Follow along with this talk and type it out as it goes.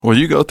Will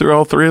you go through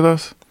all three of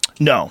those?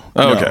 No.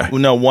 Oh, no. okay.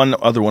 No, one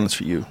other one is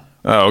for you.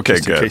 Oh, okay,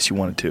 Just good. in case you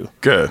wanted to.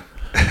 Good.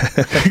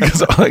 Because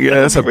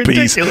that's a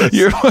beast. Ridiculous.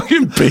 You're a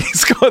fucking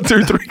beast going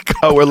through 3 cups.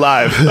 Oh, we're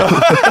live.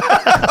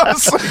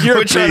 You're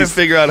We're a trying to beast.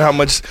 figure out how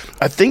much.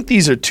 I think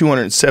these are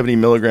 270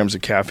 milligrams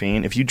of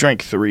caffeine. If you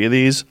drank 3 of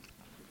these,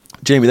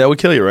 Jamie, that would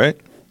kill you, right?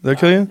 That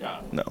kill you?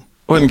 No.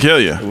 Wouldn't kill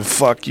you. It would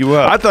fuck you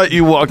up. I thought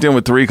you walked in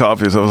with 3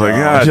 coffees. I was like,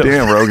 God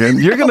damn, Rogan.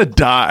 You're going to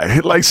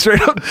die. Like,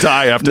 straight up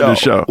die after the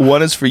show.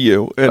 One is for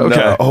you, and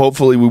Okay.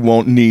 hopefully we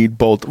won't need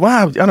both.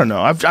 Well, I don't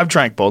know. I've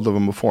drank both of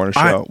them before in a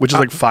show, which is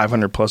like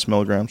 500 plus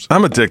milligrams.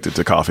 I'm addicted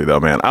to coffee, though,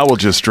 man. I will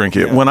just drink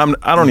it when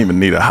I don't even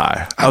need a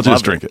high. I'll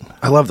just drink it.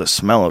 I love the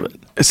smell of it.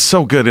 It's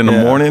so good in the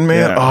morning,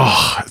 man. Yeah.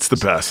 Oh, it's the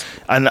best.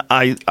 And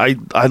I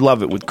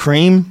love it with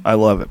cream. I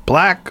love it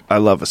black. I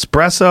love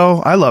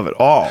espresso. I love it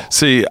all.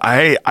 See,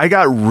 I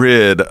got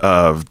rid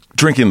of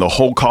drinking the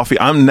whole coffee.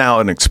 I'm now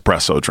an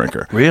espresso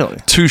drinker. Really?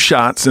 2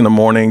 shots in the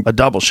morning. A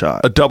double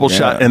shot. A double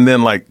shot, and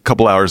then like a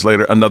couple hours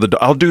later, another.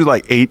 I'll do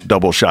like 8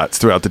 double shots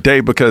throughout the day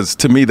because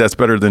to me that's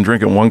better than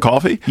drinking 1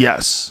 coffee.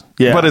 Yes.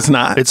 Yeah. But it's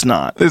not. It's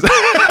not.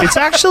 It's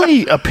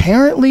actually,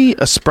 apparently,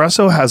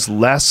 espresso has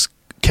less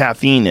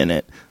caffeine in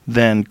it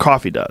than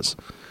coffee does.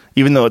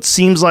 Even though it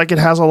seems like it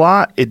has a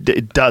lot,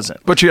 it doesn't.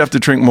 But you have to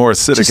drink more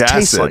acidic It just acid.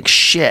 tastes like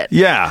shit.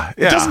 Yeah.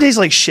 It doesn't taste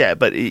like shit,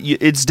 but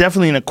it's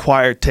definitely an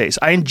acquired taste.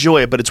 I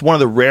enjoy it, but it's one of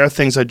the rare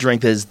things I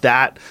drink that is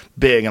that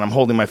big, and I'm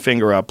holding my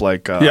finger up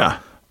like...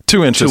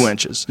 2 inches. 2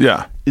 inches.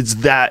 Yeah.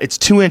 It's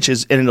 2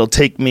 inches, and it'll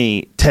take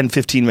me 10,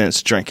 15 minutes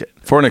to drink it.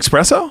 For an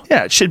espresso?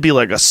 Yeah, it should be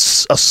like a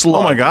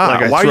slug. Oh my God.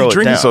 Like I Why are throw you it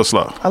drinking down. so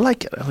slow? I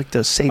like it. I like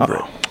to savor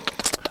it.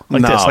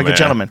 Like No, this, like man. a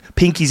gentleman.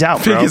 Pinky's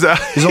out, bro. Pinky's out.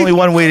 There's only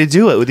one way to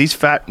do it with these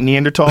fat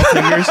Neanderthal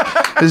fingers.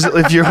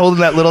 If you're holding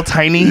that little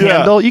tiny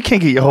handle, you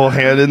can't get your whole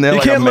hand in there. You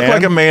like can't a look man.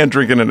 like a man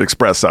drinking an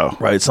espresso.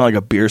 Right, it's not like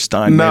a beer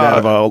stein No. made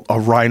out of a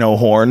rhino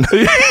horn.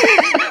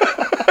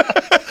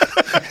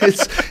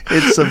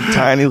 It's some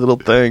tiny little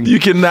thing. You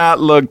cannot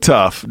look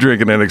tough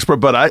drinking an espresso,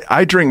 but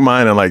I drink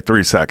mine in like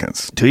 3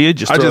 seconds. Do you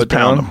just I throw just it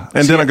down? pound them,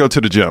 and then I go to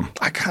the gym.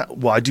 I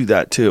do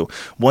that too.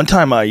 One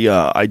time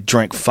I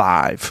drank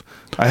 5.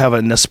 I have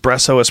an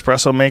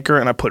espresso maker,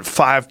 and I put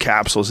 5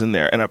 capsules in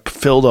there, and I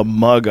filled a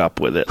mug up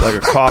with it, like a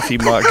coffee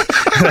mug.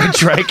 And I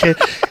drank it,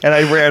 and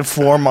I ran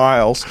 4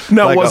 miles.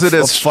 Now, like was it a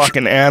as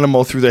fucking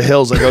animal through the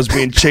hills, like I was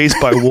being chased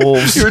by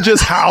wolves? You were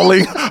just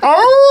howling. What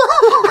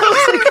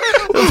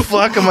the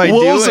fuck am I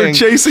Wolves doing? are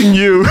chasing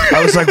you.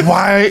 I was like,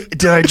 why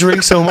did I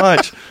drink so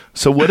much?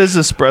 So what is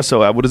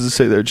espresso at? What does it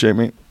say there,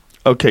 Jamie?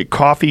 Okay,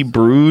 coffee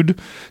brewed.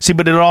 See,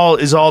 but it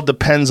all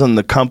depends on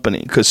the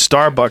company because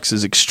Starbucks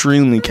is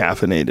extremely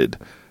caffeinated.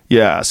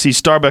 Yeah, see,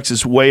 Starbucks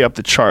is way up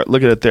the chart.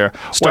 Look at it there.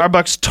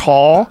 Starbucks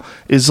tall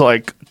is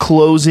like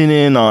closing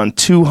in on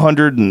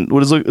 200 and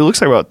what is it? It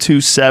looks like about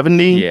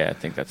 270. Yeah, I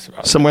think that's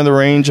about Somewhere in the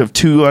range of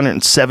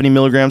 270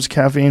 milligrams of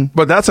caffeine.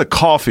 But that's a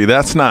coffee.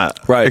 That's not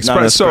Right, not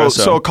espresso.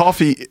 So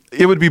coffee.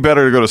 It would be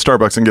better to go to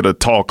Starbucks and get a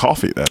tall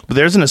coffee then. But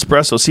there's an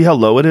espresso. See how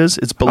low it is?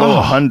 It's below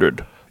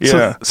 100.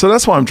 Yeah. So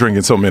that's why I'm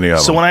drinking so many of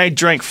them. So when I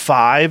drank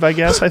 5, I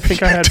guess I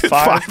think I had 5.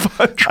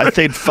 500. I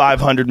think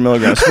 500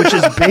 milligrams, which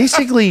is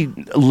basically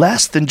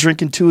less than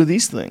drinking 2 of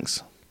these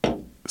things.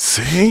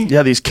 See?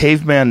 Yeah, these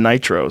caveman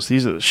nitros.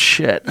 These are the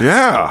shit.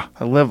 Yeah.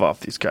 I live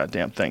off these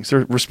goddamn things.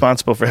 They're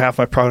responsible for half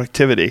my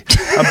productivity.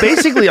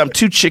 I'm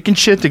too chicken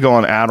shit to go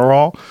on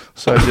Adderall,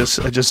 so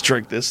I just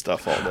drink this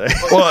stuff all day.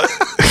 Well,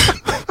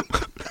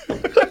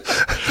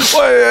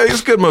 well, yeah,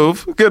 it's a good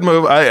move. Good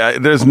move.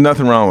 There's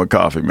nothing wrong with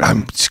coffee, man.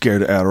 I'm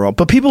scared of Adderall,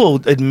 but people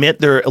will admit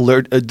they're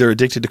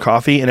addicted to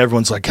coffee, and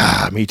everyone's like,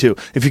 me too.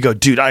 If you go,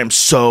 dude, I am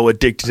so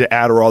addicted to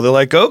Adderall, they're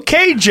like,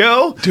 okay,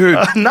 Joe, Dude.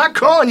 I'm not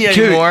calling you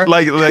Dude, anymore.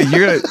 like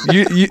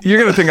you're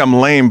gonna think I'm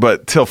lame,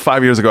 but till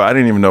 5 years ago, I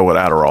didn't even know what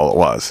Adderall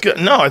was.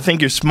 No, I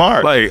think you're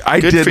smart. Like I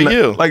Good didn't. for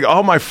you. Like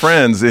all my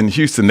friends in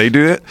Houston, they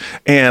do it,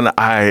 and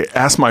I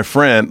asked my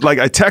friend, like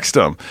I text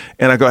him,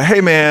 and I go,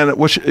 "Hey man,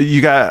 what's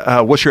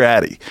your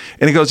Addy?"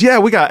 And he goes, "Yeah,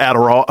 we got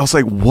Adderall." I was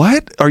like,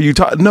 "What are you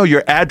talking? No,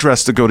 your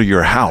address to go to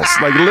your house."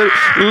 Like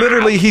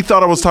literally, he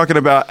thought I was talking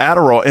about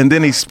Adderall, and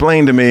then he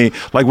explained to me,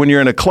 like when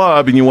you're in a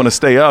club and you want to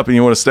stay up and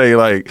you want to stay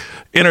like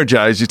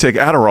energized, you take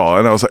Adderall,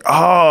 and I was like,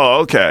 "Oh,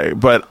 okay."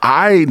 But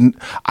I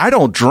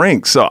don't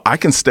drink, so I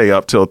can stay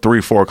up till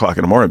 3, 4 o'clock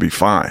in the morning and be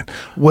fine.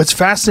 What's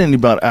fascinating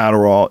about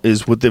Adderall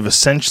is what they've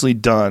essentially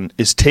done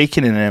is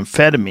taken an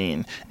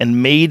amphetamine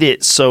and made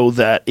it so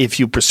that if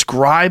you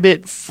prescribe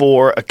it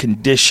for a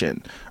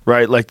condition,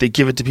 right, like they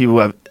give it to people who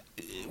have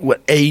what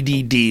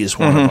ADD is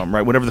one of them,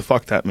 right? Whatever the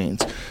fuck that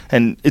means.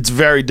 And it's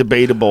very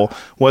debatable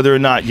whether or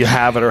not you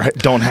have it or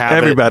don't have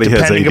Everybody it.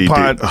 has Depending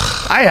ADD. upon,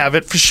 I have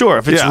it for sure.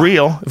 If it's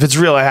real,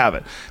 I have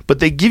it. But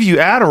they give you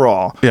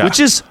Adderall,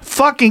 which is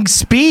fucking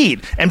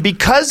speed. And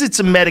because it's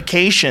a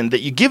medication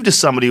that you give to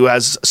somebody who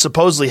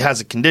supposedly has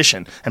a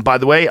condition. And by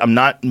the way, I'm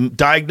not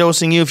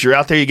diagnosing you. If you're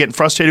out there, you're getting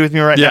frustrated with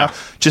me right now.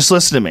 Just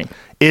listen to me.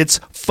 It's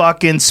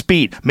fucking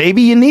speed.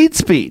 Maybe you need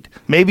speed.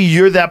 Maybe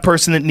you're that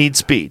person that needs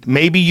speed.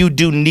 Maybe you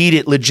do need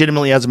it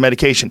legitimately as a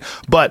medication.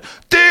 But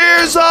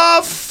there's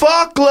a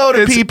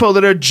fuckload of people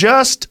that are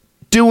just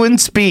doing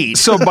speed.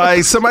 So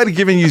by somebody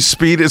giving you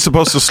speed, it's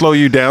supposed to slow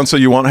you down so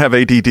you won't have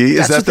ADD?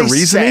 Is that the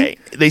reasoning?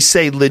 They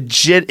say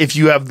legit, if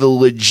you have the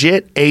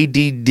legit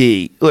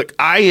ADD. Look,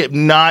 I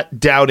am not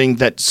doubting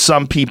that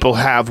some people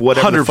have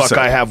whatever the fuck 100%.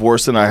 I have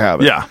worse than I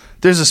have it. Yeah.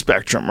 There's a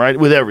spectrum, right,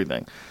 with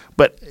everything.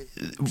 But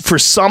for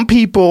some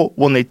people,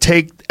 when they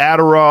take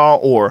Adderall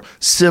or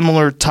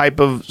similar type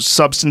of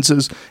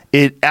substances,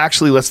 it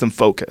actually lets them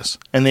focus,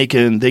 and they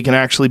can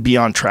actually be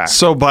on track.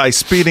 So by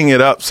speeding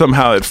it up,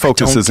 somehow it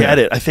focuses I don't get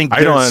in. it. I think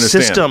I don't their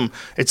understand. system.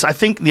 I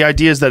think the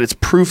idea is that it's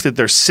proof that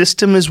their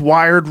system is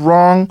wired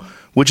wrong,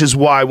 which is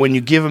why when you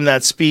give them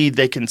that speed,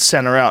 they can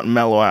center out and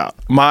mellow out.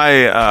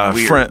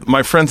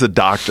 My friend's a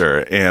doctor,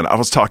 and I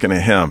was talking to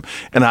him,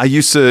 and I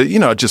used to,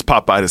 just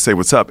pop by to say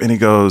what's up, and he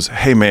goes,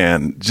 "Hey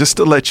man, just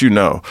to let you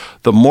know,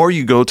 the more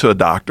you go to a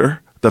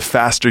doctor, the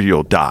faster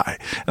you'll die."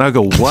 And I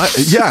go, "What?"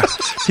 Yeah.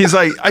 He's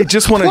like, "I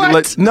just wanted to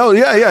let..." No,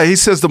 yeah. He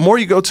says, "The more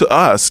you go to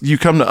us, you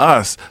come to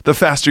us, the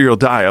faster you'll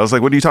die." I was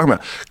like, "What are you talking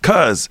about?"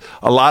 Because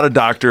a lot of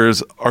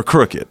doctors are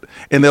crooked,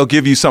 and they'll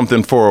give you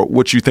something for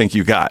what you think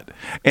you got.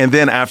 And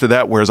then after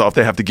that wears off,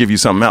 they have to give you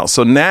something else.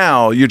 So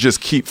now you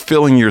just keep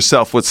filling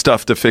yourself with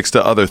stuff to fix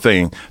the other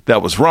thing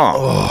that was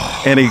wrong.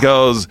 And he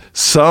goes,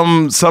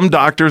 some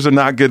doctors are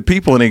not good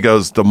people. And he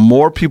goes, the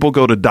more people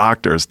go to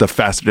doctors, the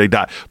faster they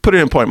die. Put it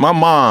in point. My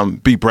mom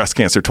beat breast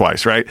cancer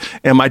twice, right?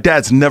 And my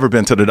dad's never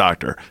been to the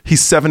doctor. He's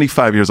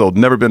 75 years old,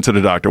 never been to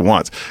the doctor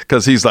once.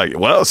 Because he's like,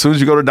 well, as soon as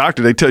you go to the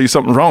doctor, they tell you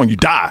something wrong, you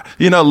die.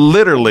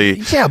 Literally.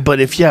 Yeah, but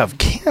if you have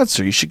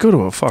cancer, you should go to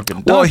a fucking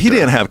doctor. Well, he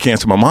didn't have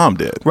cancer. My mom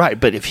did. Right,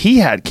 but if he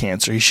had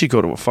cancer, he should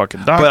go to a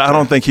fucking doctor. But I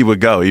don't think he would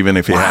go, even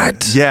if he had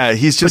What? it. Yeah,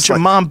 he's just But your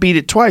mom beat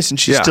it twice, and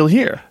she's Yeah. still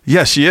here.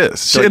 Yeah, she is.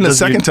 So And the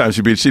doesn't second time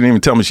she beat it, she didn't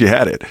even tell me she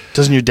had it.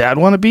 Doesn't your dad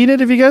want to beat it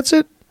if he gets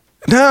it?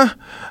 Nah.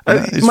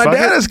 he's My fucking-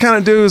 dad is kind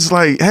of dude's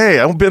like, hey,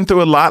 I've been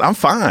through a lot. I'm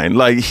fine.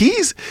 Like he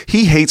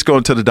hates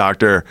going to the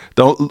doctor.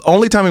 The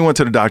only time he went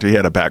to the doctor, he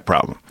had a back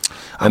problem.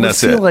 And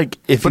that's I feel it. like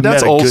if But you met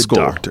that's a old good school.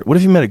 doctor. What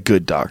if you met a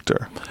good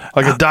doctor?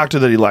 Like a doctor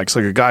that he likes,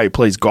 like a guy he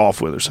plays golf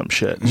with or some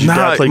shit. Does your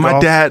Nah, dad play my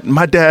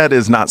golf? dad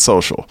is not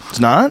social. It's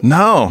not?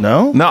 No.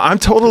 No? I'm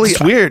totally It's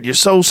weird. You're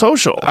so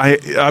social.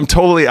 I'm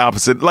totally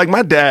opposite. Like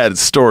my dad's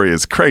story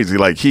is crazy.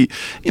 Like he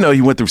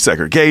went through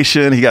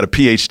segregation. He got a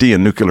PhD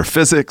in nuclear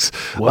physics.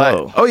 Whoa.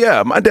 Like, oh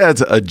yeah, my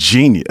dad's a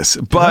genius.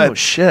 But oh,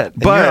 shit. And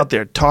But you're out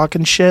there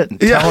talking shit and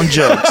telling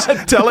jokes.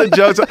 telling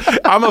jokes.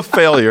 I'm a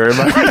failure.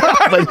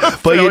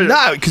 but you're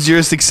not, because you're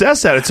a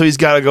success at it. So he's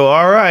got to go,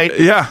 all right.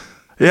 Yeah.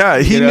 Yeah,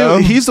 he You know?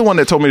 knew. He's the one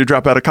that told me to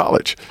drop out of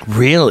college.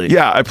 Really?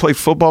 Yeah, I played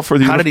football for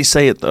the. How did he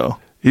say it, though?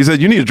 He said,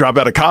 "You need to drop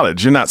out of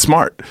college. You're not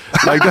smart."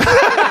 Like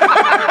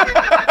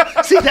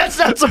that. See, that's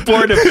not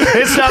supportive.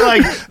 It's not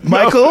like,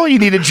 Michael, you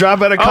need to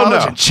drop out of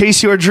college no. and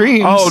chase your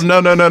dreams. Oh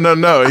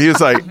no! He was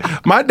like,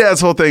 my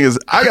dad's whole thing is,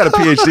 I got a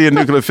PhD in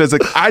nuclear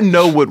physics. I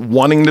know what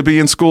wanting to be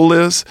in school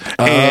is,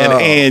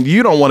 and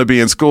you don't want to be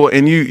in school,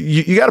 and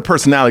you got a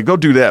personality. Go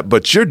do that,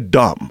 but you're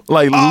dumb.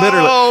 Like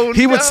literally,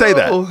 he would say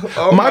that.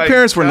 Oh, my my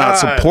parents were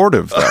not God.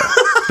 supportive though.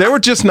 They were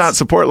just not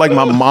supportive. Like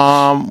my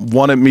mom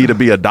wanted me to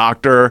be a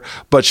doctor,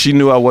 but she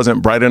knew I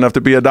wasn't bright enough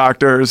to be a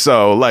doctor.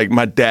 So like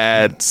my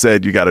dad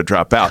said, you got to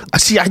drop out.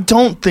 See, I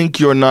don't think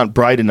you're not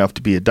bright enough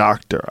to be a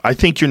doctor. I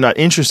think you're not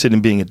interested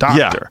in being a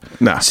doctor. Yeah,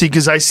 no. See,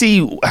 because I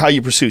see how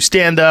you pursue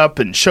stand-up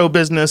and show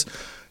business.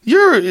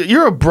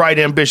 You're a bright,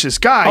 ambitious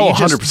guy. Oh, you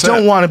just 100%.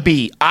 don't want to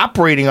be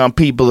operating on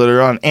people that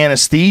are on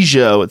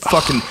anesthesia with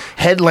fucking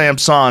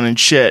headlamps on and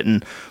shit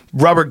and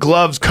rubber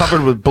gloves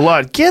covered with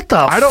blood. Get the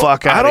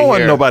fuck out I don't of want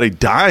here. nobody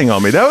dying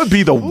on me. That would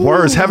be the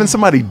worst. Having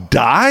somebody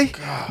die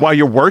while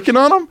you're working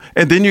on them,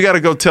 and then you got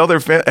to go tell their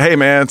hey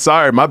man,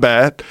 sorry, my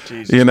bad.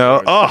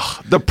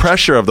 The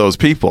pressure of those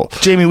people.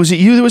 Jamie, was it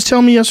you that was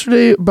telling me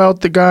yesterday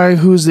about the guy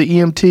who's the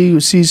EMT who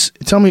sees?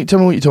 Tell me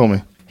what you told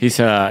me. He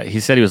said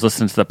he was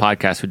listening to the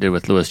podcast we did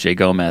with Louis J.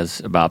 Gomez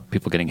about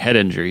people getting head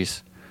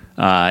injuries,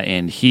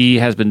 and he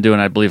has been doing,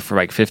 I believe, for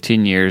like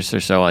 15 years or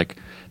so. Like,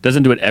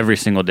 doesn't do it every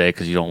single day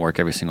because you don't work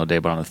every single day,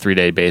 but on a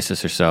 3-day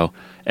basis or so,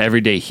 every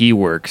day he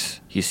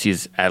works, he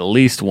sees at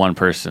least one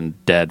person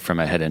dead from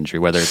a head injury,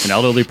 whether it's an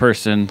elderly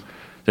person,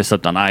 they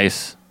slipped on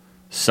ice,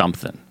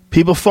 something.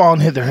 People fall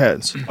and hit their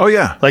heads. Oh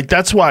yeah, Like,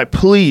 that's why,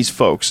 please,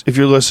 folks, if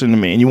you're listening to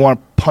me and you want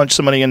to punch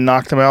somebody and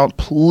knock them out,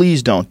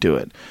 please don't do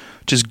it.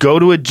 Just go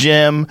to a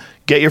gym,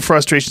 get your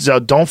frustrations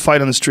out. Don't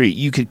fight on the street.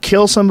 You could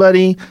kill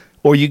somebody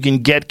or you can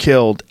get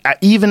killed,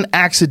 even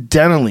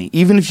accidentally.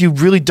 Even if you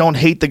really don't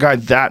hate the guy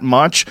that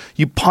much,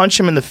 you punch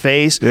him in the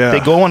face, Yeah. they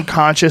go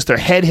unconscious, their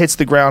head hits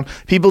the ground.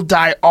 People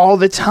die all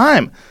the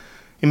time.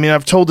 I mean,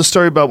 I've told the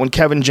story about when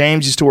Kevin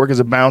James used to work as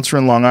a bouncer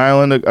in Long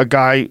Island, a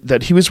guy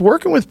that he was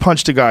working with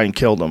punched a guy and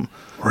killed him.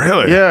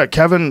 really? Yeah,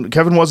 Kevin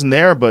wasn't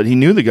there, but he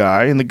knew the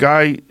guy, and the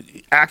guy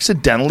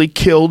accidentally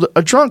killed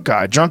a drunk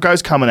guy. Drunk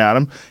guy's coming at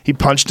him. He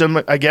punched him,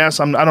 I guess.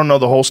 I don't know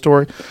the whole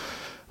story.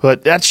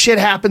 But that shit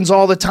happens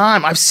all the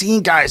time. I've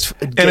seen guys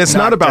And it's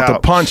not about the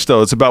punch,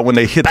 though. It's about when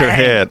they hit their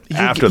head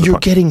after the You're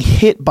punch. getting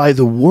hit by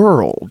the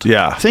world.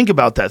 Yeah. Think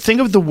about that.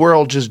 Think of the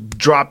world just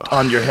dropped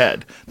on your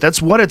head.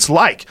 That's what it's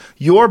like.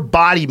 Your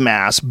body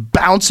mass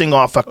bouncing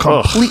off a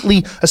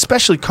completely,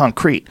 especially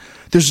concrete.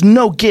 There's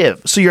no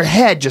give. So your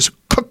head just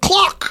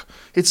clock.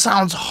 It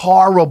sounds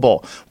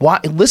horrible.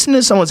 Listen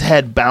to someone's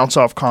head bounce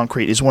off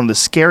concrete is one of the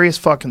scariest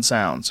fucking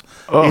sounds.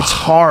 It's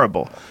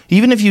horrible.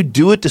 Even if you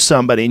do it to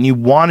somebody and you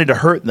wanted to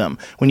hurt them,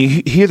 when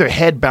you hear their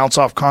head bounce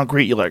off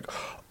concrete, you're like,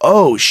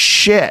 oh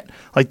shit.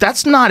 Like,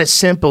 that's not as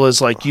simple as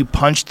like you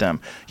punch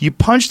them. You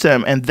punch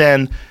them and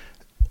then,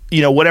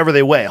 you know, whatever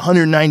they weigh,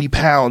 190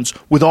 pounds,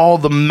 with all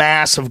the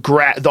mass of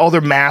all their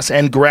mass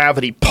and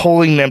gravity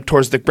pulling them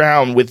towards the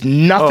ground with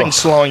nothing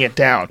slowing it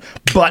down,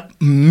 but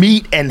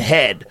meat and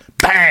head,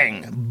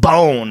 bang,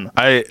 bone,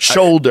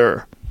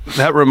 shoulder.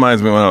 That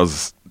reminds me when I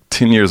was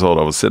 10 years old,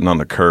 I was sitting on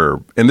the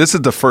curb. And this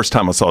is the first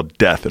time I saw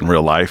death in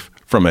real life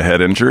from a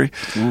head injury.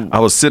 Ooh. I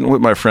was sitting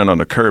with my friend on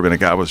the curb, and a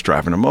guy was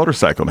driving a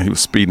motorcycle, and he was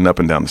speeding up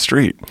and down the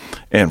street.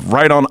 And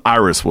right on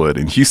Iriswood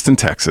in Houston,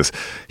 Texas,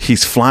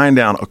 he's flying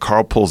down, a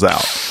car pulls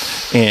out,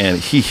 and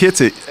he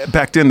hits it.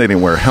 Back then, they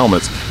didn't wear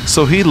helmets.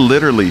 So he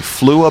literally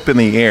flew up in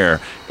the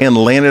air and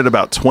landed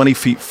about 20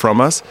 feet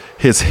from us.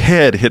 His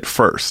head hit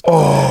first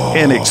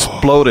and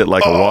exploded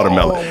like a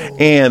watermelon.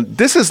 And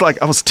this is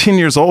like, I was 10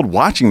 years old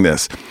watching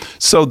this.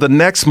 So the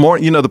next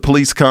morning, you know, the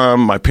police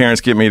come, my parents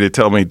get me to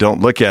tell me,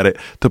 don't look at it.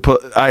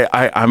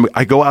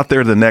 I go out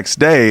there the next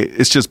day,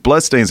 it's just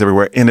bloodstains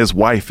everywhere, and his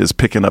wife is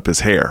picking up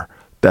his hair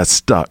that's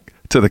stuck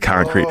to the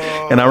concrete.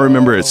 And I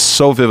remember it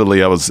so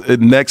vividly.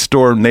 Next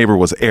door neighbor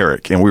was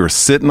Eric, and we were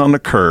sitting on the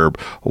curb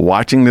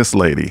watching this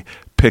lady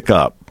pick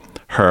up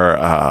her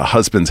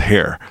husband's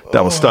hair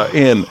that was stuck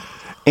in.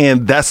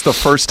 And that's the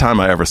first time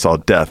I ever saw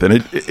death.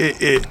 And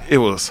it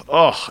was,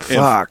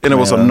 fuck, and it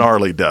was a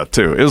gnarly death,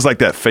 too. It was like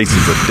that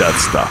Faces of Death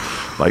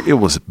stuff. Like, it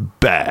was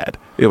bad.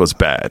 It was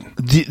bad.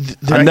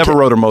 I never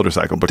rode a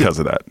motorcycle because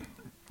of that.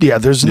 Yeah,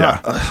 there's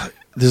not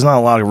a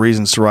lot of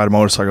reasons to ride a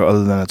motorcycle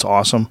other than it's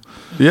awesome.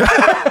 Yeah.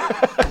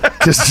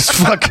 Because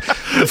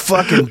the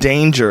fucking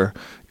danger.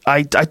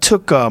 I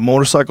took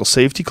motorcycle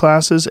safety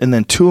classes, and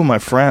then two of my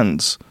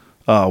friends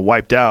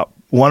wiped out.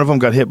 One of them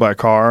got hit by a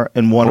car,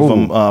 and one of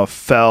them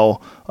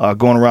fell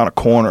going around a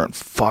corner and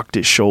fucked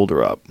his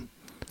shoulder up.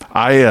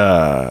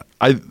 I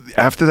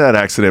after that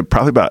accident,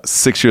 probably about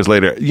 6 years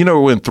later, you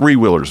know, when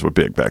three-wheelers were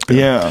big back then.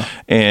 Yeah.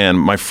 And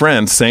my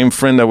friend, same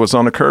friend that was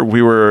on the curb,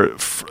 we were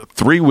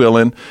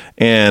three-wheeling,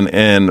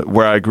 and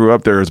where I grew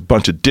up, there's a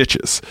bunch of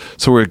ditches.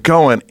 So we're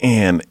going,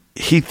 and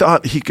he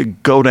thought he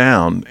could go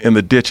down in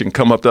the ditch and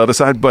come up the other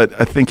side, but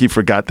I think he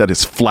forgot that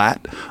it's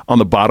flat on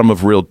the bottom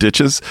of real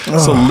ditches.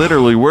 So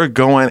literally, we're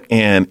going,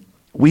 and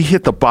we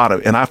hit the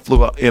bottom, and I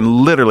flew up, and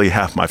literally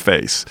half my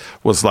face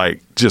was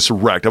like just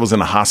wrecked. I was in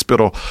the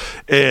hospital,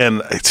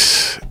 and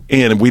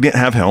we didn't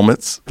have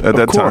helmets at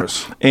that time,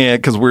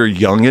 and because we were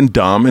young and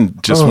dumb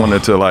and just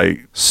wanted to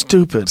like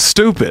stupid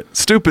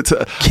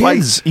to kids.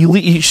 Like,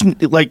 you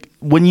shouldn't, like,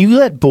 when you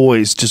let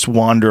boys just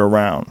wander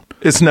around.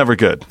 It's never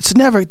good. It's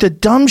never the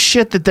dumb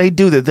shit that they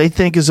do that they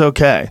think is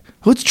okay.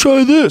 Let's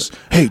try this.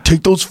 Hey,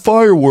 take those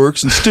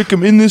fireworks and stick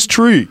them in this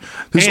tree.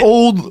 This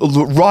old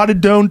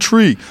rotted down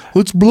tree.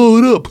 Let's blow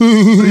it up.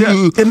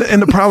 Yeah.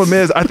 And the problem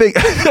is, I think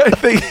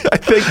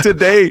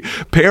today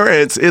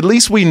parents, at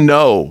least we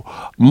know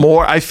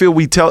more. I feel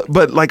we tell,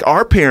 but like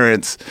our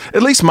parents,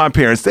 at least my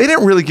parents, they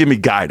didn't really give me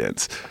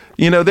guidance.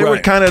 You know, they were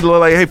kind of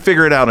like, "Hey,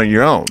 figure it out on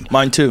your own."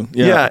 Mine too.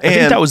 Yeah, I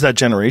think that was that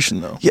generation,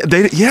 though.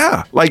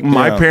 Yeah, like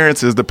my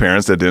parents is the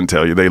parents that didn't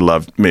tell you they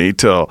loved me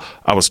till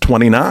I was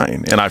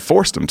 29, and I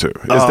forced them to.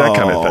 It's that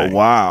kind of thing.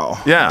 Wow.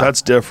 Yeah,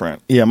 that's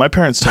different. Yeah, my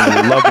parents told me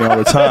they loved me all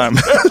the time.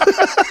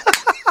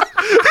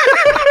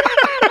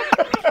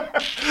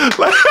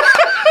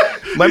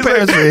 My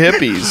parents were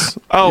hippies.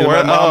 Oh,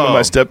 my mom and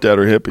my stepdad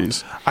are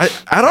hippies.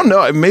 I don't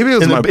know. Maybe it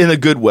was in a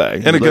good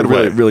way. In a good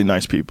way. Really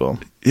nice people.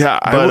 Yeah,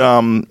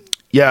 but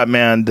yeah,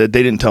 man, they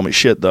didn't tell me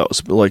shit, though,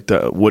 like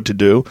what to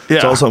do.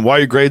 Yeah. So all of a sudden, why are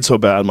your grades so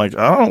bad? I'm like,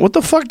 I don't know, what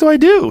the fuck do I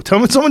do?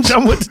 Someone tell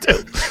me what to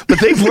do.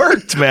 But they've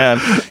worked, man.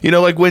 You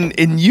know, like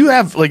if you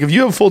have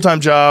a full-time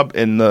job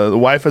and the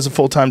wife has a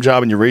full-time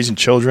job and you're raising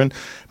children,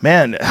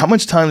 man, how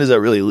much time does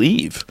that really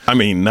leave? I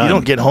mean, none. You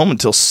don't get home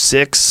until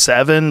 6,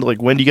 7. Like,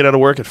 when do you get out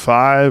of work? At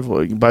 5?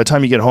 Like, by the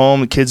time you get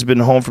home, the kids have been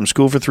home from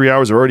school for 3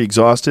 hours. They're already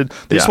exhausted.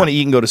 They just want to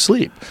eat and go to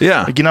sleep.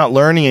 Yeah. Like, you're not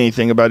learning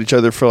anything about each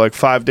other for like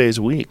 5 days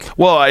a week.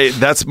 Well,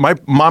 that's my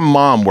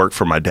mom worked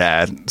for my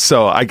dad,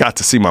 so I got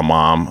to see my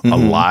mom a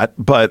lot.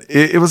 But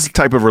it was the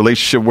type of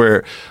relationship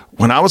where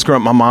when I was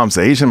growing up, my mom's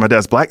Asian, my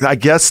dad's black. I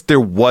guess there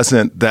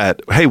wasn't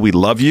that, hey, we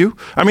love you.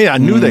 I mean, I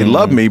knew they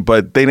loved me,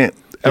 but they didn't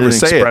ever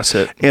say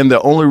it. And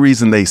the only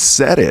reason they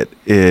said it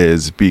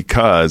is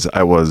because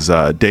I was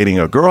dating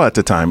a girl at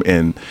the time,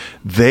 and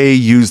they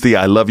used the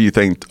I love you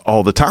thing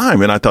all the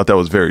time. And I thought that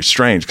was very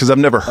strange because I've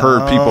never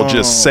heard people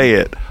just say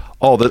it.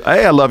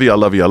 Hey, I love you, I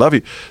love you, I love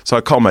you. So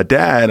I called my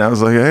dad and I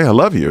was like, hey, I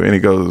love you. And he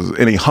goes,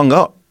 and he hung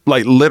up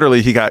Like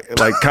literally, he got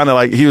like kind of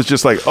like he was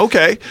just like,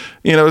 okay,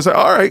 it's like,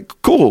 all right,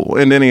 cool,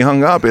 and then he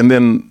hung up, and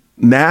then.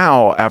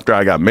 Now, after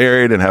I got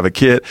married and have a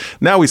kid,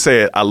 now we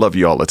say I love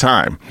you all the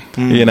time,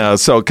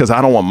 so because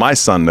I don't want my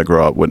son to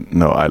grow up with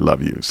no I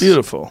love yous.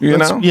 Beautiful.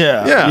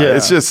 Yeah.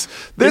 It's just,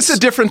 it's a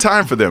different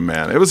time for them,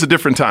 man. It was a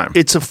different time.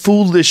 It's a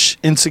foolish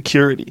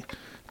insecurity.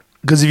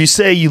 Because if you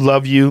say you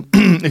love you,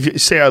 if you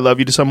say I love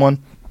you to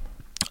someone,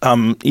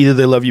 either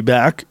they love you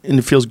back and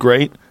it feels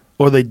great,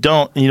 or they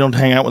don't and you don't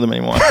hang out with them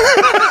anymore.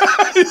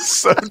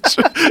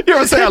 You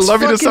ever say I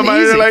love you to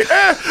somebody? They're like,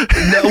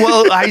 No,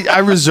 well, I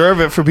reserve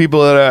it for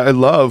people that I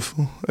love,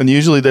 and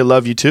usually they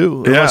love you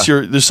too. Unless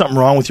there's something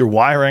wrong with your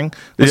wiring,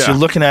 unless you're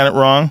looking at it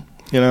wrong.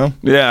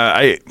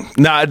 Yeah,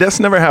 that's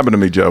never happened to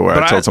me, Joe. Where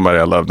I told somebody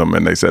I loved them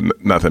and they said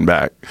nothing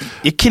back.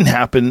 It can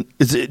happen.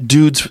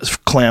 Dudes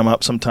clam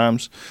up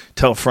sometimes.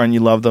 Tell a friend you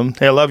love them.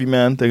 Hey, I love you,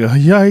 man. They go,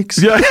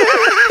 yikes. Yeah.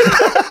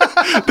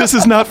 This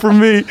is not for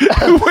me.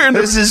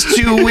 This is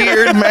too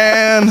weird,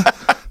 man.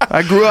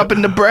 I grew up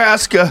in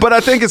Nebraska. But I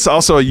think it's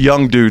also a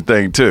young dude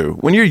thing, too.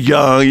 When you're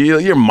young,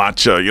 you're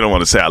macho. You don't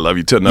want to say I love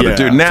you to another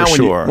dude. Now,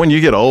 when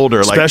you get older.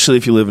 Especially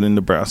if you live in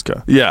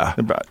Nebraska. Yeah.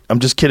 I'm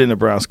just kidding,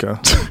 Nebraska.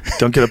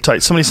 Don't get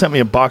uptight. Somebody sent me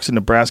a box of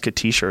Nebraska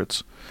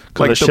T-shirts.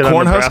 Like the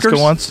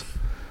Cornhuskers? Once.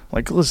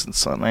 Like, listen,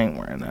 son, I ain't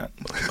wearing that.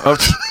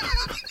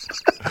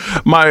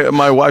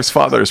 My wife's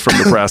father is from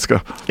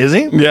Nebraska. Is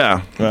he?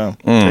 Yeah. Well,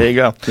 there you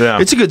go.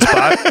 Yeah. It's a good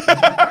spot.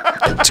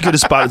 It's as good a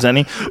spot as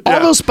any. All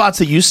those spots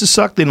that used to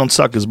suck, they don't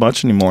suck as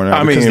much anymore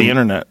now because of the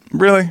internet.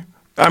 Really?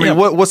 I mean,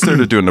 what's there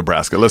to do in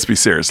Nebraska? Let's be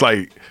serious.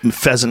 Like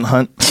pheasant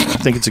hunt. I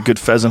think it's a good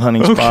pheasant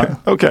hunting spot.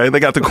 Okay, they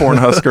got the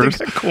Cornhuskers.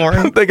 They got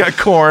corn. They got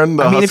corn.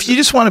 I mean, if you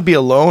just want to be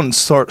alone and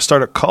start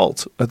a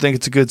cult, I think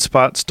it's a good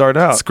spot to start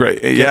out. It's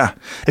great. Yeah.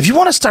 If you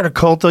want to start a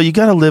cult, though, you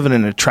got to live in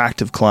an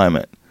attractive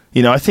climate.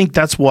 I think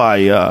that's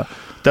why.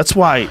 What's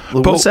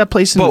that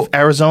place in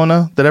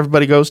Arizona that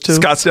everybody goes to?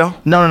 Scottsdale?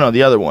 No,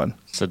 the other one.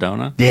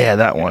 Sedona? Yeah,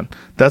 that one.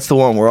 That's the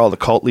one where all the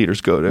cult leaders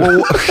go to.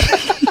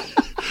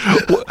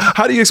 Well,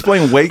 how do you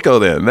explain Waco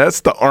then?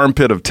 That's the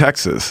armpit of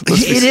Texas.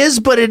 It is,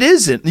 but it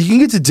isn't. You can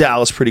get to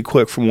Dallas pretty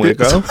quick from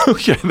Waco.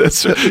 Okay,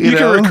 that's true. You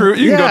can recruit.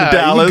 You can go to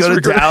Dallas. You can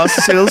go to Dallas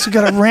and say, listen, we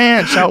got a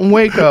ranch out in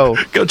Waco.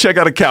 Go check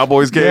out a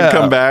Cowboys game,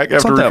 come back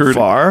after recruiting. It's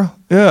not that far.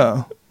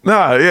 Yeah.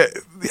 No,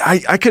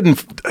 I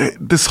couldn't.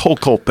 This whole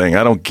cult thing,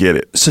 I don't get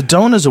it.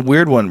 Sedona's a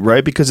weird one,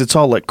 right? Because it's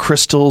all like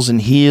crystals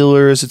and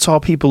healers. It's all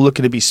people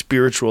looking to be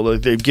spiritual.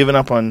 They've given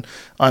up on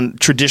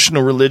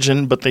traditional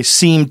religion, but they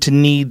seem to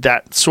need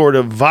that sort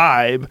of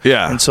vibe.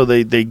 Yeah. And so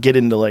they get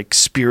into like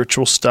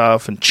spiritual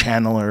stuff and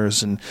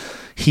channelers and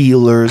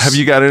healers. Have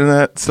you got into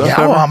that stuff?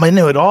 Yeah, I'm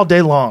into it all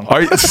day long.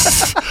 Are you?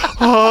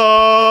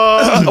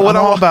 I'm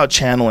all about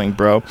channeling,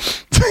 bro.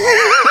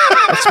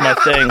 That's my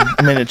thing.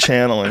 I'm into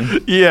channeling.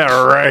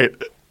 Yeah, right.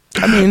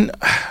 I mean,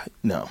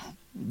 no.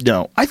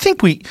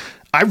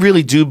 I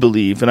really do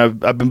believe, and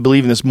I've been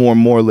believing this more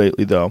and more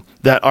lately, though,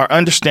 that our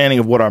understanding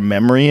of what our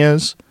memory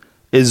is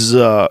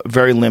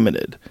very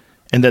limited.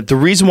 And that the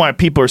reason why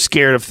people are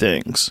scared of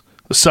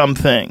some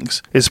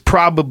things, is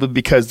probably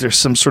because there's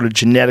some sort of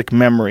genetic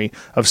memory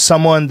of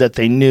someone that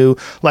they knew.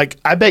 Like,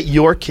 I bet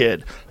your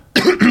kid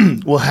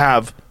will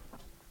have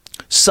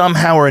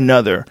somehow or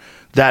another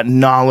that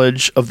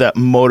knowledge of that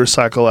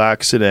motorcycle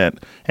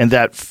accident and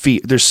that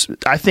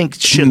I think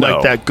shit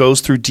like that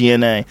goes through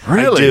DNA.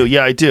 Really? I do.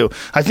 Yeah, I do.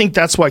 I think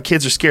that's why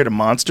kids are scared of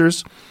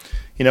monsters.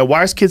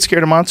 Why are kids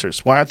scared of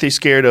monsters? Why aren't they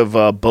scared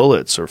of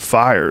bullets or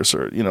fires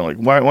or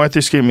why aren't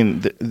they scared? I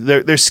mean,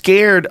 they're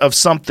scared of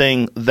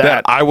something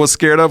that I was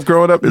scared of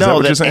growing up. Is that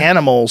what you're saying?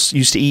 Animals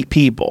used to eat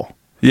people.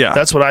 Yeah.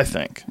 That's what I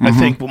think. I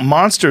think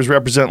monsters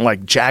represent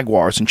like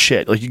jaguars and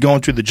shit. Like you're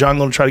going through the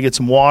jungle to try to get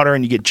some water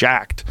and you get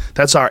jacked.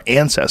 That's our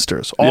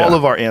ancestors. All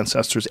of our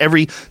ancestors.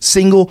 Every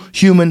single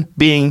human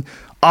being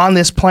on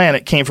this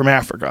planet came from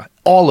Africa.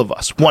 All of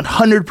us.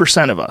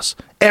 100% of us.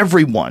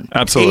 Everyone.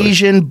 Absolutely.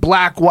 Asian,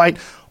 black, white.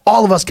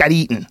 All of us got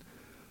eaten.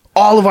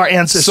 All of our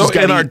ancestors got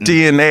eaten. So in our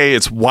DNA,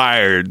 it's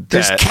wired.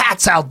 There's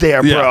cats out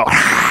there, bro.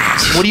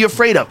 What are you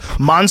afraid of?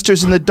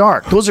 Monsters in the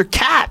dark. Those are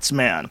cats,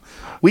 man.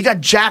 We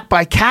got jacked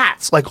by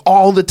cats like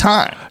all the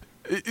time.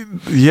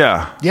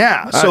 Yeah.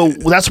 Yeah. So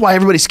that's why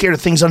everybody's scared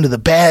of things under the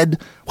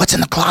bed. What's in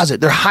the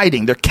closet? They're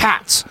hiding. They're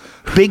cats.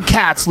 Big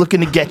cats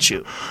looking to get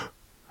you.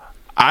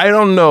 I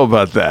don't know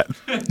about that.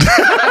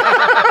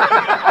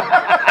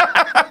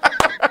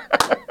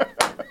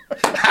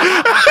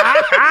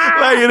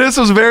 This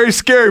was very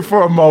scary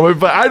for a moment,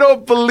 but I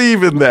don't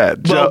believe in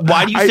that. Well,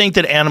 why do you think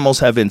that animals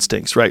have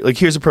instincts, right? Like,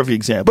 here's a perfect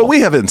example. But we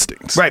have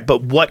instincts. Right,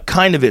 but what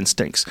kind of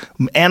instincts?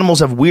 Animals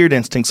have weird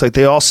instincts. Like,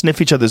 they all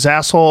sniff each other's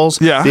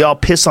assholes. Yeah. They all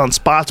piss on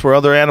spots where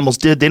other animals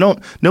did.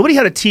 Nobody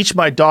had to teach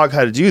my dog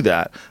how to do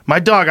that. My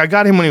dog, I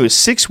got him when he was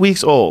 6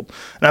 weeks old,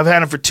 and I've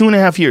had him for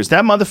 2.5 years.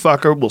 That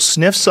motherfucker will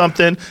sniff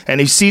something, and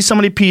he sees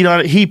somebody peed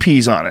on it, he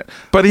pees on it.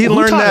 But he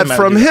learned that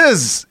from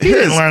his... He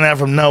didn't learn that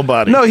from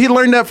nobody. No, he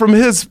learned that from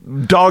his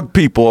dog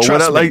people.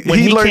 Trust me, when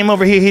he came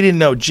over here, he didn't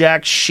know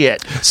jack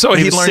shit. So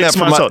he learned that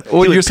from us.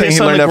 Well, you're saying he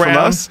learned that from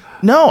us?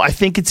 No, I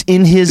think it's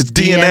in his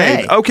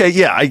DNA. Okay,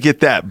 yeah, I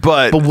get that.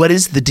 But what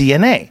is the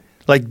DNA?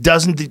 Like,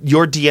 doesn't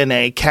your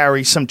DNA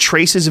carry some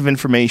traces of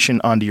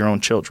information onto your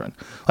own children?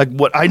 Like,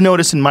 what I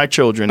notice in my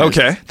children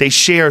is they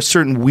share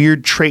certain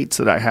weird traits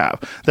that I have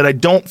that I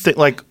don't think,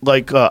 like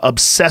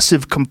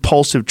obsessive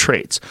compulsive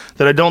traits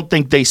that I don't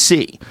think they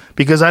see,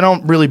 because I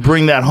don't really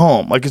bring that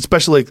home. Like,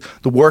 especially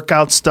like the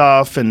workout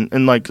stuff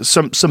and like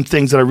some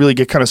things that I really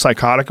get kind of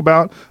psychotic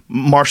about,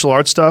 martial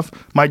arts stuff.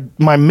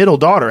 My middle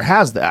daughter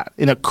has that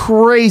in a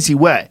crazy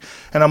way.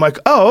 And I'm like,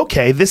 oh,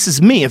 okay, this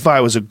is me if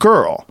I was a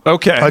girl.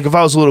 Okay. Like, if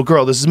I was a little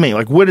girl, this is me.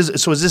 Like, what is it?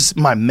 So is this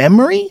my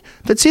memory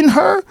that's in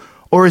her?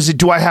 Or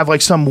do I have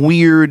like some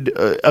weird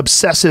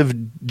obsessive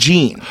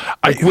gene?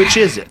 Like, which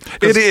is it?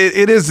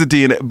 It is the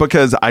DNA,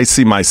 because I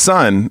see my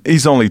son.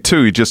 He's only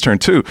 2. He just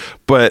turned 2.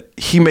 But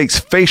he makes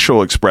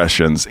facial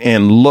expressions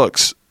and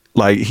looks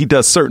like he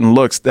does certain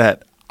looks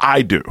that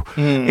I do.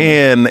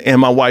 And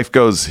my wife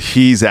goes,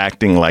 he's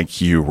acting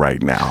like you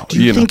right now.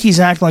 Do you think he's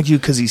acting like you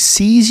because he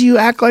sees you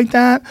act like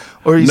that?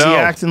 Or is he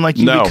acting like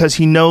you because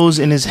he knows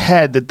in his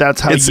head that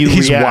that's how he's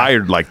react?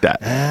 wired like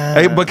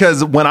that.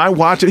 Because when I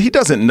watch it, he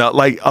doesn't know.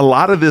 Like, a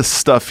lot of this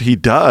stuff he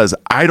does,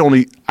 I don't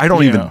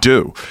even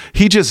do.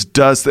 He just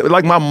does.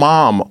 Like, my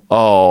mom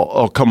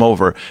will come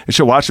over and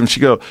she'll watch him.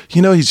 She go,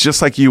 he's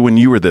just like you when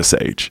you were this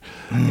age.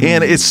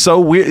 And it's so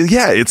weird.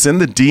 Yeah, it's in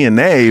the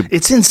DNA.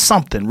 It's in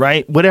something,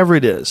 right? Whatever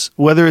it is.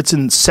 Whether it's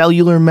in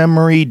cellular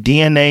memory,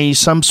 DNA,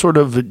 some sort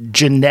of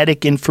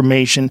genetic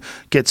information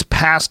gets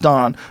passed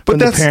on from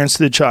the parents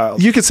to the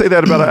child. You could say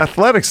that about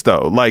athletics,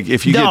 though. Like,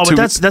 if you but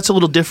that's a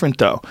little different,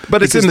 though.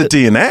 But it's in the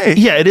DNA.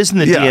 Yeah, it is in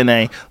the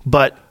DNA,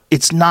 but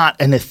it's not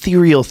an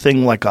ethereal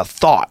thing like a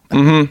thought. You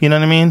know what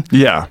I mean?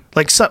 Yeah.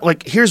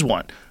 Like here's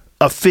one.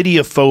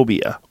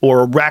 Ophidiophobia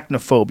or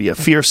arachnophobia,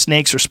 fear of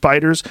snakes or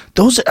spiders.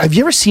 Have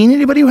you ever seen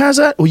anybody who has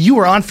that? Well, you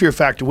were on Fear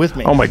Factor with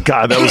me. Oh my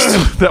God,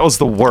 that was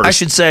the worst. I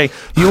should say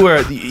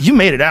you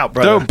made it out,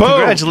 brother. No,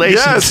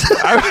 congratulations.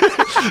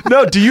 Yes.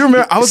 No, do you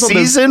remember? I was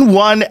Season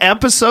 1,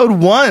 episode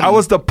 1. I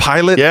was the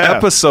pilot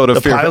episode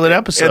of Fear Factor. Pilot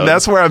episode, and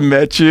that's where I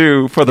met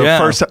you for the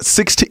first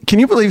 16. Can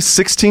you believe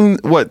 16?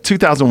 What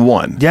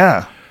 2001?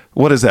 Yeah.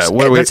 What is that?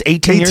 That's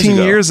 18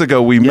 years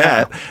ago we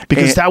met.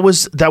 Because that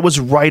was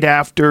right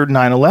after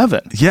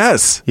 9/11.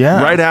 Yes. Yeah.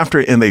 Right after,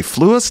 and they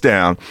flew us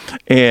down.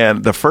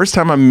 And the first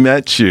time I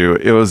met you,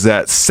 it was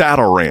at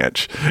Saddle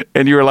Ranch.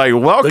 And you were like,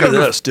 welcome. Look at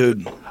this,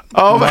 dude.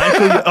 Oh,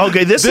 Michael,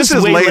 okay, this is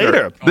way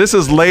later. This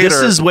is later.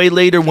 This is way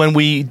later when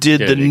we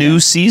did the new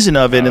season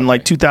of it in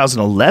like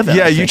 2011.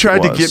 Yeah, you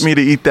tried to get me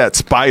to eat that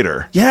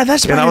spider. Yeah, that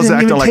spider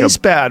didn't even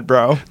taste bad,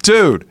 bro.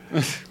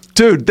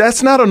 Dude,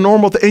 that's not a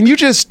normal thing. And you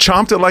just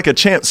chomped it like a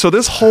champ. So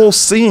this whole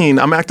scene,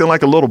 I'm acting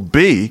like a little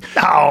bee.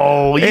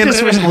 Oh, you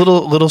just was a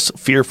little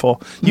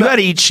fearful. You had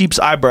to eat sheep's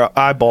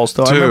eyeballs,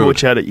 though. Dude, I remember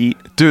what you had to eat.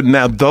 Dude,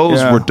 now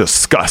those were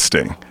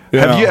disgusting.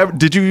 Yeah.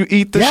 Did you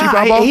eat the sheep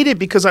eyeball? I ate it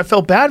because I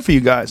felt bad for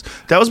you guys.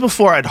 That was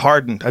before I'd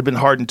been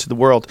hardened to the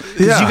world.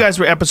 Because you guys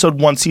were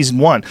episode 1, season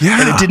 1. Yeah.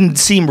 And it didn't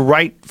seem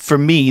right for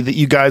me that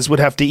you guys would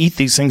have to eat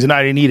these things and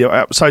I didn't eat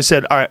it. So I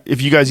said, all right,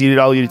 if you guys eat it,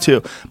 I'll eat it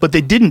too. But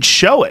they didn't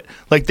show it.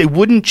 Like, they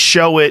wouldn't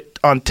show it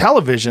on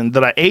television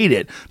that I ate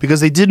it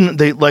because they didn't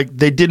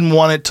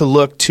want it to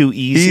look too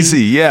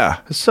easy.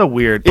 Yeah. It's so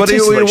weird. But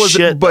it was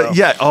shit, but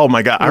yeah, oh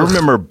my God. I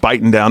remember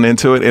biting down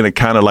into it and it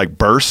kind of like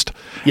burst.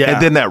 Yeah.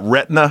 And then that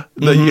retina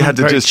that you had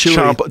to just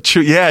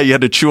chew. Yeah, you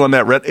had to chew on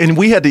that retina. And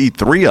we had to eat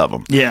 3 of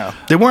them. Yeah.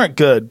 They weren't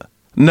good.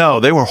 No,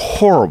 they were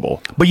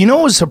horrible. But you know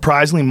what was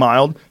surprisingly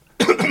mild?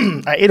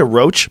 I ate a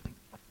roach.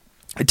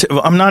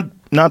 I'm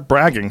not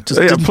bragging. Just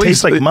didn't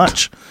taste like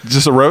much.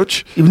 Just a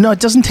roach? No, it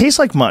doesn't taste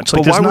like much.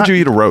 But why would you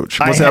eat a roach?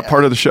 Was that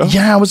part of the show?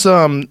 Yeah, it was.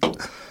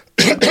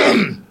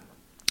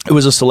 It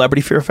was a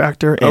celebrity Fear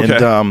Factor,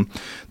 and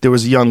there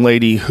was a young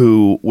lady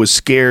who was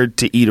scared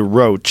to eat a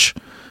roach,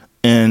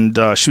 and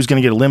she was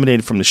going to get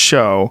eliminated from the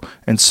show.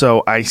 And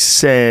so I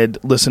said,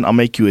 "Listen, I'll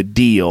make you a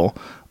deal.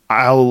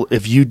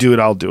 If you do it,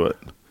 I'll do it."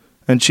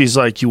 And she's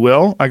like, "You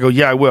will?" I go,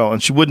 "Yeah, I will."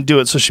 And she wouldn't do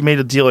it, so she made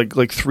a deal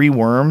like 3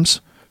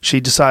 worms. She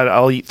decided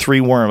I'll eat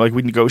 3 worms. Like,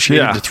 we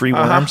negotiated to 3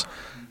 worms.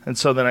 And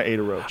so then I ate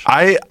a roach.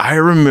 I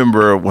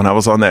remember when I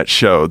was on that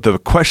show, the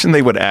question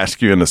they would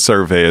ask you in the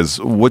survey is,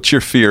 what's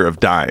your fear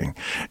of dying?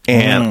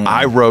 And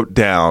I wrote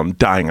down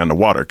dying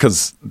underwater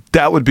because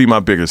that would be my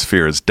biggest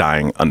fear, is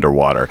dying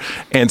underwater.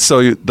 And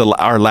so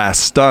our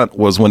last stunt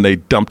was when they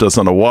dumped us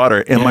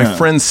underwater. And my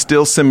friends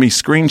still send me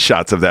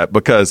screenshots of that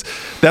because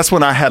that's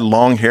when I had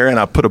long hair and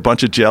I put a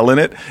bunch of gel in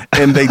it.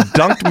 And they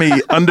dunked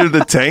me under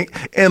the tank.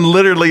 And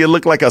literally it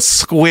looked like a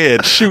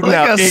squid shooting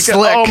out ink.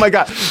 Oh my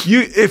God.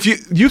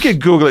 You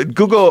could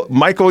Google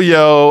Michael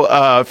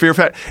Yo Fear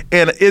Factor,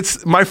 and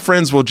my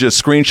friends will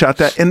just screenshot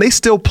that, and they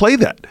still play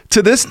that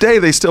to this day.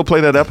 They still play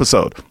that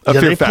episode of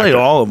Fear Factor. Play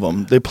all of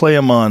them. They play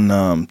them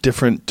on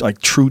different, like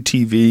True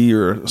TV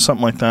or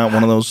something like that.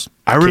 One of those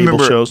cable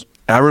shows.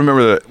 I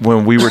remember that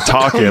when we were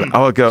talking,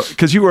 I would go,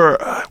 because you were,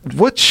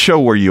 what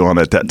show were you on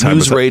at that time?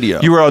 News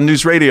Radio. You were on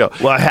News Radio.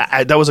 Well,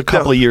 that was a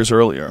couple of years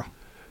earlier.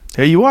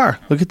 Here you are.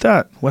 Look at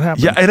that. What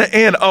happened? Yeah,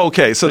 and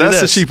okay, so Look at that's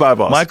the this. sheep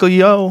eyeballs. Michael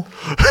Yo.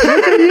 Look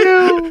at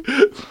you.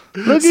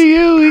 Look at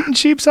you eating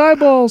sheep's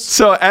eyeballs.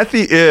 So at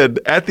the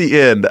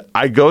end,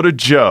 I go to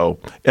Joe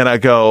and I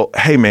go,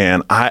 "Hey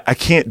man, I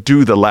can't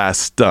do the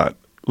last stunt.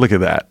 Look at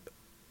that.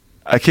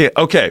 I can't."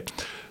 Okay,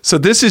 so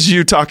this is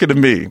you talking to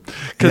me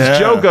because Yeah.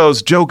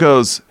 Joe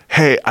goes,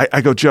 "Hey," I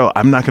go, "Joe,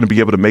 I'm not going to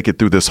be able to make it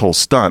through this whole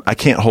stunt. I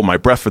can't hold my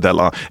breath for that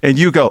long." And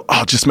you go,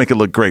 "Oh, just make it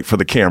look great for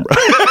the camera."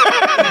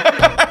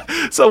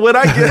 So when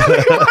I get,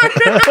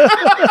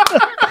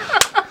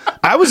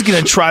 I was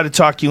going to try to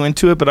talk you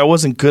into it, but I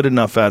wasn't good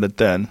enough at it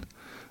then.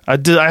 I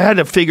had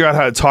to figure out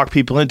how to talk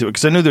people into it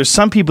because I knew there's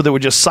some people that were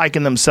just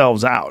psyching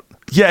themselves out.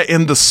 yeah,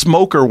 and the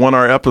smoker won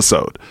our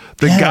episode.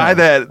 The Yeah. guy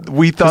that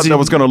we thought that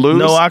was going to lose.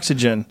 No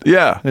oxygen.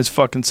 Yeah. In his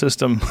fucking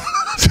system.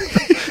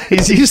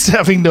 He's used to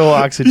having no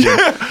oxygen.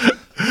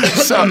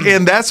 So,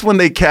 and that's when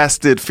they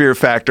casted Fear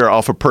Factor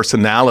off of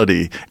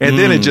personality, and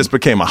then it just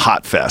became a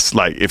hot fest.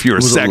 Like if you were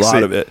It was sexy, a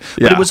lot of it.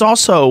 Yeah. But it was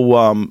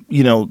also,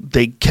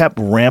 they kept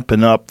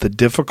ramping up the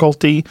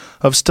difficulty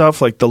of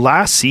stuff. Like the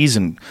last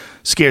season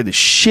scared the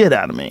shit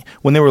out of me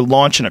when they were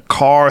launching a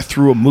car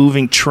through a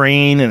moving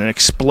train and an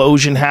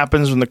explosion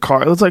happens when the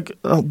car. It was like,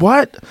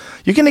 what?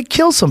 You're gonna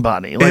kill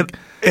somebody? Like.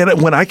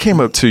 And when I came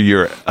up to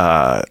your,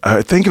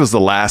 I think it was the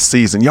last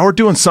season, y'all were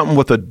doing something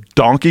with a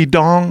donkey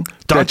dong.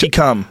 Donkey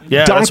Come.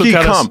 Yeah, Donkey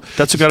Come.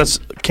 That's what got us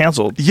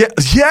canceled. Yeah,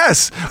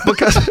 yes,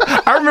 because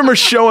I remember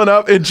showing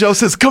up and Joe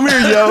says, "Come here,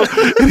 yo,"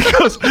 and he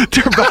goes,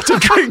 "They're about to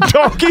drink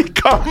Donkey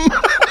Come."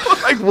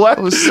 Like what?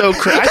 It was so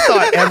crazy. I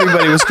thought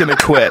everybody was going to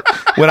quit.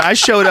 When I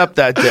showed up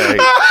that day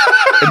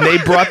and they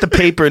brought the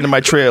paper into my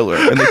trailer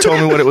and they told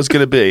me what it was going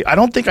to be, I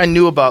don't think I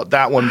knew about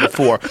that one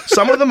before.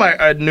 Some of them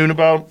I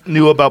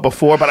knew about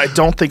before, but I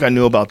don't think I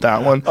knew about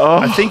that one.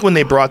 I think when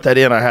they brought that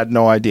in, I had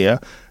no idea.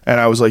 And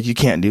I was like, you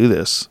can't do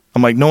this.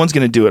 I'm like, no one's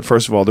going to do it,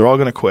 first of all. They're all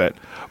going to quit.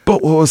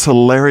 But what was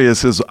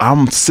hilarious is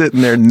I'm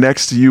sitting there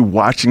next to you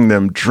watching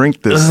them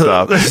drink this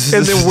stuff,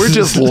 and then we're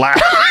just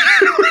laughing.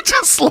 We're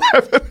just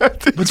laughing at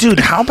this. But dude,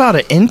 how about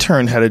an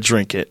intern had to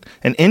drink it?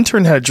 An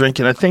intern had to drink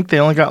it. I think they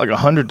only got like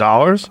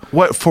 $100.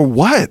 What for?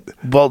 What?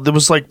 Well, there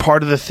was like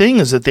part of the thing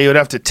is that they would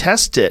have to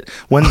test it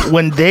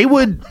when they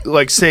would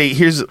like say,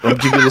 I'll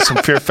give you some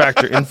Fear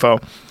Factor info.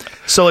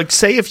 So like,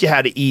 say if you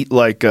had to eat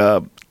like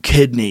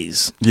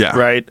kidneys, Yeah.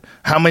 right?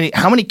 How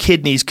many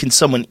kidneys can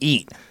someone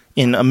eat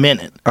in a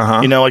minute?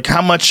 Uh-huh. You know, like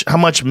how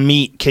much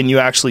meat can you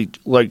actually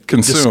like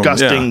Consume,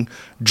 disgusting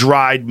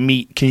dried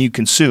meat can you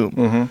consume?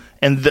 Mm-hmm.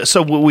 And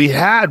so what we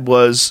had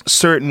was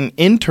certain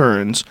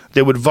interns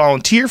that would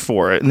volunteer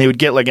for it, and they would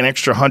get like an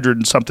extra $100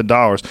 and something.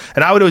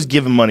 And I would always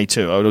give them money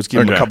too. I would always give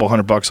them a Okay. couple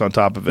 $100 on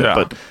top of it. Yeah.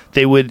 But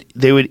they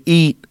would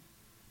eat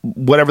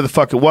whatever the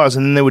fuck it was,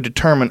 and then they would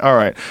determine, all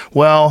right,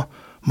 well,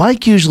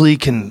 Mike usually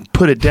can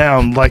put it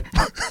down like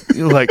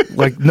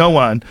no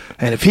one,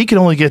 and if he can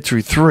only get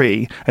through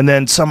 3, and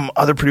then some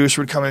other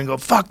producer would come in and go,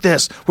 fuck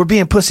this, we're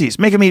being pussies,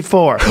 make him eat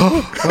 4.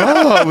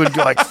 I would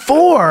go like,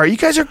 4? You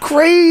guys are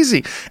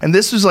crazy. And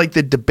this was like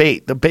the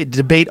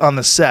debate on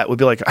the set would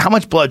be like, how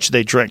much blood should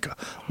they drink?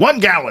 1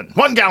 gallon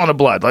of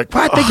blood. Like,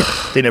 what?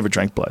 They never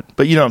drank blood,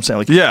 but you know what I'm saying?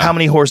 Like, Yeah. how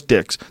many horse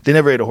dicks? They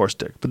never ate a horse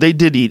dick, but they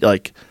did eat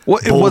like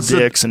What- bull what's the-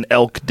 dicks and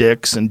elk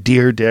dicks and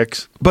deer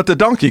dicks. But the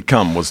Donkey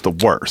Come was the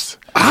worst.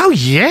 Oh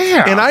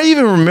yeah, And I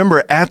even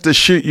remember at the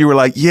shoot, you were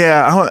like,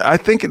 "Yeah, I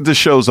think the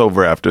show's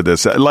over after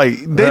this." Like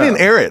they didn't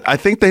air it. I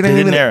think they didn't,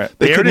 didn't even air it.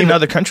 They aired couldn't it in even-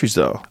 other countries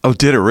though. Oh,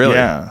 did it really?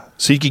 Yeah,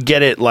 so you could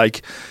get it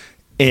like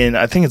in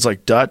I think it's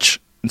like Dutch,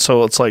 and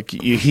so it's like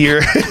you hear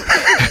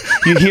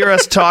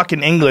us talk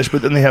in English,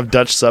 but then they have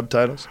Dutch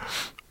subtitles.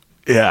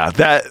 Yeah.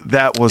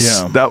 That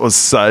was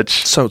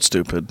such. So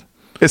stupid.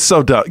 It's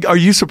so dumb. Are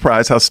you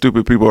surprised how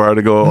stupid people are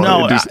to go?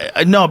 No, and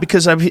do- no,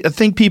 because I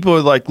think people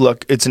are like,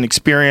 look, it's an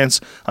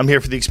experience. I'm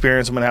here for the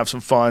experience. I'm going to have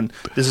some fun.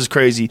 This is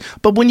crazy.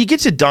 But when you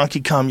get to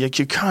Donkey Kong, you're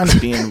kind of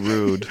being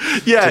rude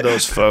to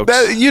those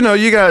folks. You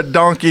got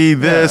donkey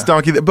this, Yeah.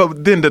 donkey that,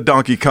 but then the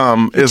Donkey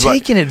Come is like,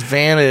 taking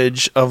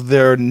advantage of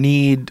their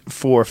need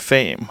for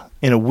fame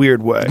in a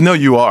weird way. no,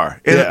 you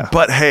are. And- Yeah.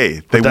 But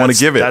hey, they want to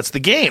give it. That's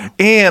the game.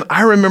 And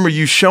I remember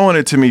you showing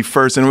it to me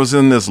first, and it was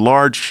in this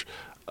large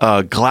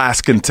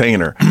glass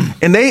container,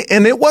 and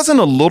it wasn't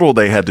a little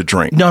they had to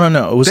drink. No.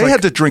 It was They like,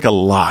 had to drink a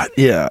lot.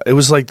 yeah, it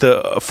was like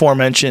the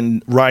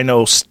aforementioned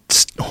rhino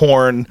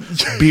horn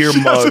beer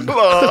mug.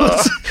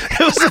 It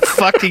was a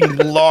fucking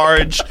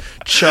large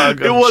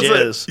chug of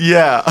jizz.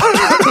 Yeah.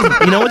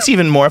 You know what's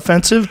even more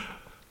offensive?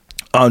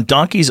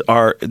 Donkeys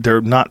they're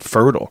not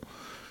fertile.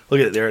 Look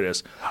at it. There it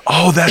is.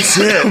 Oh, that's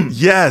it.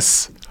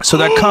 Yes. So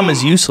that cum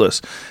is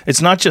useless.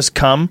 It's not just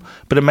cum,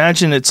 but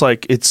imagine it's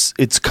like it's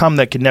cum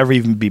that could never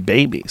even be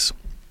babies.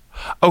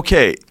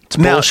 Okay. It's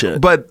bullshit.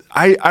 But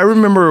I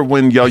remember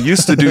when y'all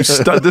used to do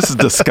stunts. This is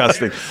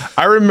disgusting.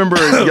 I remember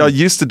y'all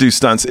used to do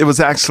stunts. It was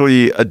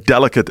actually a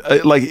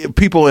delicate, like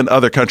people in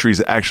other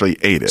countries actually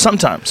ate it.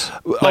 Sometimes.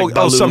 Like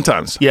oh,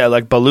 sometimes. Yeah,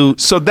 like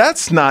balut. So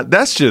that's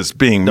just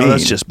being mean. No,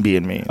 that's just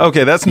being mean.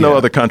 Okay, that's no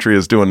other country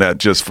is doing that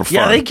just for fun.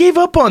 Yeah, they gave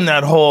up on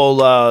that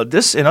whole,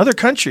 this in other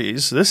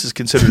countries, this is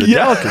considered a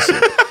delicacy.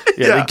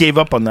 Yeah, they gave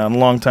up on that a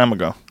long time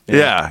ago.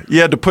 Yeah,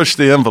 you had to push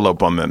the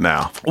envelope on that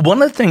now.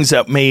 One of the things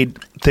that made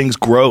things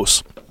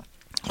gross,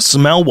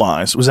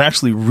 smell-wise, was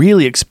actually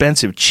really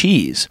expensive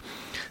cheese.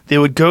 They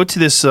would go to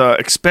this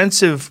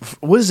expensive,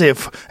 what is it,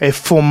 a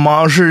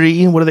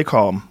fromagerie? What do they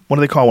call them? What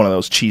do they call one of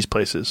those cheese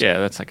places? Yeah,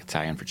 that's like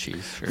Italian for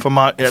cheese. Sure.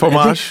 Fromage?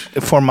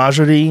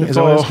 Fromagerie? Is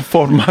that what it is?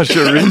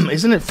 Fromagerie.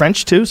 Isn't it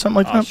French too?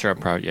 Something like Oh, that? sure,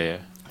 probably. Yeah.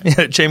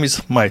 Yeah,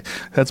 Jamie's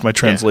that's my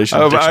translation.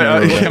 Yeah.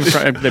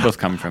 Dictionary. They both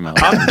come from LA.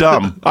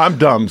 I'm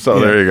dumb, so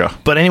there you go.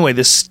 But anyway,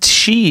 this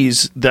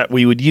cheese that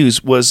we would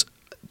use was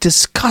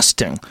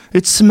disgusting.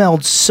 It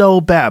smelled so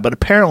bad, but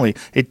apparently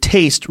it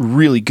tastes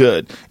really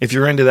good if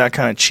you're into that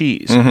kind of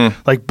cheese.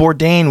 Like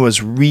Bourdain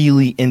was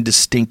really into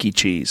stinky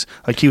cheese.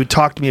 Like he would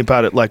talk to me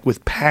about it like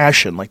with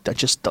passion, like that,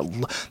 just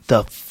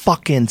the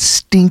fucking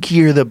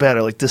stinkier the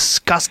better, like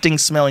disgusting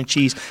smelling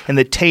cheese, and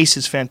the taste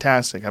is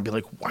fantastic. I'd be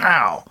like,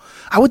 wow.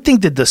 I would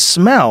think that the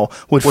smell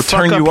would fuck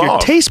turn up you your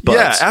off. taste buds.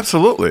 Yeah,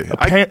 absolutely.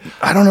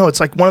 I don't know. It's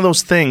like one of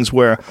those things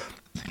where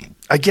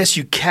I guess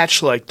you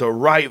catch like the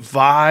right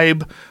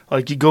vibe,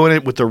 like you go in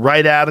it with the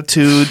right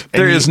attitude.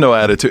 There is no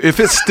attitude. If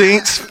it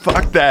stinks,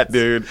 fuck that,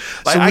 dude.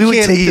 Like, So I we would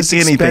can't take eat this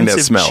anything that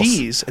expensive smells.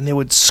 cheese, and they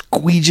would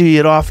squeegee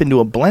it off into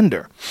a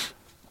blender,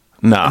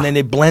 No. and then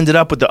they blend it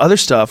up with the other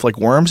stuff like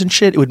worms and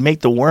shit. It would make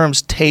the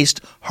worms taste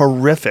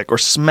horrific or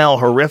smell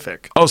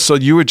horrific. Oh, so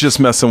you were just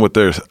messing with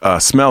their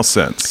smell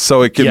sense,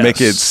 so it could Yes. make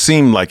it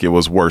seem like it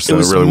was worse It than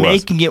was it really was.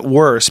 making it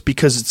worse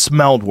because it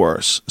smelled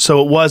worse.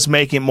 So it was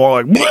making it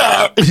more like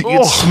you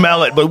could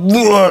smell it, but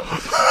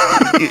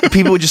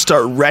people would just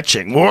start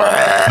retching.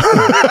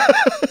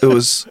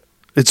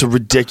 It's a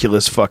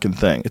ridiculous fucking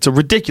thing. It's a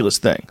ridiculous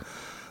thing.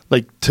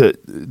 Like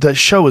the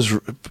show is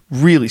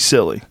really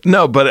silly.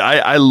 No, but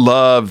I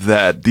love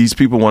that these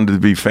people wanted to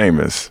be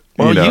famous.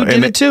 Well, you, know, did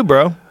and it too,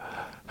 bro.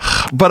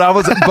 But I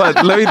was,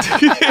 but let me,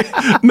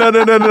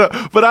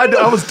 no. But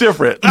I was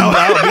different. No,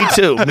 me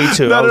too. Me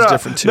too. I was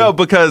different too. No,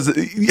 because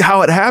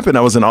how it happened,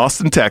 I was in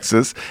Austin,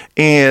 Texas,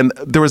 and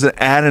there was an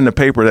ad in the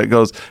paper that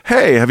goes,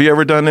 "Hey, have you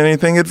ever done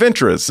anything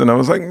adventurous?" And I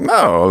was like,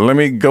 "No, let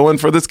me go in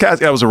for this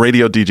cast." I was a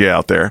radio DJ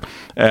out there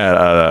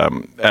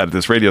at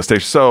this radio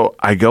station, so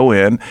I go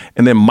in,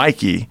 and then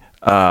Mikey.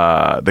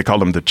 They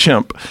called him the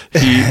chimp.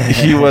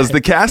 He was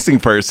the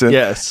casting person.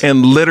 Yes.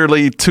 And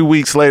literally 2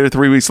 weeks later,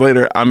 3 weeks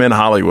later, I'm in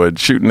Hollywood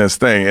shooting this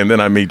thing. And then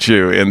I meet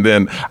you. And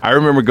then I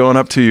remember going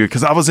up to you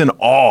because I was in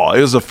awe.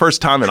 It was the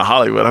first time in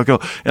Hollywood. I go,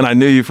 and I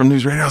knew you from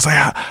News Radio. I was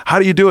like, how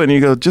do you do it? And you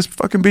go, just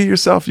fucking be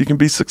yourself. You can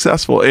be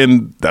successful.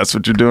 And that's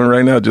what you're doing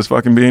right now. Just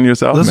fucking being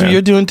yourself. That's man. what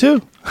you're doing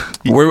too.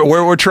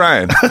 We're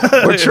trying.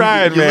 We're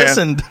trying, You man.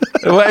 listened.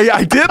 Well,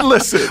 I did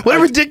listen. What a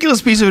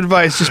ridiculous piece of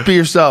advice. Just be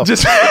yourself.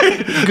 Just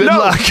Good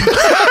luck.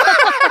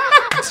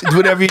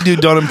 Whatever you do,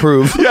 don't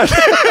improve. Yeah,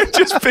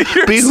 just be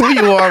yourself. Be who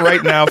you are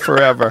right now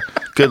forever.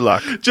 Good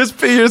luck. Just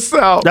be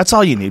yourself. That's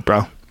all you need,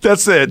 bro.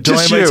 That's it. Don't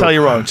Just anybody you. tell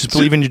you wrong. Just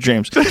believe in your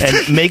dreams.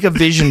 And make a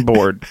vision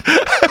board. You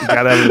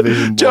gotta have a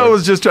vision board. Joe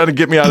was just trying to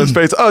get me out of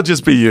space. Oh,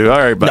 just be you. All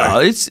right, bye.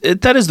 No,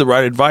 that is the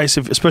right advice,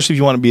 especially if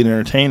you want to be an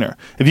entertainer.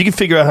 If you can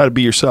figure out how to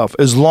be yourself,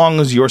 as long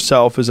as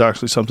yourself is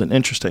actually something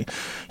interesting.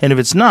 And if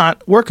it's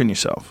not, work on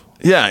yourself.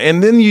 Yeah,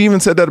 and then you even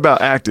said that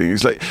about acting.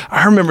 He's like,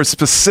 I remember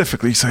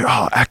specifically, you say,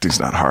 "Oh, acting's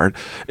not hard.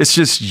 It's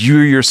just you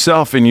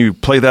yourself and you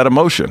play that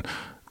emotion."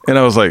 And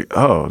I was like,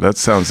 "Oh, that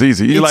sounds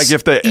easy." It's like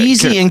if the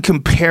easy in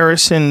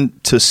comparison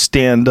to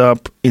stand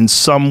up in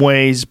some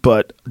ways,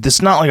 but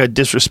it's not like I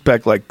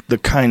disrespect like the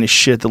kind of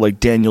shit that like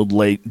Daniel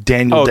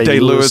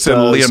Day-Lewis and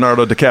does.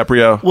 Leonardo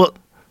DiCaprio. Well,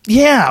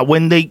 yeah,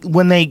 when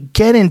they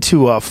get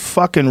into a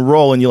fucking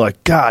role and you're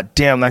like, God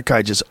damn, that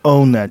guy just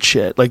owned that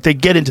shit. Like they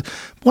get into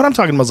what I'm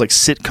talking about is like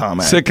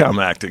sitcom acting.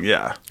 Sitcom acting,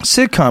 yeah.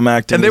 Sitcom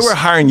acting, And they is were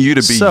hiring you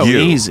to be so you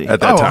easy at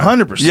that time.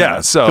 100%.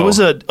 Yeah, so it was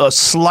a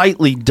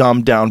slightly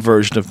dumbed down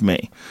version of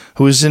me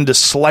who was into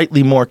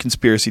slightly more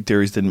conspiracy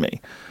theories than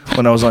me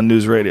when I was on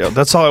news radio.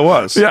 That's all it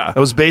was. Yeah. It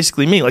was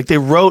basically me. Like they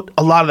wrote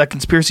a lot of that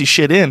conspiracy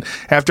shit in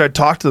after I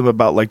talked to them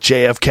about like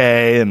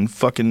JFK and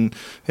fucking,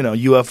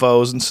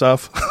 UFOs and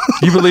stuff.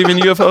 You believe in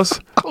UFOs?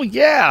 Oh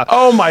yeah.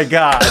 Oh my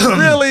God.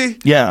 Really?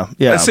 Yeah.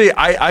 See,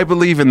 I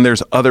believe in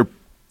there's other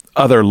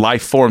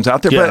life forms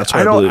out there, Yeah, but that's what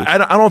I I don't believe.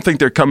 I don't think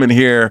they're coming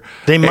here.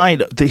 They might.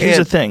 Here's the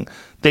and- thing.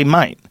 They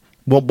might.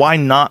 Well, why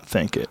not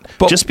think it?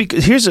 But- Just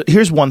because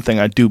here's one thing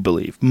I do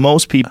believe.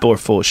 Most people are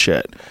full of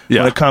shit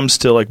Yeah. when it comes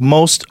to like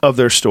most of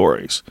their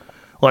stories.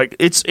 Like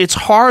it's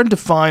hard to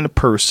find a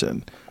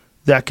person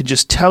that could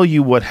just tell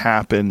you what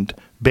happened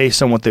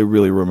based on what they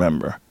really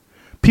remember.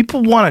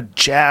 People want to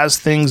jazz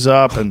things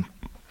up and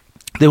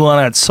they want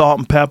to add salt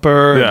and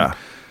pepper. Yeah.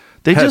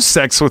 They Had just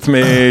sex with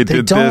me, they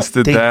did don't, this,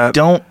 did they that.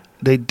 don't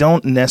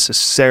don't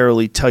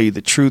necessarily tell you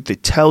the truth. They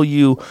tell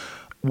you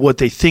what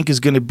they think is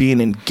going to be an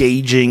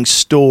engaging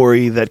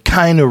story that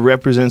kind of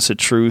represents the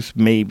truth,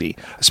 maybe.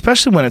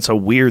 Especially when it's a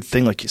weird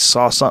thing like you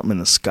saw something in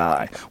the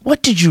sky.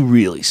 What did you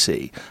really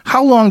see?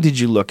 How long did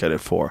you look at it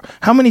for?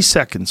 How many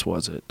seconds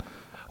was it?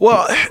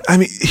 Well, I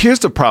mean, here's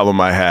the problem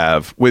I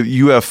have with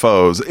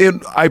UFOs.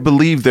 And I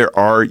believe there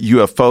are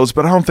UFOs,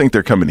 but I don't think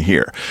they're coming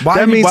here.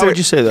 Why would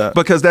you say that?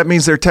 Because that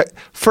means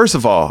first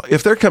of all,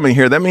 if they're coming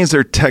here, that means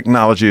their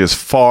technology is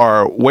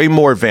way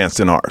more advanced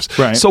than ours.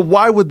 Right. So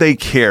why would they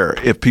care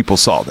if people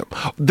saw them?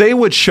 They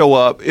would show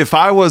up if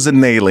I was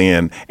an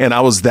alien and I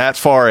was that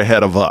far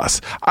ahead of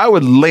us. I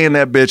would land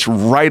that bitch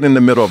right in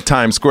the middle of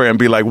Times Square and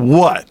be like,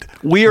 what?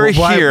 We are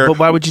here. But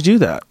why would you do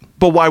that?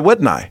 But why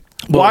wouldn't I?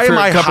 Well, why am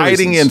I for a couple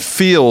hiding reasons. in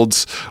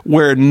fields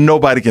where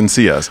nobody can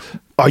see us?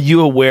 Are you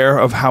aware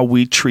of how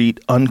we treat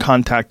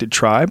uncontacted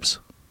tribes?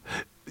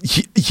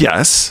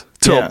 Yes,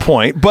 to Yeah, a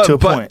point. to a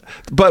point.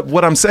 But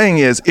what I'm saying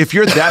is, if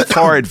you're that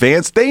far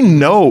advanced, they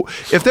know.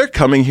 If they're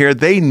coming here,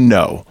 they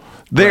know.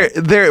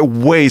 They're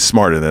way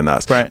smarter than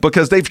us, Right.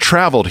 Because they've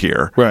traveled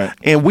here, Right.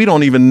 And we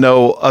don't even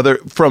know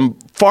from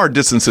far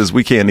distances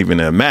we can't even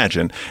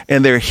imagine.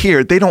 And they're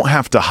here; they don't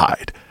have to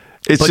hide.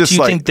 It's But just do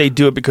you like think they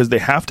do it because they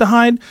have to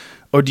hide?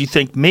 Or do you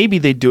think maybe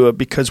they do it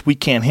because we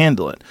can't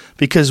handle it?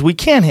 Because we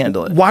can't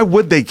handle it. why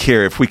would they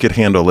care if we could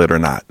handle it or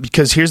not?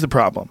 Because here's the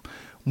problem.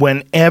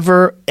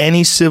 Whenever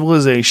any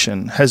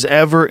civilization has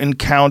ever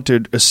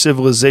encountered a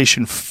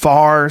civilization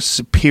far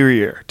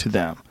superior to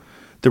them,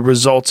 the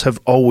results have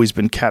always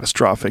been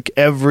catastrophic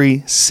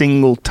every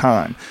single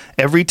time.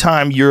 Every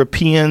time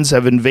Europeans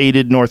have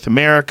invaded North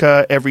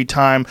America, every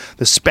time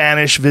the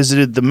Spanish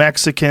visited the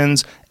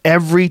Mexicans,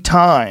 every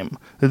time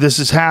that this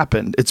has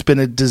happened, it's been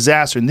a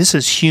disaster. And this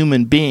is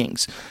human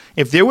beings.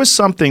 If there was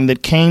something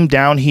that came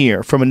down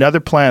here from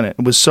another planet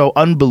and was so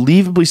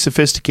unbelievably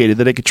sophisticated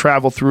that it could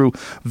travel through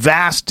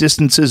vast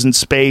distances in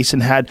space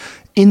and had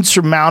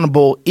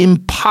insurmountable,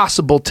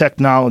 impossible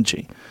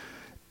technology,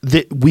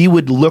 that we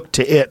would look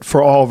to it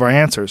for all of our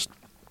answers.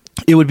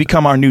 It would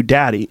become our new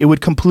daddy. It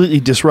would completely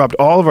disrupt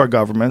all of our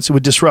governments. It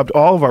would disrupt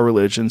all of our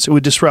religions. It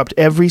would disrupt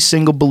every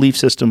single belief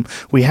system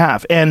we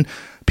have. And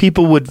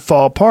people would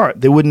fall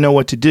apart. They wouldn't know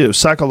what to do.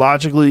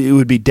 Psychologically, it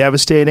would be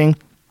devastating.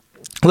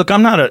 Look,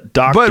 I'm not a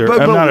doctor.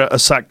 I'm not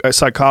a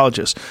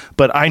psychologist,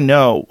 but I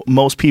know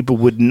most people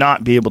would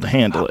not be able to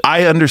handle it.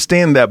 I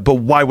understand that, but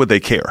why would they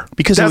care?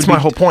 Because that's my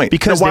whole point.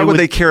 Because why would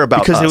they care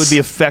about because us? it would be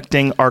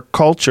affecting our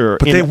culture.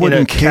 But they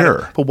wouldn't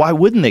care. But why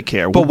wouldn't they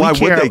care? But why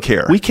would they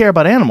care? We care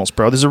about animals,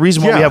 bro. There's a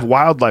reason why Yeah. we have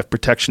wildlife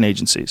protection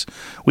agencies.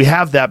 We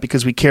have that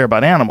because we care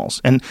about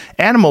animals. And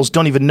animals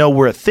don't even know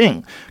we're a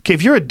thing. Okay,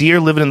 if you're a deer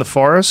living in the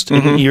forest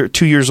and you're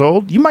 2 years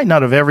old, you might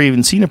not have ever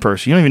even seen a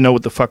person. You don't even know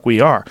what the fuck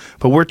we are.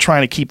 But we're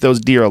trying to keep those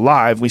deer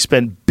alive. We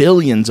spend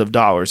billions of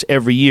dollars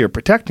every year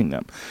protecting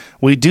them.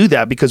 We do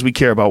that because we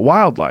care about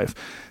wildlife.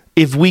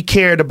 If we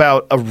cared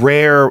about a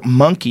rare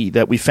monkey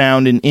that we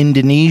found in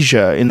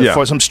Indonesia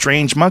for some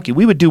strange monkey,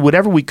 we would do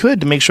whatever we could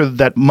to make sure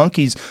that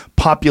monkey's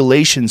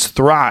populations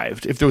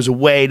thrived. If there was a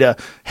way to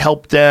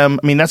help them,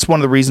 I mean, that's one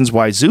of the reasons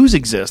why zoos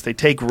exist. They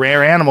take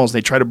rare animals,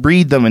 they try to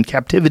breed them in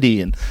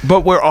captivity,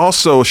 But we're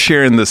also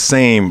sharing the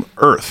same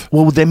Earth.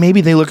 well, then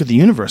maybe they look at the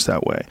universe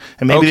that way,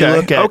 and maybe they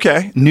look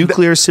at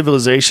nuclear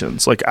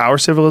civilizations like our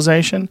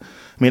civilization.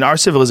 I mean, our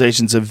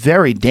civilization's a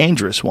very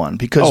dangerous one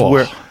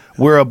because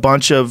we're a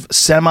bunch of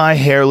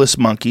semi-hairless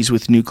monkeys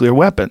with nuclear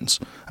weapons.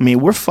 I mean,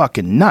 we're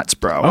fucking nuts,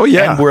 bro. Oh,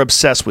 yeah. And we're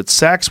obsessed with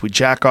sex. We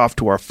jack off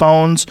to our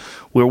phones.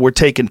 We're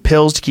taking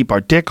pills to keep our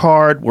dick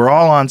hard. We're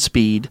all on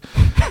speed.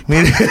 I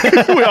mean,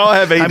 We all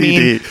have ADD. I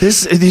mean,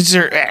 these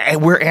are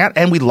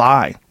and we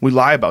lie. We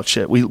lie about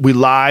shit. We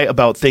lie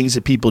about things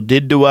that people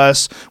did to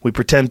us. We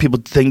pretend people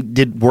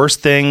did worse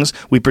things.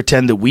 We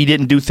pretend that we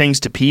didn't do things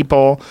to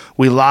people.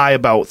 We lie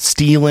about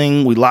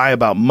stealing. We lie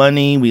about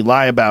money. We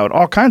lie about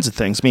all kinds of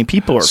things. I mean,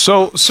 people are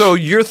So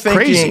you're thinking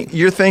Crazy.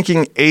 you're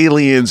thinking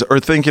aliens are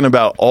thinking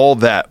about all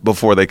that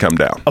before they come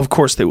down. Of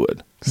course they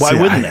would. Why See,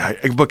 wouldn't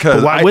they? Because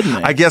But why wouldn't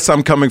they? I guess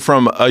I'm coming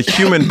from a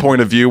human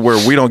point of view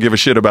where we don't give a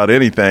shit about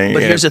anything.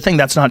 But and- here's the thing,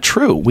 that's not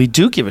true. We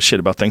do give a shit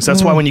about things.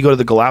 That's why when you go to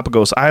the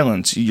Galapagos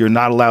Islands, you're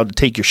not allowed to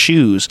take your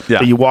shoes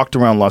that you walked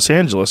around Los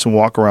Angeles and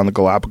walk around the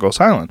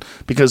Galapagos Island.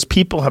 Because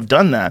people have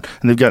done that,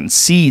 and they've gotten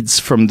seeds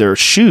from their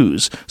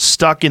shoes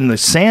stuck in the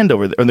sand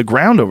over there, or in the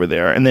ground over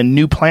there, and then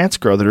new plants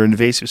grow that are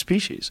invasive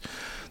species.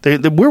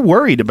 We're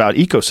worried about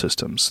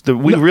ecosystems.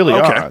 We really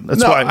are.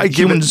 That's why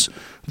humans...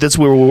 That's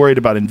where we're worried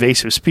about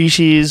invasive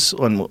species.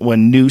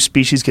 When new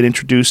species get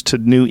introduced to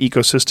new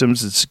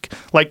ecosystems, it's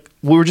like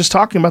we were just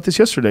talking about this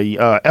yesterday.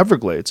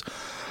 Everglades,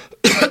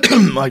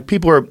 like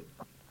people are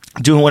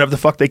doing whatever the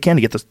fuck they can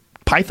to get the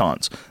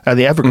pythons out of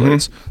the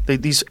Everglades.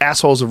 These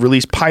assholes have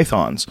released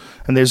pythons,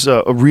 and there's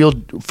a real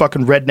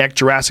fucking redneck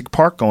Jurassic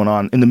Park going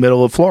on in the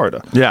middle of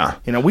Florida. Yeah.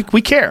 You know,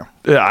 we care.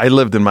 Yeah, I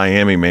lived in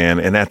Miami, man,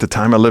 and at the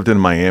time I lived in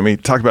Miami.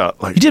 Talk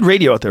about like You did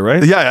radio out there,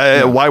 right?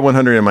 yeah,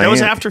 Y100 in Miami. That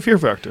was after Fear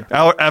Factor.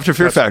 After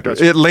Fear Factor.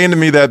 Gotcha. It landed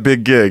me that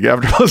big gig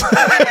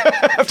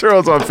after Sure, I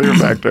was on Fear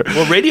Factor.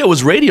 Well, radio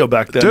was radio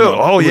back then. Dude, though.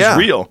 oh It was yeah,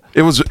 real.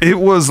 It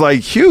was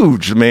like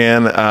huge,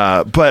 man.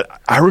 But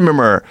I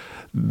remember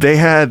they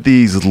had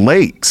these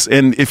lakes,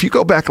 and if you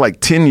go back like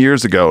 10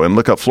 years ago and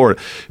look up Florida,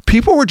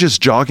 people were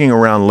just jogging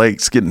around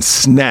lakes getting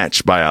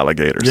snatched by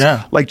alligators.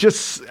 Yeah. Like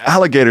just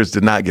alligators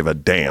did not give a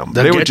damn.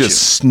 They'll They were get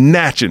just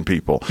snatching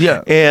people.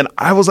 Yeah. And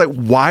I was like,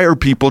 why are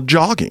people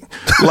jogging?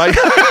 Like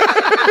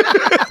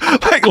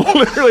like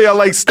literally I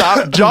like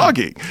stopped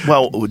jogging.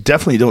 Well,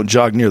 definitely don't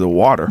jog near the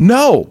water.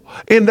 No.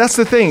 And that's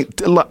the thing.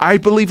 I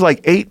believe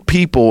like 8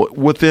 people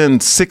within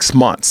 6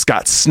 months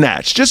got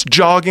snatched. Just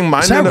jogging.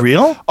 Is that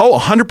real? Oh,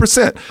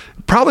 100%.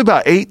 Probably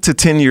about 8 to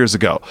 10 years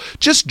ago.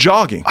 Just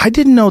jogging. I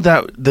didn't know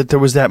that there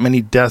was that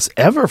many deaths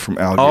ever from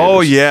alligators.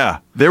 Oh, yeah.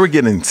 They were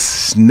getting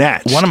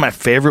snatched. One of my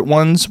favorite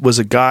ones was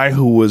a guy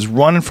who was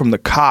running from the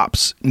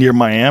cops near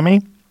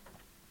Miami.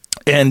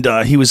 And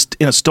he was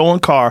in a stolen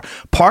car,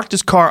 parked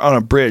his car on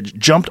a bridge,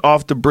 jumped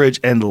off the bridge,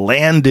 and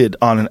landed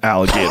on an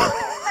alligator.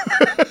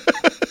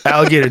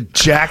 Alligator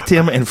jacked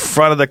him in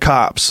front of the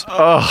cops.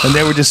 And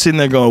they were just sitting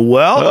there going,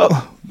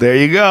 well, there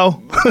you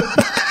go.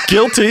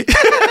 Guilty.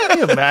 Can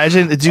you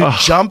imagine? The dude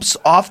jumps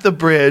off the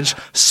bridge,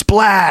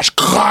 splash.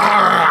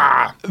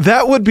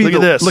 That would be Look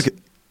at this. Look at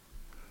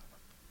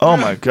Oh,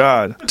 my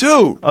God.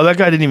 dude. Oh, that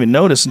guy didn't even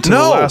notice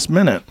until the last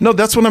minute. No,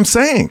 that's what I'm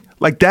saying.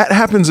 Like that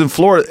happens in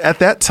Florida at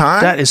that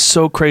time. That is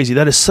so crazy.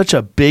 That is such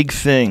a big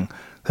thing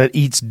that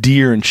eats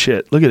deer and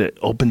shit. Look at it.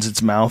 Opens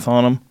its mouth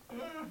on them.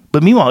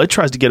 But meanwhile, it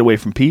tries to get away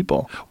from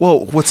people.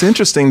 Well, what's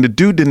interesting, the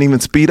dude didn't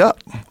even speed up.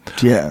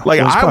 Yeah. Like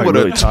He was I probably would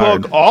have really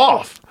tired. took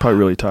off. Probably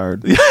really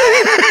tired.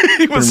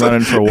 He Been was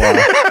running for a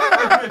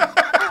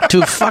while.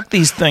 Dude, fuck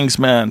these things,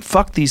 man.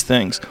 Fuck these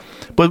things.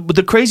 But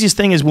the craziest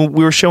thing is when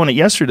we were showing it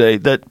yesterday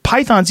that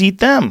pythons eat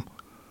them.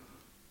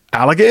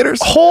 alligators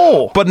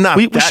Whole. but not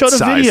we that showed a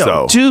size, video.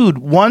 though. Dude,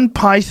 one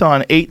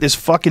python ate this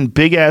fucking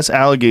big ass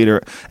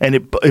alligator and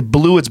it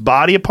blew its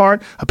body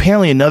apart.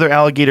 Apparently another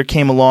alligator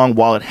came along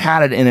while it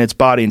had it in its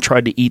body and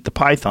tried to eat the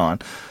python.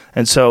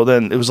 And so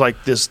then it was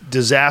like this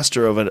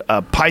disaster of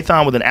a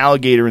python with an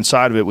alligator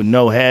inside of it with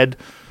no head.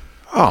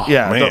 Oh,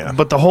 Yeah, man.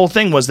 but the whole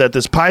thing was that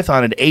this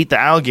python had ate the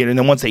alligator, and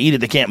then once they eat it,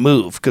 they can't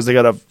move because they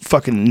got a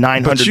fucking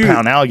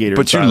 900-pound alligator.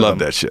 But you inside of love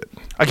them. that shit.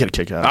 I get a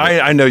kick out of it.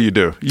 I know you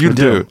do. You I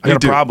do. I got You a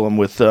do. problem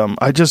with.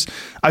 I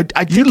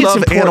think You it's love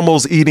important.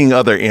 animals eating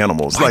other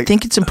animals. I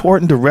think it's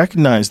important to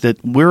recognize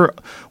that we're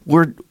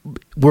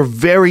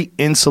very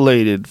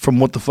insulated from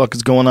what the fuck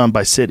is going on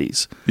by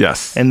cities.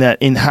 yes. And that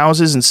in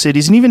houses and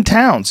cities and even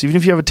towns, even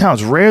if you have a town,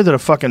 it's rare that a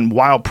fucking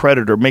wild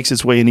predator makes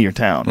its way into your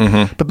town.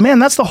 Mm-hmm. But man,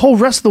 that's the whole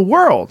rest of the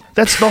world.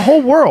 That's the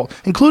whole world,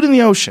 including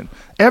the ocean.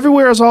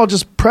 Everywhere is all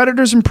just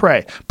predators and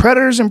prey,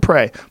 predators and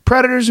prey,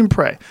 predators and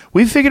prey.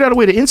 We've figured out a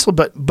way to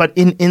insulate, but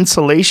in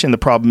insulation, the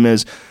problem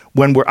is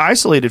when we're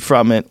isolated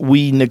from it,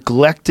 we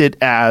neglect it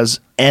as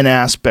an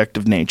aspect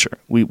of nature.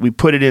 We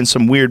put it in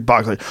some weird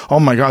box like, oh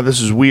my God,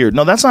 this is weird.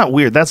 No, that's not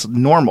weird. That's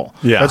normal.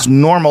 Yeah. That's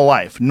normal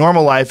life.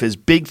 Normal life is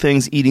big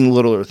things eating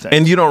littler things.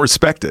 And you don't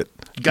respect it.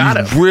 Got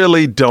you it.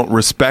 really don't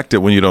respect it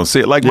when you don't see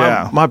it. Like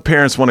Yeah. my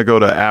parents want to go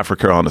to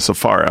Africa on a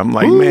safari. I'm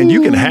like, man,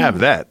 you can have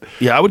that.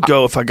 Yeah, I would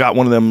go if I got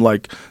one of them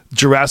like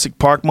Jurassic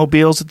Park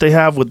mobiles that they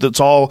have with it's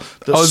all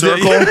the Oh, is that-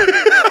 circle.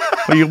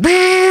 Where you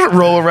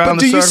roll around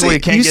the do circle, where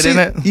you can't get in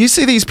it. You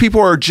see these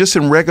people are just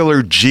in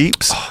regular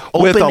Jeeps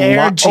Open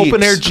air Jeeps.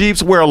 open air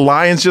Jeeps where a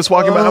lion's just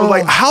walking by. I was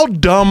like, how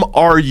dumb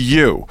are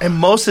you? And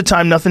most of the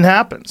time, nothing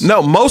happens.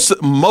 No, most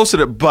of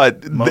it,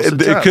 but Most of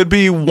the it time. could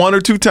be 1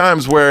 or 2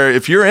 times where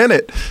if you're in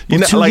it, you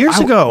know, 2 like, years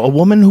ago, a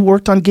woman who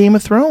worked on Game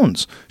of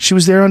Thrones, she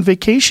was there on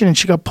vacation and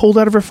she got pulled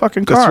out of her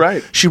fucking car. That's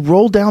right. She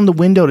rolled down the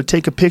window to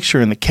take a picture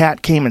and the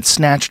cat came and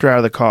snatched her out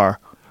of the car.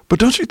 But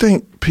don't you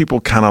think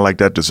people kind of like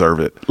that deserve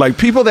it? Like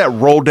people that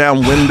roll down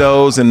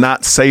windows and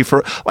not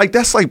safer, like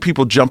that's like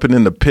people jumping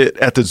in the pit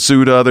at the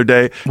zoo the other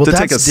day to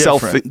take a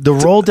selfie. The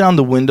roll down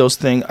the windows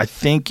thing, I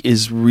think,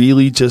 is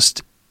really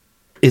just,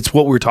 it's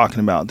what we're talking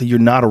about, that you're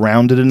not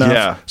around it enough.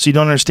 Yeah. So you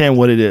don't understand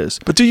what it is.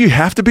 But do you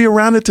have to be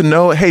around it to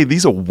know, hey,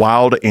 these are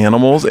wild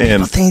animals? People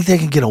And think they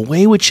can get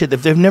away with shit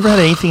if they've never had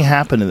anything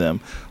happen to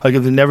them. Like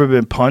if they've never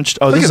been punched.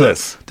 Oh, Look this at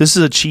is this. This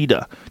is a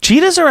cheetah.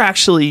 Cheetahs are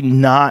actually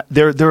not.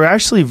 They're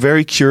actually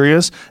very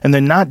curious and they're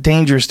not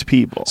dangerous to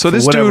people. so for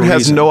this whatever dude has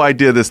reason. no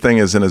idea this thing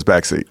is in his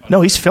backseat. No,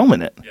 he's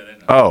filming it.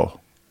 Oh,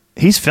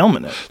 He's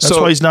filming it. That's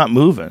So why he's not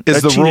moving. is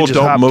That the cheetah rule just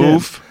don't hopped in.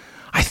 move?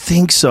 I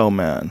think so,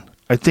 man.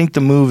 I think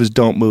the move is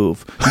don't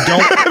move.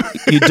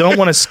 You don't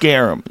want to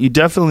scare them. You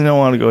definitely don't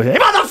want to go, hey,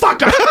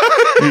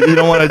 motherfucker! you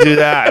don't want to do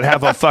that and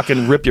have a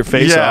fucking rip your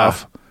face Yeah.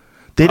 off.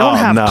 They don't Oh,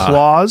 have nah.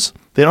 claws.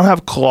 They don't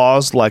have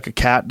claws like a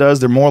cat does.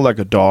 They're more like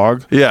a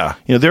dog. Yeah.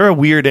 You know, they're a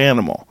weird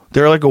animal.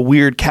 They're like a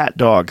weird cat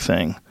dog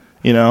thing.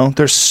 You know,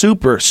 they're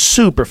super,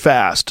 super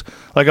fast.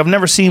 Like I've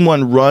never seen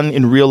one run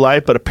in real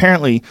life, but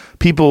apparently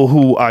people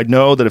who I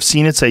know that have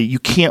seen it say you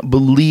can't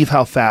believe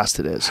how fast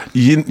it is.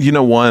 You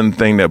know one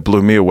thing that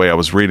blew me away, I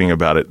was reading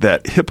about it,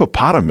 that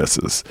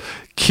hippopotamuses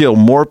kill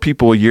more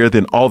people a year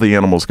than all the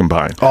animals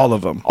combined. All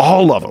of them.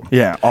 All of them.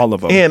 Yeah, all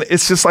of them. And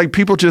it's just like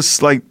people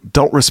just like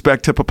don't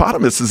respect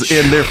hippopotamuses,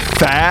 and they're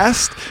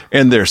fast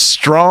and they're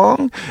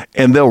strong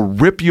and they'll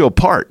rip you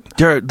apart.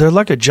 They're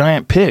like a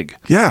giant pig.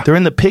 Yeah. They're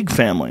in the pig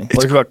family.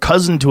 Like a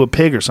cousin to a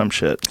pig or some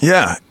shit.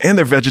 Yeah, and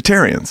they're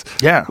vegetarians.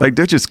 Yeah. Like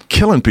they're just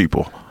killing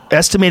people.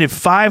 Estimated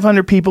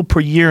 500 people per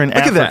year in Look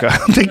at that.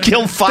 Africa. They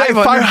kill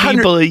 500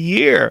 people a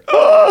year.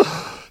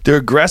 They're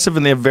aggressive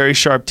and they have very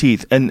sharp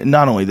teeth. And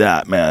not only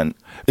that, man.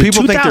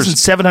 People think there's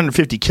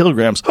 2,750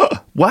 kilograms.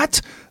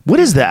 What? What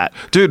is that?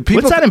 Dude,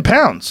 people what's that in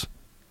pounds?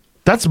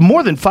 That's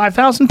more than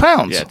 5,000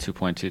 pounds. Yeah,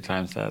 2.2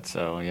 times that.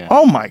 So yeah.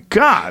 Oh my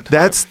God.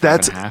 That's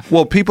and a half.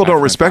 well, people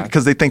don't respect it 5.5.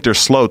 because they think they're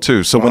slow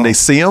too. So when they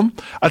see them,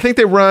 I think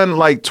they run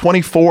like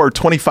 24 or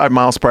 25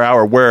 miles per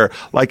hour. Where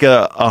like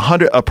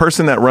a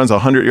person that runs a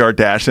 100-yard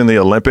dash in the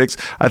Olympics,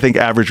 I think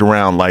average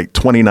around like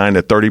 29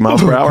 to 30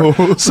 miles per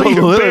hour. So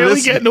you're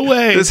barely getting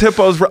away. This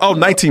hippo's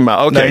 19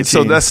 miles. Okay, 19.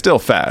 so that's still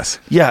fast.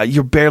 Yeah,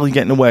 you're barely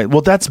getting away.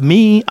 Well, that's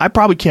me. I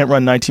probably can't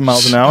run 19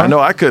 miles an hour. I know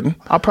I couldn't.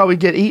 I'll probably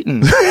get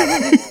eaten.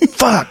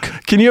 Fuck.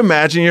 Can you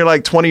imagine? You're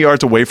like 20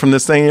 yards away from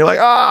this thing. And you're like,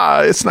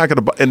 it's not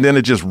gonna, and then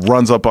it just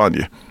runs up on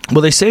you.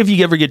 Well, they say if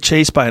you ever get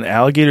chased by an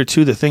alligator,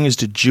 too, the thing is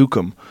to juke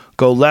them.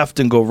 Go left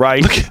and go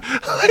right.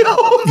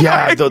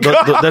 Yeah,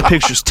 that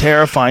picture's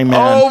terrifying, man.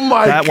 Oh,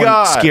 my that God.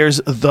 That one scares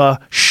the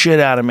shit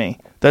out of me.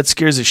 That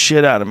scares the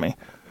shit out of me.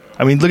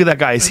 I mean, look at that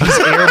guy. He's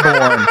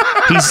airborne.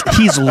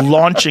 He's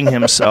launching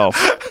himself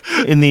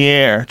in the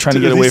air, trying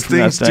to get away from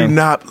that things thing. do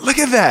not. Look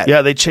at that.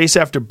 Yeah, they chase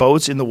after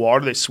boats in the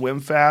water. They swim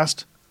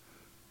fast.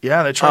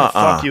 Yeah, they try to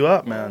fuck you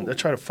up, man. They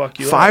try to fuck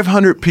you up.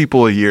 500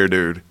 people a year,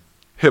 dude.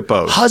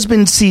 Hippos.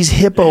 Husband sees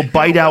hippo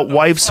bite out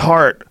wife's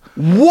heart.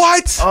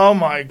 What? Oh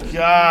my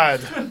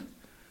God.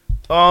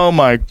 Oh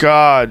my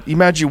God. You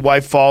imagine your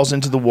wife falls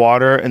into the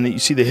water and then you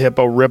see the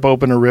hippo rip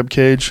open her rib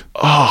cage.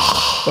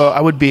 Oh.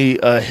 I would be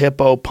a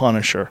hippo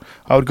punisher.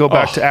 I would go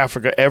back to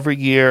Africa every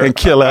year And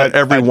kill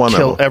every one of them.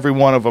 Kill every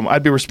one of them.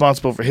 I'd be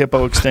responsible for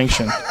hippo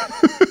extinction.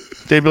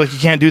 They'd be like, you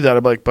can't do that.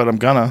 I'd be like, but I'm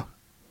gonna.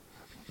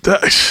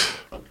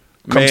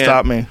 Come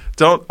stop me.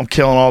 Don't. I'm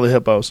killing all the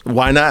hippos.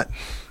 Why not?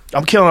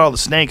 I'm killing all the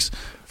snakes.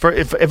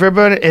 If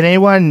everybody and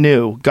anyone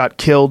knew got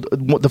killed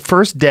the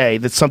first day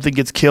that something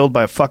gets killed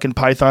by a fucking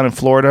python in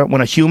Florida,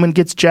 when a human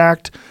gets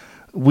jacked,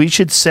 we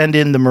should send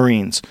in the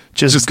Marines.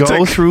 Just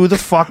go through the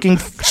fucking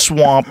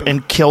swamp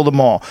and kill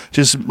them all.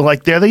 Just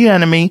like they're the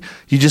enemy.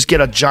 You just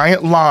get a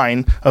giant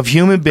line of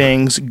human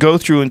beings, go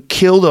through and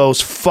kill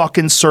those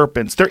fucking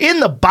serpents. They're in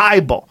the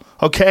Bible,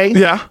 okay?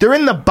 Yeah. They're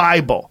in the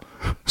Bible.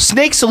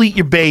 Snakes will eat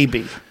your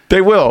baby. They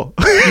will.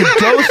 You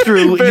go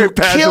through, Very you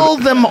passionate. kill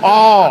them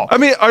all. I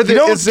mean, you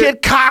don't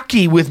get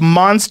cocky with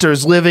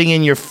monsters living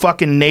in your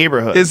fucking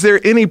neighborhood. Is there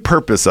any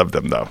purpose of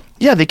them, though?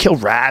 Yeah, they kill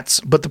rats,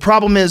 but the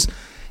problem is,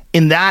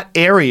 in that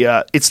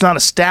area, it's not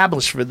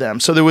established for them.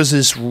 So there was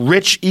this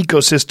rich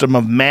ecosystem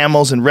of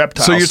mammals and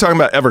reptiles. So you're talking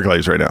about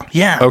Everglades right now?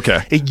 Yeah.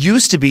 Okay. It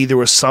used to be there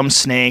were some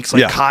snakes,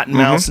 like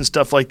cottonmouths and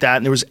stuff like that,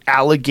 and there was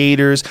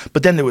alligators,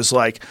 but then there was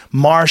like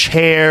marsh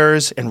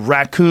hares and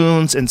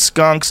raccoons and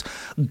skunks.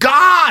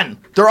 Gone!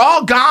 They're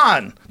all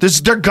gone.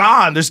 They're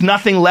gone. There's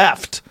nothing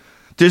left.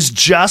 There's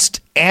just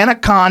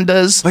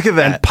anacondas Look at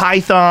that. and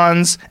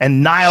pythons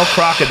and Nile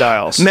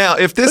crocodiles. Now,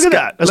 if this Look at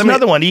guy, that. There's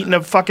another one eating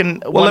a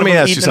fucking let me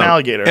ask you eating something. an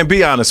alligator. And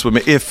be honest with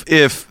me.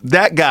 If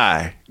that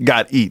guy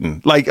got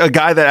eaten, like a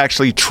guy that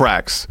actually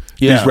tracks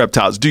these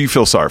reptiles, do you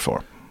feel sorry for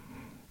him?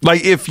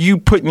 Like if you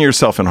putting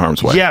yourself in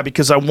harm's way? Yeah,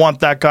 because I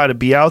want that guy to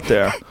be out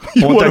there.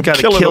 I want that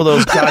guy to kill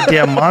those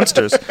goddamn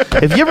monsters.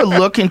 If you ever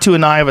look into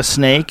an eye of a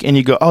snake and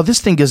you go, "Oh, this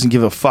thing doesn't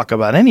give a fuck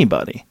about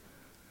anybody."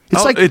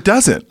 It's like it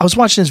doesn't. I was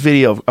watching this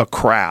video of a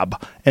crab,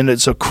 and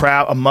it's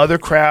a mother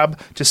crab,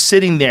 just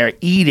sitting there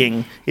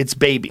eating its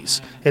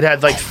babies. It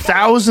had like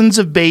thousands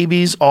of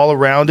babies all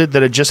around it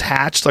that had just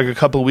hatched like a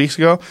couple of weeks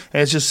ago,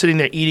 and it's just sitting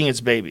there eating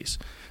its babies.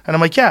 And I'm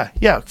like, yeah,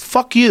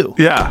 fuck you.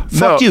 Yeah.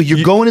 Fuck No, you.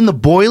 You're going in the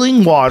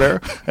boiling water,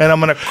 and I'm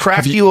going to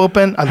crack you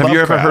open. Have you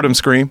ever heard them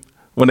scream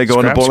when they go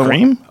in the boiling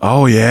scream? water?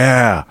 Oh,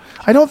 yeah.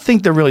 I don't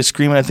think they're really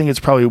screaming. I think it's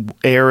probably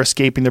air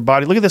escaping their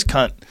body. Look at this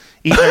cunt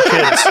eating her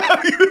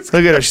kids.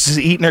 Look at her. She's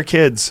eating her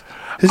kids.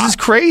 This is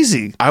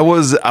crazy. I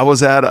was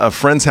at a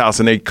friend's house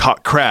and they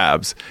caught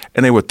crabs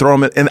and they would throw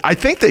them in, and I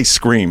think they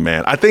scream,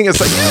 man. I think it's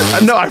like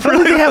no, I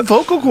really They have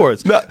vocal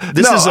cords. No, What is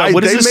they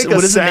this? make a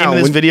What is the name of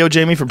this sound. video,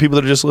 Jamie? For people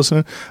that are just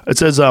listening, it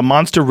says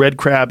 "Monster Red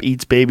Crab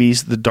Eats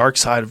Babies: The Dark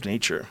Side of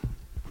Nature."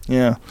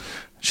 Yeah,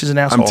 she's an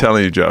asshole. I'm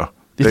telling you, Joe.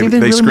 Do you think they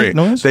really scream. make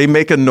noise? They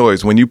make a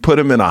noise when you put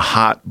them in a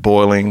hot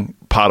boiling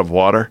pot of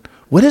water.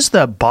 What is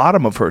the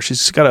bottom of her?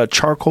 She's got a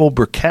charcoal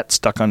briquette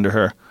stuck under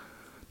her.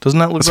 Doesn't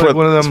that look That's like what,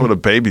 one of them? That's where the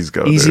babies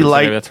go. Easy dude.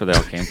 light. Maybe that's where they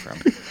all came from.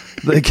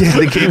 They came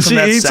from She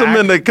that eats sack. them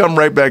and they come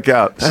right back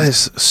out. That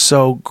is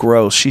so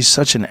gross. She's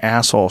such an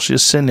asshole.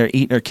 She's just sitting there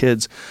eating her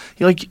kids.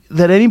 Like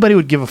that anybody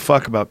would give a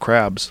fuck about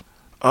crabs.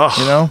 Ugh.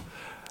 You know?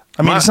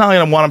 I mean, it's not like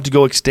I want them to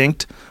go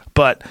extinct,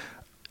 but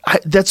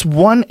That's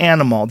one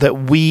animal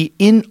that we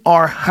in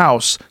our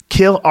house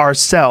kill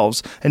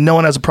ourselves, and no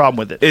one has a problem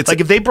with it. It's like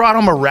if they brought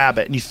home a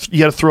rabbit and you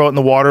got to throw it in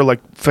the water like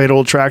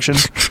Fatal Attraction.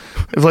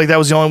 If like that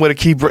was the only way to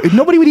keep,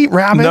 nobody would eat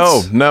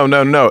rabbits.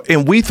 No,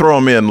 and we throw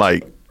them in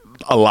like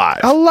alive,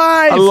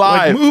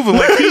 like moving,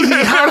 like hee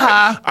hee ha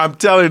ha. I'm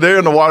telling you, they're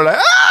in the water like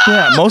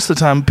Yeah, most of the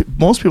time,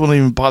 most people don't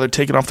even bother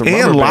taking off the rubber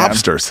and band.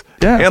 lobsters.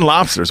 Yeah. And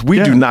lobsters.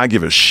 We do not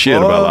give a shit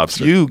about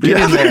lobsters. You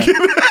get in there.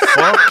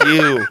 Fuck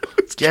you.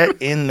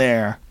 Get in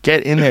there.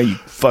 Get in there, you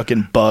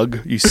fucking bug.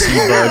 You sea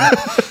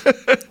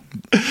bug.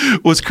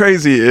 What's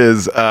crazy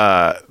is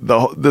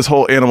this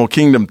whole Animal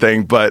Kingdom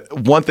thing, but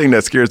one thing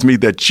that scares me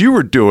that you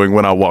were doing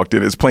when I walked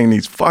in is playing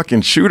these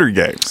fucking shooter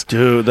games.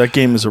 Dude, that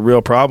game is a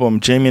real problem.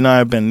 Jamie and I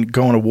have been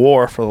going to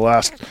war for the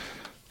last,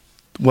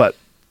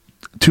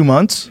 2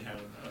 months?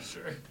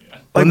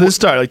 When did this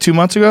start? Like 2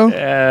 months ago?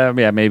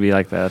 Yeah, maybe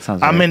like that.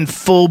 Sounds. I'm right. in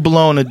full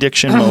blown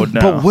addiction mode now.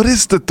 But what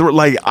is the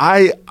like?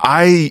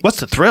 What's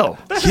the thrill?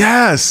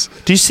 Yes.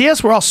 Do you see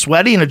us? We're all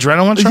sweaty and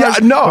adrenaline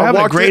charged. Yeah, no, we're I having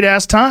a walked great in-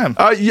 ass time.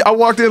 I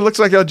walked in. It looks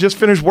like I just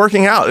finished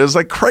working out. It was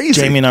like crazy.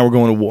 Jamie and I were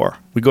going to war.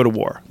 We go to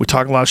war. We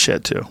talk a lot of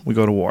shit too. We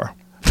go to war.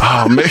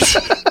 Oh man,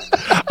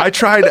 I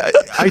tried.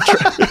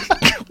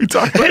 We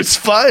talked about It's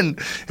fun.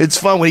 It's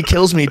fun when he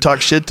kills me. He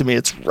talks shit to me.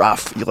 It's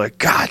rough. You're like,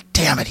 God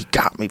damn it, he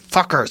got me,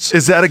 fuckers.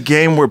 Is that a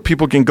game where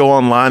people can go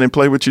online and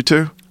play with you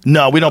too?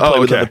 No, we don't play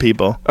with okay. other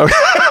people.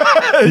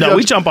 No,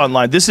 we jump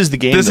online. This is the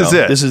game. This is though.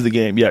 it. This is the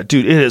game. Yeah,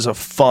 dude, it is a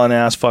fun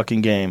ass fucking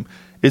game.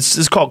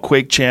 It's called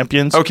Quake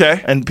Champions.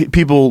 Okay. And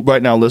people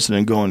right now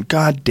listening going,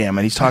 God damn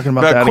it, he's talking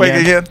about that Quake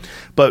again. again?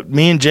 But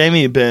me and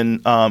Jamie have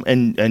been,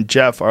 and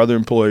Jeff, our other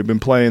employee, have been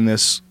playing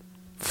this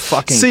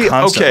fucking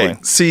constantly.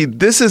 See,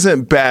 this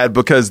isn't bad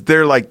because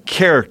they're like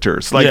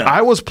characters. Like Yeah.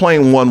 I was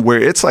playing one where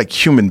it's like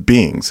human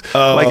beings.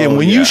 Oh, like, and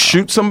when yeah. you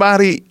shoot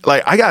somebody,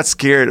 like I got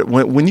scared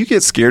when you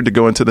get scared to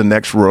go into the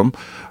next room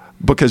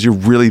because you're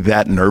really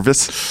that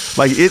nervous.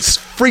 Like it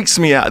freaks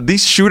me out.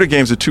 These shooter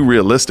games are too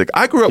realistic.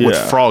 I grew up with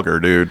Yeah.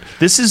 Frogger, dude.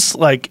 This is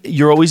like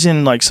you're always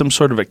in like some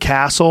sort of a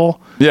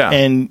castle. Yeah.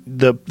 And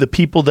the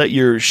people that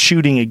you're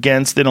shooting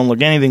against, they don't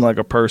look anything like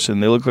a person.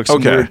 They look like some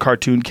Okay. weird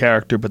cartoon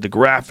character, but the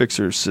graphics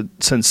are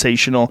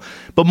sensational.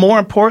 But more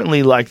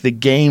importantly, like the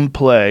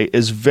gameplay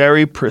is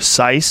very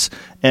precise,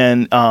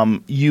 and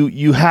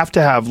you have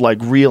to have like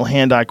real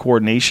hand-eye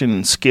coordination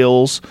and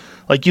skills.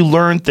 Like you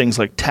learn things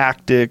like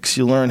tactics,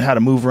 you learn how to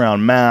move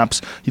around maps,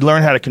 you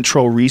learn how to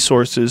control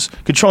resources.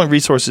 Controlling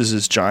resources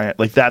is giant.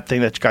 Like that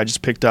thing that guy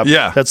just picked up,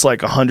 Yeah. that's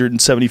like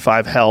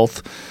 175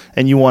 health,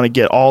 and you want to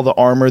get all the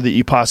armor that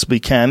you possibly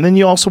can. Then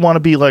you also want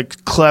to be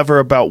like clever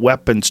about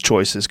weapons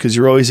choices because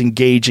you're always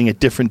engaging at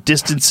different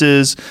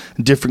distances,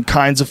 different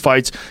kinds of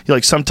fights. You're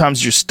like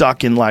sometimes you're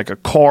stuck in like a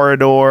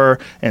corridor,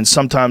 and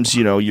sometimes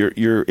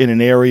you're in an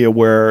area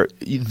where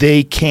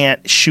they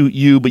can't shoot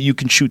you, but you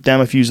can shoot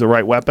them if you use the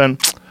right weapon.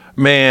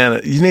 Man,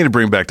 you need to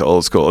bring back the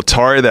old school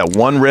Atari. That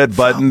one red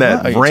button that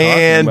What are you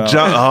ran, talking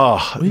jump. about?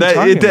 Oh, What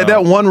are you talking that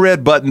about? one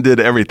red button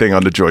did everything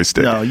on the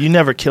joystick. No, you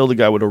never killed a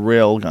guy with a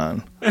rail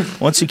gun.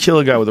 Once you kill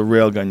a guy with a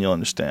rail gun, you'll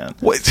understand.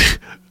 Wait,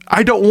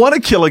 I don't want to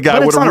kill a guy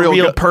But with it's not a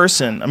real gun.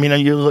 person. I mean,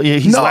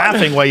 he's No.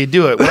 laughing while you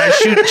do it. When I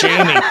shoot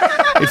Jamie,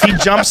 if he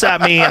jumps at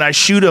me and I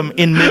shoot him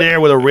in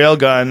midair with a rail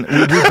gun,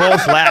 we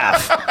both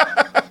laugh.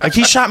 Like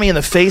he shot me in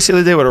the face the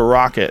other day with a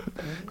rocket,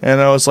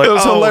 and I was like, It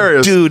was "Oh,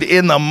 hilarious. dude,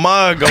 in the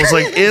mug!" I was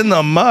like, "In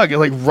the mug!"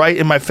 Like right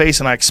in my face,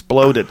 and I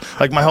exploded.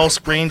 Like my whole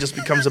screen just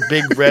becomes a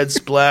big red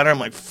splatter. I'm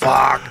like,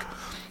 "Fuck!"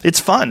 It's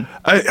fun.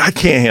 I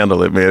can't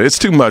handle it, man. It's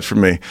too much for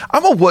me.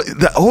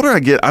 The older I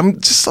get, I'm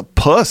just a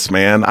puss,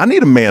 man. I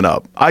need to man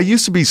up. I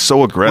used to be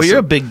so aggressive. Well, you're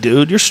a big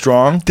dude. You're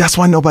strong. That's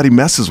why nobody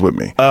messes with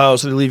me. Oh,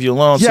 so they leave you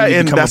alone. Yeah, so you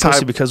and become a that's how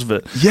pussy I- because of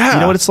it. Yeah. You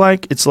know what it's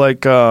like? It's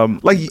like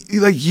Like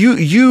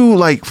you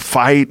like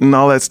fight and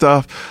all that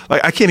stuff.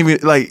 Like I can't even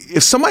like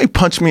if somebody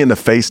punched me in the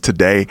face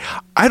today,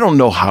 I don't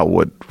know how I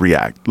would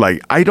react.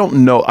 Like I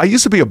don't know. I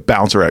used to be a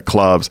bouncer at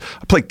clubs.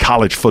 I played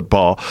college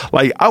football.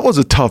 Like I was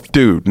a tough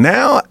dude.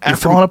 Now you're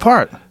falling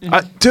apart.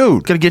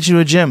 dude. Gotta get you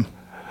to a gym.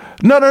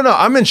 No.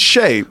 I'm in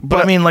shape,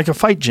 But I mean, like a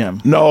fight gym.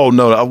 no.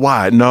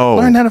 Why? No.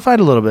 Learn how to fight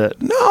a little bit.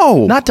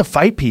 No. Not to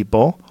fight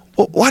people,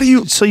 Well, why do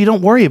you? so you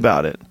don't worry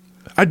about it.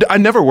 I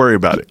never worry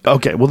about it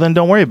Okay, well then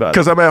don't worry about it.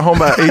 because I'm at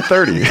home at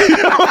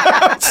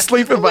 8:30,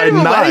 sleeping by Why do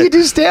you 9.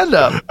 do stand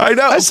up? I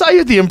know. I saw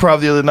you at the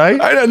Improv the other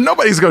night. I know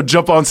nobody's gonna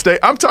jump on stage.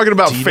 I'm talking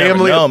about You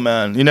family. never know,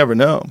 man. You never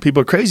know.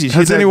 People are crazy.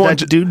 Has that, anyone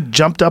that dude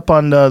jumped up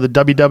on the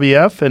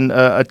WWF and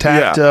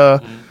attacked. Yeah.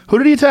 Who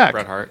did he attack?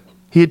 Bret Hart.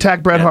 He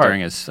attacked Bret Hart. During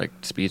his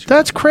speech.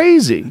 That's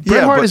crazy. Bret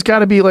Yeah, Hart but- has got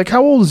to be like,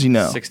 how old is he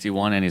now?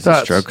 61, and he's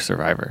That's- a stroke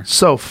survivor.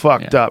 So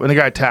fucked Yeah. up. And the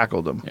guy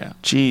tackled him. Yeah.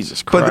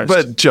 Jesus Christ.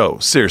 But Joe,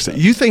 seriously,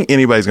 you think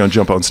anybody's gonna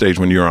jump on stage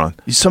when you're on?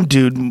 some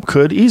dude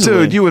could easily.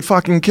 Dude, you would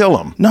fucking kill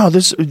him. No,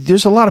 there's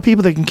a lot of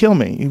people that can kill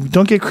me.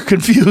 Don't get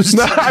confused.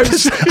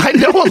 I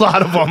know a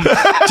lot of them.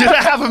 Dude,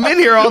 I have them in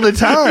here all the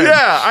time.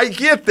 Yeah, I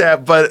get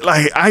that, but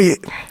like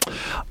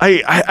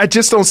I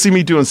just don't see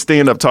me doing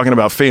stand up talking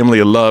about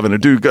family and love, and a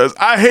dude goes,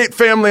 "I hate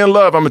family and love."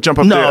 love. I'm gonna jump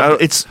up there. No,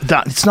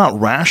 it's not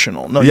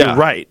rational. No, Yeah. you're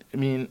right. I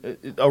mean,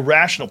 a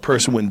rational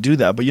person wouldn't do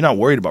that, but you're not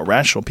worried about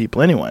rational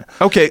people anyway.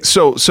 Okay,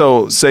 so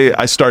say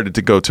I started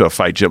to go to a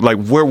fight gym. Like,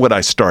 where would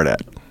I start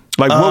at?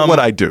 Like, what would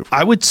I do?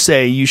 I would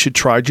say you should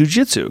try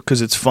jujitsu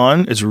because it's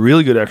fun. It's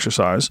really good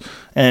exercise,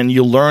 and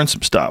you'll learn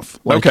some stuff.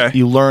 Like, Okay.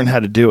 you learn how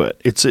to do it.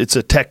 It's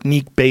a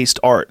technique based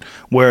art.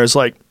 Whereas,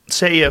 like,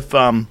 say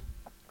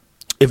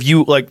if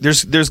you like,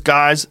 there's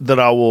guys that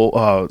I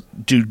will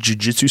do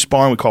jujitsu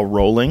sparring. We call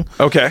rolling.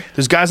 Okay.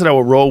 There's guys that I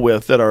will roll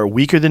with that are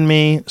weaker than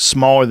me,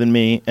 smaller than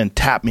me, and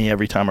tap me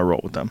every time I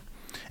roll with them.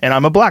 And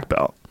I'm a black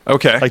belt.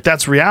 Okay. Like,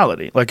 that's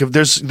reality. Like, if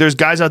there's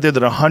guys out there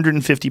that are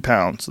 150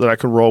 pounds that I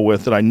can roll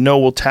with that I know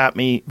will tap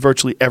me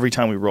virtually every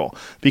time we roll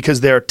because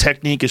their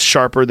technique is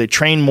sharper. They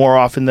train more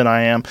often than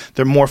I am.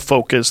 They're more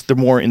focused. They're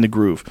more in the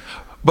groove.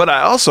 But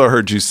I also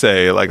heard you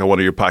say, like on one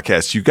of your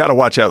podcasts, you got to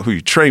watch out who you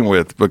train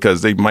with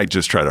because they might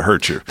just try to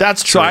hurt you.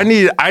 That's So true.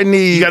 I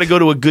need. You got to go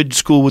to a good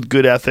school with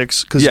good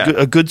ethics because Yeah.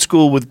 a good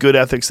school with good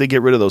ethics, they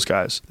get rid of those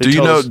guys. They Do you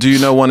tell know? us- Do you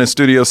know one in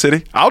Studio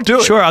City? I'll do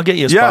it. Sure, I'll get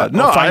you a Yeah, spot.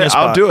 no, I'll find you a I'll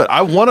spot. do it.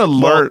 I want to Well,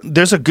 learn.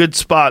 there's a good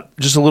spot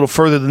just a little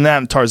further than that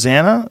in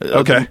Tarzana.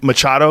 Okay.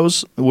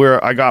 Machado's,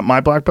 where I got my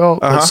black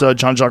belt. That's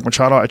John Jacques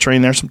Machado. I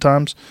train there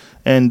sometimes.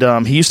 And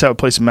he used to have a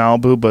place in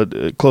Malibu, but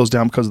it closed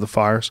down because of the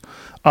fires.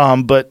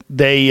 But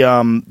they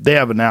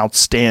have an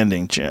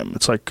outstanding gym.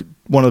 It's like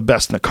one of the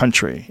best in the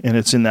country, and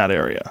it's in that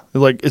area.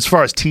 Like, as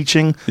far as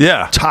teaching,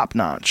 Yeah. top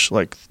notch.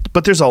 Like,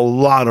 but there's a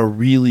lot of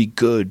really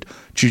good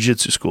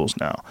jiu-jitsu schools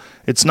now.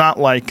 It's not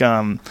like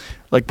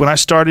when I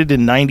started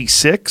in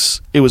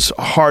 '96, it was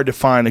hard to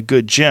find a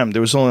good gym.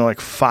 There was only like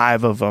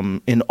 5 of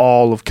them in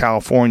all of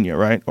California,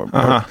 right?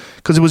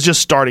 Because it was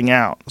just starting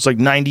out. It's like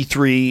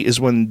 '93 is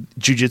when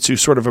jiu-jitsu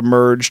sort of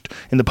emerged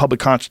in the public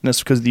consciousness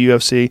because of the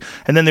UFC,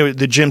 and then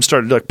the gym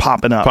started like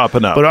popping up.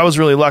 But I was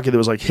really lucky. There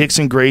was like Hicks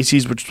and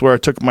Gracie's, which is where I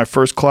took my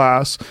first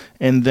class,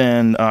 and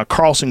then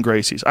Carlson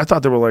Gracie's. I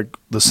thought they were like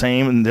the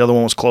same, and the other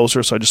one was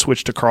closer, so I just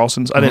switched to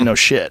Carlson's. I didn't know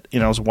shit.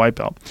 I was a white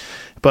belt.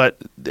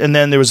 And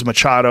then there was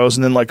Machado's,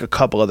 and then like a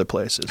couple other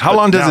places. How But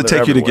long does now it take they're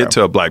you to everywhere. get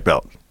to a black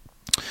belt?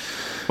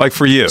 Like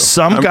for you,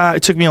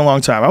 It took me a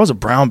long time. I was a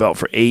brown belt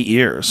for 8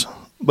 years,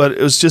 but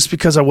it was just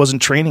because I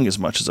wasn't training as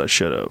much as I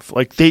should have.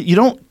 Like, they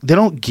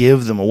don't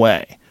give them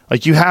away.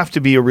 Like, you have to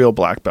be a real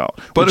black belt.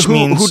 But which who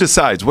means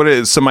decides? What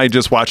is somebody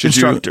just watches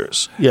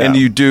instructors? you? Yeah, And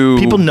you do.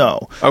 People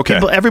know. Okay.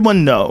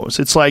 Everyone knows.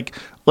 It's like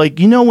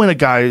when a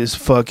guy is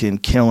fucking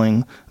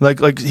killing.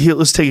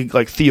 Let's take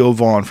like Theo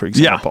Vaughn for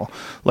example.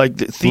 Like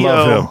Theo,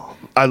 Love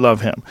him. I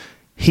love him.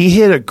 He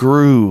hit a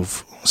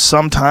groove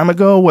some time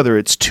ago, whether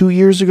it's 2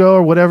 years ago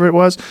or whatever it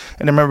was.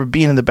 And I remember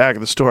being in the back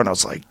of the store and I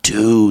was like,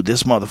 dude,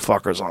 this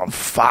motherfucker's on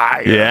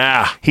fire.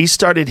 Yeah. He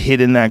started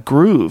hitting that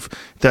groove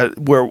that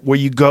where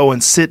you go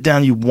and sit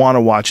down, you want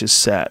to watch his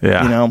set.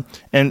 Yeah.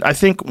 And I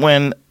think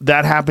when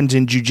that happens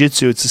in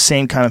jiu-jitsu, it's the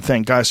same kind of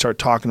thing. Guys start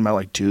talking about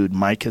like, dude,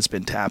 Mike has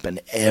been tapping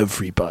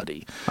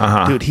everybody.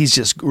 Dude, he's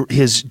just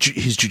his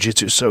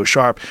jiu-jitsu is so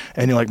sharp.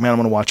 And you're like, man, I'm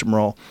gonna watch him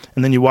roll.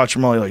 And then you watch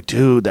him roll, you're like,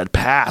 dude, that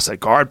pass,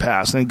 that guard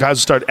pass. And then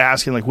guys start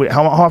asking like, wait,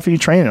 how often are you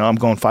training? I'm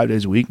going 5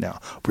 days a week now.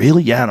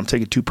 Really? Yeah, and I'm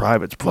taking 2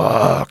 privates.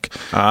 Fuck.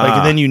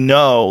 And then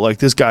like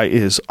this guy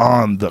is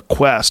on the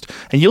quest.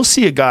 And you'll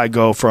see a guy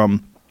go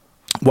from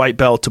white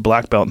belt to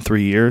black belt in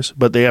 3 years,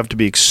 but they have to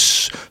be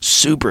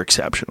super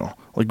exceptional,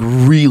 like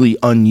really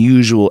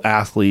unusual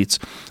athletes,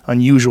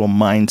 unusual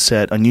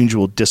mindset,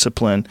 unusual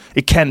discipline.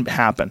 It can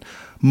happen.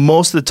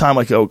 Most of the time,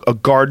 like a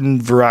garden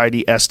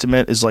variety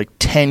estimate is like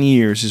 10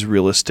 years is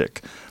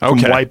realistic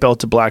from white belt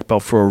to black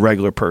belt for a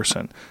regular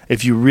person.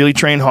 If you really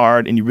train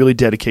hard and you really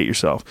dedicate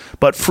yourself.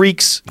 But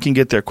freaks can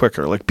get there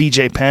quicker. Like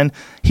BJ Penn,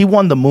 he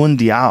won the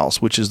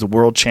Mundials, which is the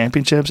world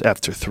championships,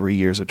 after 3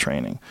 years of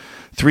training.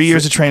 3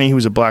 years of training, he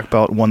was a black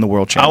belt, won the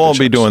world I championships. won't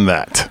be doing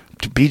that.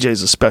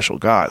 BJ's a special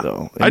guy,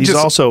 though. And he's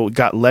also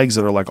got legs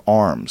that are like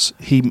arms.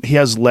 He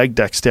has leg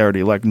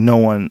dexterity like no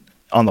one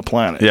on the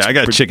planet. Yeah, I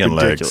got It's chicken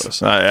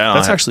ridiculous. legs.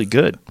 That's actually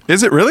good.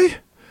 Is it really?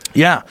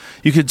 Yeah,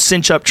 you could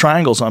cinch up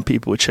triangles on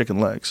people with chicken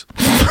legs.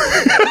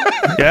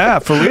 Yeah,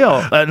 for real.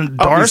 And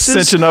I'll be Darcis,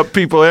 cinching up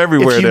people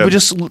everywhere. if you then. would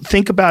just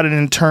think about it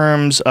in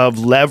terms of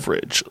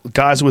leverage,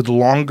 guys with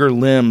longer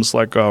limbs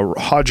like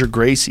Roger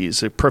Gracie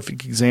is a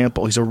perfect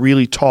example. He's a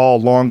really tall,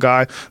 long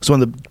guy. He's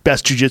one of the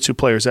best jiu-jitsu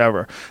players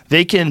ever.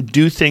 They can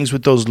do things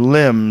with those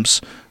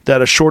limbs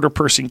that a shorter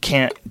person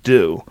can't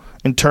do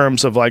in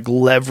terms of like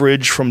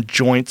leverage from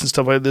joints and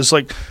stuff like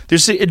that.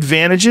 There's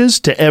advantages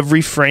to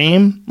every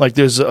frame. Like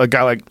there's a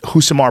guy like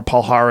Husamar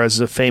Palhara is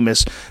a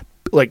famous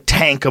like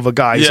tank of a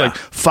guy. He's like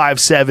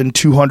 5'7",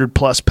 200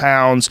 plus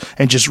pounds,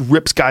 and just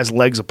rips guys'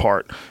 legs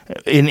apart.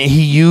 And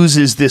he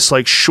uses this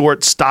like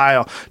short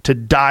style to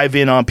dive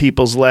in on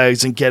people's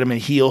legs and get them in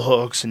heel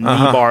hooks and knee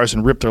bars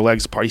and rip their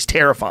legs apart. He's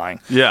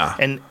terrifying. Yeah.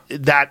 And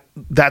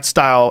that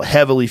style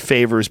heavily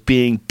favors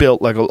being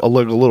built like a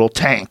little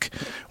tank,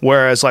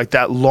 whereas like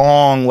that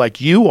long, like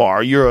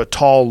you're a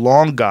tall,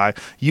 long guy.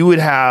 You would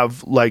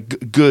have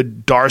like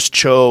good Darce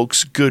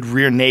chokes, good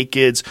rear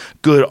nakeds,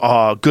 good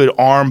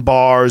arm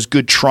bars,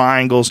 good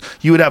triangles.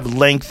 You would have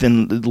length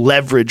and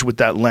leverage with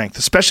that length,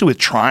 especially with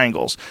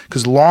triangles,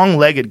 because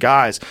long-legged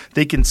guys,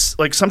 they can,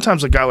 like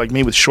sometimes a guy like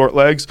me with short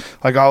legs,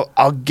 like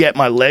I'll get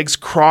my legs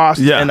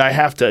crossed and I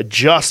have to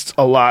adjust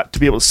a lot to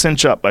be able to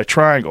cinch up my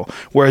triangle,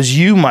 whereas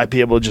you might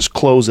be able to just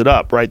close it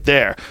up right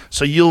there.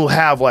 So you'll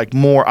have like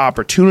more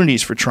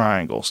opportunities for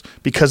triangles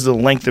because of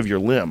the length of your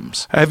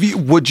limbs.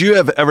 Would you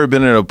have ever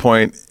been at a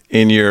point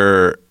in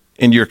your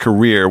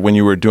career when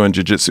you were doing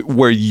jiu-jitsu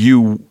where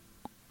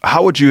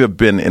how would you have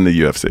been in the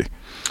UFC?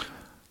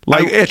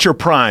 Like at your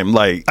prime,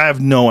 like I have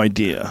no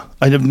idea.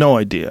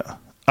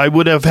 I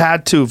would have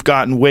had to have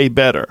gotten way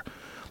better.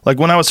 Like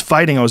when I was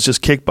fighting, I was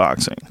just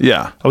kickboxing.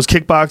 Yeah. I was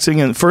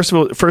kickboxing, and first it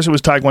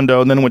was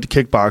Taekwondo, and then I went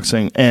to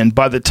kickboxing. And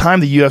by the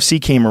time the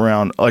UFC came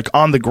around, like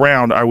on the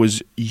ground, I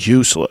was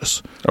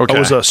useless. Okay. I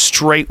was a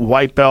straight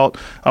white belt.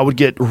 I would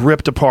get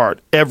ripped apart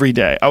every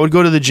day. I would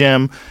go to the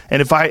gym,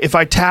 and if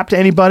I tapped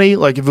anybody,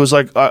 like if it was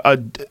like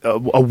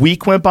a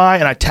week went by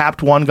and I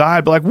tapped one guy,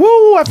 I'd be like,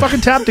 "Woo! I fucking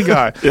tapped a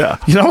guy." Yeah.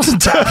 You know, I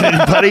wasn't tapping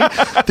anybody.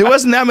 There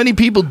wasn't that many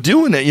people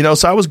doing it, you know.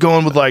 So I was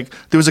going with like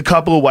there was a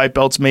couple of white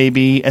belts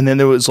maybe, and then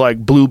there was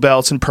like blue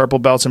belts and purple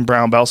belts and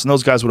brown belts, and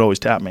those guys would always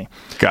tap me.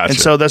 Gotcha. And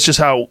so that's just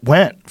how it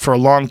went for a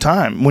long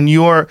time. When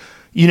you're,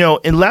 you know,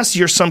 unless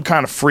you're some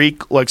kind of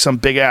freak, like some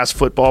big ass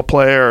football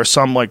player or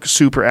some like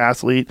super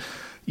athlete,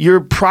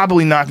 you're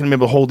probably not going to be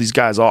able to hold these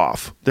guys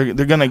off. They're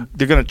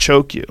gonna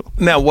choke you.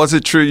 Now, was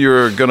it true you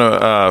were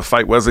gonna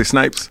fight Wesley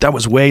Snipes? That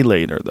was way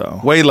later,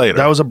 though. Way later.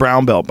 That was a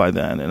brown belt by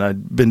then, and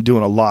I'd been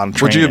doing a lot of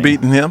training. Would you have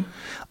beaten him?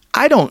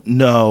 I don't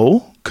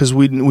know, because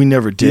we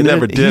never did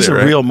it. He's a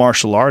real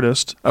martial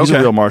artist. He's a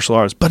real martial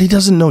artist, but he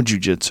doesn't know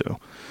jiu-jitsu.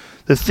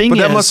 The thing is,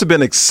 that must have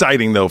been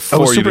exciting though for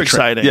you. It was super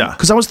exciting. Yeah,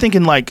 because I was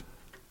thinking like,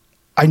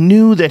 I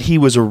knew that he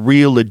was a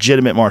real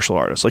legitimate martial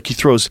artist. Like he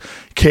throws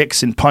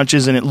kicks and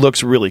punches, and it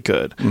looks really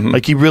good. Mm-hmm.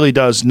 Like he really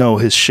does know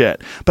his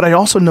shit. But I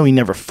also know he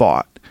never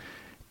fought.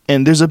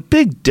 And there's a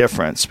big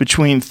difference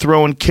between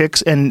throwing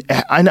kicks and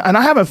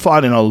I haven't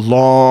fought in a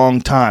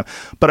long time,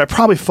 but I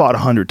probably fought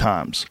 100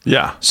 times.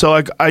 Yeah.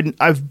 So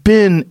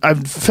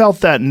I've felt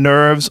that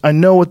nerves. I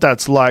know what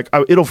that's like.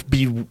 It'll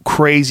be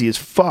crazy as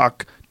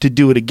fuck to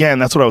do it again.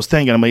 That's what I was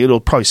thinking. I'm like, it'll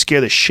probably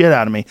scare the shit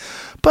out of me.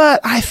 But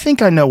I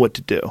think I know what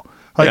to do.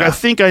 Like, I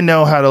think I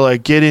know how to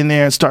like get in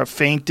there and start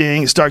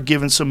feinting, start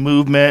giving some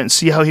movement and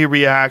see how he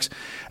reacts.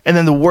 And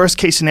then the worst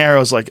case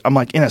scenario is like, I'm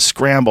like in a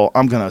scramble,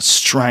 I'm going to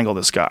strangle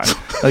this guy.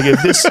 Like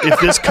if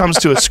this comes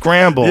to a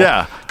scramble,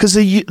 because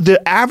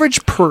the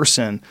average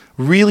person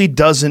really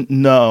doesn't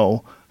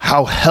know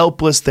how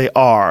helpless they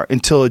are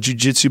until a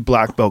jiu-jitsu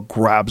black belt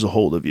grabs a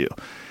hold of you.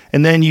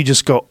 And then you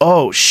just go,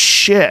 oh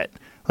shit.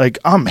 Like,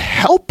 I'm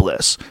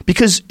helpless.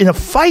 Because in a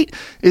fight,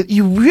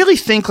 you really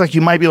think like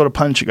you might be able to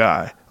punch a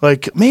guy.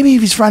 Like, maybe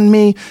if he's fronting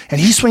me and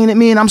he's swinging at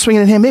me and I'm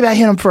swinging at him, maybe I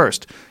hit him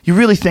first. You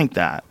really think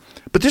that.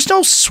 But there's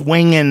no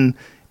swinging.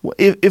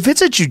 If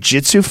it's a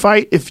jiu-jitsu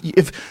fight,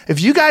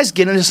 if you guys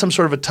get into some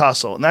sort of a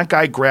tussle and that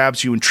guy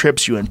grabs you and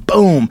trips you and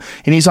boom,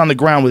 and he's on the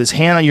ground with his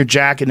hand on your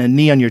jacket and a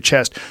knee on your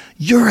chest,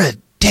 you're a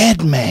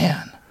dead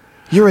man.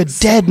 You're a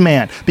dead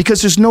man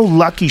because there's no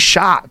lucky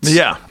shots.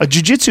 Yeah. A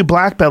jiu-jitsu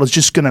black belt is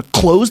just going to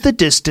close the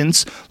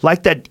distance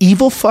like that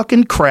evil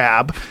fucking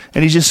crab,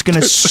 and he's just going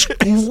to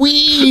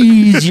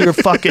squeeze your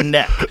fucking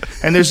neck.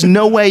 And there's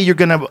no way you're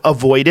going to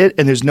avoid it,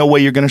 and there's no way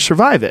you're going to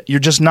survive it. You're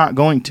just not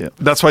going to.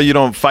 That's why you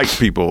don't fight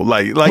people.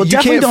 Like well, you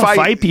definitely can't don't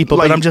fight people,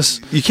 like, but I'm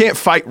just... You can't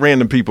fight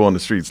random people on the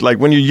streets. Like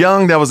when you're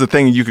young, that was the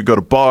thing. You could go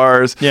to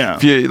bars. Yeah.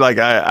 If you, like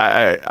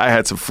I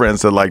had some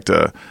friends that liked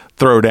to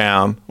throw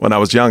down when I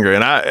was younger,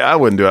 and I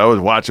wouldn't do it. I was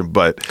watching,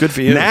 but good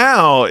for you.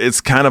 Now it's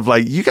kind of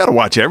like you got to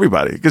watch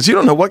everybody because you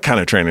don't know what kind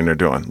of training they're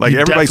doing. Like you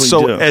everybody's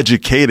so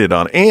educated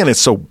on, and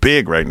it's so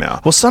big right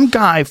now. Well, some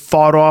guy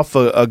fought off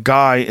a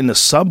guy in the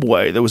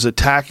subway that was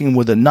attacking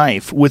with a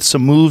knife with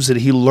some moves that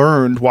he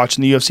learned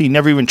watching the UFC. He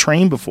never even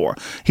trained before.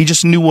 He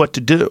just knew what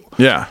to do.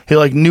 Yeah, he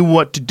like knew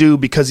what to do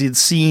because he'd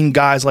seen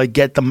guys like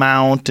get the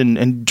mount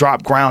and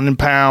drop ground and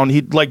pound.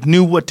 He like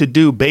knew what to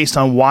do based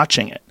on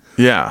watching it.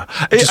 Yeah,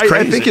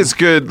 I think it's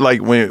good.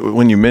 Like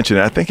when you mention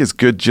it, I think it's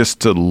good just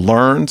to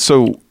learn,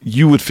 so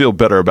you would feel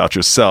better about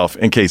yourself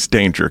in case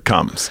danger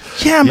comes.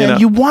 Yeah, man,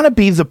 you want to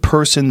be the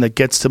person that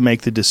gets to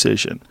make the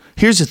decision.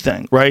 Here's the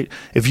thing, right?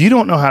 If you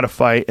don't know how to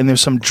fight, and there's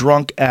some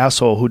drunk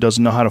asshole who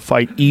doesn't know how to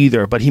fight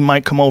either, but he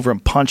might come over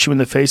and punch you in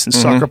the face and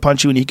sucker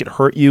punch you, and he could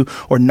hurt you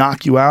or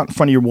knock you out in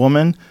front of your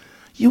woman.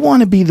 You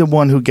want to be the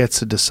one who gets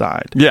to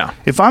decide. Yeah.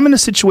 If I'm in a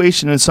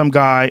situation and some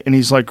guy and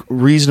he's like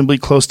reasonably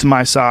close to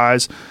my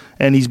size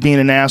and he's being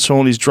an asshole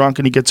and he's drunk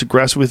and he gets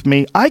aggressive with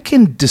me, I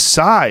can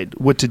decide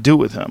what to do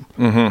with him.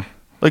 Mm-hmm.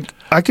 Like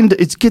I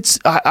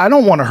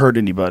don't want to hurt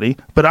anybody,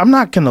 but I'm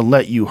not going to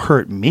let you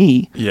hurt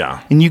me.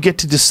 Yeah. And you get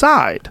to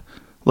decide.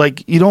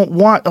 Like, you don't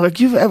want, like,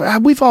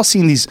 we've all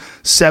seen these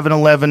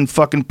 7-Eleven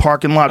fucking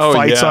parking lot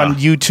fights on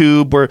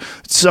YouTube or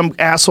some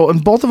asshole,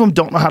 and both of them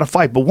don't know how to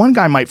fight. But one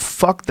guy might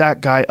fuck that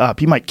guy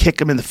up. He might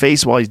kick him in the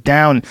face while he's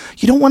down.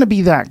 You don't want to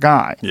be that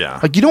guy. Yeah.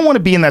 Like, you don't want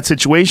to be in that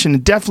situation,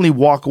 and definitely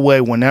walk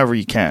away whenever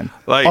you can.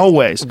 Like,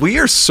 always. We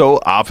are so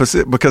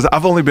opposite because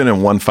I've only been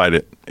in one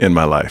fight in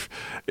my life.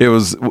 It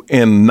was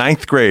in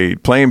 9th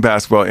grade playing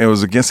basketball, and it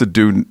was against a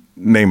dude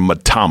named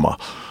Matama.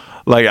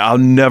 Like, I'll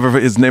never,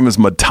 his name is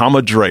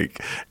Matama Drake.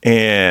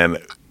 And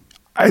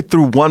I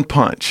threw one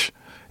punch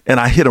and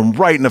I hit him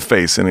right in the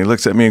face. And he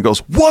looks at me and goes,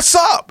 "What's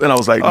up?" And I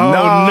was like, Oh,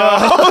 no.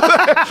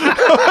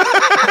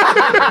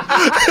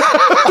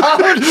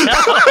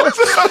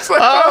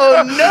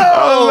 Oh, no.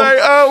 I was like,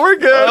 "Oh, we're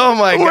good. Oh,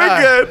 my God.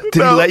 We're good."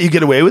 Did he let you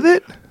get away with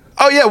it?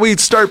 Oh, yeah, we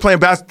started playing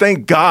basketball.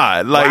 Thank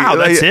God. Like, Wow,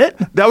 that's it?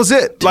 That was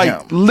it. Damn.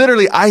 Like,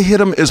 literally, I hit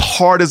him as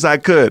hard as I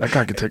could. That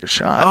guy could take a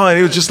shot. Oh, and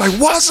he was just like,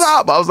 "What's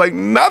up?" I was like,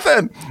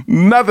 "Nothing.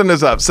 Nothing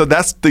is up." So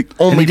that's the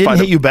only And he didn't fight.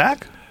 hit you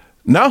back?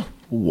 No.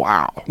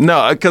 Wow.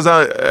 No, because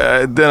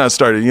then I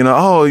started,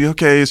 oh,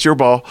 okay, it's your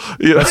ball.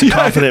 You know? That's a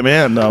confident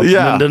man, though.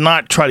 Yeah. To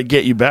not try to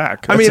get you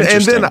back. I That's mean, and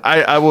interesting.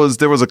 then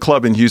there was a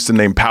club in Houston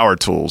named Power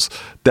Tools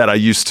that I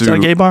used to. Is that a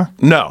gay bar?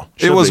 No,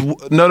 Should it was be.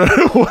 no,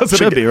 it wasn't.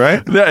 Should be,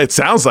 right? Yeah, it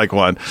sounds like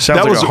one.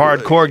 Sounds like a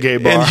hardcore gay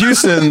bar. In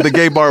Houston, the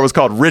gay bar was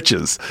called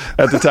Riches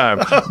at the time.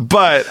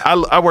 But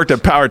I worked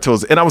at Power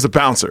Tools, and I was a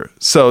bouncer.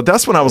 So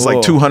that's when I was Whoa.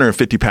 like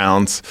 250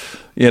 pounds.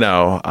 You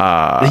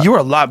were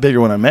a lot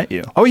bigger when I met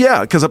you. Oh yeah,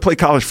 because I played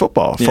college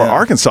football for Yeah.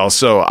 Arkansas,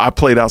 so I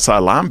played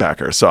outside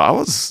linebacker. So I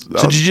was.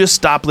 So did you just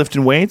stop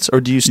lifting weights, or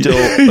do you still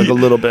like a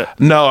little bit?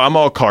 No, I'm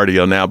all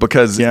cardio now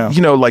because Yeah.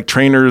 like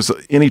trainers,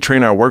 any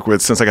trainer I work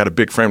with, since I got a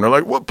big frame, they're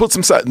like, "Well, put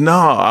some size." No,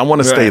 I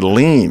want to stay Right.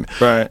 lean.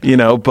 Right.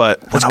 But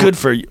It's good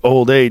for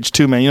old age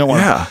too, man. You don't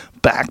want Yeah.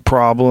 back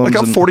problems. Like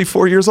I'm and-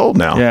 44 years old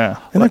now. Yeah,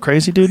 isn't that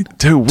crazy, dude?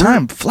 Dude,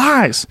 time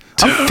flies.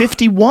 I'm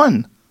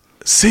 51.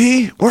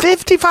 See,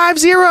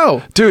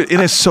 55-0. dude,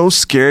 and it's so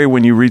scary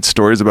when you read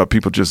stories about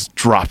people just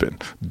dropping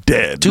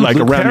dead, Dude, like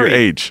Luke around Perry. your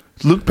age.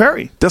 Luke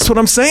Perry, That's what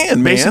I'm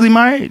saying, man. basically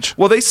my age.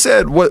 Well, they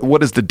said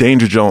what is the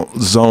danger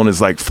zone is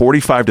like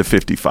 45 to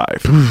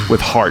 55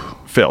 with heart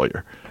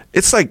failure.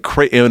 It's like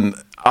crazy. And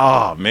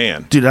oh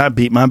man, Dude, I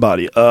beat my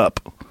body up.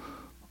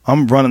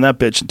 I'm running that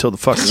bitch until the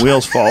fucking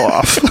wheels fall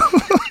off.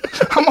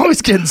 I'm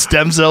always getting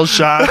stem cell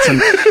shots,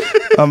 and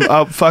I'm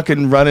out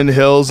fucking running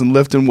hills and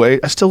lifting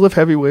weight. I still lift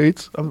heavy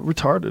weights. I'm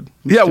retarded.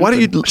 Yeah, why do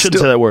you Shouldn't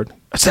still- say that word.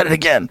 I said it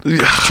again.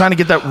 Trying to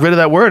get rid of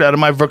that word out of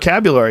my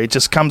vocabulary. It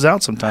just comes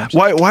out sometimes.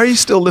 why are you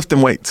still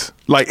lifting weights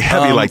like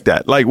heavy like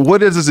that? Like,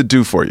 what does it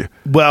do for you?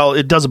 Well,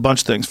 it does a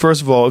bunch of things.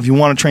 First of all, if you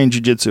want to train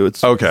jiu-jitsu,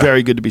 it's Okay.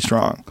 very good to be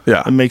strong.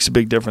 Yeah. It makes a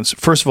big difference.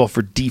 First of all,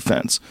 for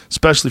defense,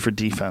 especially for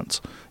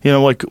defense.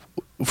 Like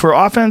for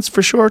offense,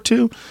 for sure,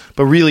 too.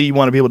 But really, you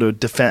want to be able to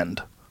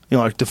defend.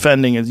 Like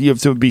defending, you have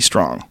to be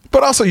strong.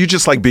 But also, you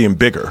just like being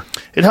bigger.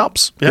 It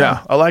helps.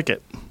 Yeah. I like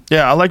it.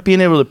 Yeah, I like being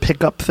able to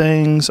pick up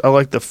things. I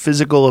like the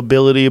physical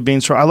ability of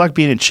being strong. I like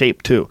being in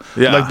shape, too.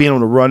 Yeah. I like being able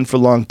to run for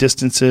long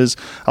distances.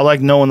 I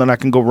like knowing that I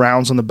can go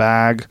rounds on the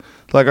bag.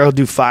 Like, I'll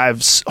do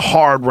 5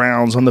 hard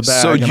rounds on the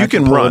bag. So and you I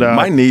can pull run. it out.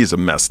 My knees are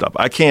messed up.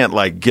 I can't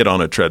like get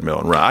on a treadmill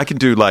and run. I can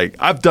do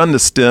I've done the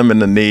stem in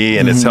the knee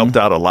and it's helped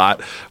out a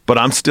lot. But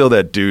I'm still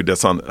that dude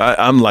that's on.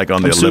 I'm like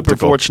on the I'm super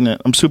elliptical.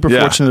 fortunate. I'm super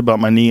Yeah. fortunate about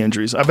my knee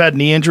injuries. I've had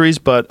knee injuries,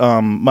 but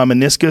my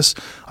meniscus,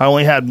 I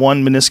only had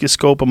one meniscus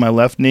scope on my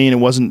left knee, and it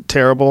wasn't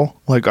terrible.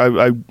 Like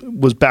I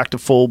was back to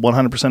full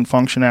 100%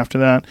 function after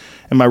that.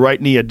 And my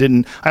right knee,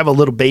 I have a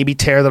little baby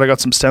tear that I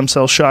got some stem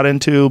cells shot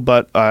into,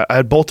 but I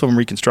had both of them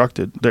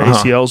reconstructed. Their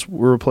ACLs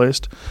were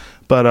replaced,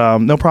 but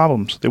no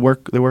problems. They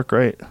work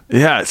great.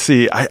 Yeah.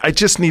 See, I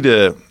just need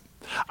to.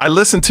 I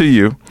listen to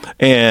you,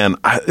 and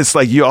it's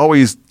like you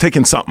always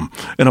taking something,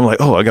 and I'm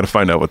like, oh, I got to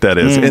find out what that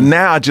is. And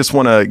now I just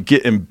want to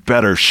get in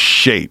better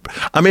shape.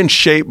 I'm in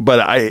shape,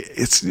 but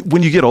it's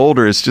when you get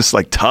older, it's just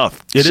like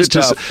tough. It is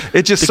just, tough.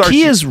 It just the starts.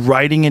 key is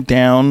writing it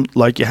down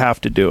like you have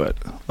to do it.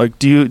 Like,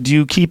 do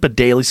you keep a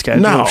daily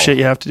schedule of shit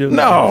you have to do?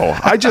 No,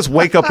 I just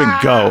wake up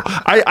and go.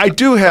 I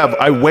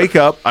wake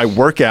up, I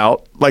work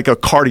out, like a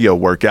cardio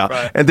workout,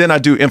 and then I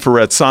do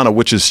infrared sauna,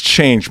 which has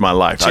changed my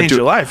life. Changed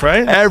your life,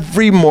 right?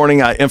 Every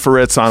morning I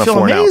infrared sauna Feel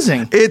for an hour.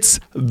 amazing. It's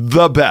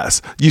the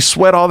best. You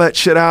sweat all that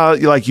shit out.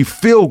 You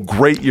feel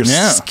great. Your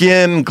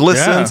skin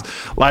glistens.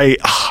 Yeah.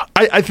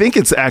 I think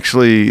it's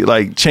actually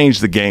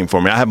changed the game for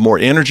me. I have more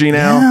energy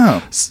now.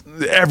 Yeah.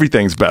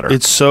 Everything's better.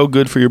 It's so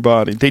good for your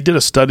body. They did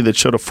a study that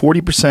showed a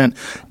 40%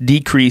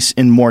 decrease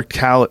in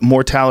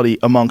mortality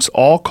amongst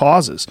all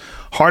causes.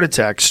 Heart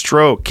attack,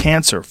 stroke,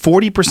 cancer,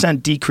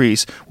 40%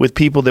 decrease with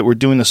people that were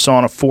doing the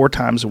sauna 4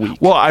 times a week.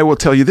 Well, I will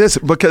tell you this,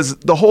 because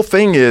the whole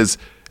thing is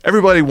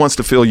everybody wants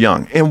to feel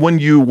young. And when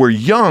you were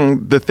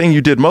young, the thing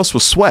you did most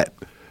was sweat.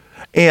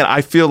 And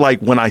I feel like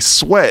when I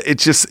sweat,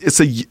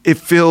 it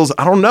feels,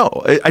 I don't know.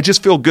 I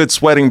just feel good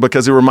sweating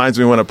because it reminds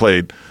me when I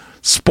played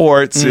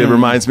sports. It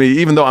reminds me,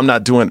 even though I'm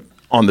not doing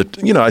on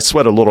the, I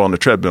sweat a little on the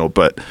treadmill,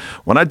 but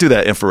when I do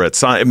that infrared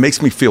sauna, it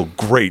makes me feel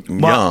great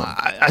and young.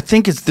 I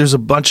think there's a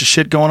bunch of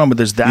shit going on, but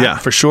there's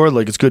that for sure.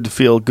 Like, it's good to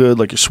feel good,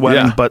 like you're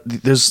sweating, but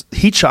there's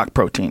heat shock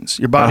proteins.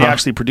 Your body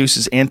actually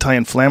produces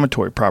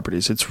anti-inflammatory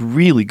properties. It's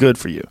really good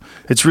for you.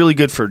 It's really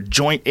good for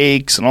joint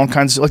aches and all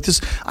kinds of like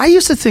this. I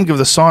used to think of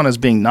the sauna as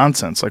being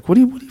nonsense. Like, what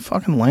are you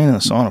fucking laying in the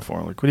sauna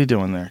for? Like, what are you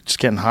doing there? Just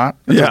getting hot?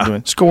 That's what I'm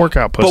doing. Just go work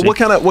out, pussy. But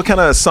what kind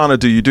of sauna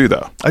do you do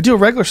though? I do a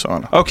regular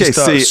sauna. Okay,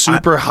 just see,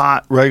 super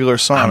hot regular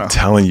sauna. I'm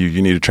telling you,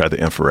 you need to try the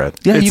infrared.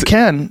 Yeah, you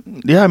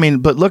can. Yeah, I mean,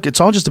 but look,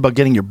 it's all just about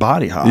getting your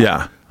body hot.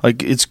 Yeah.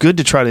 Like, it's good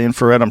to try the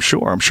infrared, I'm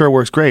sure. I'm sure it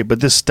works great.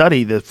 But this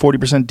study, the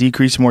 40%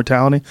 decrease in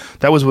mortality,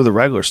 that was with a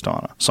regular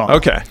sauna.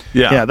 Okay,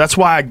 yeah. Yeah, that's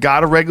why I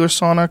got a regular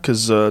sauna,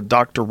 because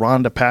Dr.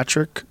 Rhonda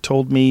Patrick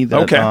told me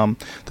that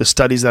the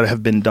studies that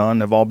have been done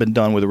have all been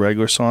done with a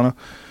regular sauna.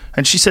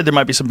 And she said there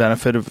might be some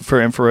benefit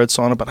for infrared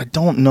sauna, but I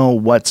don't know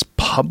what's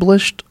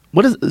published.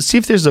 See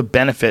if there's a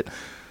benefit.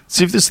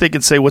 See if they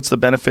can say what's the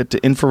benefit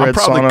to infrared sauna.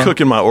 I'm probably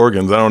cooking my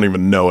organs. I don't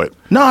even know it.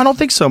 No, I don't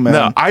think so, man.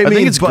 No, I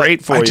think it's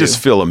great for you. I just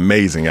feel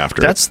amazing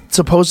after That's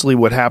supposedly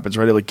what happens,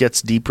 right? It like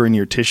gets deeper in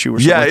your tissue or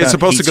something. Yeah, like it's that.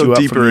 supposed to go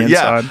deeper.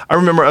 Yeah, I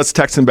remember us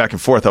texting back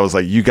and forth. I was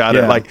like, you got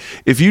it. Like,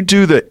 if you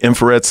do the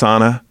infrared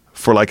sauna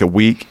for like a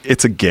week,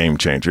 it's a game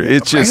changer.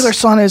 It's just regular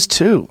sauna is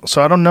too.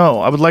 So I don't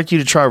know. I would like you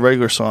to try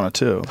regular sauna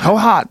too. How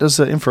hot does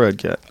the infrared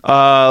get?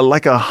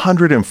 Like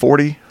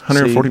 140.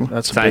 140. See,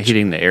 that's it's not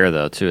heating the air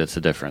though, too. It's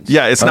a difference.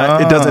 Yeah, it's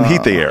not. It doesn't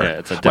heat the air. Yeah,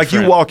 it's a like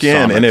you walk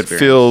in and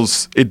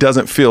experience. it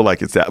doesn't feel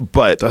like it's that.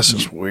 But that's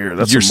just weird.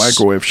 That's some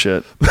microwave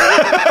shit.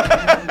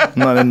 I'm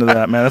not into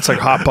that, man. That's like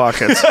Hot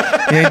Pockets.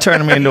 You ain't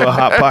turning me into a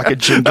Hot Pocket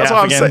Jim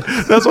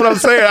Gaffigan. That's what I'm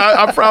saying.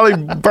 I'm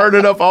probably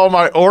burning up all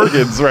my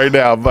organs right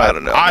now, but I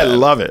don't know. I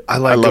love it. I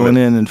like going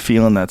in and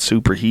feeling that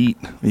super heat.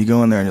 You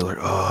go in there and you're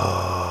like,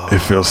 oh. It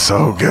feels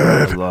so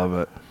good. I love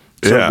it.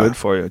 So good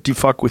for you. Do you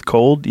fuck with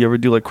cold? Do you ever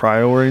do like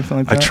cryo or anything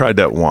like that? I tried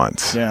that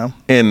once. Yeah.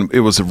 And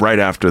it was right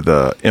after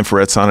the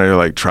infrared sauna. You're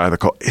like, try the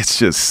cold. It's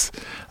just,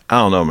 I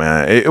don't know,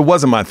 man. It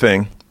wasn't my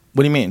thing.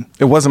 What do you mean?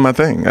 It wasn't my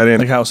thing. I didn't.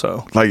 Like how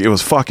so? Like it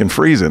was fucking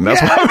freezing.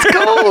 That's why it's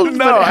cold.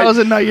 No, how is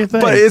it not your thing?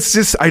 But it's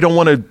just, I don't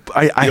want to.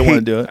 I don't want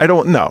to do it? I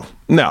don't, no.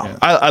 Yeah.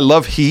 I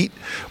love heat,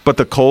 but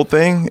the cold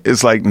thing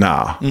is like,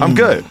 nah, I'm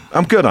good.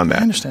 I'm good on that.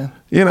 I understand.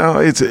 You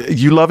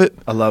love it?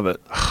 I love it.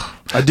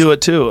 I do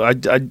it too.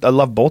 I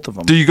love both of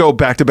them. Do you go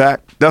back to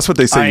back? That's what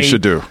they say you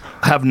should do.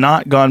 I have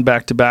not gone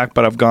back to back,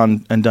 but I've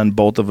gone and done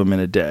both of them in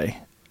a day.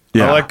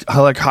 Yeah. I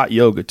like hot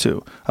yoga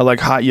too. I like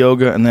hot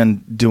yoga and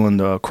then doing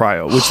the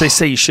cryo, which they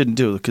say you shouldn't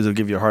do because it'll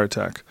give you a heart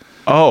attack.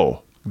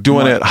 Oh,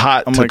 doing it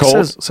hot to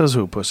cold? Says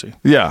who, pussy?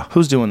 Yeah.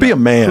 Who's doing that? Be a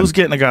man. Who's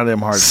getting a goddamn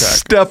heart attack?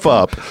 Step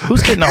up.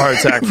 Who's getting a heart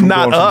attack from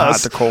Not going from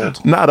us. hot to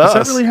cold? Not us.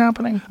 Is that really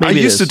happening? I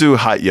used to do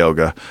hot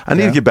yoga. I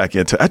need to get back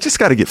into it. I just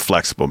got to get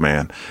flexible,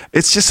 man.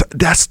 It's just,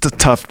 that's the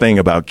tough thing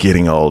about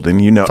getting old.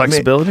 And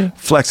flexibility?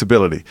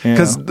 Flexibility.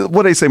 Because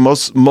what they say,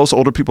 most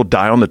older people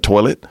die on the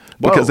toilet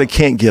because they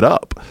can't get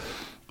up.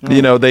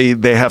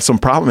 They have some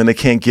problem and they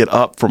can't get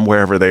up from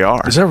wherever they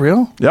are. Is that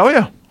real? Oh,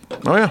 yeah.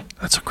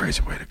 That's a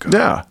crazy way to go.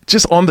 Yeah.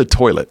 Just on the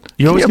toilet.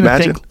 You always Can you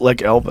imagine? think like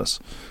Elvis.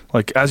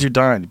 Like, as you're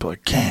dying, you'd be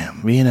like,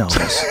 damn, me and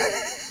Elvis.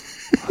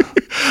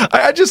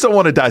 I just don't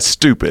want to die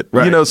stupid.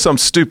 Right. Some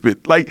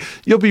stupid. Like,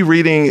 you'll be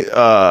reading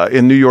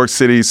in New York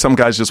City, some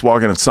guy's just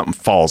walking and something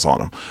falls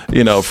on him,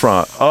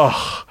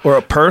 Or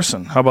a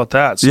person. How about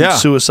that? Some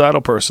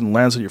suicidal person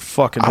lands on your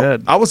fucking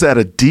head. I was at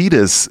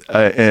Adidas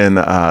in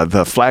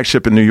the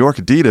flagship in New York,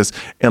 Adidas,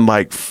 and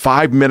like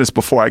 5 minutes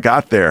before I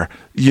got there,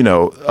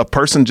 a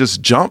person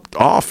just jumped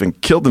off and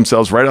killed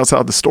themselves right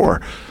outside the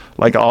store,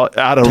 like out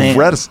of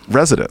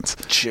residence.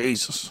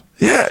 Jesus.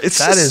 Yeah,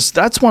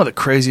 that's one of the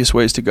craziest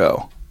ways to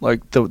go.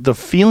 Like the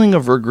feeling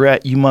of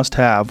regret you must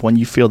have when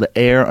you feel the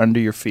air under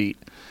your feet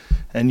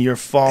and you're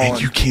falling.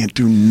 And you can't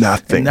do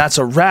nothing. And that's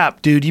a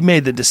wrap, dude. You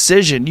made the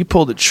decision. You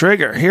pulled the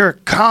trigger. Here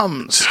it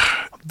comes.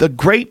 The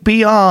great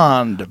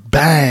beyond.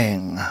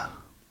 Bang.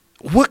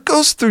 What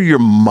goes through your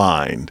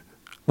mind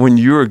when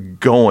you're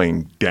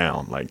going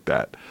down like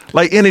that?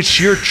 Like, and it's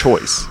your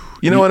choice.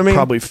 You know what I mean?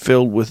 Probably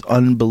filled with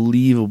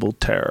unbelievable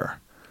terror.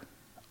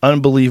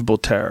 Unbelievable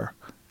terror.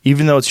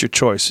 Even though it's your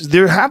choice.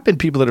 There have been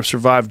people that have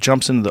survived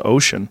jumps into the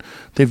ocean.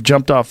 They've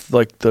jumped off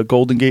like the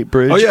Golden Gate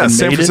Bridge. Oh yeah, and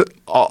San made Francisco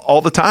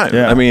all the time.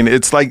 Yeah. I mean,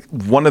 it's like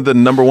one of the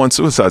number one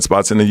suicide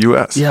spots in the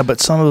U.S. Yeah, but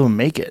some of them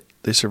make it.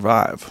 They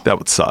survive. That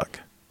would suck.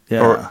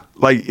 Yeah. Or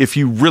like if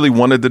you really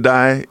wanted to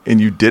die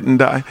and you didn't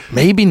die.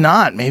 Maybe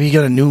not. Maybe you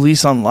got a new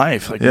lease on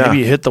life. Like maybe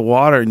you hit the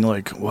water and you're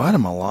like, what?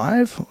 I'm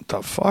alive? What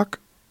the fuck?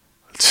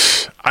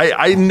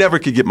 I never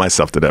could get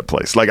myself to that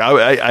place. Like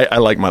I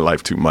like my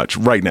life too much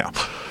right now.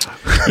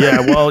 Yeah,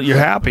 well, you're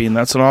happy, and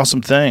that's an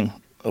awesome thing.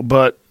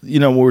 But,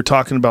 when we're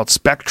talking about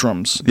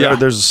spectrums,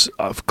 there's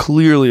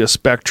clearly a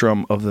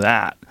spectrum of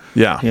that.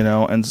 Yeah.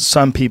 And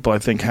some people, I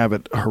think, have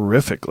it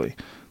horrifically.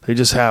 They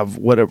just have,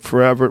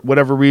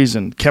 whatever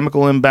reason,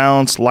 chemical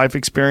imbalance, life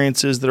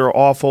experiences that are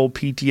awful,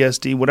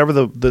 PTSD, whatever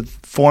the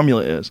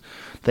formula is.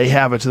 they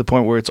have it to the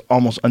point where it's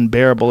almost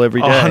unbearable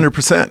every day.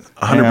 100%.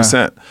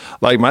 100%.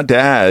 Like my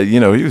dad, you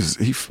know,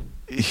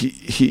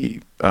 he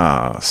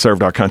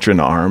served our country in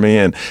the Army,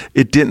 and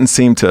it didn't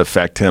seem to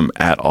affect him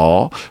at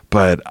all.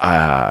 But,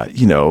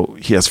 you know,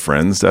 he has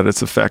friends that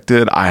it's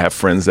affected. I have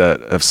friends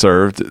that have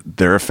served.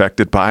 They're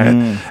affected by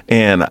it.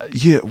 And,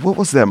 yeah, what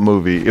was that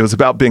movie? It was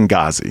about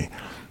Benghazi.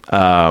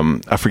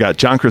 I forgot.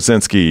 John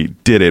Krasinski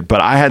did it,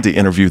 but I had to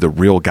interview the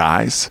real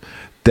guys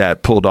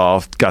that pulled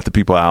off, got the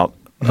people out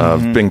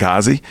of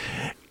Benghazi.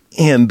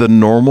 And the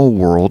normal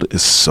world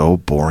is so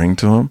boring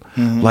to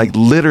them. Like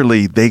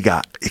literally they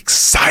got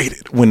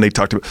excited when they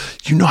talked about,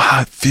 you know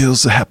how it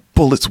feels to have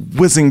bullets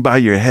whizzing by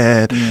your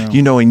head,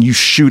 you know, and you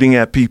shooting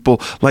at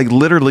people. Like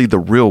literally the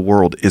real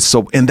world is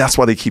so, and that's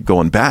why they keep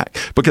going back,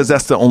 because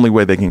that's the only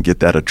way they can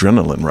get that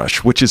adrenaline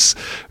rush, which is,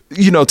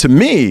 you know, to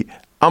me,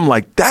 I'm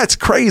like, that's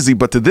crazy.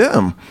 But to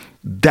them,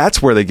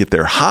 that's where they get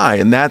their high,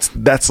 and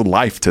that's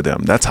life to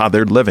them. That's how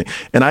they're living.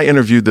 And I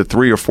interviewed the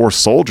 3 or 4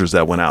 soldiers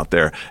that went out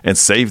there and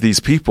saved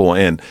these people,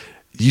 and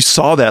you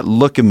saw that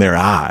look in their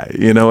eye.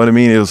 You know what I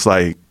mean? It was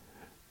like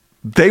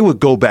they would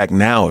go back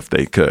now if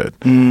they could,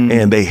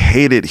 and they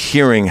hated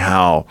hearing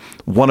how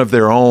one of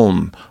their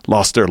own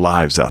lost their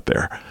lives out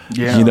there.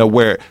 Yeah. You know,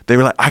 where they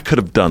were like, I could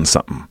have done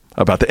something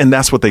about that. And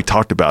that's what they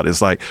talked about,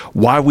 is like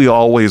why we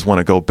always want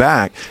to go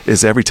back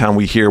is every time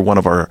we hear one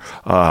of our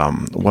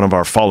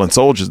fallen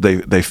soldiers,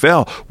 they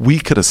fell, we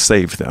could have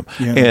saved them.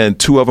 And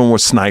 2 of them were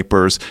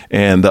snipers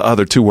and the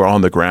other 2 were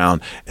on the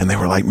ground, and they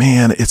were like,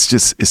 man, it's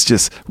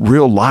just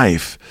real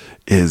life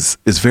is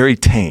very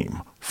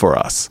tame for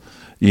us.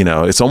 You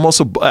know, it's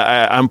almost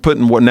I'm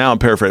putting what now I'm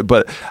paraphrasing,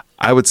 but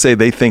I would say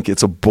they think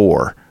it's a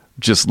bore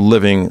just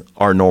living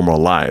our normal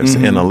lives.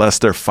 And unless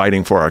they're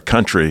fighting for our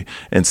country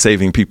and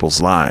saving people's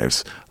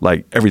lives,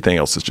 like everything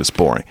else is just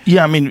boring.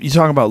 Yeah, I mean, you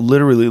talk about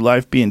literally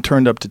life being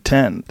turned up to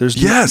 10.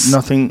 There's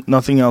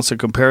nothing else that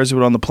compares to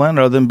it on the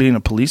planet other than being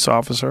a police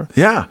officer.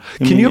 Yeah.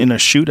 Can you in a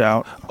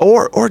shootout?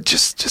 Or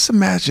just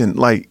imagine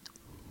like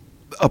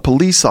a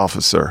police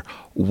officer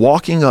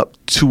walking up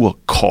to a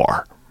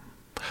car.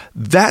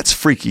 That's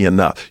freaky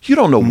enough. You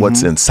don't know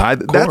what's inside.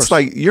 That's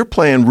like you're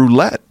playing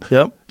roulette.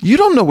 Yep. You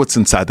don't know what's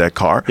inside that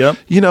car. Yep.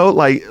 You know,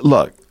 like,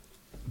 look,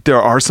 there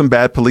are some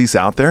bad police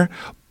out there,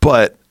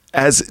 but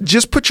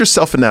just put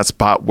yourself in that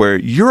spot where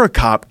you're a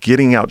cop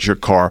getting out your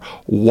car,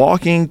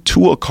 walking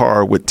to a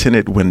car with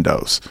tinted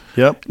windows.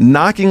 Yep.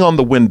 Knocking on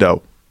the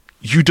window.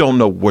 You don't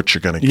know what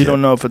you're going to get. You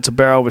don't know if it's a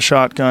barrel of a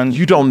shotgun.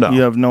 You don't know.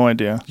 You have no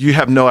idea. You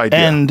have no idea.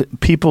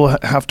 And people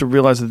have to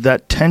realize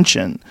that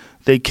tension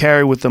they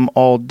carry with them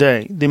all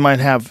day. They might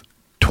have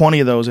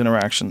 20 of those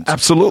interactions.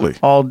 Absolutely.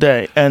 All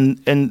day.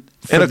 And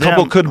a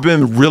couple could have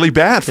been really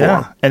bad for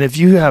them. And if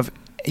you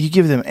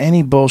give them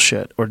any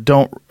bullshit or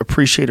don't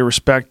appreciate or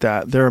respect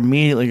that, they're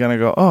immediately going to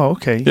go, oh,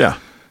 okay. Yeah.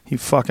 You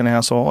fucking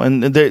asshole.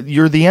 And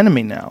you're the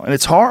enemy now. And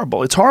it's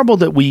horrible. It's horrible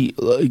that we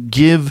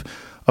give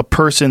a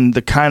person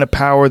the kind of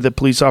power that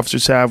police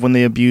officers have when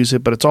they abuse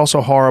it, but it's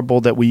also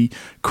horrible that we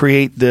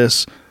create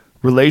this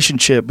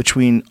relationship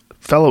between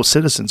fellow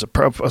citizens. A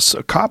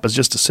cop is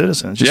just a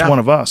citizen. It's just one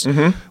of us,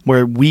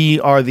 where we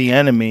are the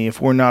enemy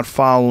if we're not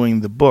following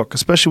the book,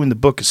 especially when the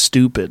book is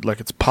stupid, like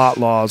it's pot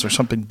laws or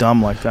something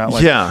dumb like that.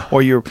 Like,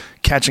 or you're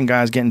catching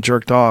guys getting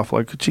jerked off.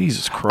 Like,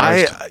 Jesus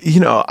Christ.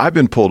 I've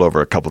been pulled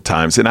over a couple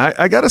times, and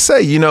I got to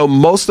say,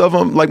 most of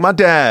them, like my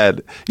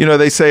dad,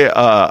 they say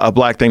a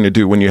black thing to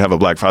do when you have a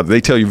black father.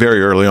 They tell you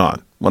very early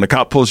on, when a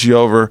cop pulls you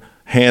over,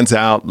 hands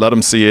out, let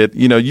them see it.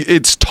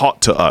 It's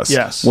taught to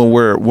us when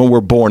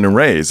we're born and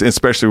raised,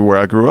 especially where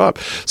I grew up.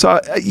 So,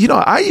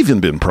 I even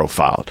been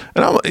profiled,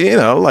 and I'm,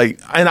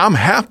 and I'm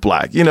half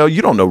black. You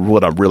don't know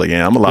what I really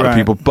am. A lot of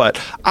people,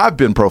 but I've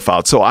been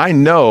profiled, so I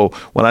know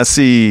when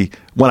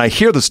I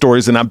hear the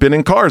stories, and I've been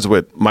in cars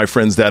with my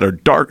friends that are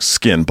dark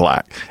skinned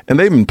black, and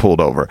they've been pulled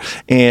over,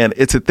 and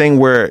it's a thing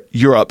where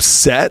you're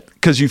upset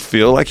because you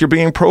feel like you're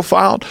being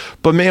profiled.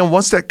 But man,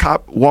 once that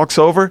cop walks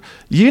over,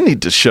 you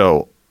need to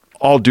show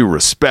all due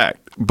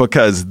respect,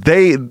 because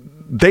they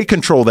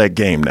control that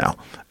game now.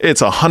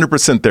 It's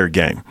 100% their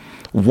game.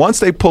 Once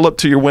they pull up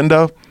to your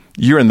window,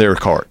 you're in their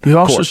car. You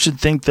also should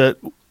think that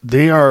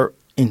they are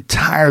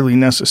entirely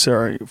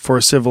necessary for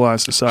a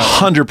civilized society.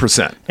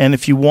 100%. And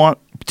if you want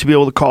to be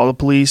able to call the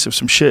police if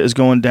some shit is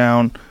going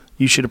down,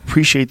 you should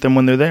appreciate them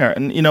when they're there.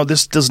 And,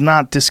 this does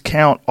not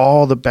discount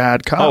all the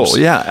bad cops. Oh,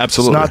 yeah,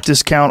 absolutely. It does not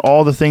discount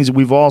all the things that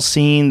we've all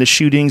seen, the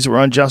shootings that were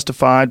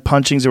unjustified,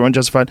 punchings that were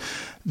unjustified.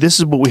 This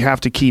is what we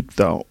have to keep,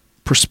 though,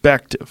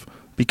 perspective,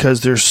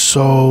 because there's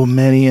so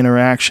many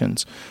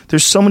interactions.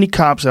 There's so many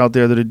cops out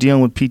there that are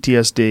dealing with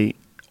PTSD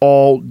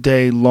all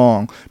day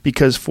long,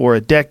 because for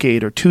a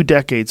decade or 2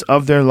 decades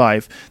of their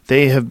life,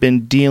 they have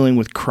been dealing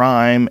with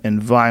crime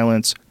and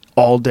violence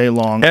all day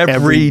long,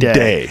 every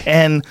day.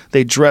 And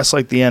they dress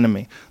like the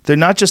enemy. They're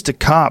not just a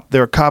cop.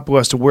 They're a cop who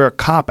has to wear a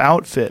cop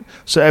outfit.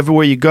 So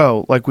everywhere you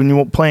go, like when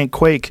you're playing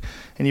Quake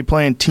and you're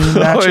playing team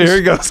matches. Oh, here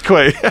he goes,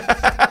 Quake.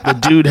 The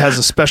dude has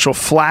a special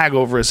flag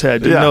over his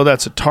head. You know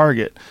that's a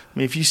target. I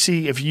mean, if you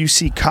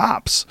see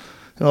cops,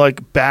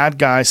 Like, bad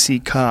guys see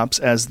cops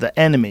as the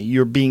enemy.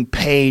 You're being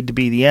paid to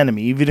be the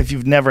enemy, even if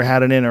you've never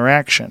had an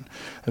interaction.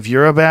 If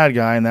you're a bad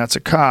guy and that's a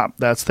cop,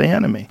 that's the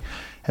enemy.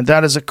 And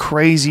that is a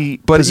crazy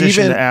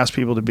position to ask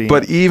people to be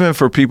But in. even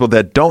for people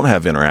that don't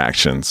have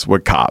interactions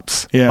with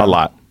cops a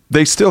lot,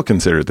 they still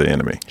consider the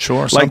enemy.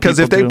 Sure. Like, because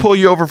if they pull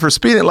you over for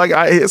speeding, like,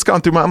 it's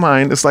gone through my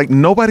mind. It's like,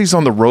 nobody's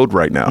on the road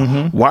right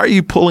now. Why are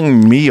you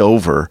pulling me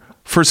over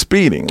for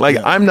speeding? Like,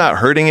 I'm not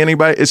hurting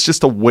anybody. It's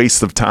just a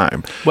waste of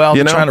time. Well,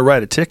 they're trying to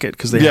write a ticket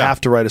because they have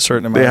to write a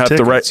certain amount of tickets. They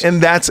have to write.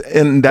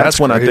 And that's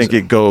when crazy. I think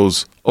it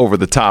goes over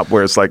the top,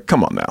 where it's like,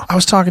 come on now. I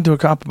was talking to a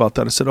cop about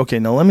that. I said, okay,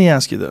 now let me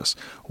ask you this.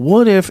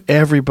 What if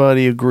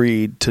everybody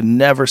agreed to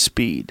never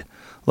speed?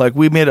 Like,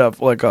 we made a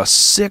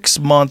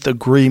 6-month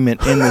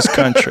agreement in this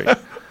country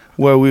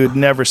where we would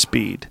never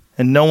speed.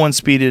 And no one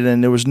speeded,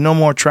 and there was no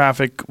more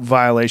traffic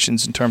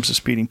violations in terms of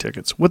speeding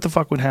tickets. What the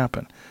fuck would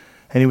happen?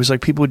 And he was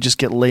like, people would just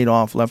get laid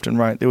off left and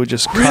right. They would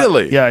just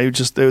really, yeah.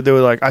 They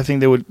were like, I think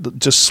they would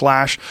just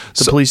slash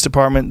the police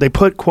department. They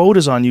put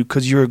quotas on you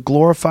because you're a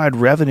glorified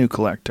revenue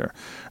collector.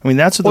 I mean,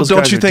 that's what those guys are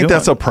doing. Don't you think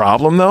that's a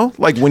problem though?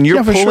 Like, when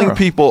you're pulling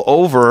people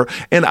over,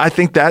 and I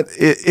think that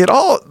it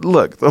all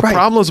look the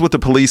problems with the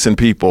police and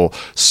people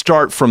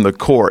start from the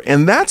core,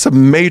 and that's a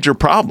major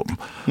problem.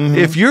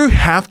 If you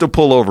have to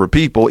pull over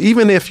people,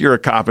 even if you're a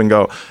cop and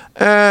go,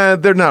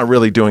 they're not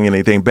really doing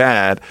anything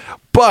bad,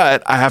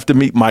 but I have to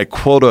meet my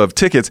quota of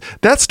tickets,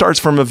 that starts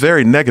from a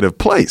very negative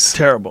place.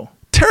 Terrible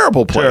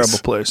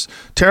place.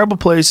 Terrible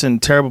place,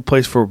 and terrible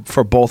place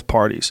for both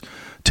parties.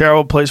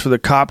 Terrible place for the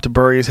cop to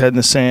bury his head in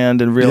the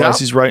sand and realize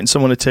he's writing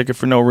someone a ticket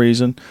for no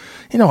reason.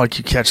 You know, like,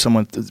 you catch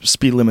someone, the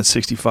speed limit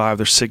 65,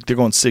 they're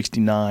going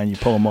 69, you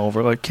pull them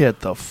over, like,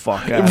 get the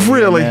fuck out of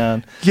here,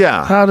 man.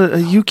 Yeah.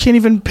 You can't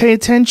even pay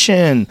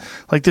attention.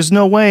 Like, there's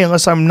no way,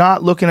 unless I'm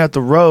not looking at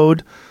the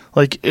road.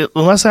 Like,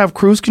 unless I have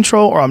cruise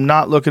control or I'm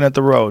not looking at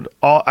the road,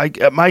 I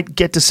might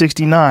get to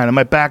 69. I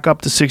might back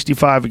up to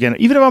 65 again,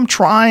 even if I'm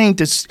trying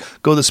to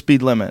go the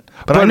speed limit.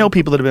 But I know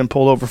people that have been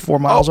pulled over 4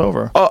 miles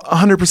over.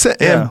 100%.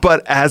 Yeah.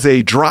 But as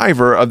a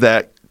driver of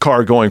that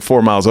car going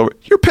 4 miles over,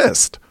 you're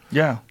pissed.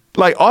 Yeah.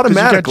 Like,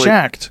 automatically. You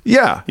got jacked.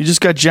 Yeah. You just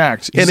got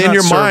jacked. He's and in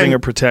your mind, or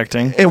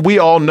protecting. And we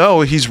all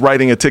know he's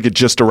writing a ticket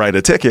just to write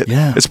a ticket.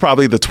 Yeah. It's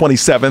probably the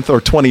 27th or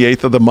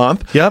 28th of the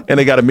month. Yep. And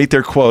they got to meet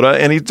their quota.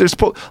 And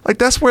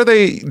that's where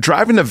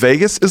driving to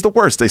Vegas is the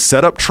worst. They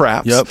set up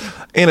traps. Yep.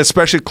 And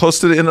especially close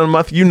to the end of the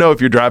month,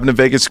 if you're driving to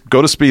Vegas,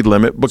 go to speed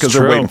limit because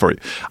they're waiting for you.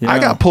 Yeah. I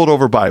got pulled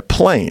over by a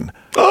plane.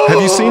 Have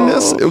you seen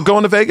this?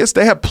 Going to Vegas,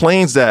 they have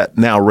planes that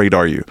now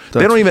radar you.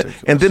 They don't even,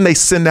 and then they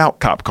send out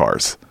cop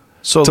cars.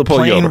 So the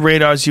plane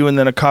radars you, and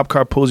then a cop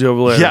car pulls you over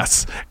later?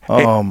 Yes.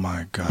 Oh,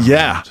 my God.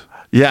 Yeah.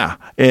 Yeah.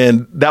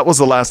 And that was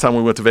the last time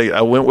we went to Vegas.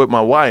 I went with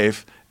my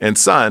wife and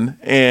son,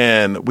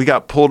 and we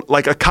got pulled.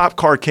 Like, a cop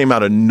car came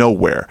out of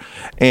nowhere.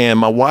 And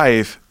my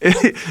wife,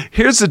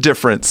 here's the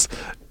difference.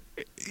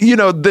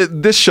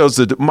 This shows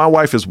that my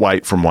wife is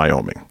white from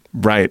Wyoming.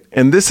 Right.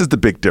 And this is the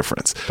big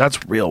difference.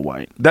 That's real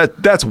white.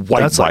 That's white.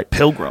 That's like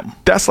Pilgrim.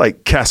 That's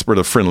like Casper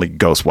the Friendly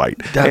Ghost white.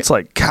 That's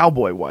like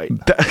cowboy white.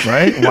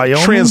 Right?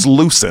 Wyoming.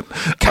 Translucent.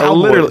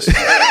 Cowboys.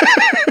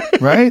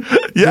 Right?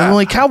 Yeah. There are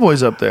only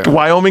cowboys up there.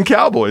 Wyoming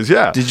cowboys,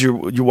 yeah. Did your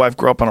wife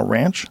grow up on a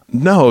ranch?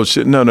 No.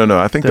 No.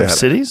 I think they had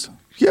cities?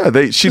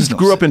 Yeah, she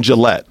grew up in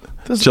Gillette.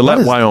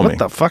 Wyoming. What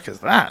the fuck is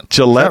that?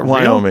 Gillette,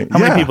 Wyoming. How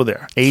many people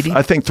there? 80?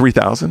 I think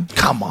 3,000.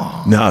 Come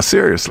on. No,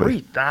 seriously.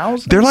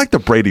 3,000? They're like the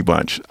Brady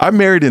Bunch. I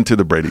married into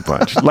the Brady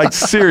Bunch. Like,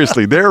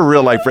 seriously, they're a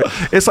real life.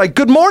 It's like,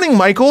 good morning,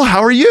 Michael.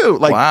 How are you?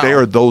 Like, they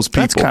are those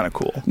people. That's kind of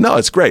cool. No,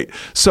 it's great.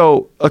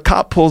 So a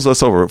cop pulls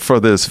us over for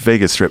this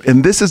Vegas trip.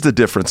 And this is the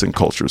difference in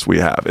cultures we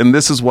have. And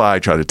this is why I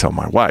try to tell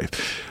my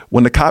wife.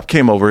 When the cop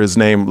came over, his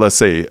name, let's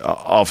say,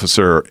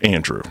 Officer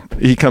Andrew.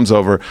 He comes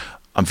over.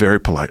 I'm very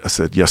polite. I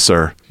said, yes,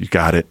 sir. You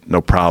got it.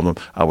 No problem.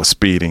 I was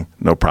speeding.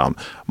 No problem.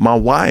 My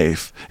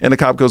wife, and the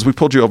cop goes, we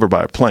pulled you over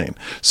by a plane.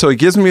 So he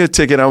gives me a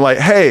ticket. I'm like,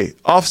 hey,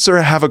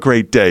 officer, have a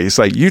great day. He's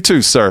like, you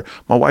too, sir.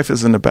 My wife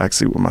is in the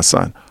backseat with my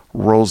son.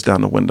 Rolls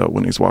down the window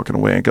when he's walking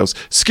away and goes,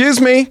 excuse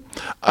me,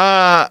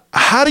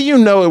 how do you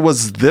know it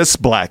was this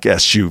black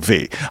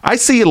SUV? I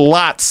see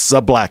lots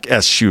of black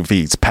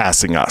SUVs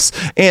passing us,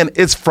 and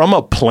it's from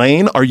a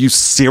plane. Are you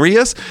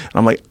serious? And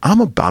I'm like,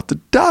 I'm about to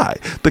die.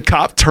 The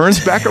cop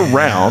turns back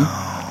around,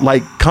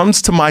 like,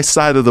 comes to my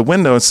side of the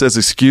window and says,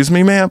 excuse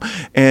me, ma'am.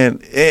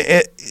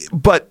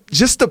 But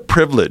just the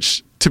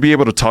privilege to be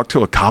able to talk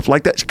to a cop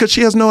like that, because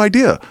she has no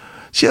idea.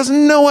 She has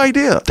no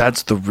idea.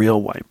 That's the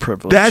real white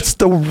privilege. That's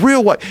the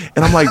real white.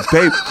 And I'm like,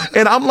 babe,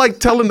 and I'm like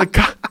telling the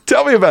cop,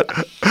 tell me about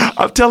it.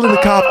 I'm telling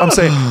the cop, I'm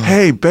saying,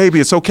 hey, baby,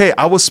 it's okay.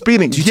 I was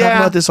speeding. Did you talk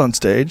about this on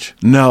stage?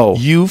 No.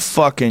 You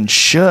fucking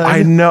should.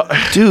 I know.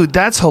 Dude,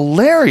 that's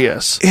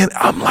hilarious. And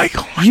I'm like,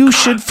 oh my you God.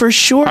 should for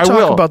sure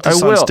talk about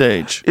this on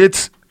stage.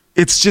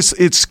 it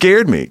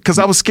scared me because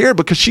I was scared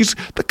because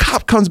the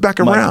cop comes back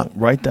Michael, around.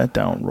 write that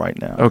down right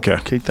now. Okay.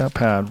 Take that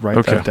pad, write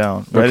Okay. that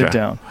down. Write Okay. it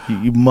down.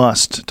 You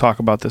must talk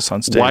about this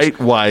on stage. White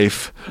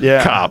wife,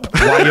 Yeah. cop.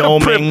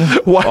 Wyoming,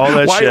 all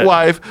that white shit.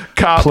 wife,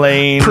 cop,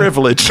 Plane.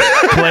 privilege.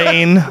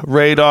 Plane,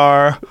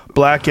 radar,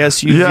 black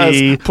SUV,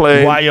 Yes,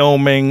 plane.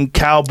 Wyoming,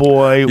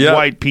 cowboy, Yep.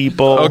 white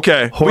people.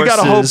 Okay. Horses, We got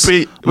a whole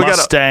beat. We got a-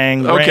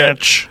 Mustang, Okay.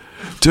 ranch,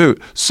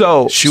 Dude,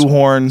 so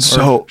shoehorn,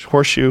 So- or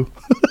horseshoe.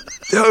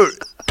 dude,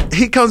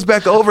 he comes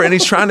back over and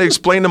he's trying to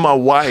explain to my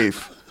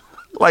wife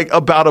like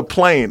about a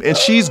plane, and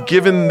she's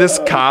giving this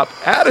cop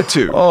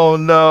attitude. Oh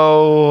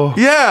no.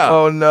 Yeah.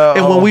 Oh no.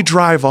 And when we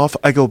drive off,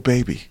 I go,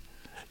 baby,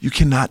 you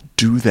cannot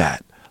do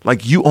that.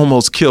 Like, you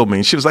almost killed me.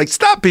 And she was like,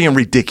 stop being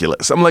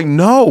ridiculous. I'm like,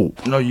 no.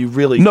 No, you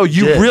really No,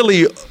 you did.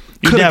 really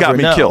You could have never got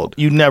me know. killed.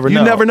 You never know.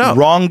 You never know.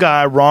 Wrong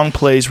guy, wrong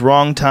place,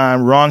 wrong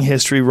time, wrong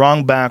history,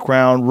 wrong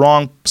background,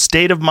 wrong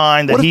state of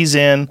mind that he's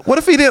in. What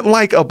if he didn't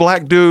like a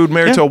black dude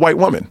married Yeah. to a white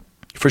woman?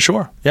 For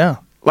sure. Yeah.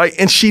 Like,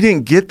 and she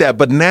didn't get that,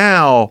 but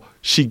now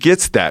she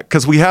gets that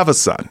because we have a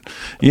son.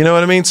 You know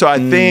what I mean? So I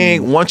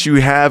think once you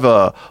have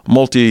a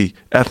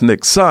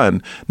multi-ethnic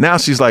son, now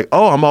she's like,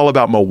 oh, I'm all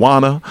about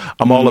Moana.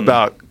 I'm all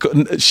about.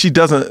 She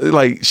doesn't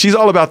like. She's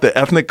all about the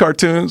ethnic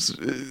cartoons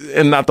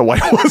and not the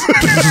white ones.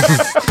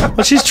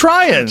 Well, she's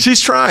trying.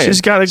 She's trying.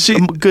 She's got a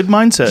good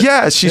mindset.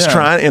 Yeah, she's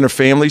trying, and her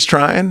family's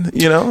trying.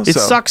 You know, It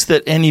sucks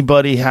that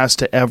anybody has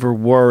to ever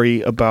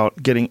worry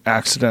about getting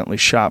accidentally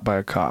shot by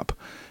a cop.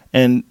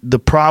 And the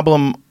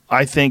problem,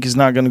 I think, is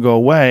not going to go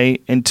away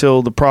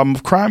until the problem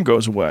of crime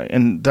goes away.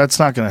 And that's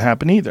not going to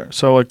happen either.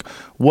 So, like,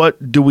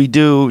 what do we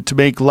do to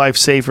make life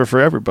safer for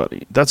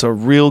everybody? That's a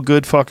real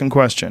good fucking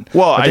question.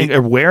 Well, I think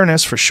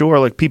awareness for sure,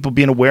 like people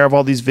being aware of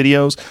all these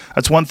videos.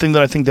 That's one thing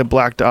that I think that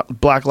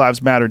Black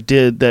Lives Matter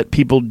did that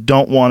people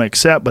don't want to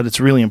accept, but it's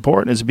really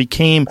important, is it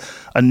became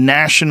a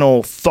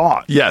national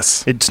thought.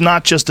 Yes. It's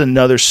not just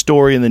another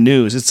story in the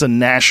news. It's a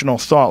national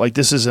thought. Like,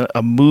 this is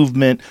a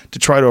movement to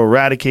try to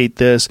eradicate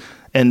this.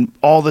 And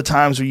all the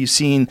times where you've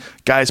seen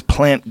guys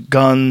plant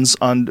guns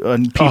on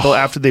people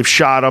after they've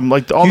shot them,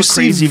 like all You the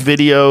crazy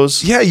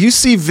videos. Yeah, you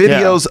see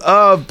videos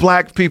of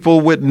black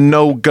people with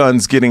no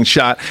guns getting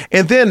shot.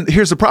 And then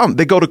here's the problem.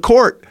 They go to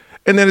court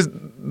and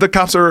then the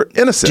cops are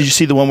innocent. Did you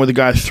see the one where the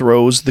guy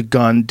throws the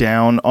gun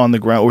down on the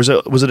ground? Or was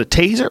it a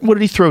taser? What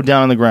did he throw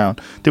down on the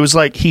ground? There was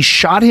like, he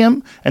shot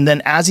him, and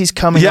then as he's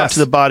coming up Yes. to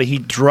the body, he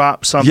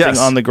dropped something Yes.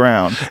 on the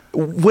ground.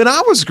 When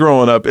I was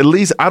growing up, at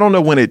least, I don't know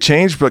when it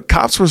changed, but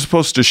cops were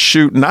supposed to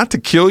shoot, not to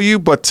kill you,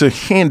 but to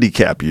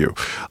handicap you.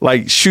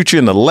 Like, shoot you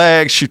in the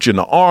leg, shoot you in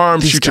the arm.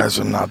 These shoot you- guys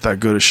are not that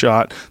good a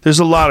shot. There's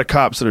a lot of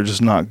cops that are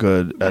just not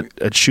good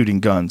at shooting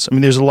guns. I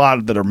mean, there's a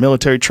lot that are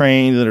military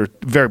trained, that are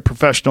very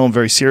professional and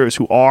very serious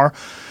who are.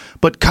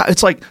 But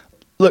it's like,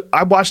 look,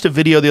 I watched a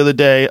video the other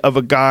day of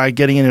a guy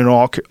getting in an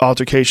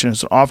altercation.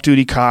 It's an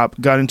off-duty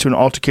cop, got into an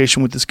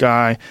altercation with this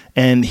guy,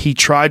 and he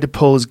tried to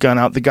pull his gun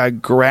out. The guy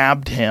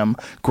grabbed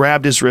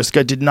his wrist. The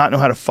guy did not know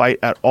how to fight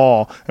at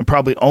all, and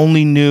probably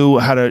only knew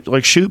how to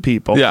like shoot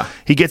people. Yeah.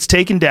 He gets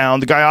taken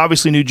down. The guy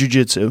obviously knew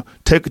jiu-jitsu.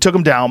 Took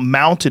him down,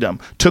 mounted him,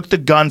 took the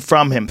gun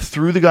from him,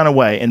 threw the gun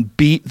away, and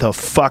beat the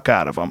fuck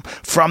out of him.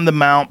 From the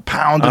mount,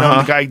 pounded him.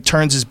 The guy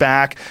turns his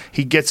back.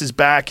 He gets his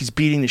back. He's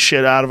beating the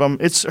shit out of him.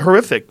 It's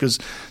horrific because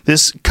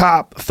this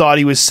cop thought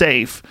he was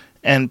safe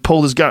and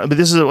pulled his gun. But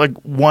this is like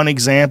one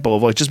example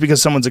of like, just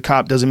because someone's a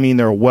cop doesn't mean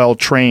they're a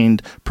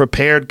well-trained,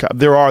 prepared cop.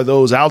 There are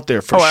those out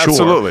there for sure.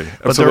 Absolutely. But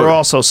there Absolutely. are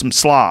also some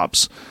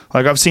slobs.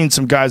 Like, I've seen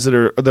some guys that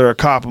are a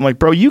cop. I'm like,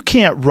 bro, you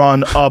can't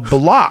run a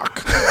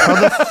block. How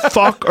the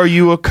fuck are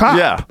you a cop?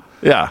 Yeah.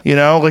 Yeah. You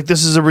know, like,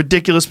 this is a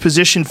ridiculous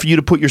position for you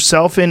to put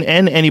yourself in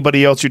and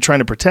anybody else you're trying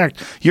to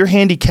protect. You're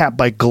handicapped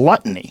by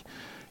gluttony.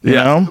 You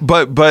know?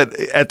 But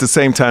at the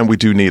same time, we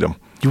do need them.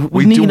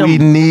 We need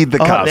need the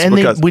cops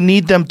because we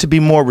need them to be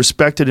more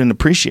respected and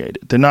appreciated.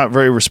 They're not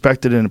very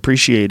respected and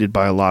appreciated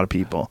by a lot of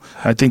people.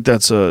 I think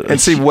that's a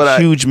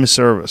huge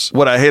misservice.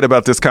 What I hate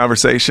about this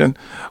conversation,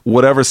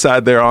 whatever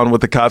side they're on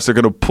with the cops, they're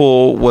going to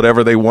pull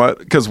whatever they want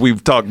because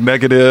we've talked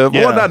negative.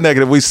 Yeah. Well, not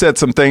negative. We said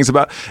some things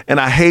about, and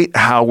I hate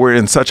how we're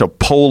in such a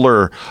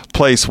polar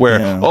place where,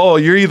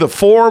 you're either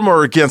for them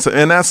or against it.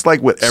 And that's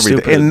like with everything.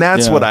 Stupid. And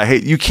that's what I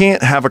hate. You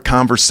can't have a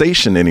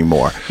conversation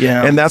anymore.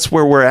 Yeah. And that's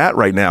where we're at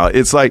right now.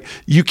 It's like,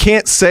 you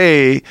can't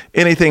say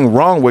anything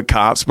wrong with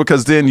cops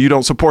because then you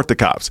don't support the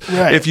cops.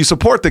 Right. If you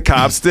support the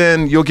cops,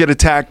 then you'll get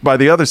attacked by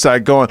the other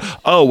side going,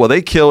 oh, well,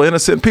 they kill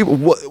innocent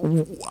people.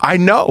 I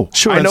know.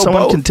 Sure, I know and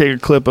someone both. can take a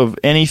clip of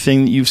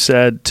anything that you've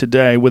said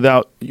today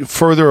without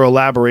further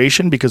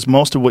elaboration, because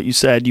most of what you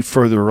said, you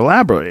further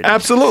elaborated.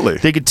 Absolutely.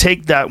 They could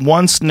take that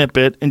one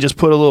snippet and just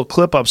put a little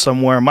clip up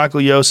somewhere.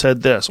 Michael Yo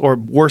said this, or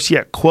worse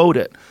yet, quote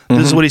it.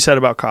 This is what he said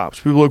about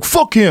cops. People are like,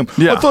 fuck him.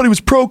 Yeah. I thought he was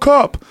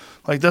pro-cop.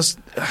 Like, that's...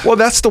 Well,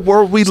 that's the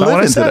world we not what live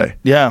I in said. today.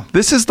 Yeah.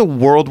 This is the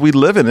world we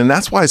live in, and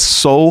that's why it's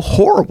so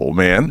horrible,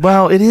 man.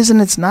 Well, it is and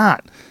it's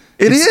not.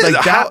 It It's is.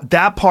 like How-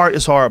 that part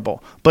is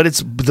horrible, but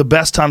it's the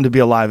best time to be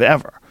alive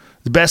ever.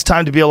 The best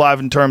time to be alive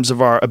in terms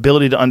of our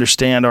ability to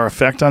understand our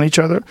effect on each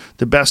other.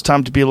 The best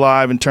time to be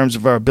alive in terms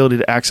of our ability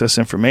to access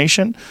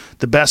information.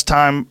 The best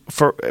time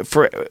for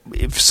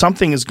if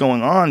something is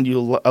going on,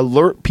 you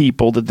alert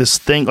people that this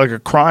thing, like a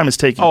crime, is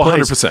taking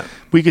place. 100%.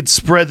 We could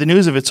spread the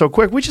news of it so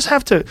quick. We just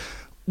have to.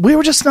 We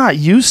were just not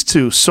used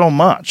to so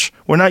much.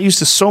 We're not used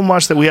to so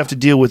much that we have to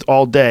deal with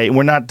all day. And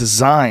we're not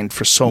designed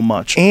for so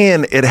much.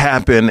 And it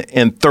happened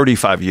in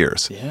 35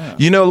 years. Yeah.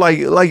 You know, like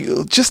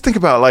just think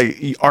about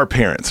like our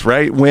parents,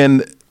 right?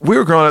 When we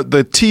were growing up,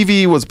 the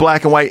TV was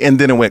black and white and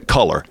then it went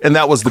color. And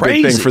that was the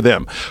big thing for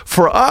them.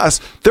 For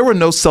us, there were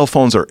no cell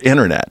phones or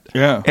internet.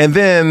 Yeah. And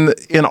then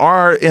in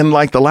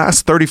like the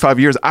last 35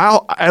 years, I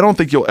don't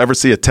think you'll ever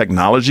see a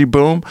technology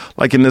boom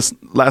like in this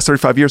last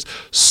 35 years.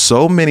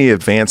 So many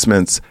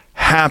advancements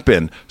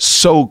happen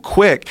so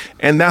quick,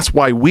 and that's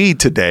why we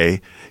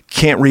today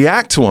can't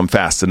react to them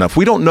fast enough.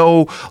 We don't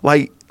know,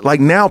 like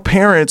now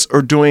parents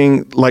are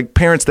doing, like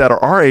parents that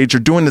are our age are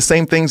doing the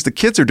same things the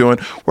kids are doing,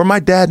 where my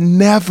dad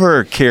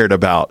never cared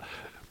about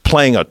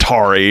playing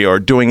Atari or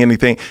doing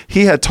anything.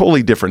 He had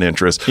totally different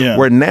interests. Yeah.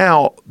 Where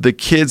now the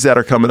kids that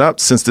are coming up,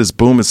 since this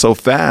boom is so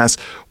fast,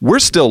 we're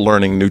still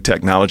learning new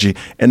technology,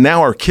 and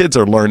now our kids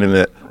are learning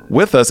it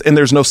with us, and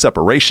there's no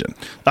separation.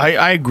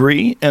 I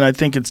agree, and I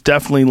think it's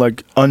definitely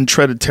like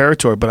untreaded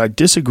territory, but I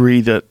disagree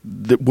that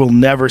we'll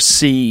never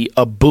see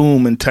a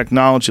boom in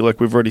technology like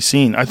we've already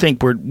seen. I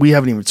think we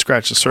haven't even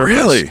scratched the surface.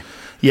 Really?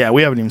 Yeah,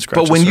 we haven't even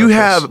scratched But the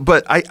surface.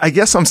 but I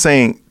guess I'm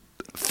saying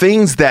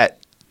things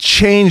that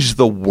changed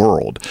the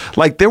world.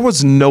 Like there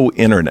was no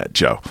internet,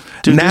 Joe.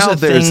 Dude, now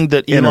there's a thing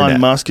that internet.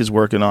 Elon Musk is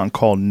working on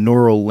called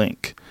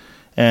Neuralink.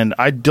 And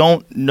I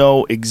don't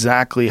know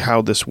exactly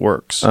how this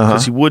works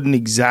because he wouldn't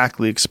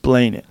exactly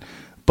explain it.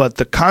 But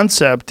the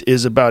concept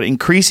is about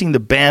increasing the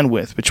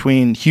bandwidth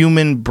between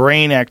human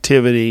brain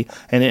activity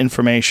and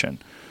information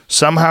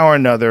somehow or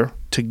another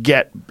to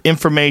get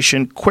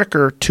information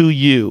quicker to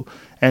you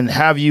and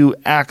have you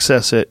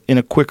access it in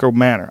a quicker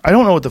manner. I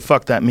don't know what the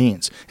fuck that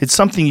means. It's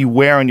something you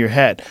wear on your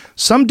head.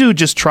 Some dude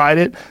just tried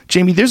it.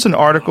 Jamie, there's an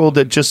article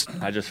that just...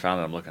 I just found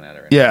it. I'm looking at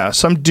it right Yeah,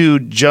 some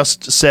dude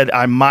just said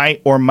I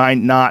might or might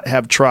not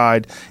have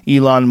tried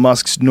Elon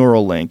Musk's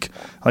Neuralink.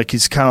 Like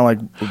he's kind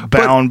of like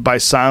bound by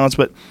silence.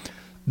 But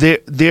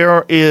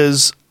there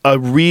is a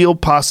real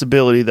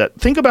possibility that...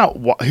 Think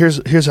about...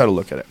 Here's how to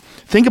look at it.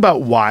 Think about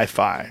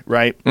Wi-Fi,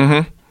 right?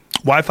 Mm-hmm.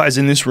 Wi-Fi is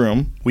in this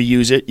room. We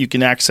use it. You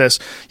can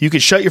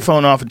shut your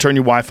phone off and turn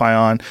your Wi-Fi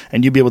on,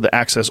 and you'll be able to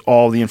access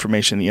all the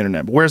information on the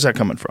internet. But where's that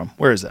coming from?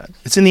 Where is that?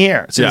 It's in the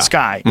air. It's in the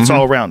sky. It's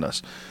all around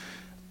us.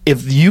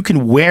 If you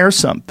can wear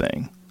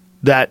something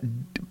that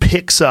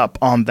picks up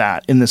on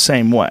that in the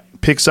same way,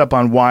 picks up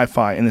on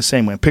Wi-Fi in the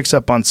same way, picks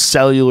up on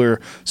cellular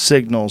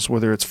signals,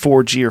 whether it's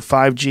 4G or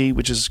 5G,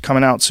 which is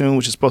coming out soon,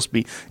 which is supposed to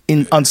be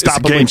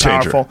unstoppably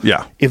powerful.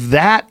 Yeah. If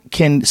that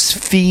can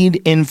feed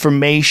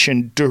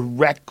information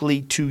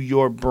directly to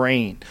your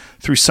brain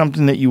through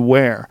something that you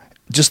wear,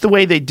 just the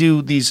way they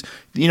do these,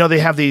 they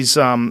have these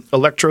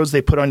electrodes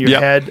they put on your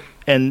head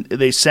and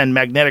they send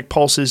magnetic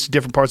pulses to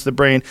different parts of the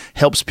brain,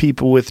 helps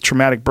people with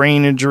traumatic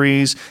brain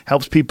injuries,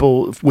 helps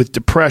people with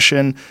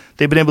depression.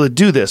 They've been able to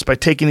do this by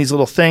taking these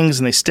little things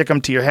and they stick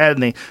them to your head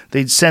and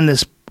they send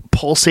this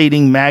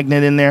pulsating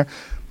magnet in there.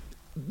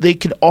 They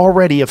can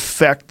already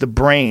affect the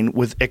brain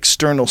with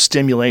external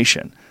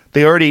stimulation.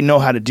 They already know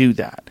how to do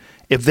that.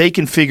 If they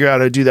can figure out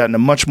how to do that in a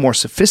much more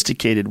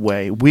sophisticated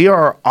way, we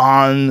are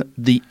on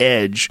the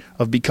edge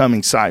of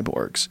becoming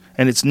cyborgs,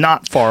 and it's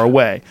not far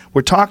away.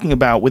 We're talking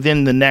about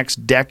within the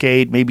next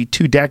decade, maybe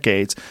 2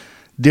 decades,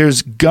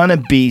 there's gonna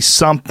be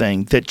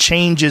something that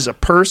changes a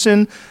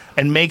person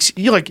and makes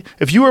you like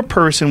if you were a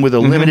person with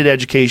a limited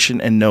education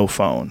and no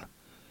phone.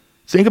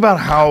 Think about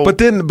how, but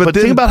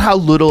think about how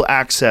little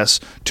access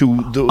to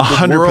the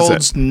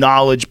world's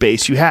knowledge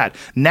base you had.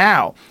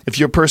 Now, if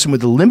you're a person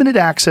with limited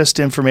access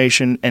to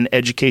information and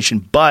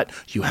education, but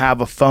you have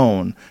a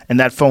phone and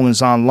that phone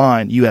is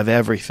online, you have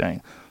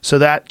everything. So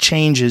that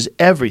changes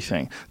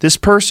everything. This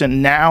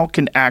person now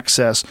can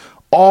access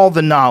all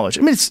the knowledge.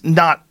 I mean, it's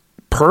not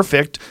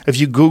perfect. If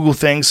you Google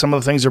things, some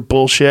of the things are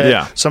bullshit.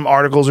 Yeah. Some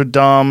articles are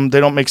dumb. They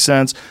don't make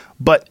sense.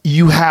 But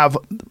you have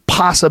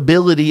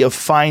possibility of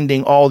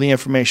finding all the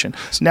information.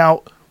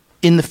 Now,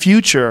 in the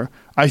future,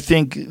 I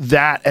think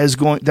that's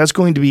going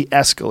to be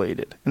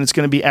escalated, and it's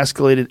going to be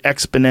escalated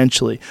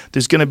exponentially.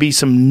 There's going to be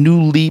some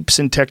new leaps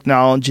in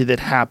technology that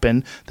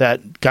happen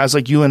that guys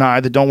like you and I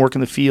that don't work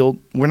in the field,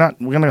 we're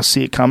going to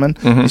see it coming.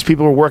 These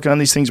people are working on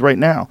these things right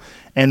now,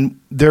 and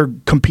they're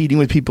competing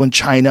with people in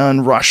China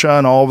and Russia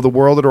and all over the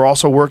world that are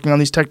also working on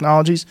these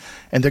technologies,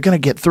 and they're going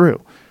to get through.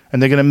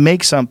 And they're going to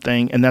make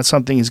something, and that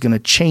something is going to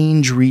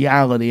change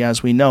reality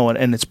as we know it,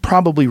 and it's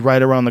probably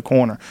right around the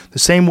corner. The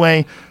same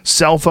way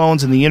cell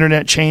phones and the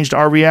internet changed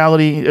our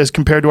reality as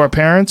compared to our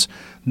parents,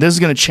 this is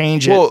going to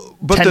change it. Well,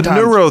 but 10 the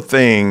times. neuro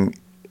thing,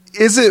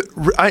 is it?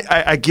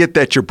 I get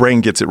that your brain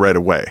gets it right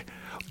away,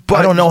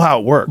 I don't know how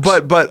it works.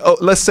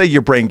 But let's say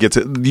your brain gets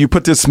it. You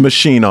put this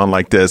machine on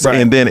like this, Right.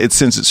 and then it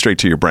sends it straight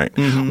to your brain.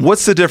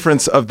 What's the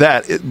difference of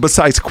that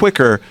besides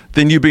quicker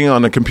than you being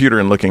on the computer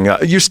and looking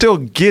up? You're still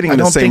getting I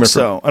the don't same think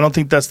information. so. I don't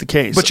think that's the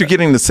case. But you're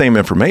getting the same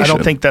information. I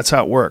don't think that's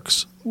how it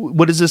works.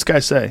 What does this guy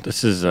say?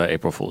 This is an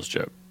April Fool's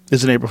joke.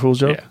 Is it an April Fool's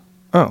joke? Yeah.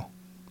 Oh.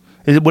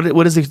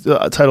 What is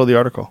the title of the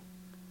article?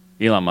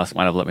 Elon Musk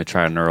might have let me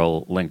try a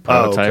neural link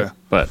prototype,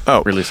 okay.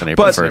 but released on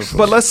April 1st.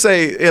 But let's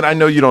say, and I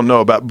know you don't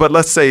know about, but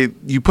let's say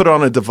you put it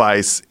on a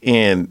device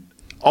and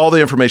all the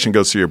information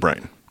goes to your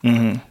brain.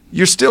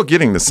 You're still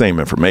getting the same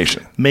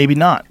information. Maybe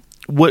not.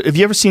 Have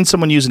you ever seen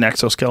someone use an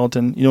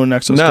exoskeleton? You know what an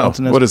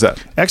exoskeleton is? What is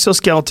that?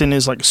 Exoskeleton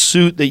is like a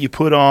suit that you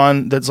put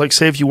on that's like,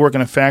 say if you work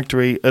in a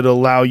factory, it'll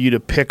allow you to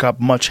pick up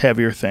much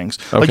heavier things.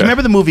 Like, you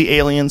remember the movie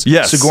Aliens?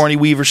 Yes. Sigourney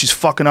Weaver, she's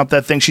fucking up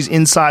that thing. She's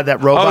inside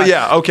that robot. Oh,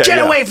 yeah, okay, Get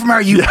yeah. away from her,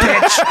 you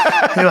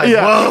bitch. You're like,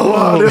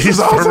 whoa, this he's is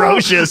awesome.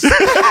 ferocious.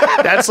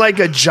 That's like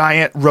a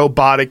giant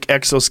robotic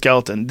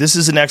exoskeleton. This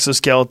is an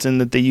exoskeleton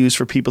that they use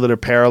for people that are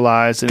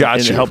paralyzed, and it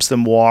Gotcha. helps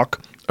them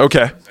walk.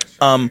 Okay.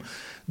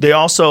 They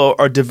also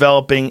are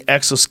developing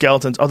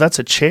exoskeletons. Oh, that's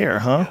a chair,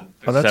 huh?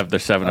 Oh,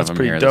 There's seven of them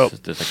pretty here. dope.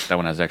 That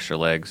one has extra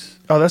legs.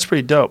 Oh, that's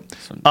pretty dope.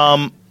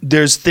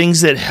 There's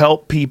things that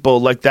help people,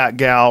 like that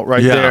gal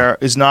right Yeah. there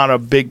is not a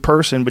big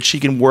person, but she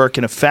can work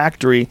in a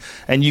factory,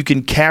 and you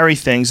can carry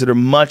things that are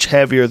much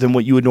heavier than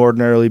what you would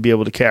ordinarily be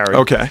able to carry.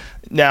 Okay.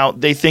 Now,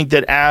 they think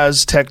that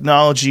as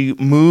technology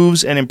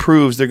moves and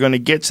improves, they're going to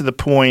get to the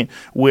point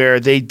where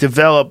they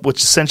develop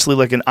what's essentially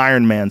like an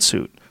Iron Man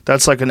suit.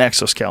 That's like an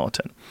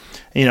exoskeleton.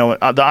 You know,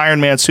 the Iron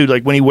Man suit,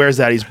 like when he wears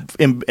that, he's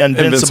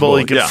invincible.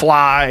 He can yeah.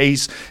 fly.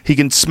 He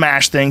can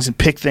smash things and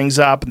pick things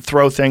up and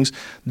throw things.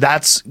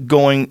 That's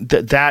going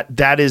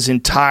that is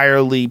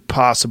entirely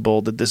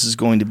possible that this is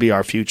going to be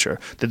our future.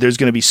 That there's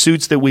going to be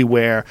suits that we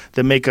wear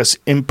that make us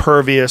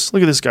impervious.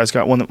 Look at this guy's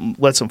got one that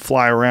lets him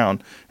fly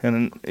around,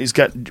 and he's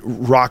got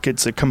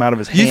rockets that come out of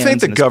his hands. You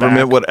think the and his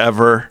government back. would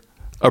ever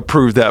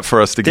approve that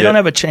for us to They get? don't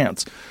have a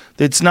chance.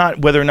 It's not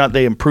whether or not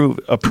they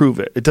approve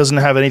it. It doesn't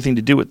have anything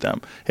to do with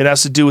them. It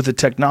has to do with the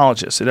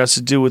technologists. It has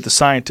to do with the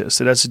scientists.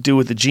 It has to do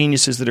with the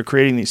geniuses that are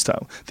creating these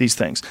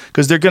things.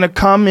 Because they're going to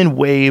come in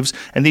waves,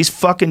 and these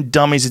fucking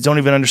dummies that don't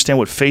even understand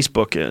what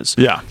Facebook is.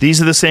 Yeah.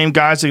 These are the same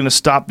guys that are going to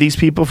stop these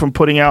people from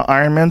putting out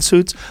Iron Man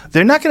suits.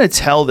 They're not going to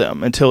tell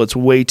them until it's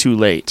way too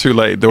late. Too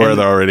late. They're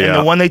already and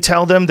out. when they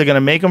tell them, they're going to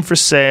make them for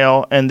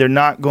sale, and they're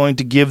not going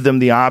to give them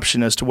the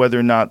option as to whether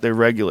or not they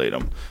regulate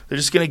them. They're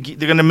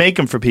going to make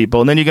them for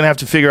people, and then you're going to have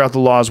to figure out the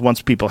laws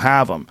once people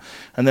have them.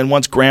 And then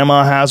once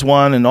grandma has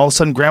one, and all of a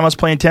sudden grandma's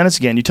playing tennis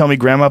again. You tell me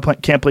grandma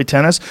can't play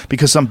tennis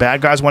because some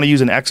bad guys want to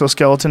use an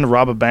exoskeleton to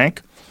rob a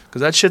bank?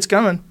 Because that shit's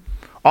coming.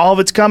 All of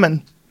it's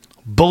coming.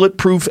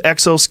 Bulletproof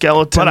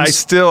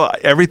exoskeletons. But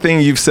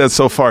everything you've said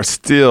so far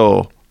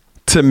still,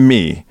 to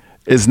me,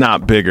 is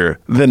not bigger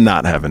than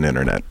not having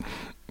internet.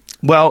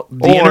 Well,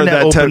 the Or internet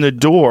that opened the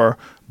door,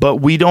 but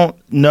we don't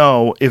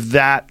know if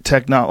that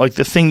technology, like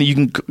the thing that you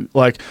can,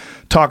 like,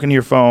 talk into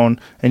your phone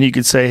and you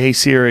could say, "Hey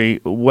Siri,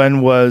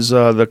 when was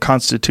the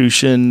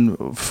Constitution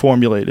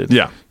formulated?"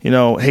 Yeah. You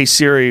know, "Hey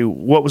Siri,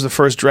 what was the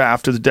first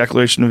draft of the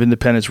Declaration of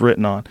Independence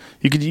written on?"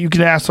 You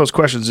can ask those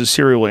questions, and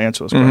Siri will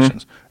answer those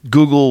questions.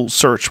 Google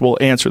search will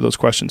answer those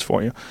questions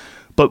for you.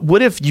 But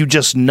what if you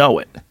just know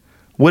it?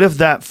 What if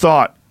that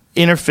thought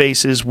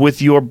interfaces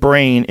with your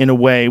brain in a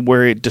way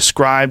where it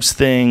describes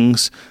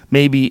things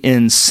maybe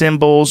in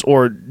symbols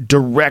or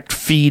direct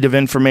feed of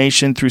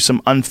information through some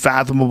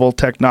unfathomable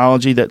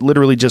technology that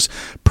literally just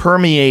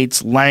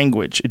permeates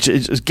language. It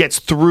just gets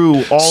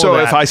through all So of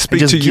that. if I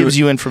speak and just to you, gives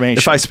you information.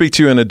 If I speak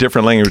to you in a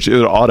different language, it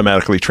will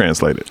automatically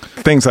translate it.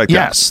 Things like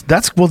Yes,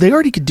 well, they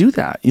already could do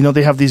that. You know,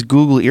 they have these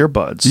Google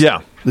earbuds.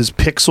 Yeah. These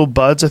Pixel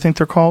Buds, I think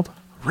they're called. that.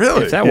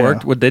 Really? If that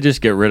worked, would they just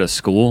get rid of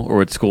school, or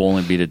would school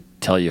only be to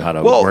tell you how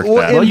to Well, work well,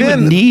 that? and Well, you would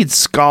then- need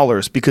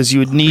scholars because you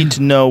would need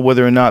to know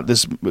whether or not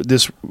this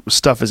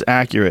stuff is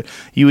accurate.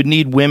 You would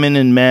need women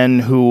and men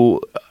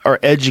who are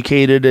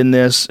educated in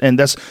this, and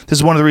this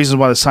is one of the reasons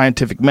why the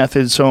scientific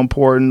method is so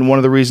important. One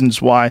of the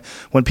reasons why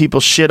when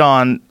people shit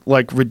on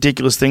like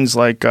ridiculous things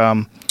like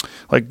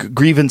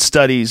grievance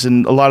studies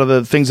and a lot of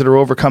the things that are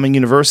overcoming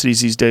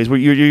universities these days, where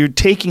you're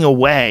taking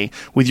away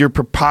with your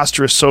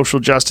preposterous social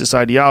justice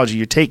ideology,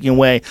 you're taking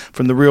away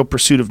from the real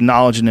pursuit of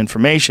knowledge and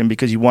information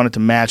because you want it to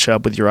match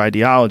up with your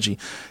ideology.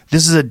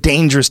 This is a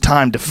dangerous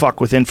time to fuck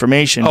with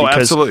information. Oh,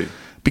 because, absolutely.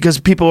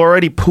 Because people are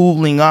already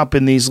pooling up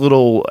in these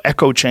little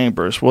echo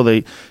chambers. Well,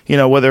 they,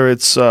 whether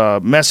it's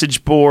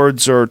message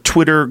boards or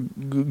Twitter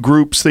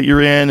groups that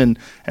you're in,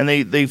 and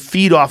they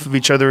feed off of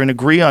each other and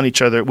agree on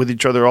each other with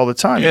each other all the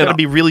time. You And- got to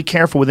be really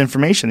careful with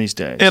information these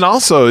days. And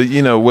also,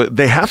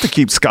 they have to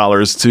keep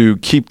scholars to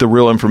keep the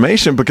real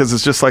information because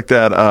it's just like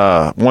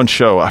that one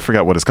show. I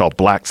forgot what it's called.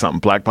 Black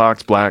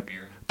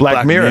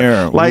Mirror.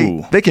 Mirror, Like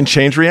ooh. they can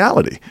change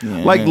reality.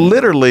 Like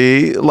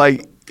literally,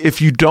 like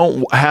if you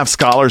don't have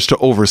scholars to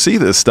oversee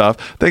this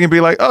stuff, they can be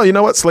like, oh, you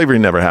know what? Slavery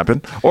never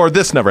happened, or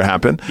this never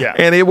happened. Yeah.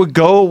 And it would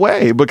go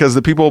away because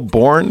the people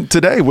born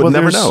today would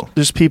never know.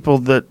 There's people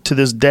that to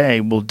this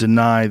day will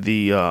deny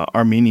the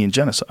Armenian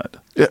genocide.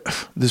 Yeah.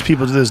 There's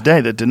people to this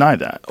day that deny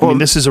that. I mean,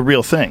 this is a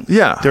real thing.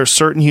 Yeah. There are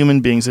certain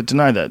human beings that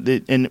deny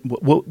that. And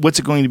what's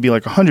it going to be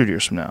like 100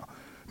 years from now?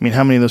 I mean,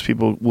 how many of those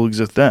people will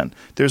exist then?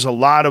 There's a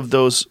lot of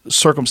those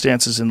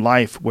circumstances in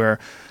life where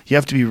you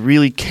have to be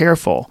really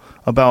careful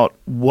about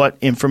what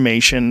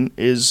information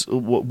is,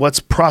 what's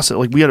processed.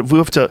 Like you have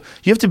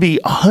to be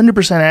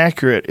 100%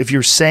 accurate if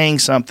you're saying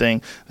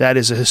something that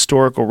is a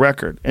historical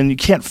record, and you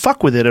can't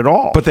fuck with it at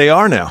all. But they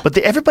are now. But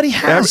everybody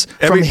has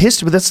from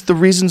history. But that's the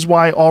reasons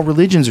why all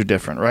religions are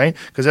different, right?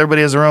 Because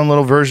everybody has their own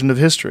little version of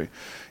history.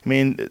 I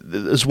mean,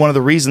 it's one of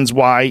the reasons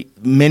why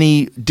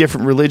many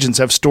different religions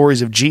have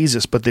stories of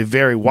Jesus, but they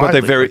vary widely.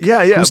 But they vary.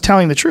 Yeah. Who's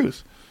telling the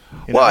truth?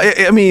 You know? Well,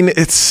 I mean,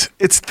 it's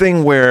a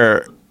thing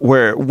where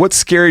what's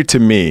scary to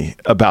me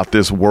about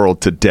this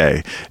world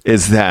today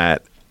is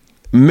that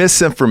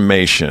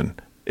misinformation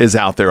is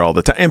out there all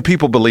the time, and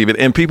people believe it,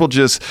 and people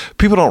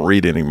don't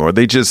read anymore.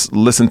 They just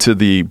listen to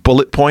the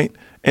bullet point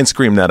and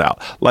scream that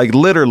out. Like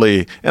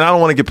literally, and I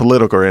don't want to get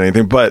political or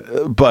anything,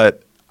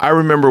 but I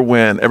remember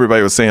when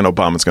everybody was saying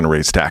Obama's going to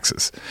raise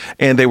taxes,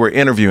 and they were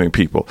interviewing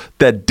people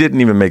that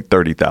didn't even make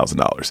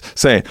 $30,000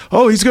 saying,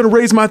 oh, he's going to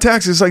raise my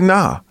taxes. It's like,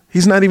 nah.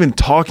 He's not even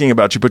talking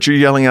about you, but you're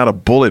yelling out a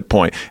bullet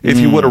point. If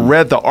you would have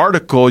read the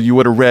article, you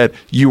would have read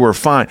you were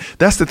fine.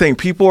 That's the thing.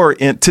 People are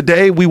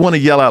today, we want to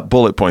yell out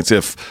bullet points.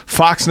 If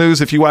Fox News,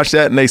 if you watch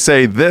that and they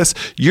say this,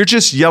 you're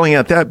just yelling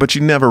at that, but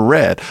you never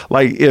read.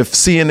 Like if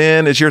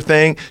CNN is your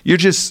thing, you're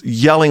just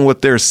yelling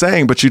what they're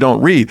saying, but you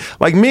don't read.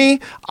 Like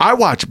me, I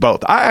watch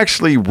both. I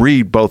actually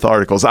read both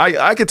articles.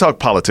 I could talk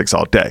politics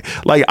all day.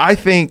 Like I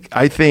think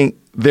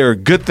there are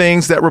good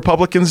things that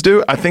Republicans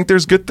do. I think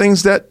there's good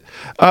things that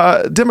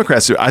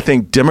Democrats do. I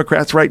think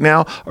Democrats right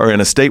now are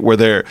in a state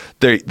where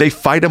they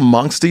fight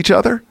amongst each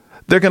other.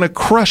 They're going to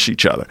crush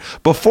each other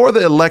before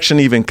the election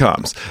even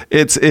comes.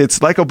 It's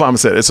like Obama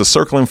said, it's a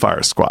circling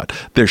fire squad.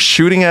 They're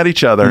shooting at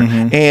each other.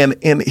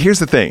 And here's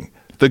the thing.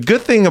 The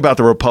good thing about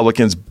the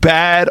Republicans,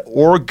 bad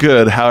or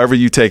good, however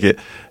you take it,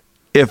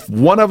 if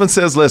one of them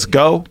says, let's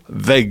go,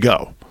 they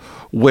go.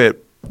 With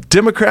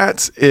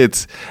Democrats,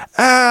 it's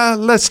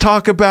let's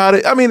talk about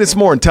it. I mean, it's a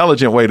more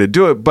intelligent way to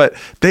do it, but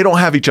they don't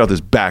have each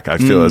other's back, I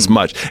feel, as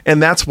much.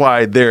 And that's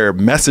why their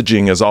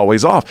messaging is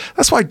always off.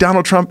 That's why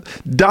Donald Trump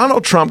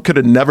could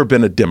have never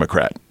been a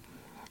Democrat.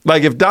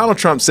 Like if Donald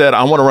Trump said,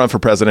 I want to run for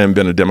president and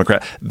been a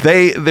Democrat,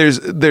 they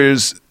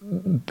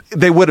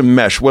wouldn't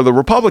mesh. Well, the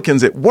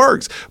Republicans, it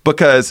works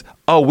because,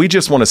 we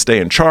just want to stay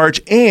in charge,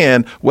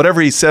 and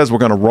whatever he says, we're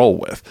going to roll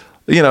with.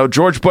 You know,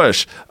 George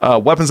Bush,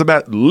 weapons of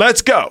mass,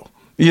 let's go.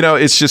 You know,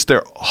 it's just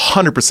they're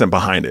 100%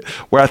 behind it.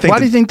 Where I think, why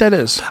do you think that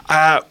is?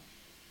 I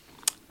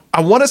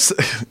want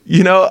to,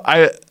 you know,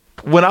 I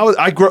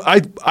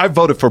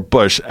voted for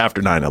Bush after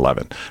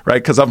 9/11,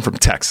 right? Because I'm from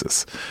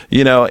Texas,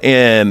 you know,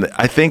 and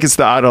I think it's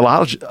the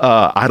ideology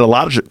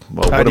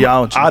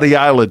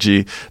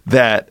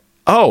that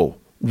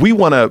we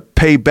want to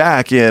pay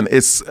back, and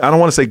it's, I don't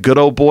want to say good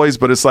old boys,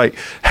 but it's like,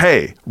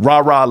 hey, rah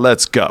rah,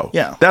 let's go.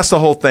 Yeah, that's the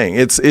whole thing.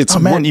 It's. Oh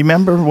man, you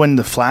remember when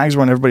the flags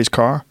were on everybody's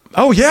car?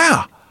 Oh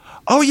yeah.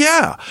 Oh,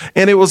 yeah.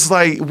 And it was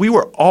like we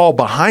were all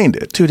behind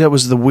it. Dude, that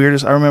was the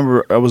weirdest. I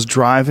remember I was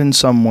driving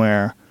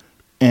somewhere,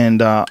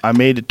 and I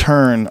made a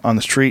turn on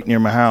the street near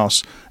my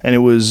house, and it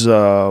was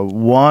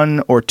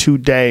 1 or 2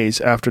 days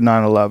after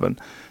 9/11,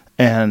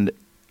 and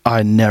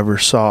I never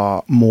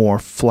saw more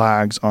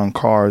flags on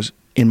cars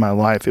in my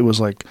life. It was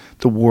like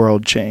the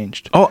world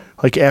changed. Oh,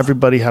 like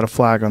everybody had a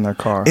flag on their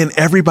car, and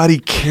everybody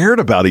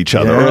cared about each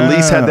other, or at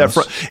least had that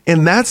front.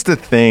 And that's the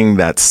thing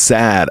that's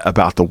sad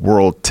about the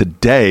world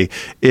today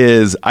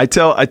is I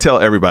tell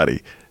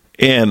everybody,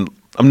 and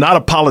I'm not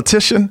a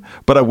politician,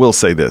 but I will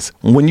say this: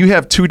 when you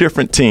have two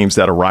different teams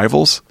that are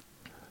rivals,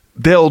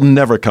 they'll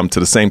never come to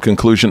the same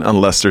conclusion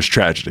unless there's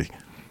tragedy.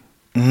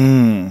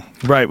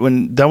 Right.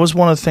 When that was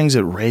one of the things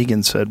that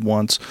Reagan said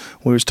once.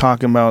 We was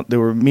talking about, they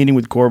were meeting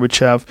with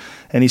Gorbachev,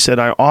 and he said,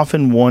 I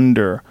often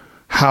wonder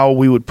how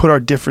we would put our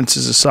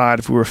differences aside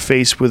if we were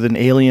faced with an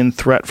alien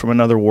threat from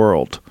another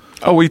world.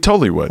 Oh, we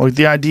totally would. Like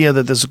the idea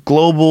that this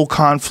global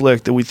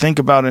conflict that we think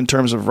about in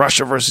terms of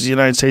Russia versus the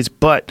United States,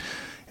 but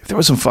if there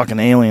was some fucking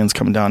aliens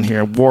coming down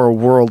here, war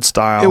world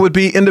style, it would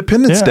be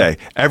Independence Day.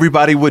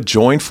 Everybody would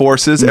join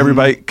forces.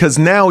 Everybody, because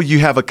now you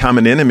have a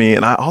common enemy.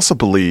 And I also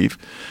believe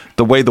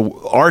the way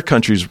our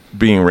country's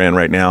being ran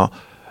right now,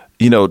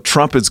 you know,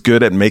 Trump is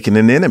good at making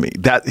an enemy.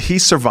 That he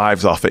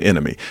survives off an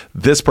enemy.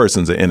 This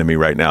person's an enemy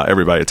right now.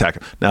 Everybody attack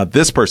him. Now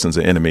this person's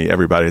an enemy.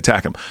 Everybody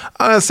attack him.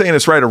 I'm not saying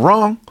it's right or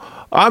wrong.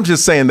 I'm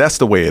just saying that's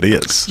the way it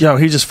is. Yo,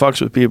 he just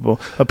fucks with people.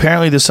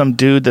 Apparently, there's some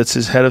dude that's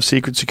his head of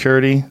Secret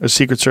Security or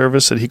Secret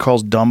Service that he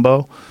calls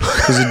Dumbo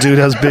because the dude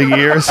has big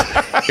ears.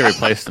 He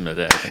replaced him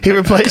today. He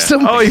replaced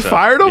him? Oh, he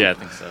fired him? Yeah, I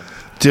think so.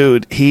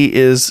 Dude,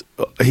 he's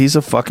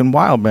a fucking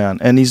wild man,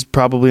 and he's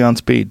probably on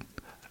speed.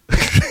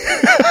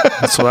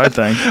 That's what I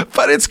think.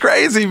 But it's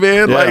crazy,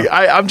 man. Yeah. Like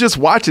I'm just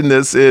watching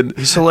this, and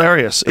He's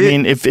hilarious. I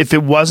mean, if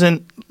it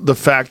wasn't the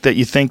fact that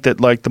you think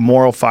that like the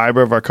moral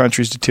fiber of our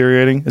country is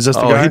deteriorating, is this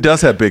the guy? he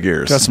does have big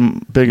ears, Got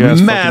some big ass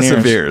massive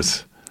fucking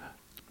ears.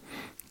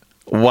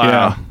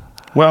 Wow.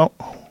 Yeah.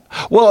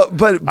 Well,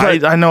 but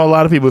I know a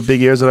lot of people with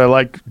big ears that I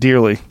like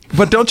dearly.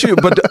 But don't you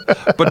but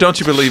don't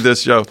you believe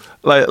this, Joe?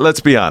 Like, let's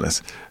be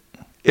honest.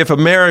 If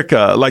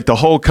America, like the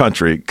whole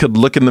country, could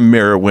look in the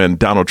mirror when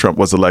Donald Trump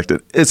was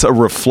elected, it's a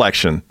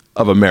reflection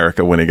of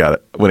America when he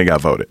got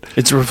voted.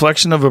 It's a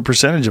reflection of a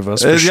percentage of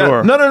us, for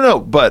sure. No.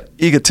 But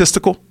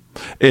egotistical.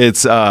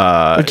 It's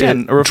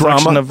Again, a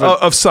reflection drama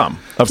of some.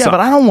 Yeah, but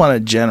I don't want to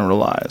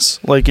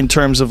generalize. Like in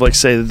terms of like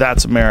say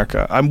that's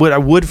America. I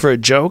would for a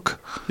joke.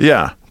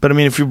 Yeah. But I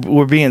mean, if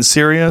we're being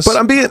serious,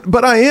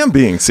 But I am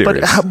being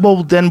serious.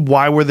 well, then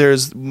why was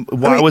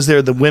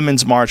there the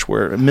women's march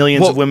where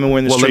millions of women were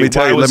in the street?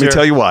 Let me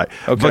tell you why.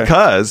 Okay.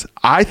 Because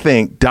I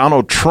think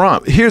Donald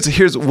Trump.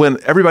 Here's when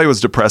everybody was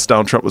depressed.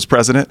 Donald Trump was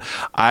president.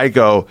 I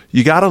go,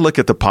 you got to look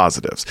at the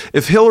positives.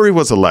 If Hillary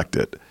was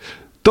elected,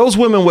 those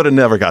women would have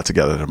never got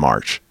together to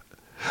march.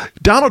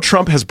 Donald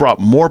Trump has brought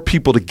more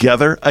people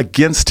together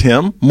against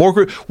him.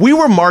 We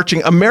were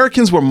marching.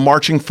 Americans were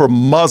marching for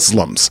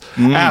Muslims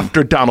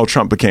after Donald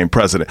Trump became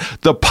president.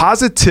 The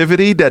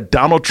positivity that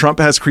Donald Trump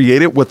has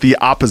created with the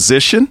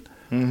opposition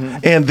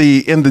and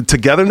the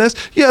togetherness.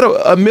 You had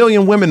a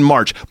million women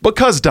march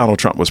because Donald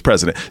Trump was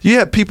president. You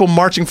had people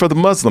marching for the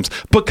Muslims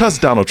because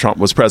Donald Trump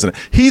was president.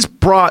 He's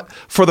brought,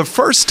 for the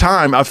first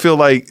time, I feel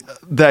like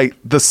that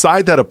the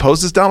side that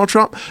opposes Donald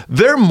Trump,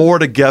 they're more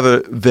together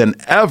than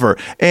ever.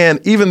 And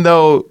even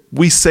though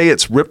we say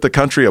it's ripped the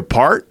country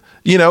apart,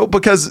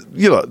 because,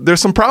 there's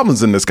some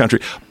problems in this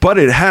country, but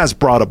it has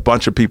brought a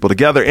bunch of people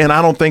together. And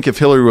I don't think if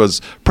Hillary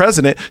was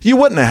president, you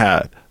wouldn't have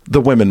had the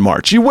women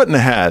march. You wouldn't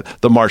have had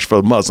the march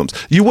for Muslims.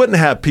 You wouldn't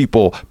have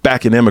people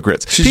backing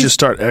immigrants. She'd just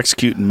start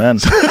executing men.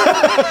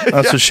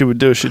 That's what she would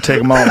do. She'd take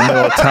them all in the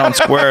middle of town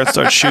square and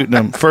start shooting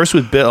them. First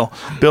with Bill.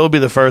 Bill would be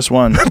the first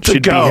one.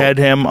 She'd behead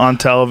him on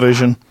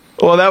television.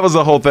 Well, that was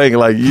the whole thing.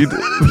 Like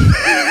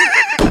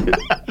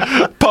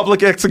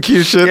public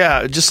execution.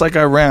 Yeah, just like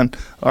Iran,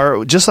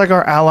 just like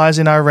our allies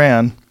in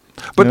Iran.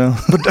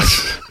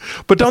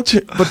 But don't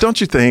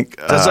you think?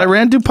 Does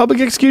Iran do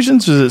public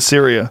executions? Or is it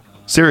Syria?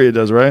 Syria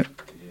does, right?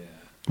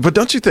 But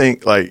don't you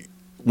think, like,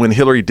 when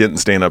Hillary didn't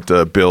stand up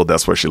to Bill,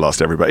 that's where she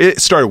lost everybody?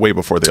 It started way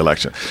before the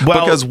election.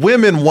 Well, because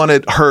women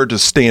wanted her to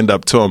stand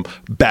up to him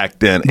back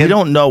then. We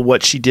don't know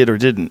what she did or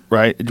didn't,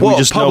 right? We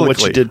just know what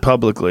she did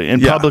publicly.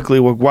 And publicly,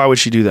 why would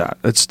she do that?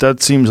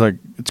 That seems like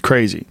it's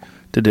crazy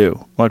to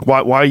do. Like,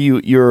 why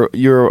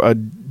you're a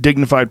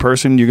dignified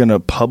person, you're going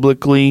to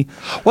publicly...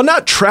 Well,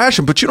 not trash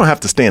him, but you don't have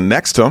to stand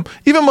next to him.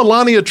 Even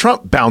Melania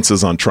Trump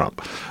bounces on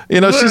Trump.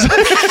 She's...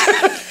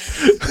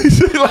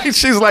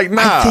 she's like,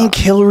 nah. I think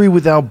Hillary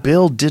without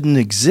Bill didn't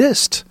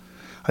exist.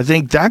 I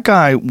think that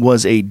guy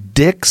was a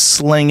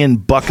dick-slinging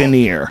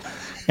buccaneer.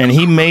 And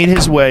he made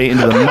his way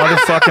into the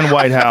motherfucking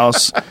White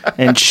House,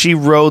 and she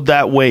rode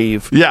that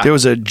wave. Yeah. There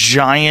was a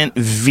giant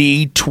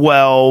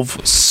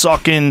V12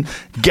 sucking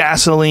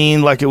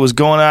gasoline like it was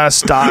going out of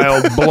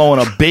style, blowing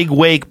a big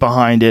wake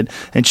behind it,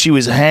 and she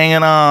was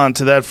hanging on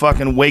to that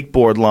fucking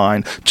wakeboard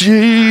line.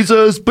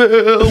 Jesus,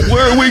 Bill,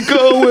 where are we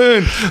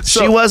going?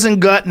 She wasn't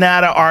gutting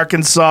out of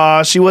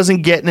Arkansas. She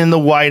wasn't getting in the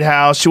White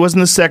House. She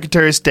wasn't the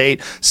Secretary of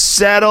State.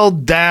 Settle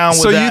down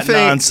with that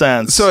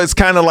nonsense. So it's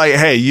kind of like,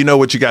 hey, you know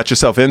what you got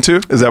yourself into?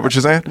 Is that what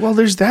you're saying? Well,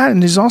 there's that,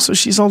 and there's also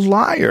she's a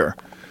liar.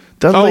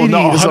 That lady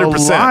is a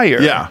 100%.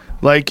 liar. Yeah.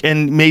 Like,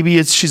 and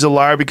maybe she's a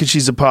liar because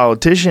she's a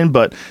politician,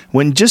 but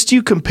when just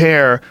you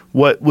compare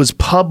what was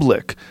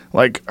public,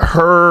 like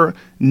her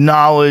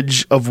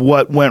knowledge of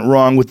what went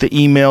wrong with the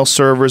email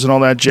servers and all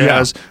that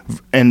jazz,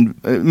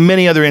 and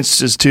many other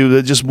instances too,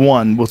 that just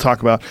one we'll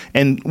talk about,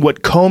 and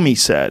what Comey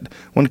said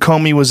when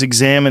Comey was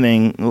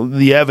examining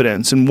the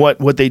evidence and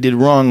what they did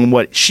wrong and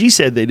what she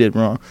said they did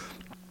wrong.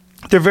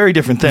 They're very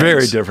different things.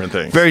 Very different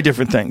things. Very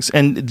different things.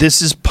 And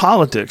this is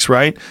politics,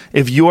 right?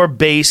 If your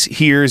base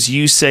hears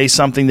you say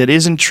something that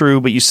isn't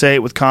true, but you say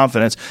it with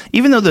confidence,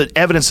 even though the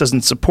evidence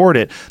doesn't support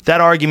it,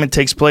 that argument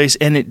takes place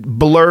and it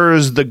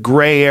blurs the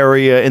gray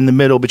area in the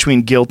middle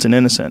between guilt and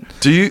innocent.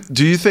 Do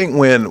you think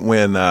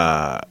when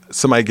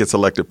somebody gets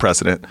elected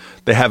president,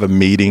 they have a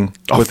meeting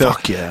with them?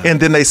 Yeah. And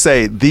then they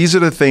say, these are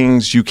the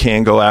things you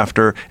can go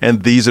after,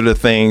 and these are the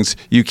things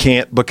you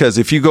can't, because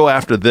if you go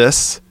after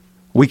this,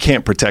 we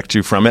can't protect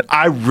you from it.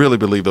 I really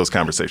believe those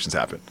conversations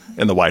happen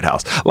in the White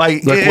House.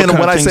 Like what and kind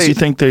when of I things say, do you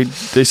think they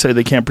say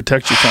they can't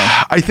protect you from?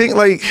 I think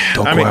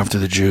Don't go after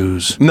the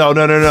Jews. No.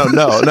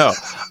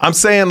 I'm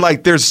saying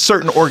like there's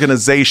certain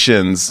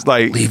organizations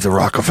like Leave the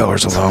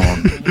Rockefellers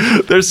alone.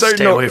 There's certain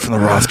Stay away from the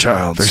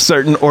Rothschilds. There's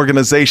certain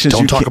organizations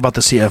Don't talk about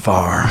the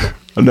CFR.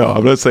 No,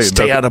 I'm not saying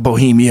Stay out of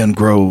Bohemian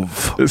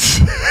Grove.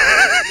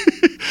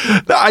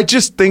 I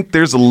just think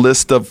there's a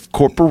list of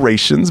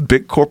corporations,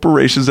 big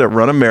corporations that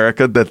run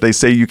America that they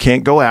say you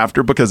can't go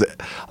after because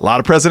a lot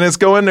of presidents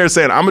go in there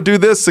saying, I'm going to do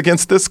this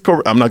against this.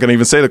 I'm not going to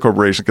even say the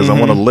corporation because I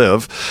want to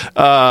live.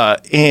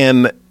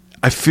 And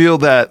I feel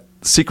that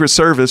Secret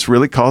Service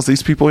really calls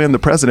these people in, the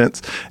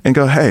presidents, and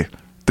go, hey,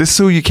 this is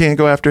who you can't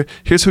go after.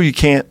 Here's who you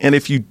can't. And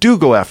if you do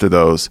go after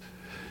those,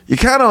 you're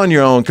kind of on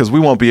your own because we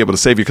won't be able to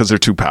save you because they're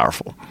too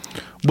powerful.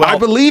 Well, I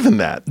believe in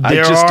that. I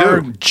just do. There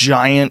are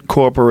giant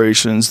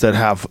corporations that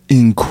have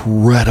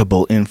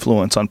incredible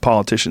influence on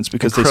politicians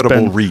because they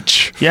spend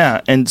reach.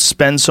 Yeah, and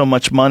spend so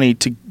much money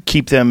to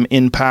keep them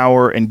in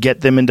power and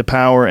get them into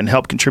power and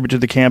help contribute to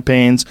the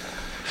campaigns.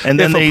 And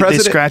then they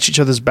scratch each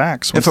other's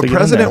backs. If a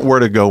president were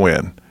to go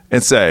in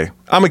and say,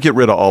 I'm going to get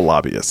rid of all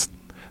lobbyists,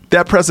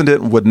 that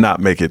president would not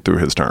make it through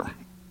his term.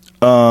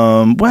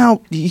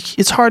 Well,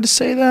 it's hard to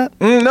say that.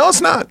 No,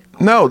 it's not.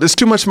 No, there's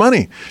too much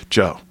money,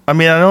 Joe. I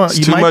mean, I don't. It's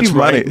you too might be much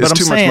right, money. but It's I'm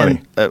too much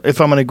saying, money. if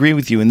I'm going to agree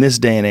with you in this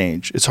day and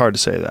age, it's hard to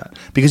say that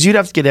because you'd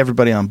have to get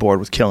everybody on board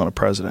with killing a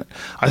president.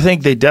 I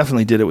think they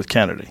definitely did it with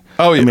Kennedy.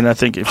 Oh, yeah. I mean, I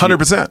think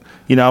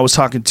 100%. I was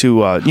talking to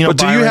but do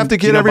Byron, you have to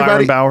get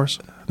everybody? Byron Bowers?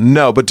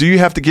 No, but do you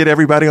have to get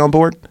everybody on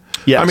board?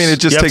 Yes. I mean, it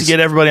just you takes have to get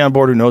everybody on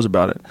board who knows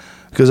about it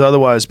because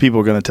otherwise, people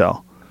are going to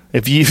tell.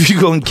 If you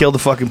go and kill the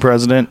fucking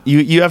president,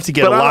 you have to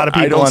get a lot of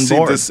people on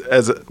board. This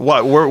as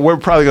we're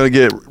probably going to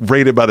get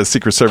raided by the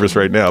Secret Service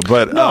right now.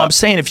 But no, I'm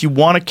saying if you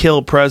want to kill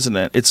a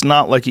president, it's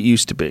not like it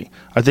used to be.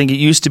 I think it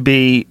used to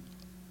be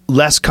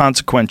less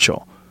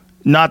consequential.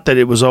 Not that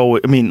it was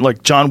always. I mean,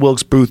 like John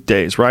Wilkes Booth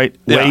days, right?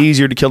 Yeah. Way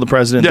easier to kill the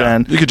president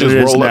then. You could just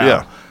roll up.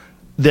 Yeah.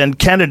 Then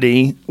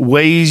Kennedy,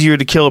 way easier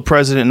to kill a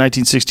president in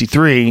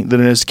 1963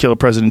 than it is to kill a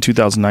president in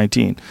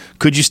 2019.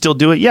 Could you still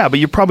do it? Yeah, but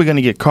you're probably going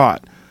to get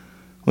caught.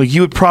 Like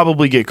you would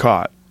probably get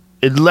caught.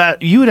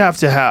 You would have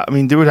to have. I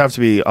mean, there would have to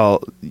be.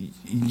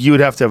 You would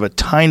have to have a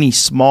tiny,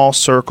 small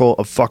circle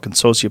of fucking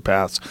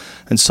sociopaths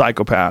and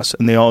psychopaths,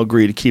 and they all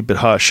agree to keep it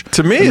hush.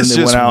 To me, it's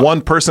just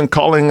one person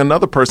calling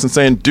another person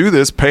saying, "Do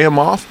this, pay him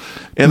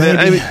off," and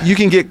then you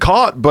can get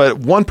caught. But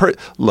one person,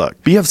 look,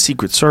 you have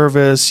Secret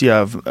Service, you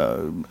have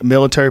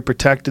military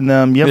protecting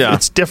them.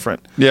 It's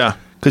different. Yeah,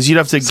 because you'd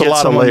have to get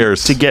someone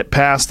to get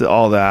past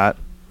all that.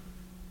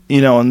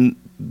 And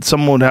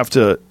someone would have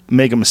to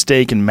make a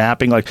mistake in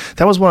mapping. Like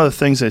that was one of the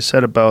things they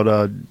said about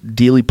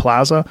Dealey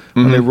Plaza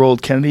when they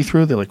rolled Kennedy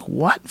through. They're like,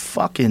 what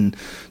fucking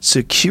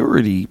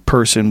security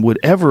person would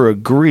ever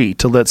agree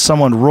to let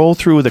someone roll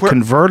through with a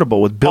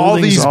convertible with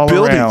buildings all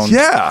around?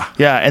 Yeah.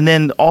 And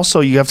then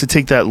also you have to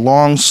take that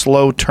long,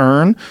 slow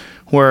turn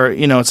where,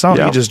 it's not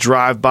like you just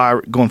drive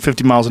by going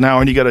 50 miles an hour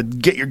and you got to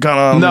get your gun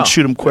on him and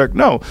shoot him quick.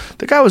 No,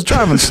 the guy was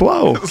driving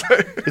slow.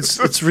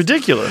 It's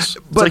ridiculous.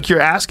 It's like you're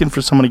asking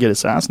for someone to get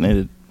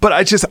assassinated. But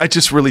I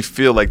just really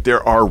feel like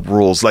there are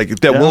rules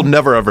like that we'll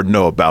never ever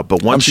know about.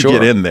 But once you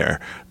get in there,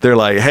 they're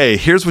like, hey,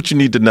 here's what you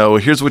need to know.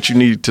 Here's what you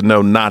need to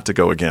know not to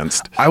go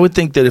against. I would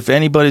think that if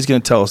anybody's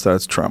going to tell us that,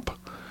 it's Trump.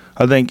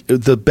 I think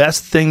the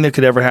best thing that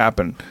could ever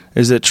happen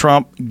is that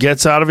Trump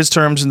gets out of his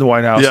terms in the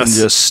White House and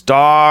just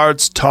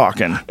starts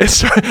talking.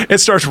 It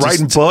starts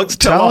writing books.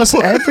 Tell us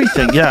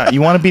everything. Yeah,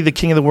 you want to be the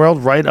king of the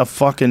world? Write a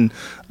fucking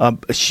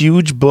a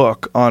huge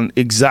book on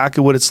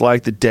exactly what it's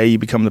like the day you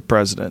become the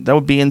president. That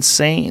would be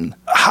insane.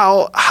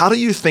 How do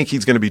you think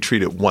he's going to be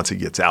treated once he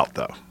gets out,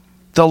 though?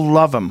 They'll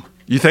love him.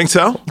 You think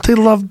so? They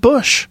love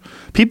Bush.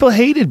 People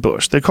hated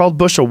Bush. They called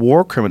Bush a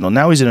war criminal.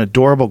 Now he's an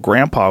adorable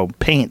grandpa who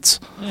paints.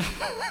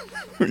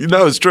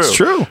 No, it's true. It's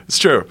true. It's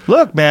true.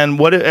 Look, man,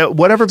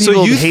 whatever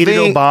people hated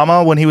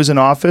Obama when he was in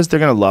office, they're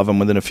going to love him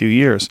within a few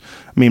years.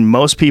 I mean,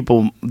 most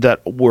people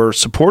that were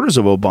supporters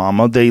of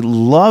Obama, they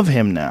love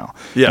him now.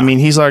 Yeah. I mean,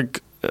 he's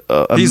like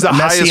he's the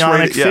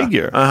messianic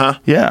figure.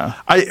 Yeah.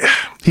 I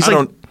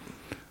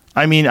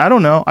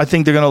don't know. I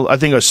think I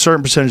think a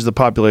certain percentage of the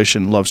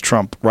population loves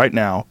Trump right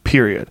now,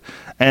 period.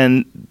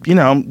 And,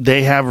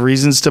 they have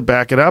reasons to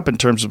back it up in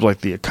terms of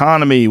like the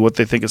economy, what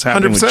they think is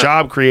happening 100%. with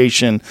job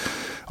creation,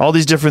 all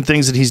these different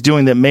things that he's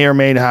doing that may or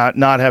may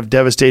not have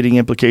devastating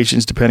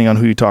implications depending on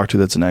who you talk to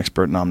that's an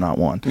expert, and I'm not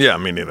one. Yeah,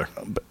 me neither.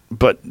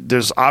 But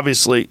there's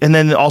obviously, and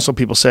then also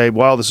people say,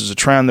 well, this is a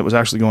trend that was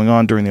actually going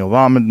on during the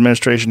Obama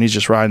administration. He's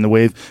just riding the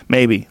wave.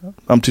 Maybe.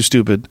 I'm too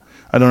stupid.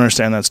 I don't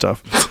understand that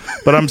stuff.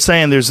 But I'm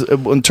saying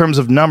in terms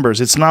of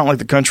numbers, it's not like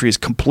the country is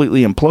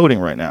completely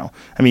imploding right now.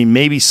 I mean,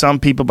 maybe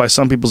by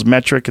some people's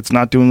metric, it's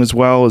not doing as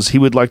well as he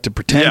would like to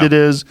pretend it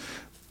is.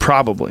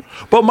 Probably.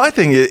 But my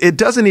thing is, it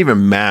doesn't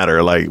even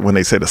matter, like when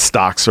they say the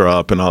stocks are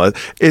up and all that.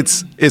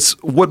 It's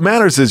what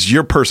matters is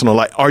your personal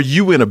life. Are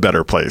you in a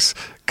better place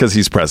because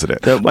he's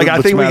president? I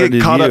think we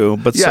get caught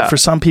up. But for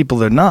some people,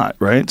 they're not,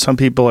 right? Some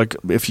people, like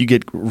if you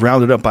get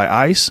rounded up by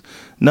ICE,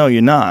 no,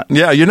 you're not.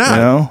 Yeah, you're not.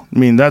 I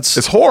mean,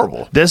 it's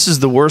horrible. This is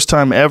the worst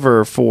time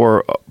ever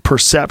for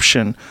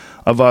perception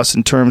of us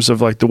in terms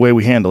of like the way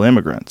we handle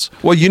immigrants.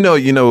 Well,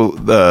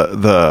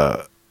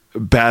 the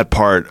bad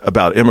part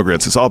about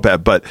immigrants, it's all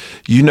bad, but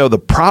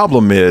the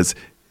problem is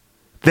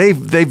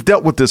they've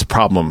dealt with this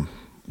problem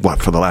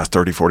for the last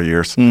 30, 40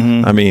 years.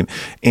 I mean,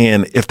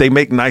 and if they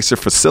make nicer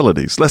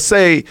facilities, let's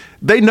say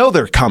they know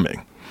they're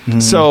coming.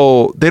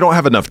 So they don't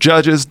have enough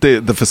judges.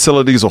 The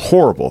facilities are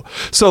horrible.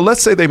 So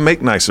let's say they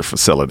make nicer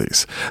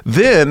facilities.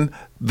 Then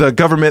the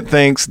government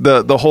thinks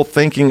the whole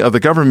thinking of the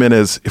government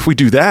is if we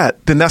do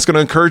that, then that's going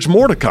to encourage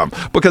more to come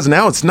because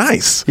now it's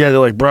nice. Yeah, they're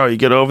like, bro, you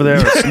get over there,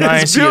 it's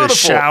nice. It's you get a beautiful.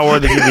 shower.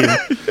 They give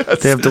you,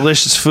 they have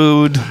delicious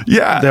food.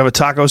 Yeah. They have a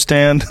taco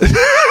stand.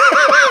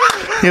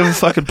 You have a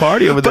fucking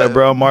party over there,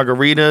 bro.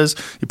 Margaritas.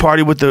 You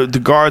party with the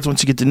guards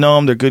once you get to know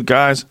them. They're good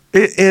guys.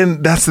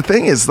 And that's the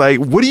thing is like,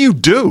 what do you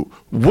do?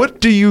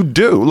 What do you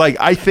do? Like,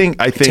 I think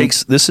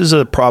This is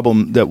a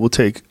problem that will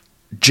take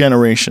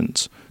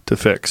generations to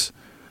fix.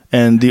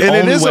 And the And it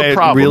only is a way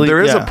problem. really,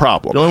 There is a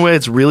problem. The only way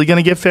it's really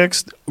going to get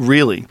fixed,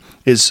 really,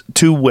 is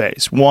two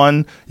ways.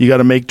 One, you got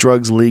to make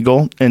drugs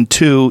legal, and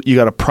two, you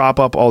got to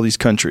prop up all these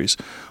countries.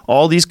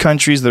 All these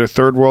countries that are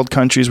third world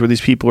countries where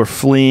these people are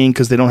fleeing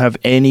because they don't have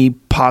any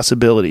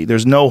possibility.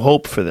 There's no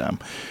hope for them.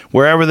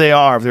 Wherever they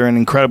are, if they're in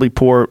incredibly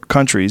poor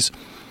countries,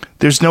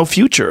 there's no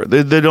future.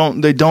 They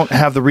don't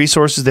have the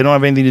resources. They don't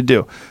have anything to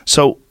do.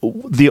 So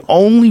the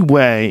only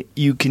way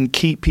you can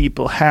keep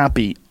people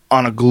happy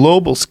on a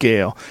global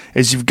scale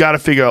is you've got to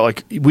figure out,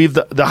 like, we've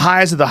the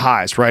highs of the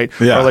highs, right?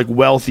 Yeah. Are like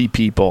wealthy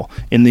people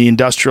in the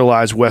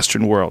industrialized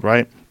Western world,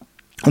 right?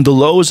 And the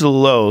lows of the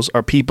lows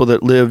are people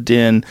that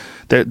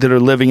that are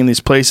living in these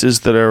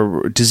places that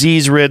are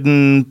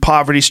disease-ridden,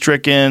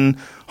 poverty-stricken,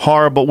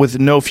 horrible, with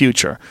no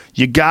future.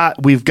 We've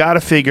got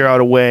to figure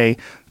out a way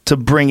to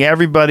bring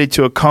everybody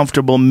to a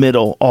comfortable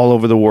middle all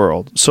over the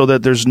world so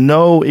that there's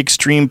no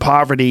extreme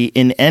poverty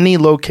in any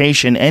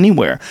location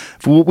anywhere.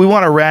 If we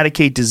want to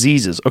eradicate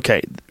diseases.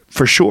 Okay,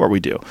 for sure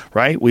we do,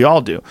 right? We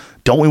all do.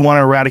 Don't we want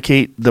to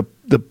eradicate the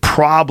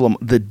problem,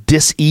 the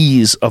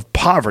dis-ease of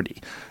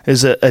poverty?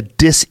 Is a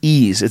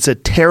dis-ease. It's a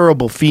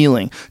terrible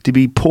feeling to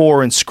be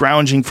poor and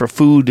scrounging for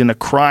food in a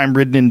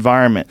crime-ridden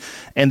environment.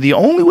 And the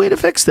only way to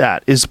fix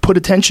that is put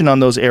attention on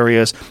those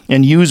areas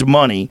and use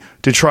money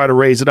to try to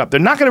raise it up. They're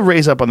not going to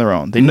raise up on their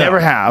own. They never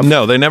have.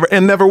 No, they never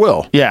and never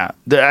will. Yeah.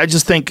 I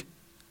just think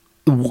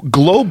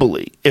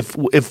globally,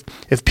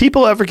 if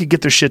people ever could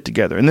get their shit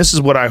together, and this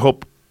is what I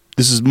hope,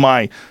 this is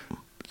my...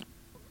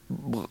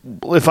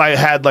 If I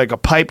had like a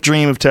pipe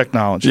dream of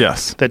technology,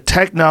 Yes. that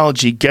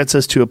technology gets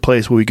us to a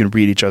place where we can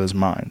read each other's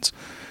minds.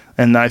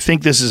 And I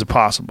think this is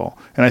possible.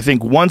 And I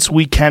think once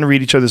we can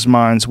read each other's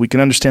minds, we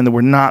can understand that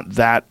we're not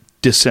that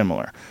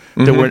dissimilar,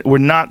 that we're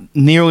not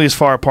nearly as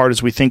far apart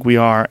as we think we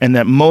are, and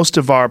that most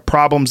of our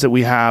problems that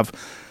we have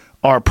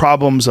are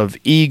problems of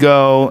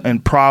ego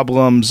and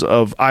problems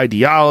of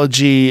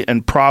ideology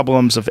and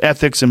problems of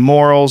ethics and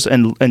morals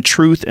and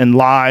truth and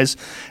lies,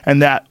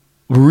 and that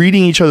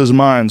reading each other's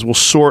minds will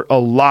sort a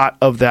lot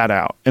of that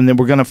out. And then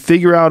we're going to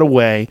figure out a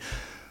way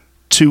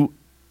to,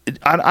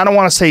 I don't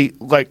want to say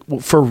like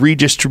for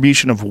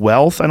redistribution of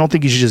wealth. I don't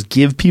think you should just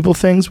give people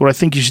things. What I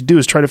think you should do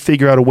is try to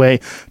figure out a way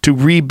to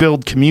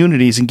rebuild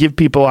communities and give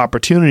people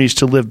opportunities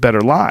to live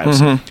better lives.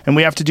 And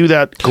we have to do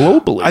that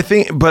globally. I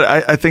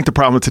think the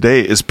problem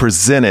today is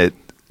presented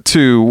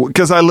to,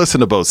 because I listen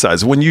to both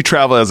sides. When you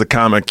travel as a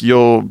comic,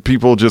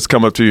 people just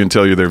come up to you and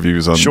tell you their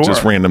views on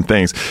just random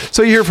things.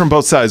 So you hear from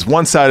both sides.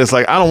 One side is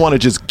like, I don't want to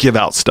just give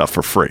out stuff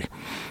for free.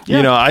 Yeah.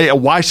 You know,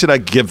 why should I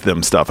give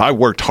them stuff? I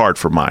worked hard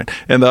for mine.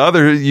 And the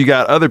other, you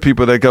got other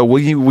people that go,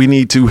 we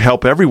need to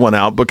help everyone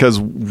out because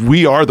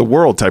we are the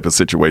world type of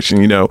situation.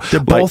 You know, they're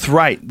both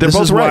right. This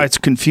is why it's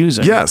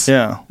confusing. Yes,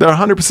 yeah, they're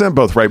 100%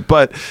 both right.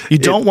 But you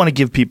don't want to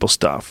give people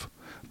stuff,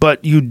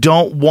 but you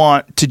don't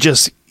want to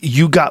just.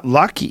 You got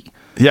lucky.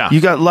 Yeah.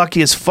 You got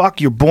lucky as fuck.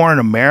 You're born in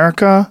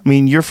America. I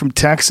mean, you're from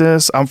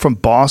Texas. I'm from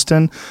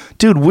Boston.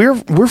 Dude,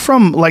 we're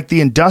from like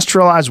the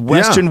industrialized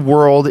Western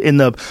world in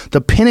the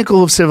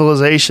pinnacle of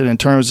civilization in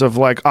terms of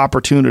like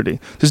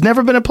opportunity. There's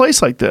never been a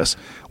place like this.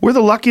 We're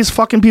the luckiest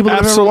fucking people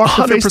that have ever walked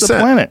the face of the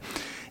planet.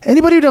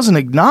 Anybody who doesn't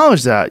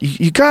acknowledge that,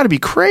 you got to be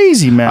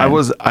crazy, man.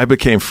 I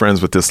became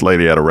friends with this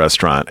lady at a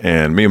restaurant,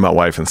 and me and my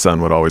wife and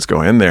son would always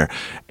go in there.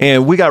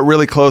 And we got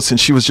really close, and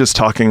she was just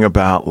talking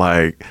about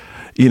like,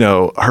 you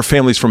know, her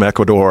family's from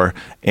Ecuador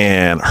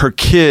and her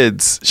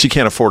kids, she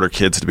can't afford her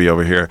kids to be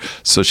over here.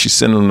 So she's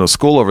sending them to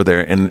school over there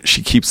and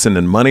she keeps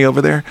sending money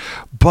over there.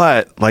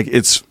 But like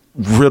it's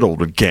riddled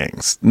with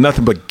gangs,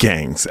 nothing but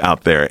gangs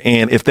out there.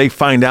 And if they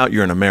find out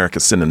you're in America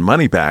sending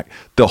money back,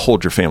 they'll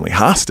hold your family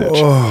hostage.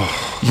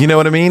 Oh. You know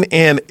what I mean?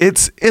 And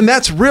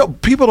that's real.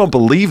 People don't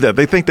believe that.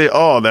 They think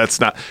that's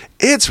not.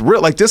 It's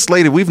real. Like this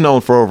lady we've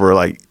known for over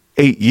like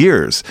 8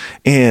 years,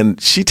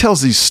 and she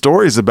tells these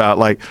stories about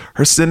like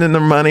her sending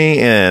them money,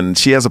 and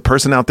she has a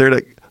person out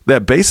there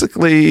that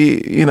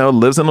basically, you know,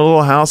 lives in a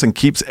little house and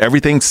keeps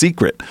everything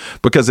secret,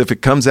 because if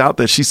it comes out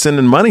that she's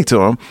sending money to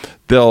them,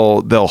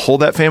 they'll hold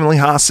that family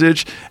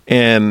hostage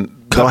and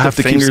they'll have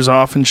to fingers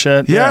off and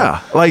shit.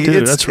 Yeah. Like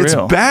dude, it's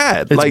real.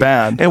 bad. It's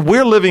bad. And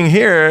we're living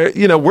here,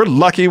 you know, we're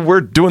lucky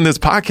we're doing this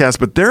podcast,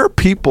 but there are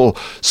people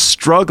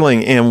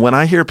struggling. And when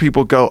I hear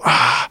people go,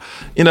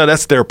 you know,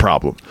 that's their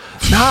problem.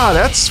 Nah,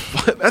 that's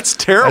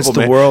terrible. That's the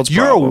man. world's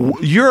problem.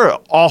 You're an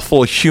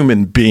awful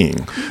human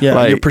being. Yeah,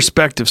 like, your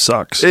perspective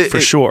sucks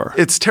for sure.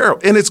 It's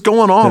terrible, and it's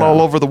going on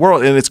all over the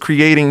world, and it's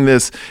creating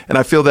this. And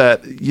I feel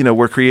that, you know,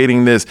 we're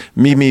creating this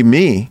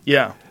me.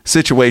 Yeah.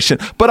 situation.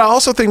 But I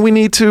also think we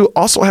need to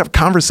also have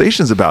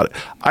conversations about it.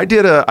 I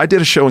did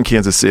a show in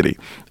Kansas City,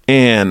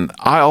 and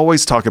I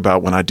always talk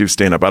about when I do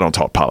stand up, I don't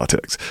talk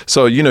politics.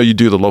 So, you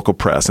do the local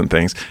press and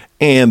things.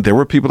 And there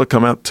were people that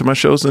come out to my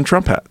shows in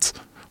Trump hats.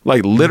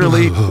 Like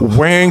literally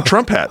wearing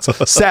Trump hats,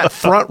 sat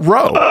front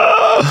row.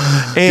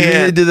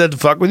 And they did that to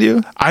fuck with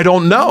you? I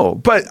don't know,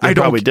 but I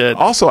don't. Probably did.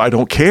 Also, I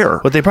don't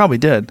care. But they probably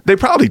did. They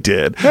probably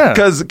did. Yeah.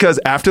 Because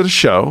after the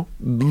show,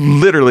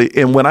 literally,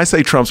 and when I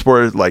say Trump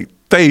supporters, like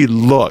they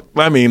look,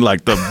 I mean,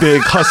 like the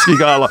big husky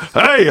guy, like,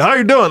 hey, how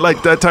you doing?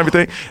 Like that type of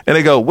thing. And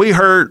they go, we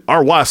heard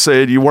our wife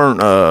said you weren't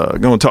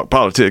going to talk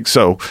politics,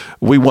 so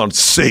we want to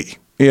see.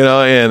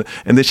 And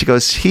then she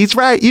goes, he's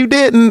right, you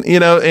didn't,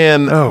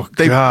 and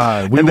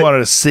God, we wanted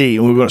to see,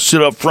 and we were going to sit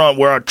up front,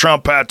 wear our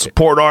Trump hat,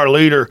 support our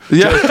leader,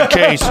 just in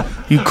case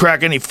you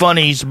crack any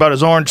funnies about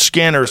his orange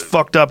skin or his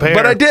fucked up hair.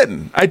 But I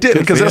didn't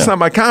because that's not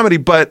my comedy.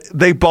 But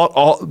they bought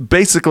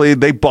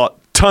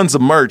tons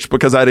of merch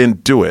because I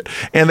didn't do it.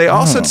 And they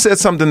also said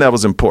something that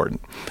was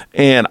important.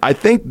 And I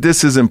think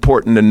this is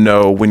important to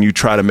know when you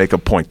try to make a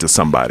point to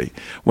somebody.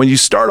 When you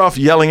start off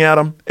yelling at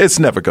them, it's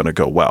never going to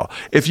go well.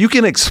 If you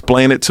can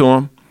explain it to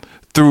them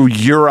through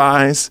your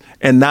eyes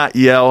and not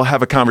yell,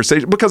 have a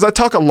conversation. Because I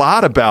talk a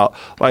lot about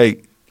I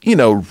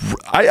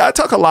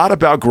talk a lot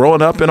about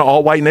growing up in an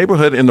all-white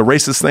neighborhood and the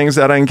racist things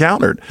that I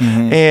encountered.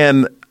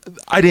 And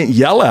I didn't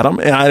yell at them,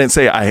 and I didn't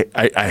say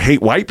I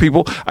hate white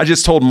people. I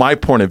just told my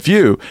point of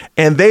view,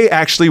 and they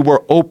actually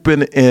were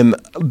open and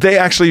they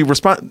actually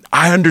respond.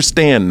 I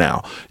understand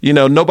now.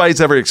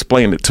 Nobody's ever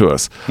explained it to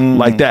us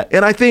like that.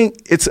 And I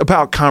think it's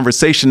about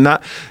conversation,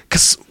 not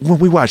because when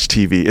we watch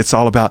TV, it's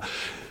all about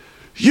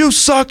you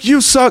suck.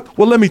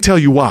 Well, let me tell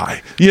you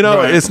why.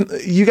 Right.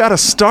 You got to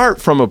start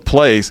from a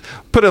place.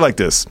 Put it like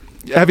this.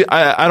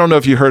 I don't know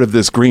if you heard of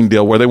this Green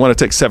Deal where they want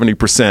to take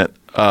 70%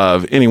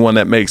 of anyone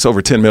that makes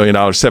over $10 million,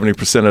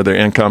 70% of their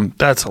income.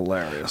 That's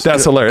hilarious.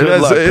 That's hilarious.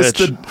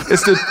 Good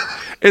luck,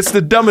 it's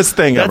the dumbest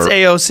thing ever. That's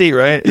AOC,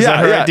 right? Is that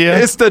her idea?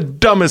 It's the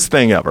dumbest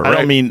thing ever. Right? I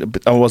don't mean,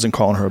 I wasn't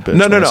calling her a bitch.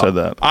 No. I said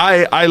that.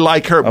 I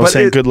like her. I was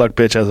saying good luck,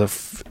 bitch, as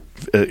a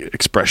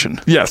expression.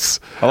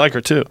 Yes. I like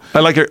her too.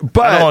 But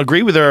I don't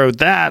agree with her with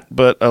that,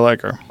 but I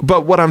like her.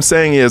 But what I'm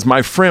saying is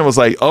my friend was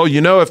like, oh,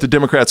 if the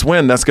Democrats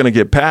win, that's going to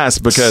get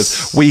passed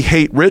because we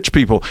hate rich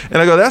people.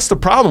 And I go, that's the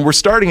problem. We're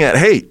starting at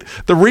hate.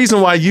 The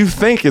reason why you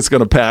think it's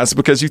going to pass is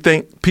because you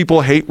think people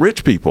hate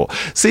rich people.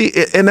 See,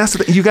 and that's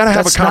the thing. You got to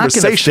have a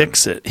conversation. That's not going to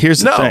fix it. Here's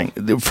the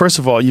thing. First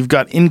of all, you've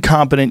got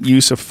incompetent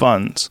use of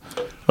funds.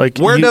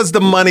 Where does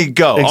the money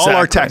go? Exactly. All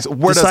our tax.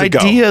 Where does it go?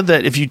 This idea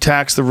that if you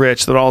tax the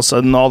rich, that all of a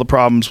sudden all the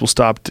problems will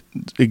stop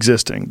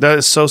existing. That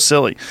is so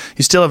silly.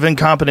 You still have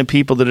incompetent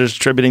people that are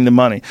distributing the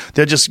money.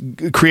 They'll just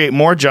create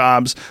more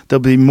jobs.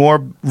 There'll be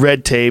more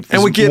red tape.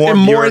 And we get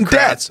more in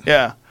debt.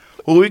 Yeah.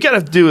 What we got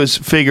to do is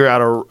figure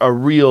out a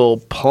real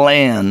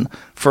plan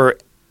for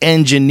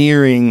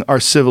engineering our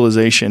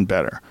civilization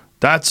better.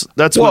 That's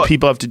what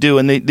people have to do,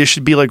 and there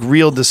should be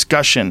real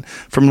discussion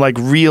from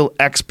real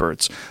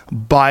experts,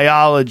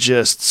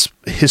 biologists,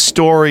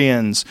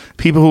 historians,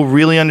 people who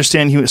really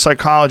understand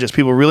psychologists,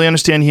 people who really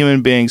understand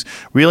human beings,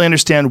 really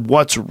understand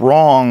what's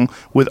wrong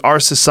with our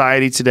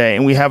society today,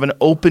 and we have an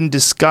open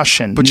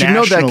discussion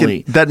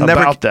nationally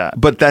about that.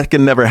 But that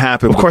can never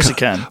happen. Of course it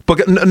can.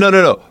 But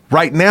no.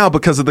 Right now,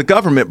 because of the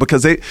government,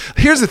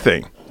 here's the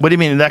thing. What do you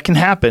mean? That can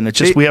happen. It's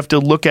just we have to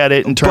look at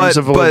it in terms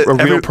of a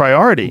real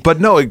priority. But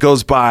no, it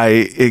goes by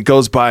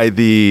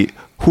the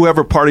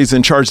whoever party's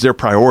in charge, their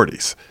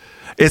priorities.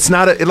 It's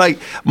not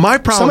my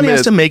problem. Somebody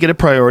has to make it a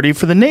priority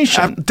for the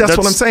nation. That's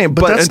what I'm saying.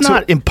 But that's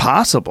not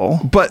impossible.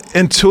 But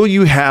until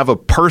you have a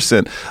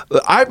person,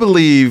 I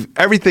believe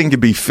everything can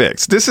be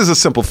fixed. This is a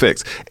simple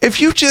fix.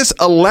 If you just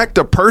elect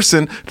a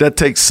person that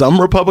takes some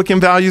Republican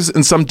values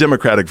and some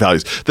Democratic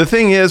values. The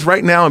thing is,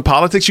 right now in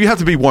politics, you have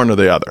to be one or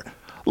the other.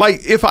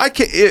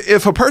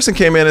 If a person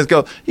came in and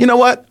go, you know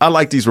what? I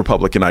like these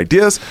Republican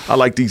ideas. I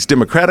like these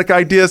Democratic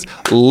ideas.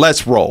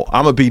 Let's roll.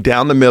 I'm going to be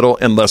down the middle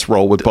and let's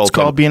roll with both. It's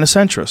called being a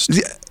centrist.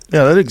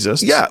 Yeah, that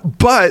exists. Yeah,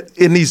 but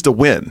it needs to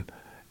win.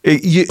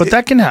 But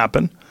that can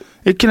happen.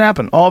 It can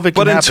happen. All of it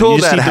can happen. You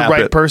just need the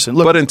right person.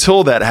 Look, but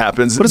until that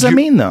happens... What does that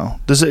mean, though?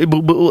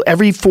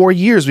 Every 4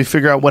 years, we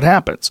figure out what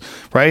happens,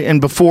 right?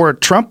 And before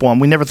Trump won,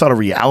 we never thought a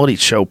reality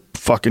show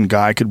fucking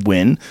guy could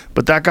win,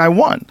 but that guy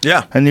won.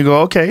 Yeah. And you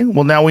go, okay,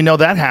 well, now we know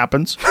that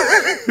happens.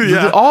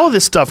 Yeah. All of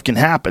this stuff can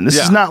happen. This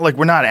is not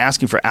we're not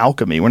asking for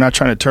alchemy. We're not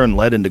trying to turn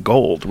lead into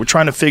gold. We're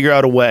trying to figure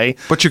out a way...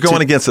 But you're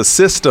going against a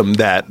system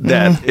that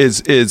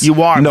is...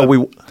 You are.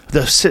 No,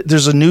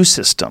 there's a new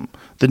system.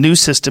 The new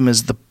system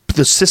is the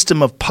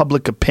system of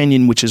public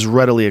opinion, which is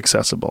readily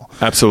accessible.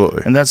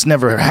 Absolutely. And that's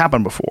never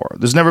happened before.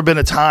 There's never been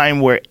a time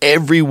where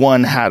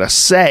everyone had a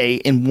say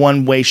in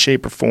one way,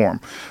 shape, or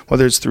form,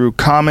 whether it's through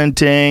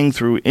commenting,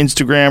 through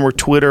Instagram or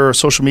Twitter or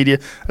social media.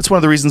 That's one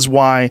of the reasons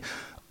why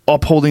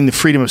upholding the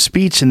freedom of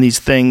speech in these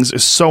things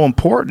is so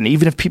important,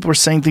 even if people are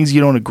saying things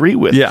you don't agree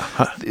with. Yeah.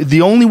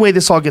 The only way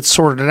this all gets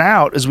sorted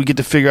out is we get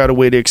to figure out a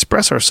way to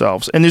express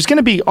ourselves. And there's going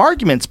to be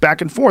arguments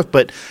back and forth,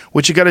 but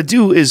what you got to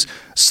do is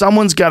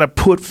someone's got to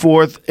put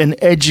forth an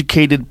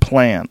educated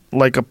plan,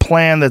 like a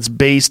plan that's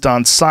based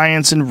on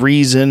science and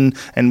reason,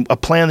 and a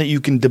plan that you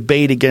can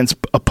debate against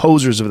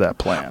opposers of that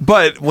plan.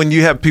 But when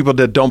you have people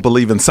that don't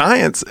believe in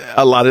science,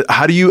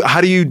 how do you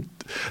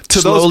to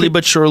Slowly those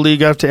but surely, you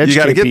got to educate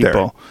gotta get there.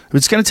 people.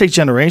 It's going to take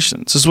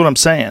generations. This is what I'm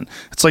saying.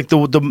 It's like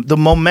the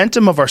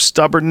momentum of our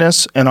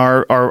stubbornness and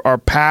our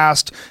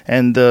past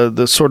and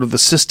the sort of the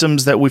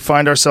systems that we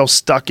find ourselves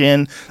stuck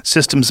in,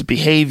 systems of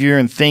behavior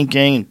and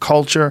thinking and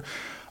culture.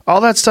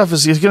 All that stuff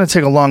is going to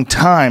take a long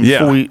time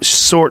before we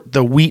sort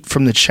the wheat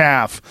from the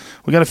chaff.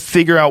 We got to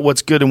figure out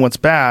what's good and what's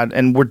bad,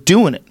 and we're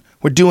doing it.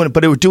 We're doing it,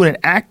 but we're doing it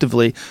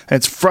actively, and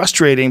it's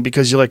frustrating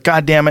because you're like,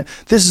 God damn it,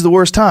 this is the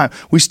worst time.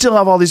 We still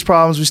have all these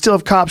problems. We still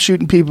have cops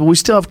shooting people. We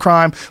still have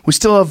crime. We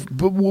still have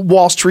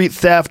Wall Street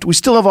theft. We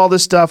still have all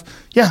this stuff.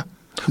 Yeah.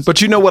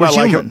 But you know what We're I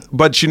like? human.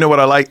 But you know what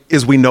I like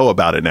is we know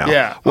about it now.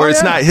 Yeah. Where Oh,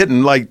 it's yeah. not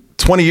hidden. Like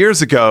 20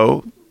 years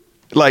ago,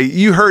 like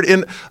you heard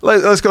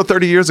let's go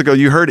 30 years ago,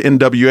 you heard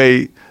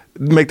NWA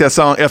make that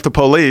song F the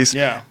Police.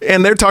 Yeah.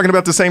 And they're talking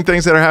about the same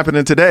things that are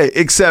happening today,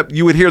 except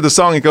you would hear the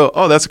song and go,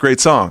 oh, that's a great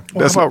song.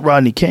 Well, That's how about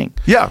Rodney King?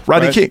 Yeah,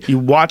 Rodney Right? King. You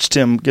watched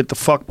him get the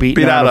fuck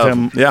beaten Beat out out of of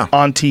him him. Yeah.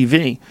 on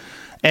TV.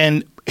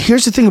 And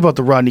here's the thing about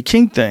the Rodney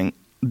King thing.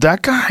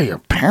 That guy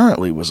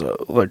apparently was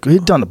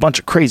he'd done a bunch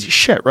of crazy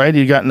shit, right?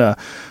 He got in a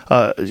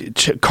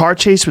car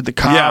chase with the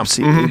cops.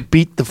 Yeah. He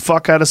beat the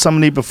fuck out of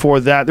somebody before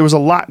that. There was a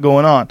lot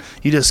going on.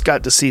 You just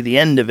got to see the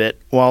end of it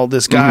while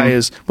this guy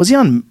what was he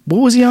on?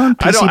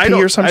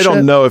 PCP or some I shit?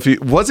 don't know if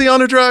was he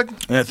on a drug?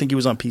 Yeah, I think he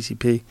was on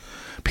PCP.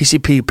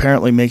 PCP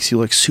apparently makes you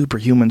like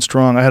superhuman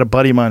strong. I had a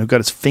buddy of mine who got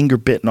his finger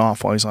bitten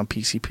off while he was on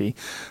PCP.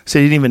 Said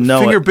he didn't even know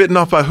Finger it. bitten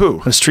off by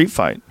who? A street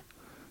fight.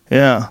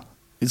 Yeah.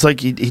 It's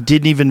like he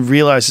didn't even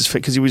realize his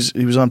because he was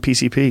on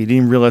PCP. He didn't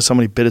even realize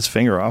somebody bit his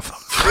finger off.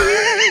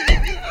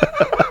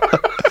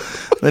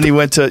 Then he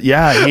went to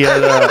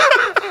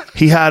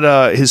he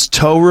had his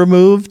toe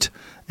removed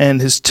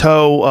and his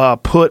toe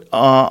put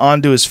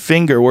onto his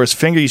finger where his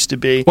finger used to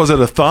be. Was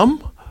it a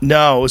thumb?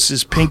 No, it was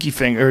his pinky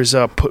finger, his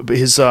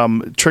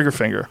trigger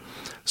finger.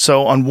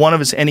 So on one of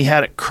his, and he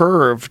had it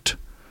curved,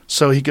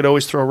 so he could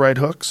always throw right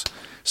hooks.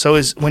 So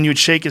when you would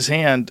shake his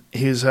hand,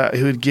 he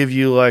would give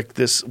you like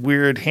this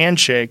weird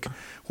handshake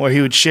where he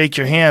would shake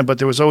your hand, but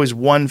there was always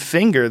one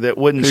finger that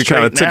wouldn't He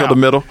straighten kinda tickled out.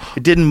 the middle?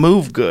 It didn't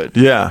move good.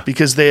 Yeah.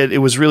 Because it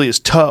was really his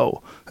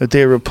toe that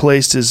they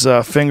replaced his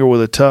finger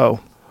with a toe.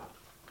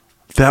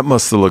 That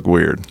must have looked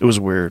weird. It was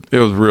weird. It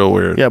was real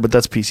weird. Yeah, but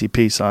that's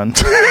PCP, son.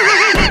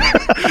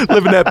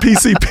 Living that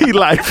PCP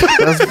life.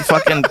 That's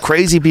fucking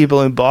crazy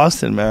people in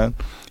Boston, man.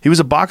 He was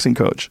a boxing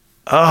coach.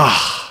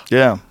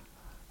 Yeah.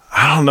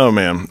 I don't know,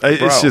 man. It's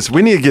Bro. just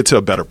we need to get to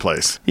a better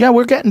place. Yeah,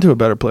 we're getting to a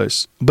better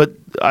place. But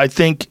I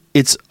think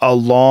it's a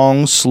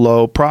long,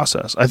 slow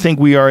process. I think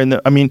we are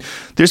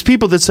there's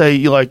people that say,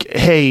 like,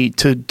 hey,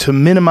 to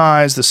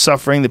minimize the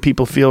suffering that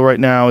people feel right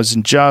now is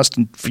unjust,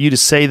 and for you to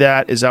say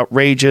that is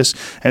outrageous,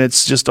 and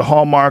it's just a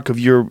hallmark of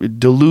your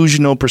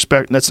delusional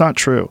perspective. That's not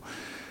true.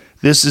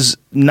 This is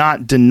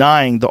not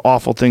denying the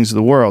awful things of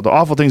the world. The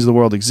awful things of the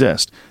world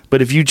exist.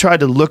 But if you tried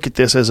to look at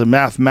this as a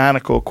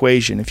mathematical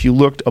equation, if you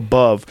looked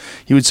above,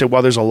 you would say,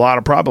 well, there's a lot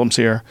of problems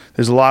here.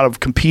 There's a lot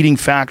of competing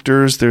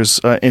factors. There's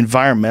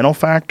environmental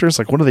factors.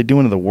 Like, what are they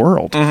doing to the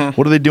world?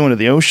 What are they doing to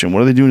the ocean?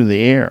 What are they doing to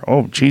the air?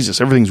 Oh,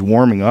 Jesus, everything's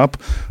warming up.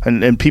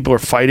 And people are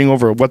fighting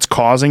over what's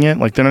causing it.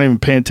 Like, they're not even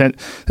paying attention.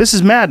 This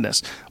is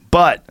madness.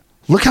 But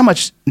look how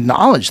much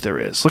knowledge there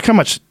is. Look how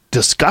much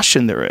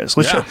discussion there is.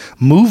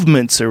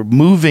 Movements are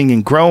moving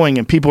and growing,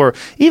 and people are,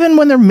 even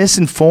when they're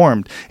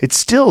misinformed, it's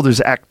still, there's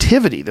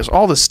activity. There's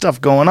all this stuff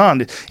going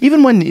on.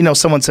 Even when,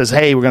 someone says,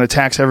 hey, we're going to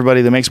tax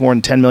everybody that makes more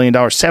than $10 million,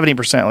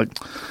 70%, like,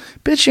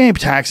 bitch, you ain't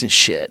taxing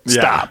shit.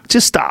 Stop.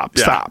 Just stop.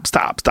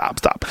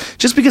 Stop.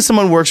 Just because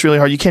someone works really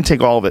hard, you can't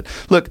take all of it.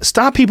 Look,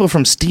 stop people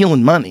from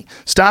stealing money.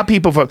 Stop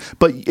people from,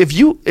 but if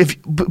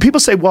people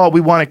say, well,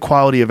 we want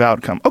equality of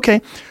outcome.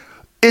 Okay.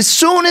 As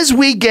soon as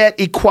we get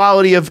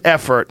equality of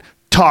effort,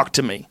 talk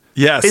to me.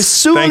 Yes. As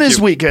soon Thank as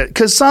you. we get,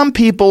 because some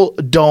people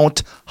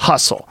don't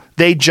hustle.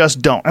 They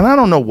just don't. And I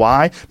don't know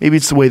why. Maybe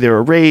it's the way they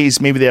were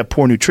raised. Maybe they have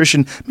poor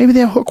nutrition. Maybe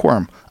they have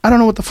hookworm. I don't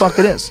know what the fuck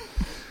it is.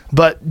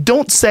 But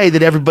don't say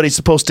that everybody's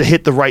supposed to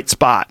hit the right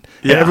spot.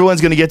 Yeah. And everyone's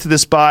going to get to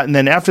this spot. And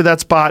then after that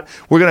spot,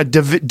 we're going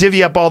to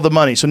divvy up all the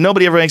money. So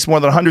nobody ever makes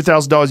more than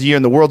 $100,000 a year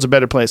and the world's a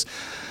better place.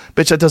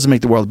 Bitch, that doesn't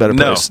make the world a better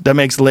No. place. That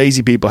makes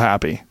lazy people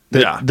happy.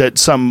 Yeah. That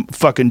some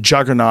fucking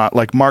juggernaut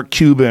like Mark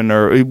Cuban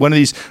or one of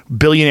these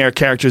billionaire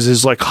characters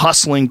is like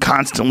hustling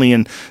constantly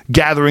and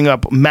gathering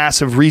up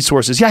massive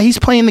resources. Yeah, he's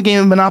playing the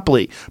game of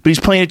Monopoly, but he's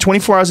playing it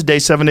 24 hours a day,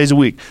 7 days a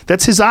week.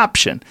 That's his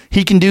option.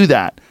 He can do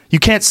that. You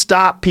can't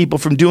stop people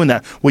from doing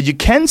that. What you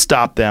can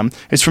stop them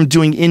is from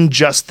doing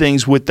unjust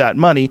things with that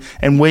money.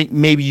 And what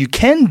maybe you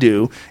can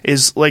do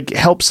is like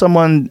help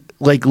someone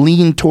like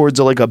lean towards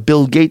a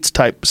Bill Gates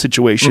type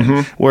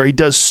situation where he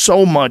does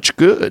so much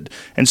good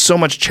and so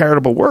much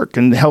charitable work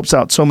and helps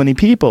out so many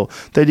people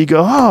that you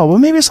go, oh, well,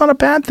 maybe it's not a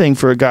bad thing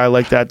for a guy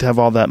like that to have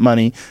all that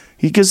money,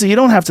 because you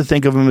don't have to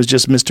think of him as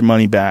just Mr.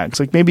 Moneybags.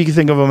 Like, maybe you can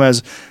think of him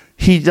as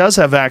he does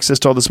have access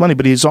to all this money,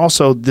 but he's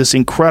also this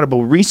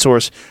incredible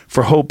resource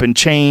for hope and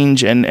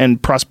change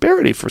and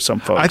prosperity for some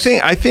folks.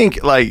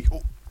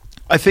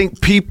 I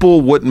think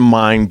people wouldn't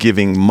mind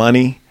giving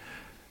money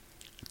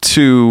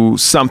to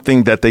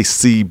something that they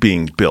see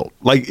being built.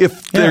 Like,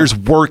 if there's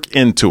work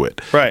into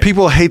it. Right.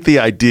 People hate the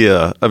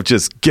idea of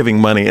just giving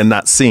money and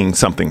not seeing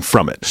something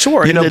from it.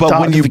 Sure. You know, but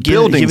when you're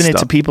building giving it to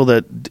stuff, people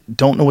that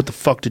don't know what the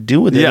fuck to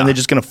do with it, and they're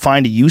just going to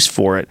find a use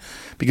for it,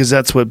 because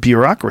that's what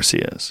bureaucracy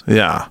is.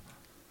 Yeah.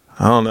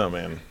 I don't know,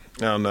 man.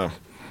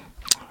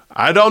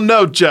 I don't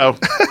know, Joe.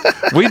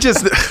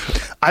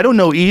 I don't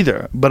know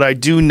either, but I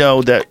do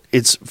know that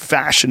it's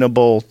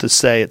fashionable to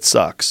say it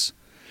sucks.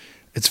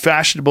 It's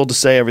fashionable to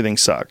say everything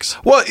sucks.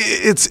 Well,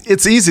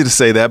 it's easy to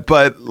say that,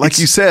 but like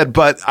you said,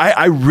 but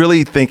I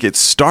really think it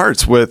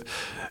starts with,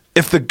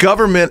 if the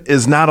government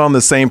is not on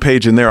the same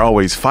page and they're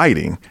always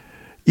fighting,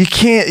 you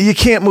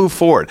can't move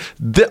forward.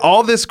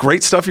 All this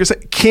great stuff you're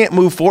saying can't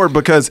move forward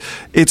because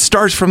it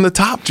starts from the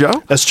top,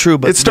 Joe. That's true,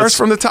 but it starts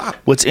from the top.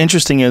 What's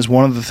interesting is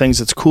one of the things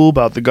that's cool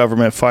about the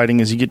government fighting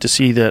is you get to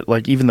see that,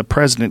 like, even the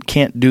president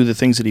can't do the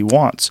things that he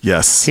wants.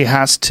 Yes. He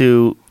has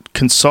to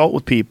consult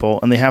with people,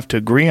 and they have to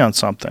agree on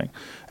something,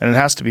 and it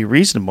has to be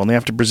reasonable, and they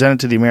have to present it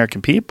to the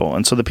American people,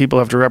 and so the people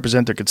have to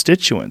represent their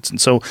constituents.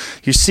 And so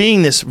you're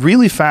seeing this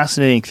really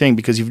fascinating thing,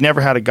 because you've never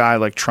had a guy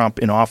like Trump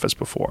in office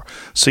before.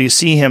 So you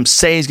see him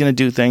say he's going to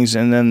do things,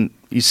 and then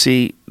you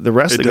see the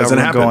rest of the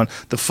government going,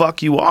 the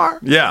fuck you are?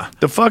 Yeah.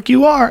 The fuck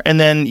you are? And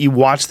then you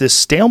watch this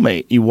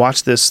stalemate. You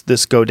watch this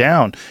go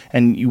down,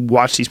 and you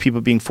watch these people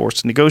being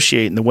forced to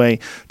negotiate, in the way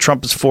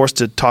Trump is forced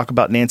to talk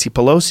about Nancy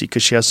Pelosi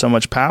because she has so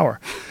much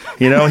power.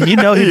 He wants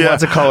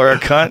to call her a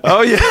cunt.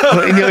 Oh,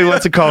 yeah. He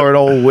wants to call her an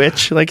old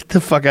witch. Like, get the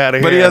fuck out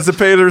of here. But he has to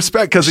pay the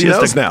respect because he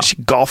knows now. She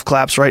golf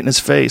claps right in his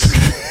face.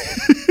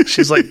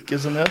 She's like,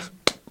 gives him this.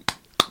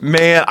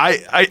 Man,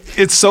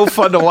 it's so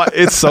fun to watch.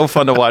 It's so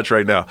fun to watch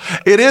right now.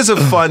 It is a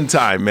fun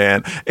time,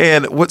 man.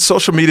 And with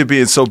social media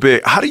being so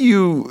big, how do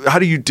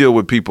you deal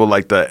with people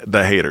like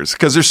the haters?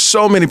 Because there's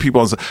so many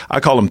people. I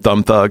call them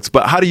thumb thugs.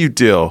 But how do you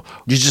deal?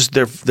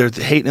 They're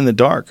hating in the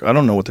dark. I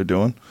don't know what they're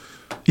doing.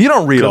 You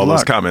don't read all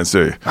those comments,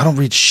 do you? I don't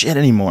read shit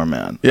anymore,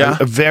 man. Yeah?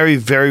 I very,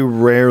 very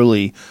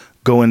rarely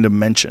go into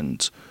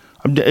mentions.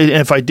 And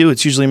if I do,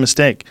 it's usually a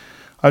mistake.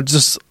 I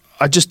just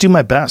do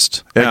my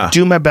best. Yeah. I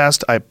do my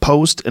best. I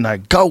post and I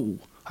go.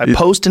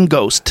 Post and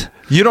ghost.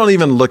 You don't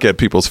even look at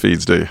people's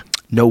feeds, do you?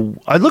 No,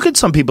 I look at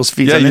some people's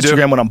feeds on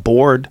Instagram when I'm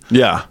bored.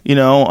 Yeah.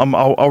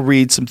 I'll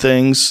read some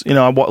things.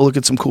 I look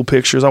at some cool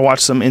pictures. I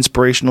watch some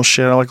inspirational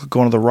shit. I like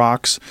going to the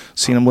Rocks,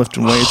 seeing them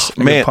lifting weights.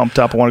 I get pumped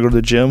up. I want to go to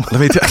the gym.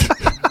 Let me tell you.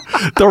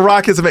 The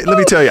Rock is amazing. Let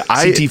me tell you,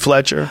 C.T.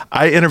 Fletcher.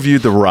 I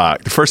interviewed The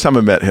Rock. The first time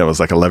I met him was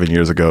like 11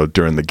 years ago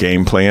during the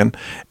Game Plan,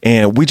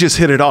 and we just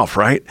hit it off,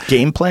 right?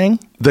 Game Playing?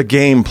 The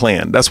Game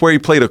Plan. That's where he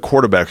played a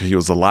quarterback. He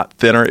was a lot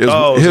thinner. It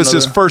was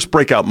his first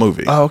breakout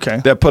movie. Oh,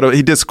 okay.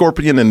 He did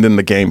Scorpion and then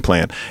The Game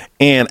Plan.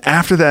 And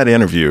after that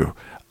interview,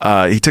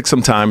 he took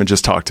some time and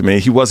just talked to me.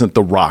 He wasn't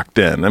The Rock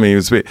then. I mean, he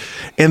was big.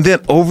 And then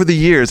over the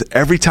years,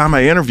 every time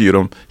I interviewed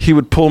him, he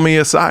would pull me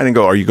aside and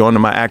go, "Are you going to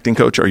my acting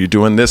coach? Are you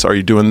doing this? Are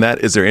you doing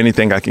that? Is there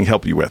anything I can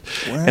help you with?"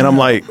 Wow. And I'm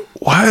like,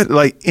 what?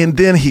 And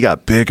then he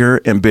got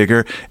bigger and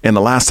bigger. And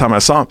the last time I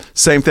saw him,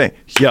 same thing.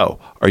 Yo,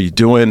 are you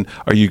going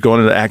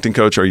to the acting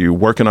coach? Are you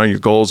working on your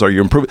goals? Are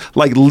you improving?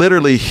 Like,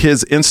 literally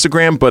his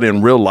Instagram, but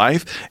in real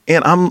life.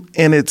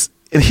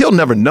 And he'll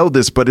never know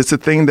this, but it's a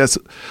thing that's,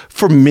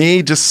 for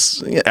me,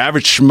 just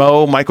average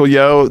schmo, Michael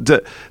Yo,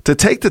 to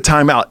take the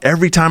time out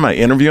every time I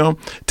interview him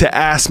to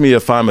ask me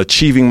if I'm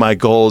achieving my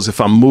goals,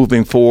 if I'm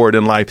moving forward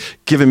in life,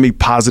 giving me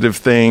positive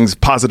things,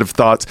 positive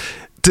thoughts.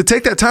 To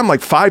take that time,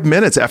 like 5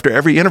 minutes after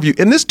every interview,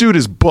 and this dude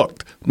is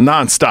booked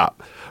nonstop,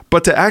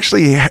 but to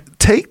actually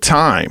take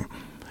time.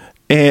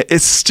 And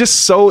it's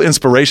just so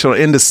inspirational.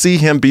 And to see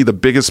him be the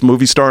biggest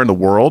movie star in the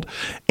world,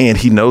 and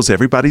he knows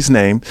everybody's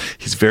name.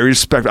 He's very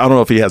respectful. I don't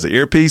know if he has an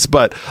earpiece,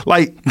 but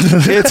like,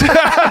 it's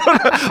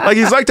like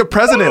he's like the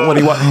president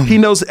when he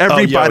knows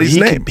everybody's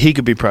name. He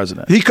could be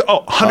president.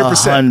 100%.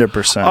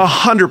 100%.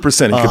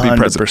 100% he could be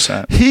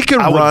president. He could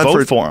run I would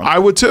vote for him. I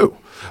would too.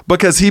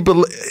 Because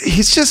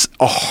he's just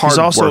a hard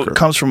worker. He also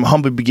comes from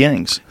humble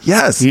beginnings.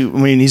 Yes.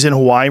 He's in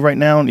Hawaii right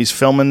now, and he's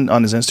filming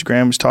on his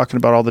Instagram. He's talking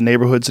about all the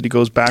neighborhoods that he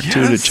goes back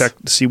to check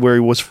to see where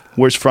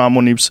he's from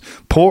when he was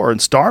poor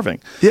and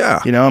starving.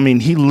 Yeah.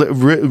 He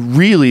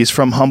really is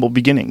from humble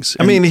beginnings.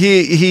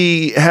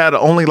 He had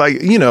only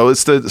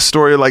it's the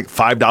story of like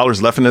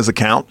 $5 left in his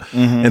account,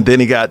 and then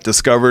he got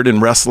discovered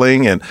in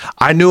wrestling. And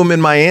I knew him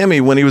in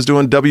Miami when he was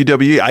doing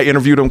WWE. I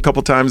interviewed him a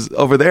couple times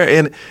over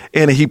there,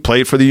 and he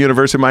played for the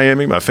University of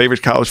Miami, my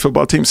favorite college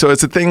football team. So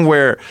it's a thing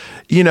where,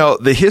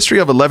 the history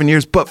of 11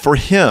 years, but for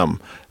him,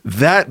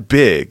 that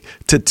big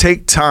to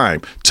take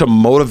time to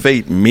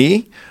motivate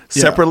me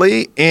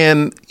separately.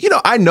 And,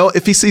 I know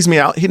if he sees me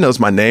out, he knows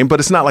my name, but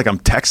it's not like I'm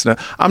texting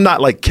him. I'm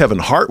not like Kevin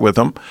Hart with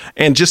him.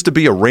 And just to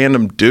be a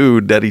random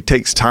dude that he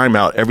takes time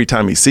out every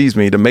time he sees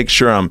me to make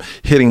sure I'm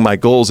hitting my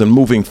goals and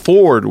moving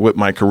forward with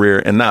my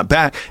career and not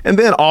back. And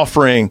then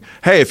offering,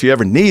 hey, if you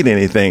ever need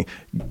anything,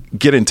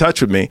 get in touch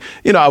with me.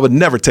 I would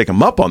never take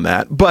him up on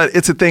that. But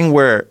it's a thing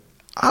where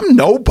I'm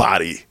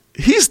nobody.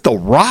 He's The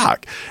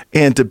Rock.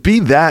 And to be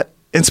that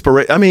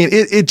inspiration, I mean,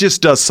 it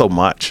just does so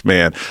much,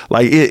 man.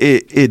 Like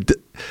it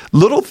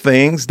little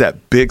things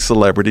that big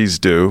celebrities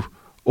do,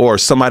 or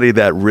somebody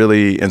that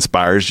really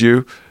inspires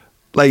you,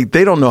 like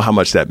they don't know how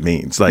much that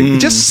means. Like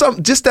just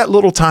that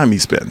little time he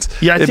spends.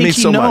 Yeah, I think means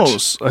he so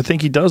knows. much. I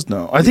think he does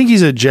know. I think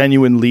he's a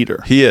genuine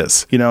leader. He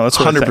is. That's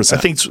what 100%. I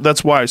think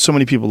that's why so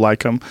many people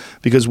like him,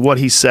 because what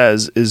he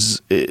says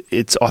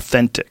it's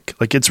authentic.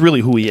 Like it's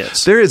really who he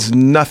is. There is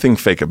nothing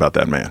fake about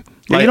that man.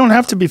 Yeah, you don't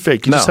have to be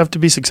fake. You No. just have to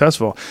be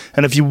successful.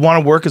 And if you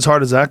want to work as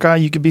hard as that guy,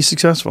 you could be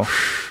successful.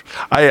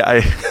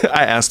 I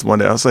asked him one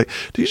day, I was like,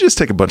 do you just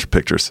take a bunch of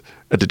pictures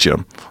at the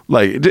gym?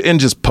 Like, and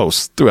just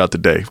post throughout the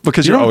day?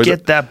 Because You you're don't always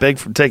get that big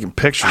from taking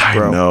pictures,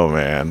 bro. I know,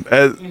 man.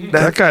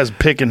 That guy's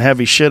picking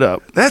heavy shit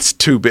up. That's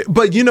too big.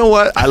 But you know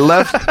what? I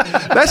left.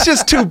 That's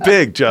just too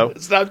big, Joe.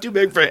 It's not too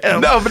big for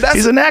him. No, but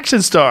he's an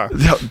action star.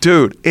 Yo,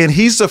 dude, and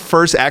he's the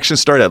first action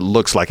star that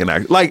looks like an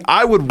actor. Like,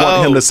 I would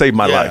want him to save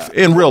my life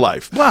in real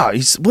life. Wow,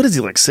 what is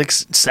he, like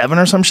 6'7"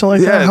 or some shit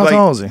like that? How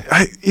tall is he?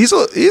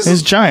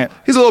 He's giant.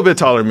 He's a little bit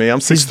taller than me. I'm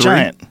 6'3". He's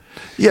giant.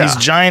 Yeah. He's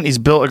giant. He's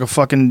built like a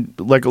fucking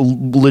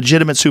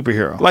legitimate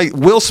superhero. Like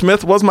Will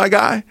Smith was my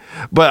guy,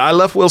 but I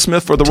left Will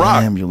Smith for The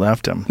Rock. Damn, you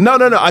left him. No.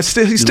 He's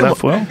still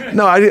left Will?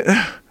 No, I didn't.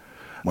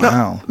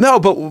 Wow. No,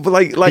 but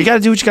like You got to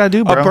do what you got to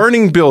do, bro. a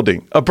burning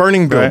building.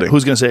 Right?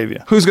 Who's gonna save you?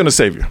 Who's going to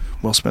save you?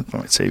 Will Smith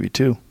might save you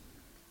too.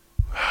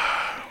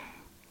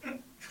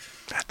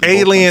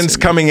 Aliens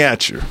coming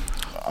at you.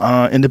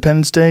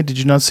 Independence Day. Did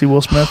you not see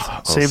Will Smith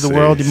save the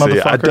world? You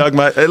motherfucker. I dug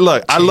my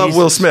look. I love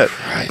Will Smith,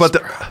 but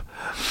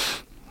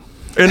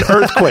an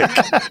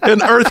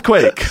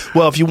earthquake.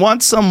 Well, if you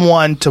want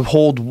someone to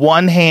hold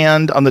one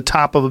hand on the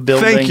top of a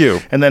building, Thank you.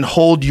 and then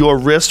hold your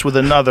wrist with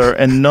another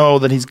and know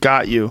that he's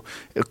got you,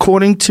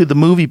 according to the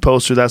movie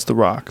poster, that's The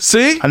Rock.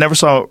 See? I never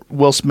saw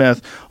Will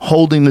Smith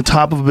holding the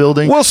top of a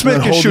building. Will Smith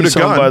and can holding shoot a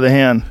someone gun by the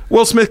hand.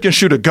 Will Smith can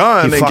shoot a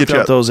gun He and fucked get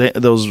you up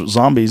those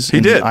zombies. He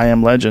did. I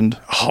Am Legend.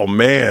 Oh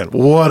man,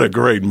 what a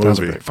great movie! That was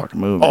a great fucking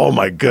movie. Oh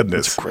my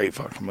goodness, Great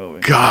fucking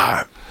movie.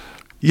 God.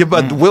 Yeah,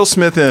 but Will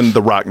Smith and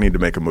The Rock need to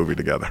make a movie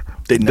together.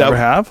 They never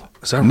have?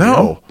 Is that No,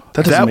 real?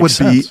 That doesn't make would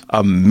sense. be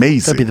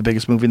amazing. That'd be the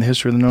biggest movie in the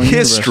history of the known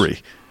universe.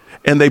 history.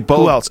 And they both.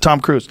 Who else? Tom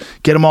Cruise.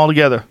 Get them all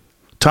together.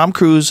 Tom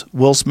Cruise,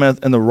 Will Smith,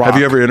 and The Rock. Have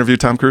you ever interviewed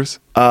Tom Cruise?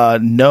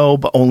 No,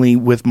 but only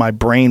with my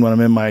brain when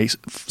I'm in my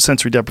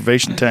sensory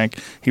deprivation tank.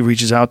 He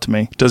reaches out to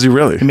me. Does he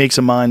really? He makes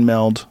a mind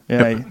meld.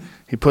 Yeah,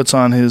 he puts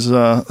on his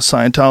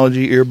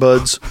Scientology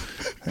earbuds,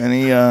 and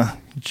he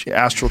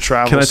astral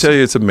travels. Can I tell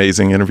you, it's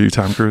amazing interview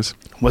Tom Cruise.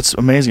 What's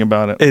amazing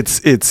about it?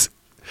 It's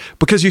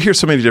because you hear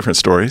so many different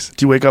stories.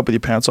 Do you wake up with your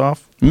pants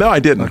off? No, I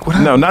didn't.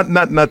 No, not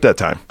that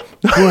time.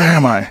 Where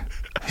am I?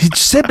 He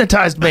just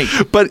hypnotized me.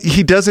 But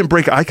he doesn't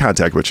break eye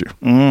contact with you.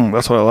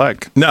 That's what I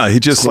like. No, he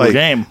just Cool like,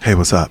 game. hey,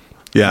 what's up?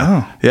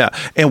 Yeah, yeah.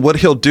 And what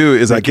he'll do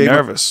is Make you him-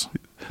 nervous.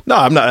 No,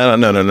 I'm not.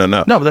 No.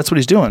 No, but that's what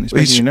he's doing. He's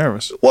making you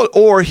nervous. Well,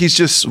 or he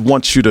just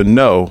wants you to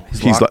know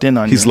He's locked in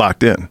on he's you.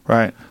 locked in.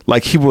 Right.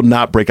 Like he will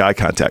not break eye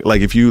contact.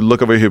 Like if you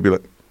look over here, he'll be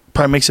like,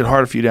 Probably makes it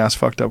harder for you to ask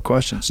fucked up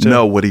questions, too.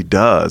 no, what he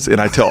does.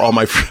 And I tell all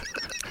my friends,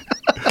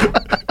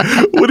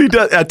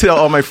 I tell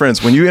all my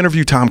friends, when you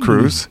interview Tom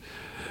Cruise,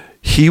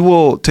 he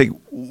will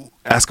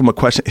ask him a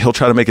question. He'll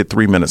try to make it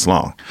 3 minutes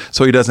long.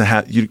 So you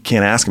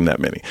can't ask him that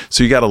many.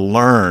 So you got to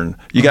learn,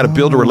 you got to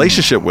build a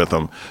relationship with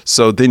him.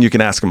 So then you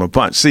can ask him a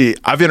bunch. See,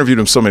 I've interviewed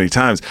him so many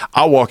times.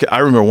 I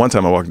remember one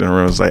time I walked in a room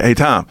and was like, hey,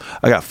 Tom,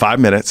 I got 5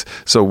 minutes.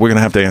 So we're going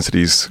to have to answer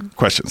these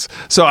questions.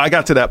 So I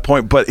got to that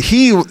point, but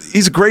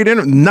he's a great,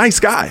 nice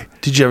guy.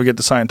 Did you ever get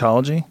to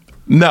Scientology?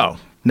 No.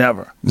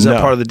 Never. Is that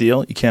No. part of the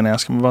deal? You can't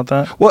ask him about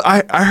that? Well,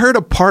 I heard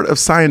a part of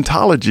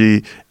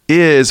Scientology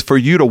is for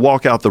you to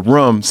walk out the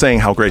room saying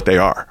how great they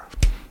are.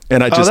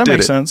 And I just that did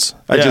makes it. sense.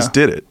 I Yeah. just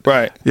did it.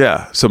 Right.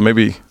 Yeah. So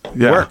maybe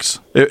Works.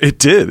 It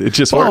did. It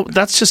just Well, worked.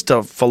 that's just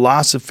a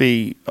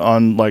philosophy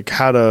on like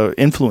how to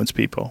influence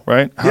people,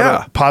 right? How Yeah.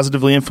 to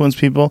positively influence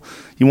people.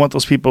 You want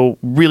those people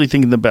really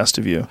thinking the best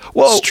of you.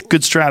 Well-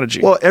 Good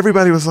strategy. Well,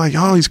 everybody was like,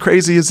 "Oh, he's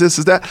crazy. Is this?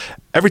 Is that?"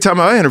 Every time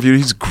I interviewed,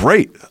 he's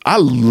great. I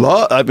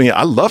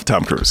love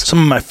Tom Cruise. Some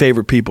of my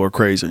favorite people are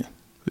crazy.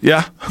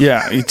 Yeah.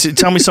 Yeah, you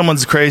tell me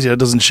someone's crazy, that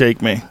doesn't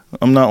shake me.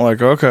 I'm not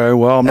like, okay,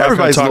 well, I'm not going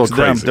to Everybody's a talk to little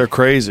them. crazy. They're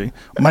crazy.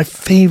 My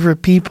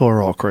favorite people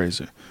are all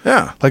crazy.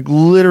 Yeah. Like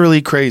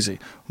literally crazy.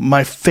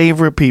 My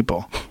favorite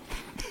people.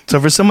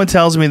 So if someone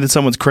tells me that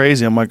someone's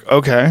crazy, I'm like,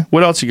 okay,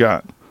 what else you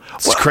got?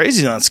 It's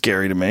crazy, not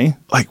scary to me.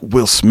 Like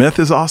Will Smith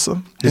is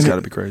awesome. He's got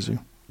to be crazy.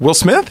 Will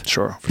Smith?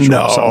 Sure. For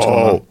sure. Something's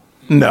going on.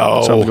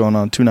 No. Something's going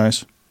on. Too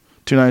nice.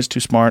 Too nice, too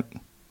smart.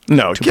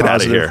 No. Too Get out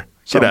of positive. here.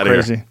 Get out of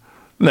crazy. here.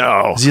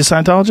 No. Is he a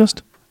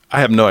Scientologist? I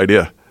have no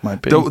idea.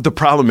 Might be. The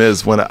problem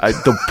is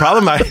the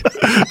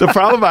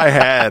problem I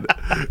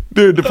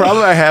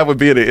had with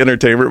being an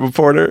entertainment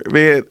reporter,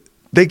 man,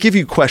 they give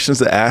you questions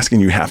to ask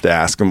and you have to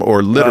ask them,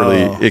 or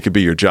literally it could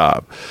be your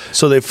job.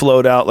 So they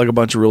float out like a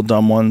bunch of real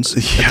dumb ones.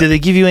 Yeah. Did they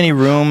give you any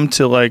room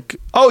to like?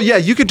 Oh yeah,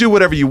 you could do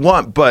whatever you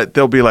want, but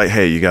they'll be like,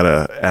 "Hey, you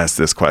gotta ask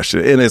this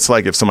question." And it's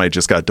like if somebody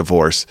just got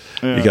divorced,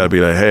 you gotta be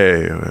like,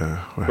 "Hey,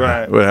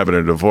 what happened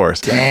to divorce?"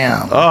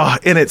 Damn. Oh,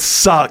 and it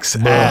sucks.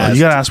 You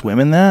gotta ask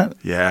women that.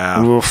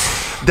 Yeah.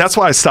 Oof. That's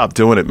why I stopped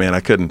doing it, man. I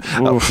couldn't.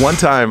 One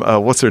time,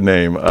 what's her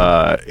name?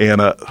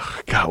 Anna.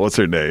 God, what's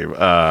her name?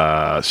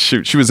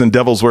 Shoot, she was in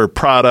Devil's Wear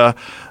Prada.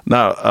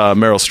 Not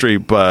Meryl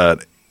Streep,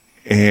 but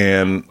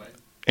Anne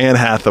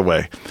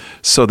Hathaway.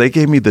 So they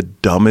gave me the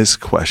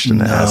dumbest question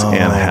to ask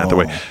Anne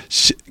Hathaway.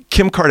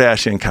 Kim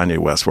Kardashian and Kanye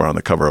West were on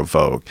the cover of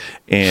Vogue,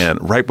 and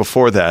right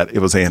before that, it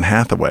was Anne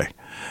Hathaway.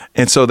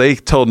 And so they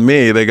told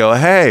me, they go,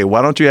 "Hey,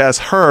 why don't you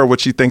ask her what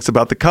she thinks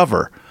about the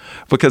cover?"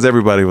 Because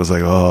everybody was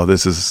like, "Oh,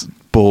 this is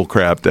bull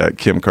crap that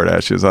Kim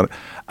Kardashian is on it."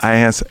 I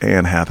asked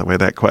Anne Hathaway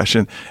that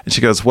question, and she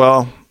goes,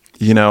 "Well,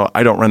 you know,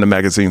 I don't run the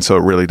magazine, so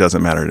it really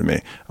doesn't matter to me."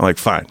 I'm like,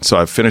 fine. So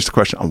I finished the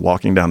question. I'm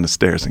walking down the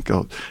stairs and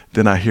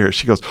then I hear it.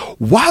 She goes,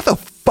 "Why the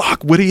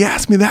fuck would he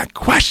ask me that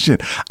question?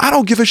 I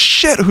don't give a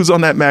shit who's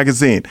on that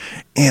magazine."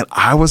 And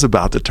I was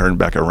about to turn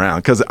back around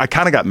because I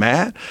kind of got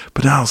mad,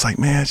 but now I was like,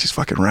 man, she's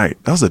fucking right.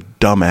 That was a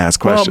dumbass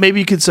question. Well, maybe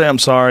you could say, "I'm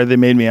sorry, they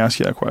made me ask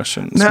you that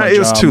question." It's Nah, my it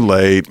was job." too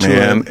late,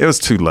 man. late. It was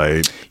too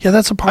late. Yeah,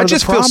 that's a part I of the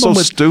just feel problem so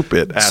with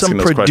stupid asking some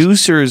those questions.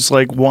 producers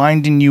like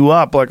winding you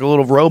up like a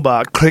little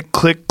robot. Click,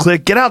 click,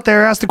 click. Get out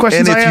there, ask the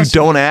questions And I if you asked.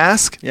 don't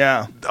ask,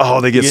 Yeah.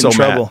 oh, they get You so in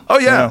mad. trouble. Oh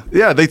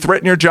yeah, they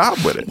threaten your job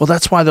with it. Well,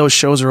 that's why those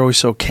shows are always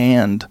so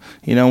canned.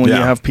 You know, when you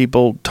Yeah. have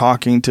people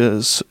talking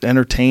to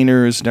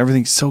entertainers and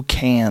everything's so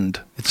canned.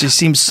 It just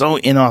seems so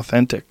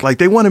inauthentic. Like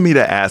they wanted me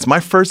to ask. My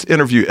first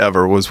interview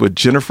ever was with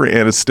Jennifer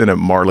Aniston and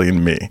Marley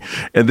and Me,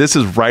 and this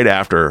is right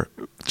after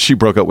she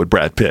broke up with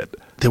Brad Pitt.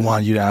 They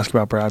wanted you to ask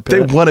about Brad They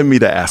Pitt. wanted me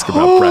to ask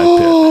about Brad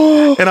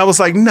Pitt, and I was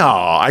like, "No,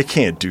 I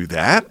can't do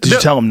that." Did you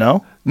tell them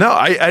no? No,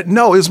 I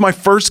no, it was my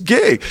first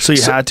gig. So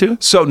you had to?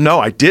 So no,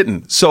 I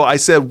didn't. So I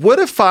said, what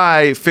if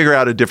I figure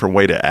out a different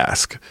way to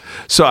ask?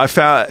 So I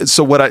found,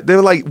 they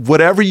were like,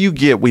 whatever you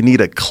get, we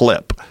need a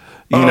clip.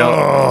 You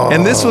know,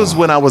 and this was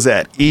when I was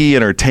at E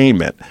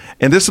Entertainment,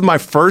 and this is my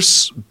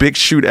first big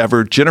shoot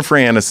ever. Jennifer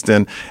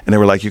Aniston, and they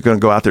were like, "You're going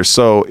to go out there."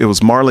 So it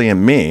was Marley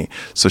and Me.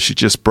 So she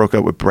just broke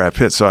up with Brad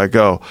Pitt. So I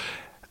go,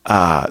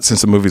 since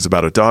the movie's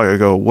about a dog, I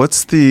go,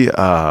 what's the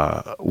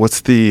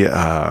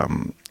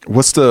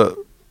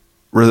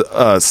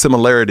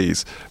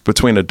similarities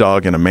between a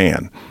dog and a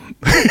man?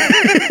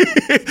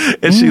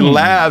 And she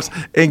laughs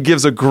and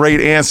gives a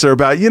great answer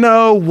about, you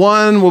know,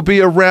 one will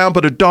be around,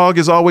 but a dog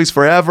is always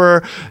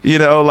forever. You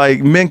know,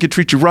 like men can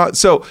treat you wrong.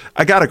 So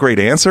I got a great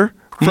answer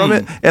from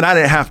it, and I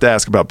didn't have to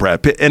ask about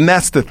Brad Pitt. And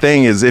that's the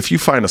thing is, if you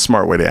find a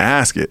smart way to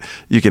ask it,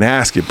 you can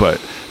ask it. But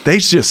they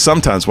just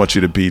sometimes want you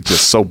to be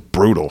just so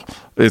brutal.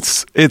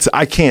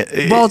 I can't.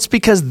 Well, it's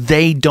because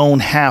they don't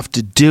have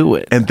to do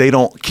it. And they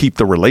don't keep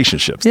the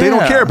relationships. They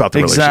don't care about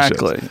the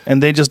relationships. Exactly.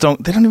 And they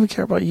don't even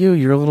care about you.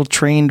 You're a little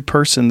trained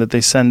person that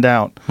they send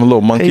out. A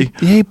little monkey.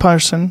 Hey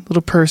person,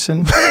 little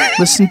person,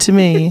 listen to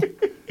me.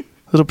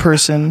 Little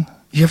person,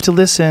 you have to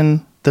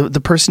listen.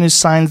 The person who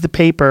signs the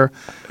paper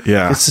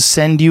gets to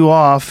send you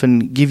off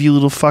and give you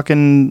little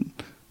fucking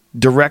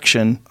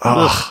direction.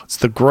 Ugh, it's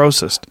the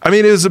grossest. I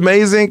mean, it was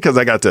amazing because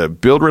I got to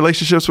build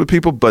relationships with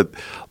people, but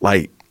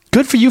like,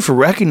 good for you for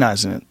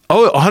recognizing it.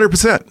 Oh,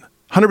 100%.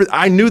 100%.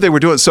 I knew they were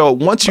doing it. So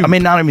once you... I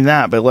mean, not even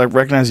that, but like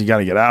recognize you got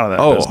to get out of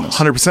that business.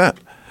 100%.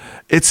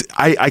 It's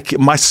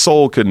my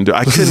soul couldn't do.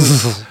 I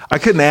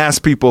couldn't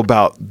ask people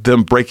about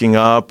them breaking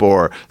up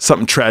or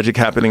something tragic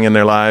happening in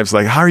their lives.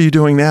 Like, how are you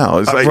doing now?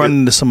 It's I've run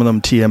into some of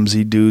them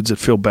TMZ dudes that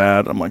feel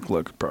bad. I'm like,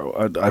 look,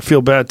 bro, I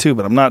feel bad too,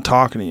 but I'm not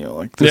talking to you.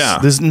 Like,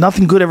 there's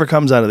nothing good ever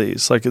comes out of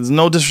these. Like, it's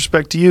no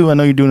disrespect to you. I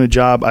know you're doing a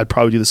job. I'd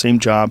probably do the same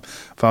job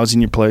if I was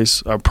in your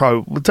place. If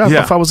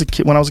I was a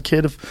kid, when I was a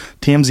kid, if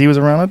TMZ was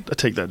around, I'd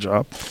take that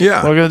job.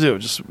 Yeah. What am I gonna do?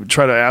 Just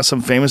try to ask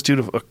some famous dude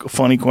a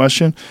funny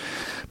question.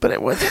 But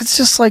it's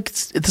just like,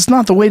 it's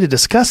not the way to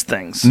discuss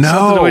things. No. It's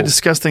not the way to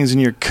discuss things when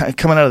you're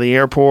coming out of the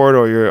airport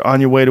or you're on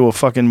your way to a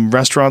fucking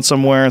restaurant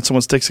somewhere and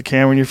someone sticks a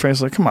camera in your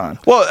face. Like, come on.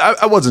 Well,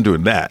 I wasn't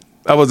doing that.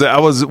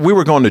 We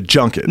were going to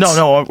junkets.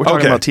 No, we're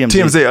talking about TMZ.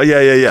 TMZ, oh,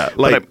 yeah.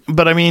 Like,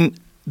 but I mean,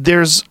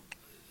 there's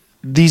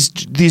these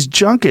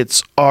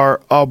junkets are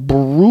a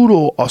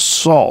brutal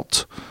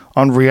assault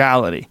on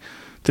reality.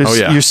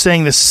 You're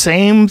saying the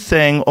same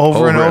thing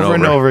over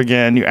and over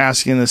again. You're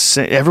asking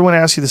everyone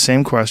asks you the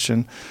same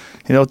question.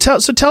 You know, tell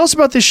us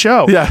about this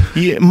show. Yeah,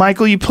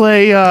 Michael, you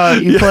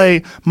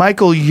play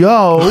Michael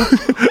Yo,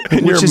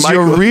 which is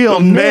your real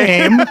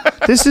name.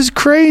 This is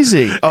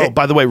crazy. Oh,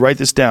 by the way, write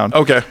this down.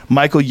 Okay.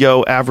 Michael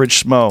Yo,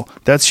 Average Schmo.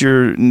 That's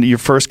your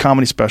first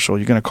comedy special.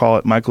 You're going to call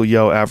it Michael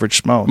Yo,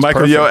 Average Schmo.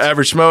 Michael Yo,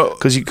 Average Schmo.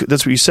 Because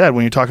that's what you said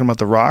when you're talking about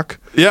The Rock.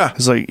 Yeah.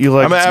 It's like, you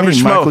like, I'm an it's average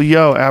me, schmo. Michael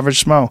Yo,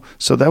 Average Schmo.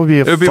 So that would be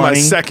It would be my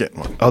funny- second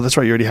one. Oh, that's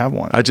right. You already have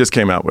one. I just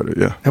came out with it,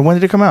 yeah. And when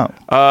did it come out?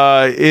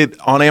 It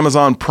on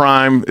Amazon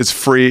Prime. It's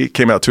free. It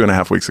came out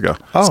 2.5 weeks ago.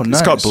 Oh,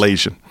 It's called nice.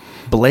 Blasian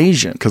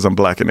Blasian. because I'm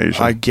black and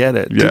Asian. I get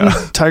it. Yeah.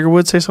 Didn't Tiger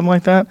Woods say something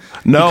like that?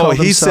 No, called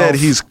he said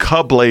himself- he's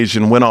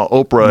Cublasian. Went on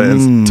Oprah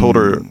and told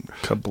her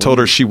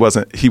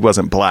Cublasian. he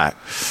wasn't black,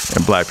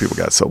 and black people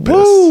got so pissed.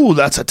 Woo,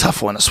 that's a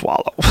tough one to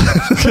swallow.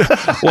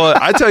 Well,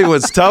 I tell you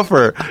what's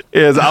tougher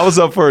is I was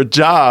up for a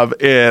job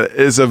and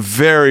is a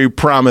very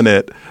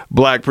prominent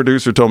black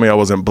producer told me I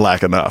wasn't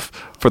black enough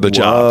for the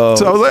job.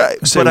 So I was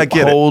like, So but I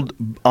get it. hold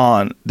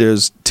on.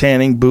 There's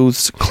tanning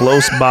booths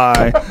close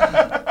by.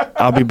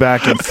 I'll be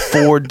back in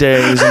 4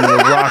 days and it'll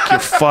rock your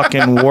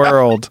fucking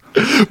world.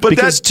 But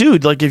Because,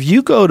 dude, like if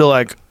you go to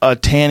like a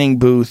tanning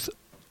booth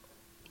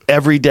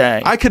every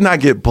day, I could not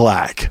get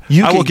black.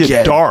 You I will could get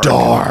get dark,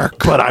 dark.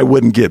 but I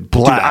wouldn't get dude,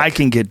 black. I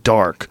can get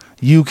dark.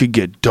 You could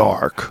get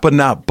dark. but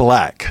not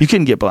black. You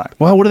couldn't get black.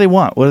 Well, what do they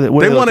want? What are They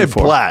looking wanted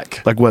for?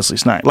 black. Like Wesley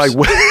Snipes. Like,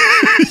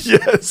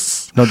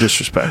 yes. no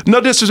disrespect. No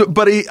disrespect,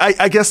 but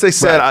I guess they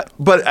said, Right.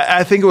 but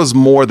I think it was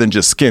more than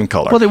just skin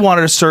color. Well, they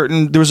wanted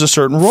there was a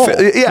certain role.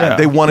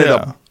 They wanted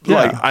Yeah.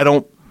 like, I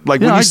don't,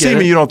 like Yeah, when I you see get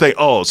me, it. you don't think,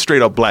 oh,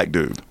 straight up black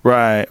dude.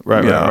 Right. You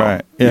know?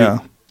 Right. Yeah.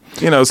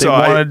 You know, They so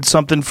wanted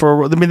something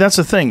for. I mean, that's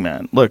the thing,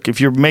 man. Look,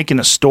 if you're making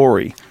a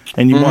story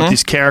and you Mm-hmm. want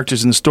these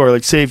characters in the story,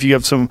 like say if you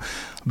have some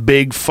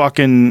big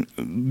fucking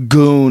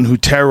goon who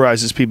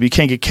terrorizes people, you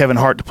can't get Kevin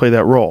Hart to play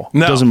that role.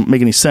 No. It doesn't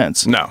make any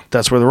sense. No.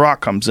 That's where The Rock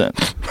comes in.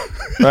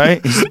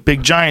 Right? He's a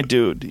big giant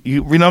dude.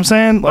 You know what I'm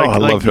saying? Like, I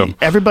love him.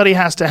 Everybody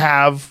has to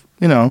have.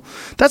 You know,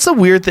 that's the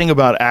weird thing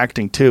about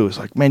acting too. It's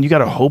like, man, you got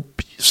to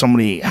hope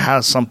somebody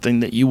has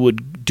something that you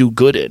would do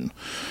good in.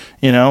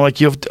 You know,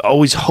 like you have to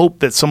always hope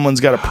that someone's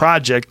got a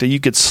project that you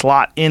could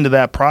slot into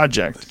that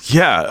project.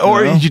 yeah,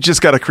 or know? you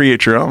just got to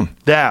create your own.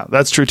 Yeah,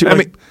 that's true too. I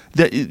mean-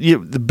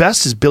 the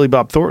best is Billy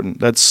Bob Thornton.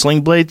 That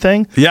Sling Blade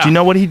thing. Yeah. Do you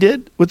know what he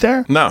did with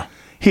there? No.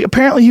 He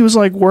apparently he was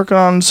like working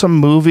on some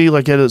movie,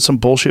 like he had some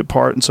bullshit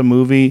part in some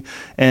movie,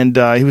 and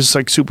he was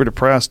like super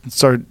depressed and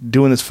started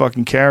doing this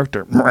fucking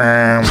character.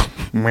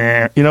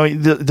 You know, he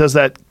does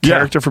that Yeah.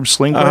 character from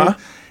Sling Blade, Uh-huh.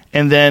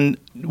 and then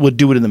would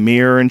do it in the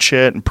mirror and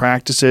shit and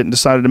practice it, and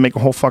decided to make a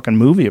whole fucking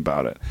movie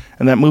about it.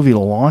 And that movie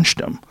launched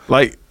him.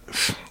 Like,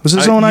 It was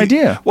his own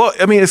idea. Well,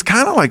 I mean, it's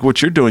kind of like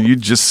what you're doing. You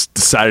just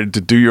decided to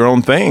do your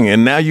own thing,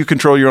 and now you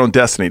control your own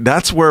destiny.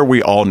 That's where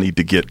we all need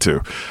to get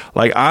to.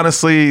 Like,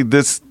 honestly,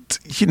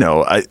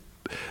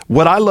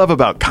 what I love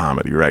about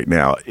comedy right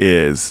now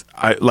is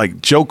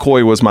like Joe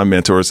Coy was my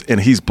mentors, and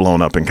he's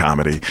blown up in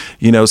comedy.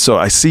 You know, so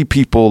I see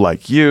people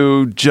like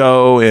you,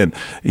 Joe, and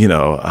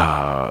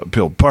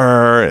Bill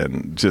Burr,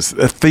 and just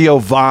Theo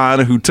Vaughn,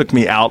 who took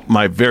me out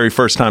my very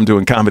first time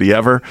doing comedy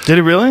ever. Did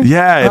he really?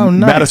 Yeah, in Oh,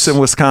 nice. Madison,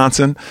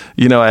 Wisconsin.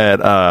 You know,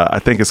 at I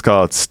think it's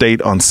called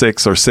State on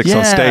Six or Six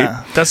on State.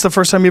 That's the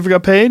first time you ever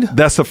got paid?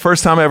 That's the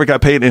first time I ever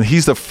got paid, and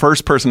he's the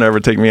first person to ever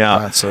take me out.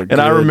 That's so and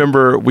I good.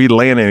 remember we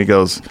landed, and he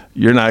goes,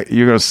 "You're going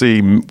to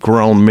see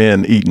grown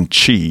men eating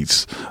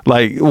cheese,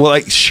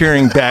 like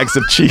sharing bags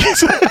of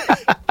cheese."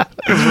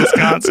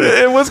 Wisconsin.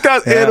 In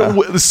Wisconsin, Yeah.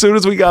 and as soon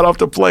as we got off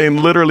the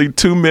plane, literally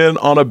two men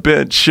on a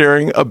bench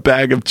sharing a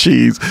bag of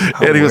cheese,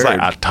 and he was like,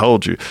 weird. "I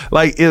told you."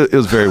 Like it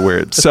was very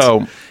weird.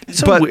 So,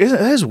 That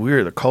is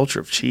weird, the culture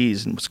of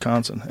cheese in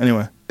Wisconsin.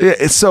 Anyway.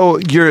 yeah, so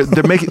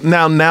they're making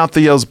now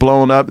Theo's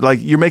blown up. Like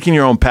you're making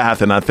your own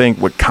path, and I think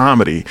with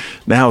comedy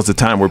now is the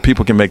time where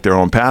people can make their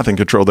own path and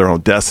control their own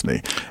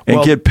destiny and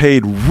Well- get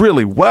paid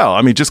really well.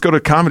 I mean, just go to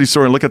a comedy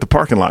store and look at the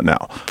parking lot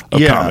now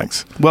of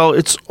comics. Well,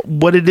 it's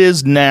what it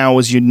is now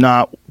is you're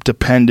not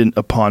dependent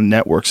upon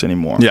networks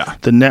anymore. Yeah.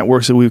 The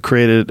networks that we've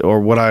created, or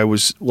what I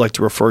always like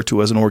to refer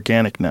to as an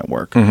organic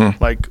network.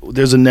 Mm-hmm. Like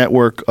there's a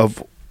network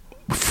of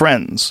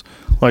friends.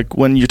 Like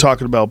when you're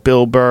talking about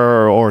Bill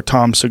Burr or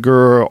Tom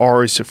Segura or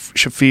Ari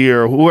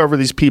Shaffir, or whoever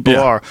these people Yeah.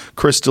 are,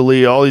 Chris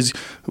D'Elia, all these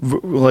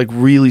like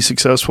really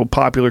successful,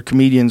 popular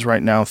comedians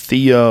right now,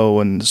 Theo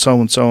and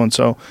so,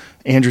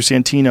 Andrew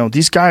Santino.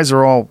 These guys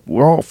we're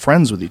all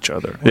friends with each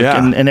other. Like,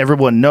 Yeah. and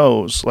everyone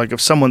knows. Like if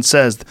someone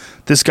says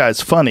this guy's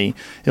funny,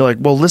 you're like,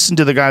 well, listen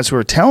to the guys who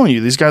are telling you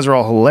these guys are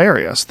all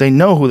hilarious. They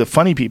know who the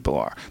funny people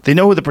are. They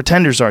know who the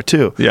pretenders are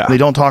too. Yeah. They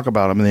don't talk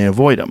about them and they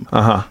avoid them.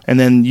 Uh-huh. And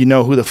then you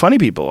know who the funny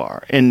people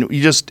are. And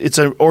it's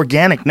an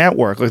organic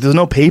network. Like there's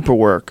no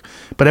paperwork,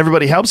 but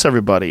everybody helps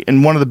everybody.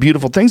 And one of the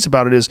beautiful things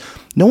about it is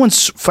no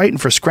one's fighting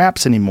for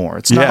scraps anymore.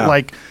 It's Yeah. not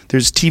like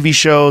there's TV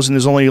shows and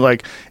there's only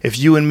like if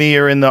you and me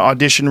are in the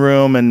audition room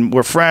and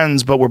we're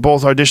friends, but we're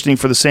both auditioning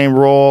for the same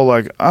role.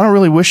 Like I don't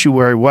really wish you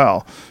very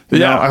well. You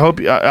Yeah. know, I hope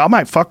I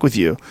might fuck with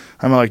you.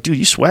 I'm like, dude,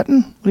 you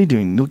sweating? What are you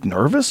doing? You look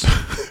nervous?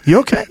 You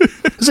okay?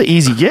 It's an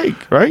easy gig,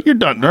 right? You're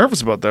not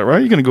nervous about that, right?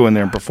 You're gonna go in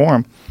there and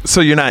perform.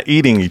 So you're not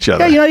eating each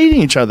other. Yeah, you're not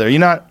eating each other. You're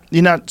not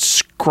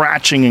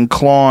scratching and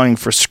clawing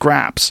for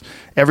scraps.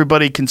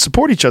 Everybody can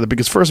support each other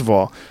because, first of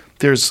all,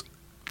 there's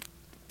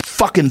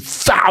fucking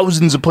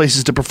thousands of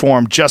places to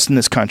perform just in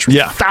this country.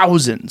 Yeah.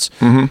 Thousands.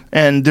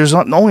 And there's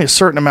only a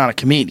certain amount of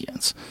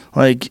comedians.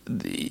 Like,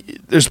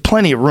 there's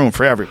plenty of room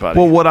for everybody.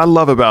 Well, what I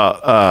love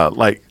about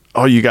like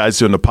all you guys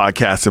doing the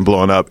podcast and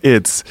blowing up,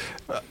 it's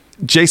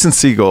Jason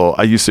Segel.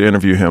 I used to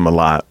interview him a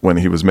lot when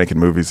he was making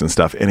movies and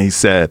stuff, and he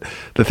said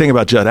the thing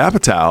about Judd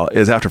Apatow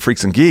is after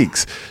Freaks and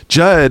Geeks,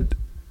 Judd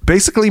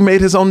basically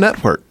made his own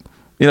network.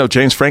 You know,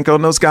 James Franco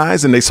and those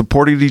guys, and they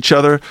supported each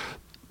other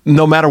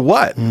no matter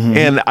what.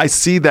 And I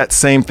see that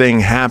same thing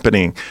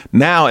happening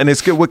now, and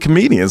it's good with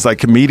comedians. Like,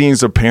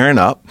 comedians are pairing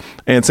up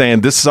and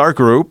saying, this is our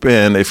group,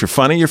 and if you're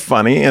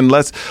funny, and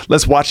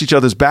let's watch each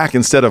other's back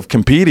instead of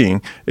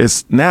competing.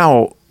 It's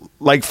now,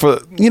 like, for,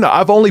 you know,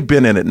 I've only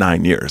been in it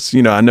 9 years.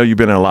 You know, I know you've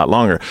been in it a lot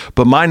longer,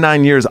 but my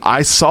 9 years,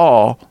 I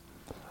saw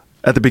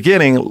at the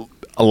beginning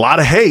a lot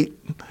of hate,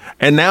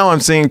 and now I'm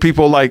seeing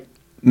people like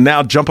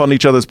now jump on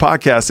each other's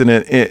podcasts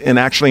and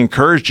actually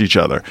encourage each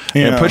other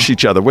and push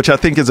each other, which I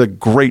think is a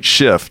great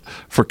shift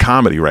for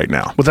comedy right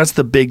now. Well, that's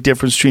the big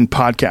difference between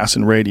podcasts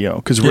and radio,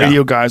 because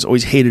radio guys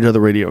always hated other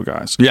radio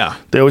guys. Yeah.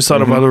 They always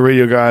thought of other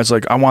radio guys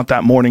like, I want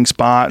that morning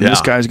spot, and this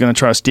guy's going to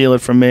try to steal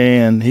it from me,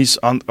 and he's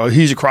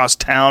across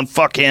town,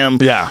 fuck him.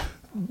 Yeah.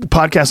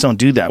 Podcasts don't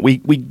do that. We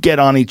get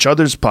on each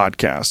other's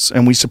podcasts,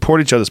 and we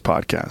support each other's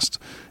podcasts.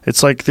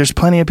 It's like, there's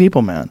plenty of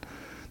people, man.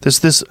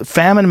 This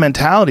famine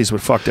mentality is what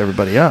fucked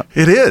everybody up.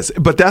 It is,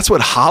 but that's what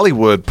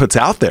Hollywood puts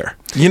out there.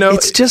 You know,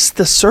 it's just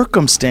the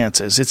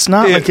circumstances. It's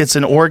not like it's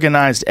an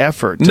organized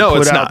effort to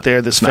put out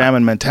there this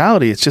famine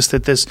mentality. It's just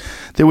that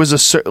there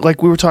was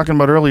like we were talking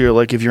about earlier.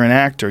 Like, if you're an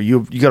actor,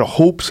 you got to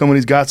hope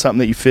somebody's got something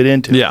that you fit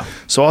into. Yeah.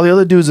 So all the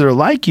other dudes that are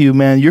like you,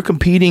 man, you're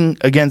competing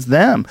against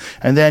them,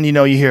 and then you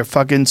hear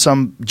fucking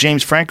some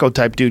James Franco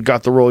type dude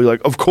got the role. You're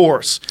like, of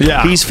course,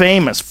 he's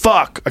famous.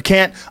 Fuck,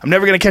 I'm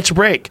never gonna catch a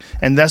break.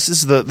 And this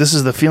is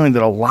the feeling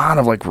that a lot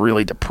of like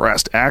really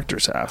depressed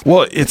actors have.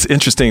 Well, it's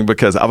interesting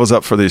because I was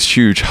up for this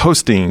huge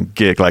hosting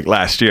gig like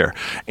last year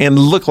and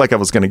looked like I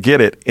was going to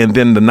get it. And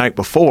then the night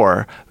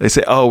before, they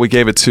say, oh, we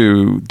gave it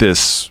to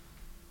this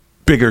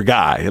bigger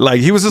guy. Like,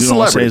 he was a celebrity. You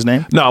won't say his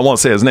name? No, I won't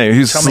say his name.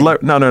 He's a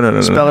celebrity.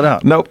 No. Spell it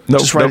out. Nope.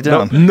 Just write it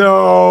down.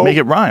 No. Make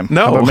it rhyme.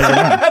 No. Make it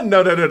rhyme?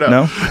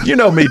 No. You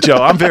know me, Joe.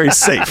 I'm very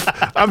safe.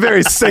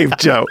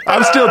 Joe.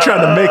 I'm still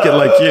trying to make it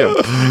like you.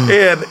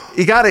 And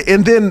he got it.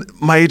 And then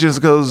my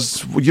agent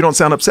goes, well, you don't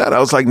sound upset. I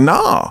was like,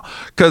 nah.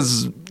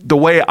 Because the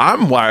way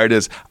I'm wired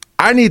is,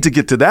 I need to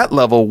get to that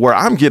level where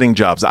I'm getting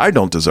jobs I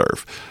don't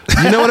deserve.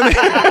 You know what I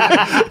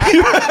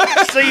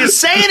mean? So you're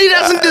saying he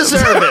doesn't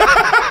deserve it.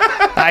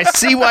 I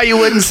see why you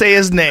wouldn't say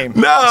his name.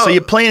 No. So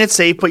you're playing it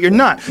safe, but you're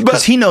not,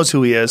 because he knows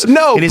who he is.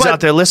 No, and he's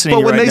out there listening.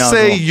 But when they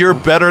say you're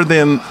better in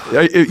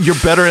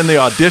the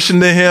audition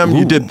than him,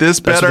 you did this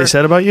better. That's what they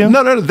said about you?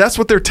 No. That's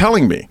what they're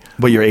telling me.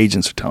 But your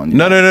agents are telling you.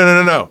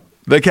 No.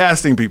 The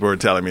casting people are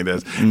telling me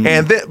this,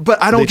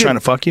 but I don't. Are they trying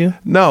to fuck you?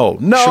 No.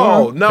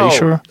 Sure? No. Are you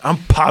sure? I'm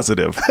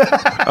positive.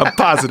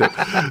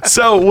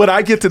 So when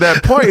I get to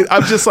that point,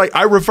 I'm just like,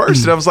 I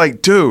reversed it. I was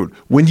like, dude,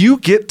 when you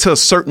get to a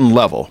certain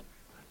level,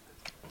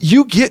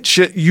 you get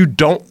shit you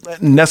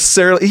don't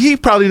necessarily. He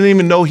probably didn't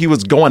even know he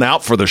was going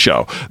out for the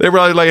show. They were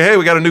like, hey,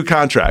 we got a new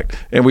contract,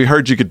 and we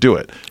heard you could do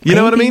it. You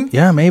know what I mean?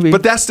 Yeah, maybe.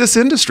 But that's this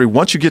industry.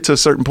 Once you get to a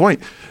certain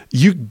point,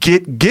 you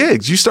get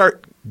gigs. You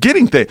start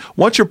getting things.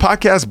 Once your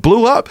podcast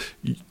blew up,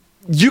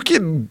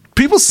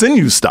 people send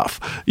you stuff,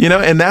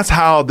 and that's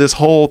how this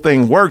whole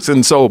thing works.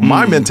 And so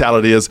my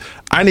mentality is,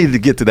 I need to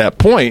get to that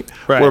point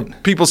where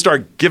people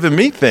start giving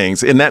me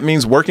things, and that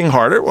means working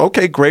harder.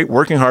 Okay, great,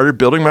 working harder,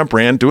 building my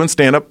brand, doing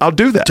stand-up. I'll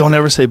do that. Don't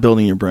ever say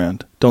building your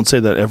brand. Don't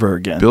say that ever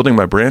again. Building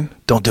my brand?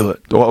 Don't do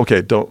it. Oh,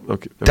 okay, don't.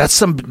 Okay. That's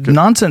some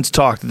nonsense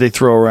talk that they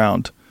throw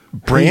around.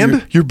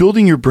 Brand? Hey, you're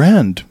building your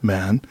brand,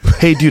 man.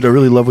 Hey, dude, I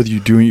really love what you're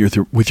doing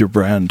with your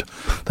brand.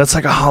 That's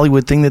like a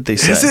Hollywood thing that they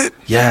say. Is it?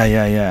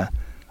 Yeah.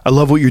 I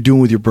love what you're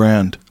doing with your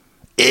brand.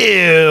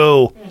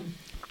 Ew.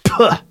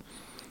 Puh.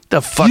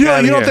 The fuck out of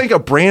here. You don't think a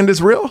brand is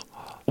real?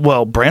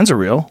 Well, brands are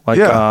real. Like,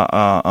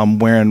 I'm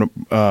wearing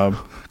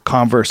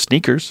Converse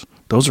sneakers.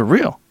 Those are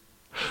real.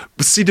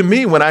 But see, to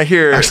me, when I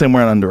hear... Actually, I'm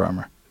wearing Under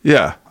Armour.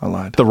 Yeah. I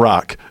lied. The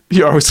Rock.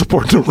 You always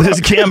support The Rock. There's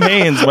Cam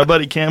Hanes. My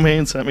buddy Cam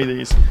Hanes sent me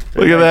these.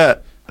 Look at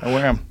that. I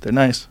wear them. They're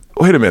nice.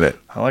 Wait a minute.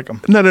 I like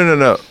them.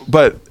 No.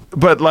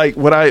 But like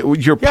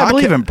your podcast, I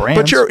believe in brands.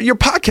 But your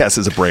podcast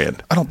is a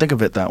brand. I don't think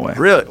of it that way.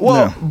 Really?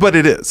 Well, but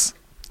it is.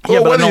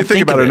 Well, whether you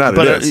think about it or not,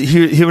 it is.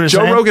 Hear what I'm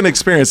saying? Joe Rogan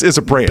Experience is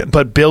a brand.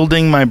 But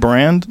building my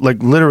brand,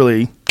 like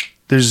literally,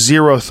 there's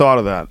zero thought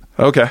of that.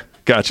 Okay,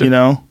 gotcha.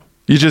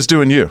 You're just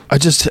doing you. I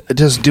just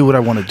do what I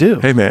want to do.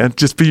 Hey man,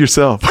 just be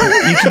yourself.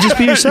 You can just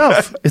be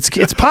yourself.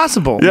 It's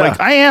possible. Yeah. Like,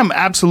 I am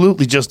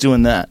absolutely just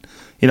doing that.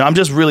 I'm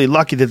just really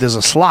lucky that there's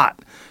a slot,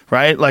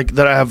 right? Like,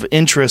 that I have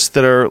interests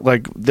that are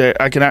like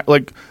that I can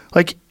like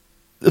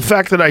the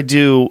fact that I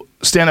do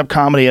stand-up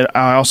comedy and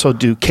I also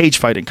do cage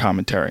fighting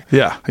commentary.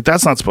 Yeah. Like,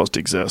 that's not supposed to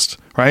exist,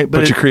 right?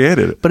 But you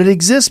created it. But it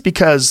exists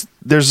because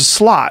there's a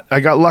slot. I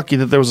got lucky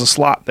that there was a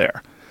slot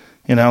there.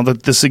 You know,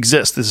 that this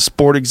exists, this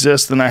sport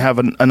exists, and I have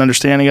an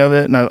understanding of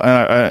it and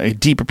a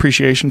deep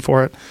appreciation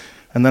for it.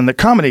 And then the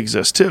comedy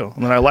exists too.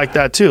 And then I like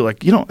that too.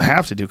 Like, you don't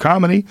have to do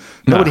comedy.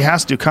 Nobody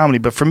has to do comedy.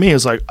 But for me,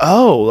 it's like,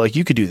 oh, like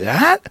you could do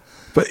that?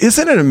 But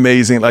isn't it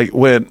amazing?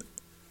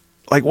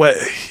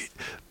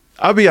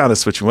 I'll be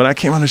honest with you. When I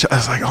came on the show, I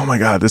was like, oh my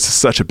God, this is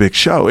such a big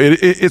show.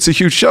 It's a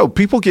huge show.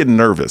 People get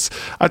nervous.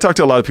 I talk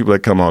to a lot of people that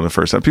come on the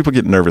first time. People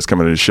get nervous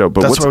coming to the show.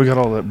 But that's why we got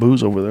all that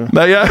booze over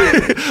there.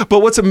 Yeah.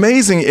 But what's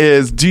amazing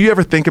is, do you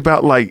ever think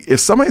about, like, if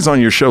somebody's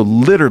on your show,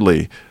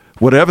 literally,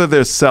 whatever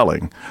they're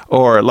selling,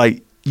 or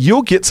like,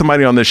 you'll get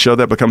somebody on this show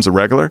that becomes a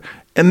regular,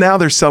 and now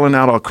they're selling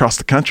out all across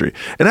the country.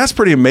 And that's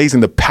pretty amazing,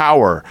 the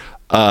power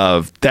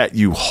of that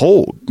you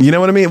hold. You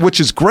know what I mean? Which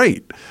is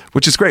great,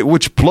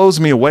 which blows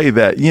me away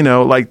that, you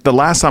know, like the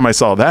last time I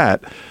saw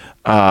that,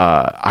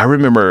 I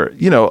remember,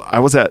 you know, I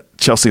was at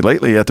Chelsea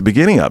Lately at the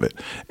beginning of it.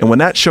 And when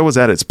that show was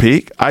at its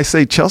peak, I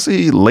say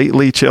Chelsea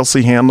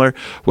Handler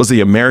was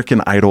the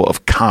American Idol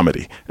of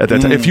comedy at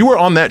that time. If you were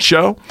on that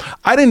show,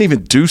 I didn't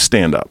even do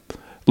stand-up.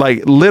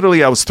 Like,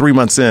 literally, I was 3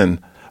 months in.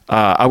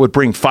 I would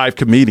bring 5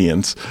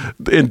 comedians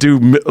and do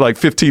like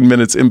 15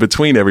 minutes in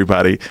between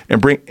everybody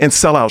and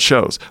sell out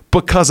shows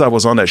because I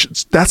was on that show.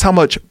 That's how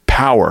much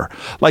power.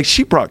 Like,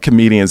 she brought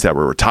comedians that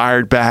were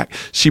retired back.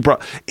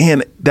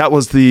 And that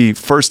was the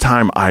first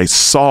time I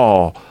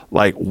saw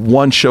like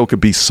one show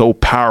could be so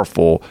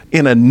powerful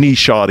in a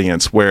niche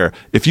audience, where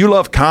if you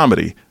love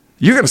comedy,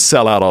 you're going to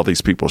sell out all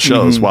these people's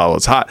shows while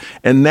it's hot.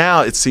 And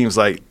now it seems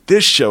like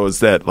this show is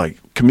that, like,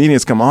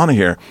 comedians come on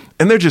here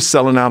and they're just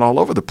selling out all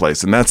over the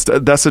place. And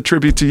that's a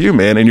tribute to you,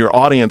 man, and your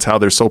audience, how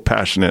they're so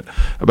passionate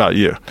about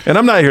you. And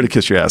I'm not here to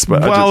kiss your ass,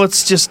 but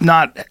it's just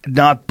not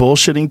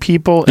bullshitting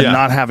people and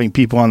not having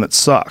people on that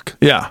suck.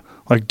 Yeah.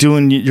 Like,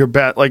 doing your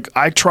bet. Like,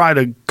 I try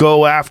to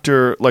go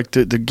after, like,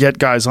 to get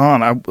guys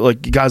on. I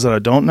like guys that I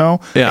don't know.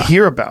 I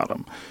hear about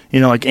them. You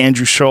know, like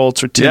Andrew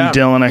Schultz or Tim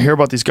Dillon. I hear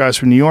about these guys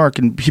from New York,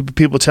 and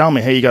people tell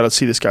me, hey, you got to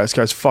see this guy. This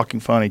guy's fucking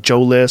funny.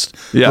 Joe List.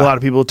 A lot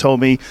of people told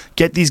me,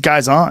 get these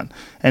guys on.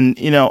 And,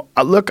 you know,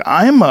 look,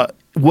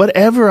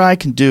 whatever I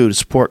can do to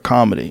support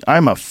comedy,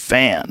 I'm a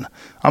fan.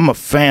 I'm a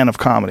fan of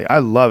comedy. I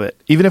love it.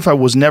 Even if I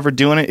was never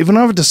doing it, even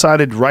if I've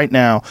decided right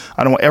now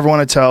I don't ever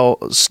want to tell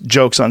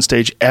jokes on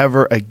stage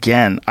ever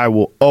again, I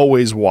will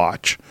always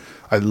watch.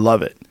 I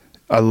love it.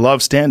 I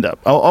love stand-up.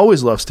 I'll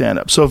always love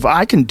stand-up. So if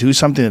I can do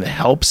something that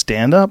helps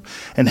stand-up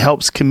and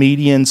helps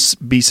comedians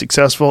be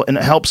successful and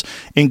it helps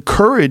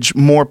encourage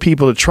more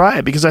people to try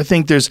it, because I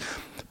think there's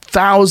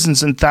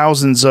thousands and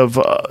thousands of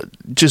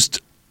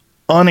just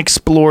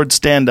unexplored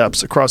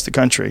stand-ups across the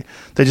country.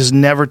 They just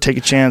never take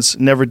a chance,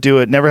 never do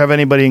it, never have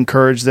anybody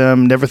encourage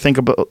them, never think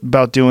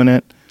about doing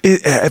it.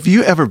 Have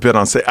you ever been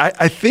on stage?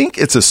 I think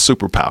it's a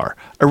superpower.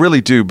 I really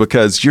do,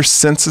 because your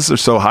senses are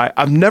so high.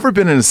 I've never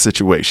been in a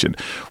situation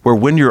where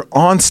when you're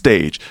on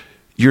stage,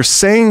 you're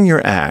saying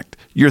your act,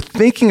 you're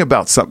thinking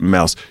about something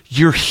else,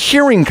 you're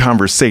hearing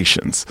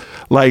conversations,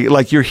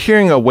 like you're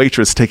hearing a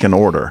waitress take an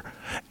order,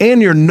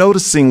 and you're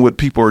noticing what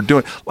people are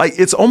doing. Like,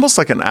 it's almost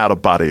like an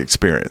out-of-body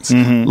experience.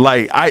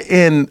 Like,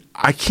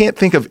 I can't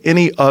think of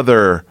any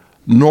other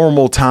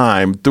normal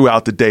time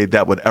throughout the day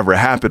that would ever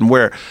happen,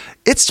 where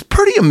it's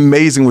pretty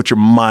amazing what your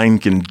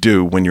mind can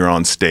do when you're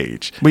on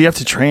stage. But you have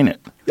to train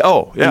it.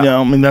 Oh, yeah. You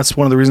know, I mean, that's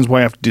one of the reasons why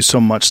I have to do so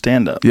much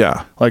stand-up.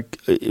 Yeah. Like,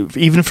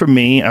 even for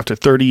me, after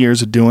 30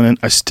 years of doing it,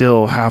 I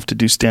still have to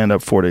do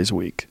stand-up 4 days a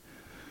week.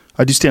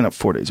 I do stand-up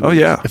 4 days a week. Oh,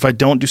 yeah. If I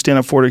don't do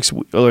stand-up 4 days a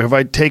week, or if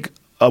I take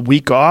a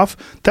week off,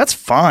 that's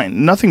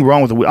fine. Nothing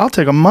wrong with a week. I'll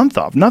take a month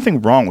off. Nothing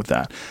wrong with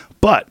that.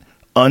 But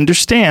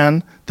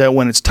understand that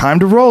when it's time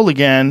to roll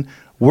again,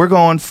 we're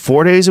going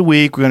 4 days a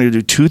week. We're going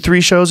to do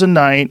 2-3 shows a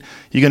night.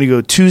 You're going to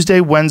go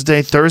Tuesday,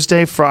 Wednesday,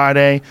 Thursday,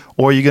 Friday,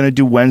 or you're going to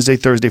do Wednesday,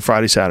 Thursday,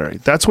 Friday, Saturday.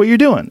 That's what you're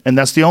doing. And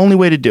that's the only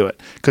way to do it.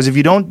 Because if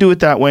you don't do it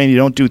that way, and you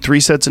don't do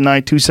 3 sets a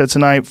night, 2 sets a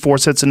night, 4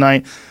 sets a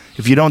night,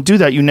 if you don't do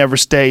that, you never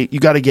stay.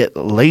 You got to get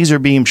laser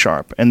beam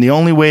sharp. And the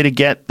only way to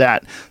get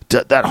that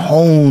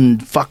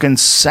honed fucking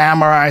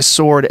samurai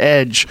sword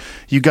edge,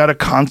 you got to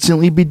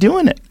constantly be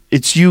doing it.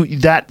 It's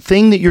that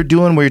thing that you're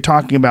doing where you're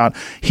talking about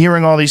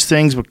hearing all these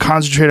things, but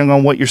concentrating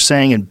on what you're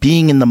saying and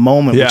being in the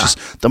moment, which is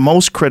the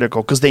most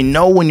critical, because they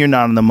know when you're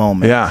not in the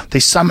moment. Yeah. They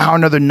somehow or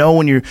another know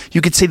when you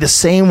could say the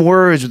same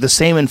words with the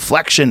same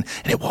inflection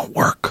and it won't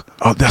work.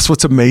 Oh, that's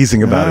what's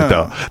amazing about it,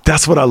 though.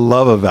 That's what I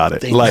love about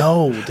it. They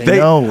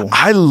know.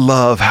 I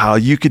love how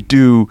you could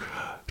do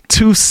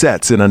 2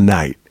 sets in a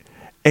night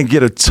and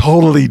get a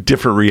totally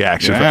different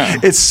reaction. Yeah.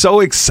 It's so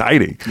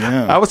exciting.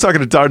 Yeah. I was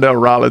talking to Darnell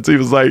Rollins. He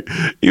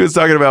was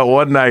talking about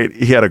one night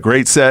he had a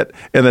great set,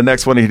 and the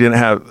next one he didn't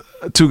have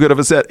too good of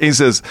a set. He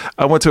says,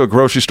 I went to a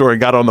grocery store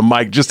and got on the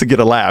mic just to get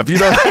a laugh. You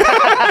know?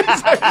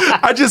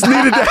 I just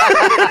needed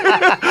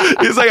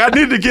to. He's like, I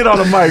needed to get on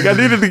a mic. I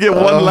needed to get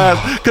one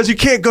last, because you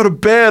can't go to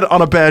bed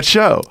on a bad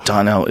show.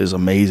 Donnell is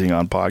amazing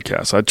on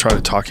podcasts. I try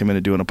to talk him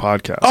into doing a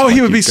podcast. Oh,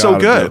 he would be so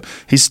good.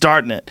 He's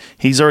starting it.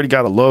 He's already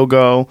got a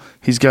logo.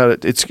 He's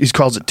got it. He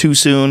calls it Too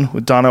Soon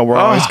with Donnell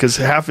Royce because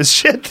half his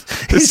shit.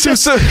 It's too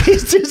soon.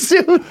 He's too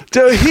soon.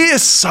 Dude, he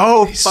is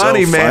so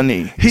funny, so man.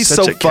 Funny. He's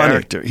such so a funny.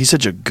 character. He's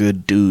such a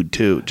good dude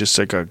too. Just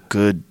like a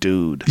good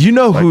dude. You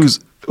know who's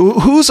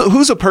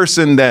a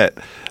person that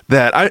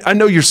I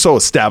know you're so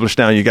established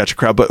now and you got your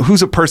crowd, but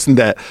who's a person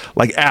that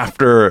like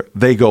after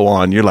they go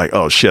on, you're like,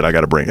 oh shit, I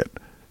got to bring it.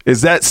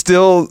 Is that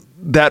still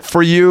that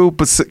for you?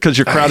 But because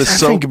your crowd is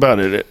so. I think about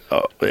it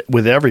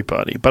with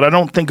everybody, but I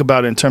don't think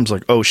about it in terms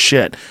like, oh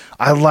shit,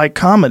 I like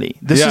comedy.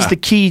 This is the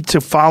key to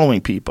following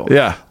people.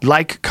 Yeah,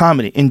 like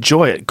comedy,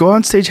 enjoy it, go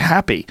on stage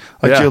happy,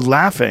 like you're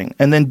laughing,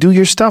 and then do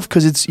your stuff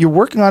because you're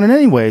working on it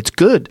anyway. It's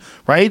good,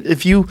 right?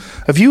 If you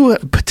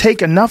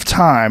take enough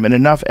time and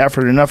enough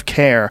effort, and enough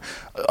care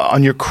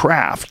on your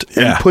craft,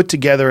 and put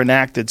together an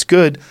act that's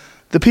good,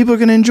 the people are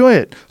going to enjoy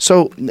it.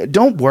 So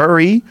don't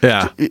worry.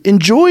 Yeah.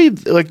 Enjoy,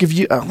 like if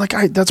you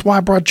that's why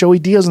I brought Joey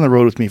Diaz on the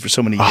road with me for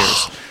so many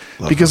years.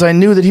 Because I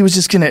knew that he was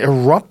just going to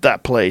erupt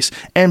that place.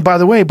 And by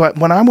the way, but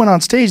when I went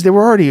on stage, they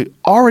were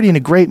already in a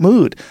great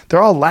mood.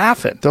 They're all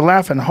laughing. They're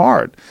laughing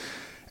hard.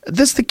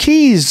 That's the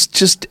keys.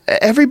 Just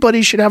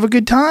everybody should have a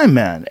good time,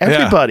 man.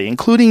 Everybody,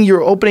 including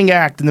your opening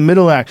act and the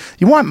middle act.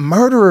 You want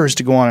murderers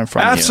to go on in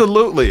front of you.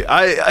 Absolutely.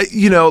 I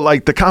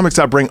like the comics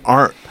I bring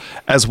aren't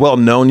as well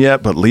known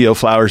yet, but Leo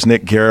Flowers,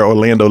 Nick Garrett,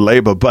 Orlando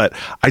Leyba. But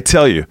I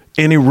tell you,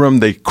 any room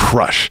they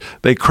crush.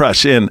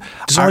 And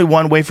there's only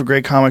one way for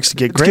great comics to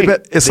get great.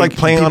 It's like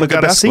playing on a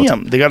good basketball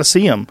team. They got to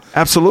see them.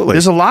 Absolutely.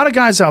 There's a lot of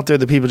guys out there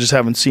that people just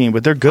haven't seen,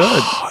 but they're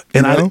good.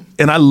 And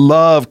I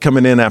love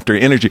coming in after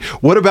energy.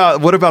 What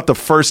about the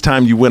first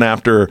time you went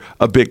after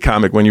a big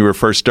comic when you were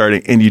first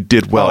starting and you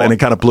did well and it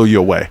kind of blew you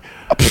away?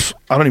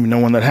 I don't even know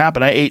when that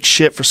happened. I ate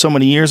shit for so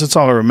many years. That's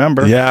all I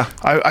remember. Yeah.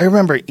 I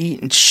remember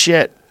eating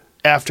shit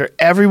after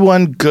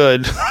everyone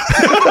good.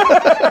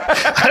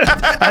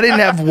 I didn't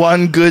have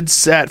one good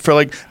set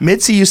for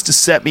Mitzi used to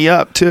set me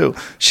up too.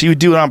 She would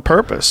do it on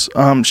purpose.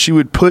 She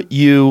would put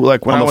you when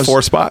on I was the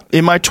 4 spot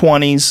in my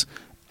 20s.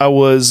 I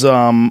was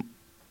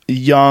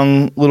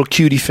young little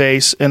cutie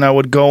face, and I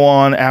would go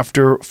on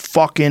after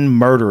fucking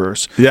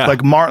murderers. Yeah,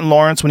 like Martin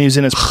Lawrence when he was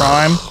in his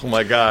prime. Oh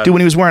my god, dude!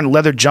 When he was wearing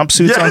leather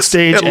jumpsuits on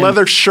stage and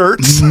leather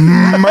shirts,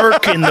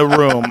 murk in the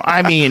room.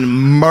 I mean,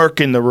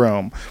 murk in the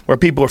room where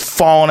people are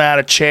falling out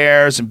of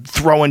chairs and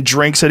throwing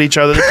drinks at each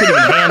other. They couldn't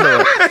even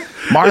handle it.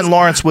 Martin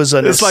Lawrence was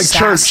an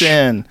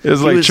assassin. It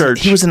was like church.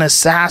 He was an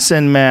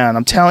assassin, man.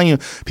 I'm telling you,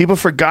 people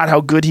forgot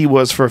how good he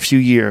was for a few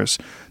years.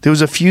 There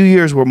was a few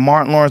years where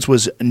Martin Lawrence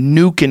was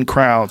nuking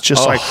crowds,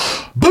 just like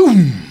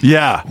boom,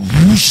 yeah,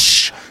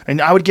 whoosh. And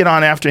I would get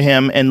on after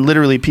him, and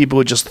literally people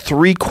would just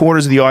 3/4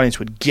 of the audience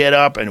would get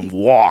up and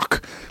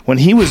walk. When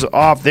he was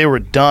off, they were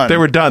done. They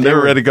were done. They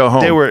were ready to go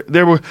home.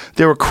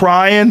 They were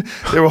crying.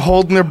 They were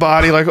holding their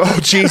body like, oh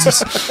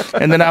Jesus.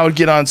 And then I would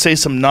get on, say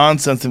some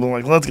nonsense, and be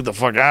like, let's get the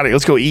fuck out of here.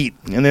 Let's go eat.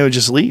 And they would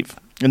just leave.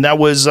 And that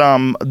was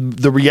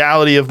the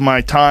reality of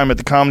my time at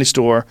the Comedy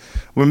Store,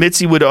 where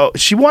Mitzi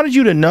she wanted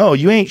you to know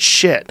you ain't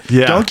shit.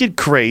 Yeah. Don't get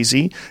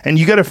crazy. And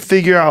you got to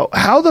figure out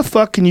how the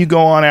fuck can you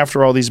go on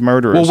after all these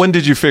murderers. Well, when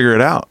did you figure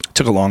it out? It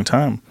took a long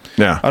time.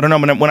 Yeah. I don't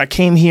know. When I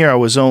came here, I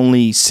was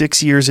only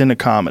 6 years into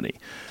comedy.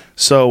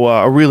 So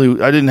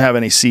I didn't have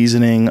any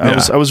seasoning.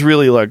 I was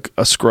really like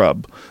a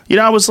scrub.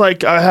 I was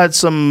like, I had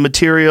some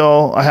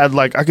material.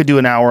 I could do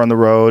an hour on the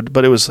road,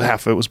 but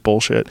half of it was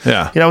bullshit.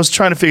 Yeah. I was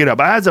trying to figure it out.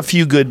 But I had a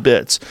few good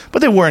bits,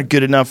 but they weren't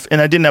good enough.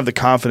 And I didn't have the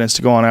confidence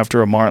to go on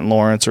after a Martin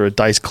Lawrence or a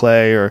Dice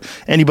Clay or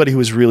anybody who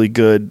was really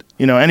good.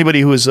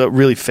 Anybody who was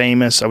really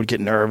famous, I would get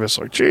nervous,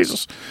 like,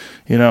 Jesus.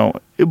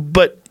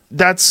 But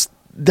that's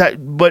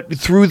that. But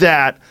through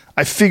that,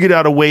 I figured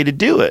out a way to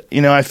do it.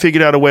 I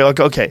figured out a way, like,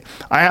 okay,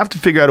 I have to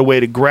figure out a way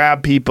to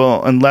grab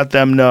people and let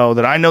them know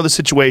that I know the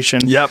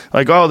situation. Yep.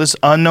 Like, oh, this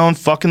unknown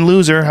fucking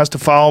loser has to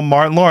follow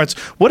Martin Lawrence.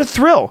 What a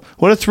thrill.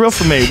 What a thrill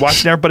for me,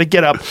 watching everybody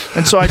get up.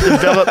 And so I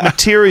developed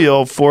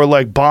material for,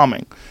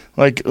 bombing.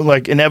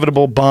 Like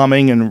inevitable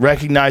bombing and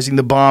recognizing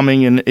the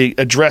bombing and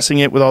addressing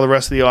it with all the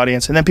rest of the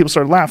audience. And then people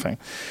started laughing.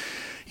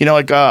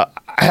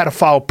 I had to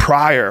follow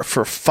Pryor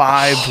for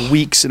 5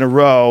 weeks in a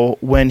row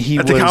when he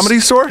was... At the Comedy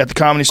Store? At the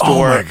Comedy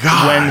Store. Oh, my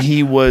God. When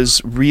he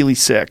was really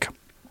sick.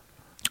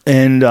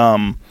 And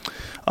the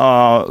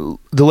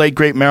late,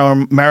 great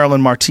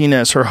Marilyn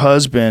Martinez, her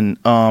husband,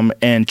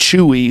 and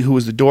Chewy, who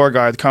was the door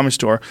guy at the Comedy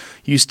Store,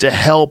 used to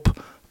help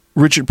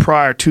Richard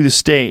Pryor to the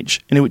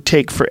stage. And it would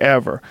take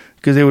forever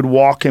because they would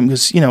walk him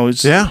because, he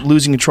was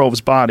losing control of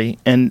his body.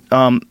 And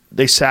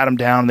they sat him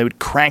down and they would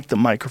crank the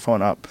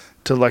microphone up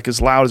to as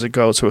loud as it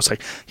goes. So it's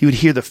like you would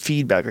hear the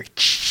feedback, like,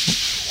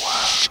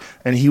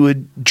 and he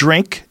would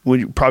drink,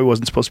 which he probably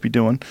wasn't supposed to be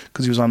doing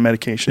because he was on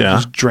medication. Yeah.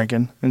 Just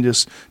drinking and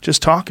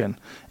just talking.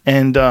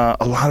 And a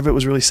lot of it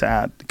was really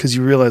sad because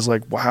you realize,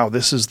 like, wow,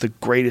 this is the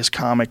greatest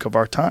comic of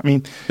our time. I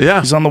mean,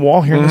 he's on the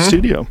wall here in the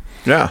studio.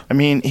 Yeah. I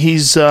mean,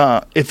 he's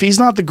if he's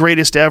not the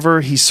greatest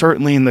ever, he's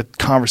certainly in the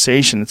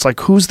conversation. It's like,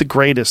 who's the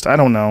greatest? I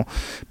don't know.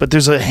 But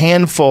there's a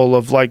handful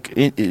of, like,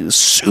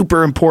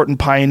 super important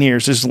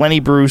pioneers. There's Lenny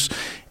Bruce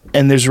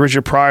and there's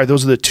Richard Pryor.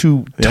 Those are the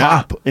two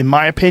top, in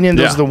my opinion.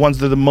 Those are the ones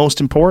that are the most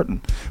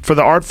important for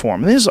the art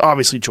form. And there's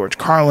obviously George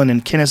Carlin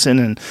and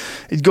Kinison, and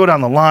you'd go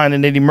down the line,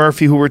 and Eddie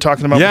Murphy, who we were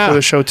talking about before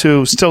the show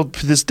too. Still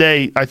to this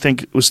day, I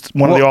think was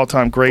one of the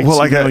all-time greats. Well,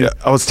 like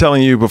I was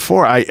telling you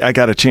before, I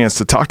got a chance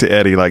to talk to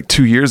Eddie like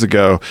 2 years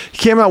ago. He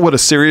came out with a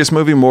serious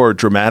movie, more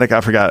dramatic.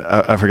 I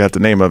forgot the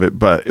name of it,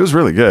 but it was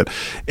really good.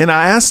 And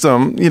I asked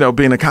him,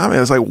 being a comic,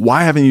 I was like,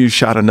 why haven't you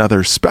shot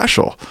another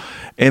special?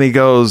 And he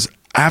goes,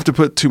 I have to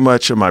put too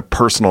much of my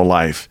personal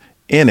life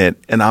in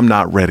it, and I'm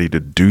not ready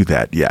to do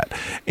that yet.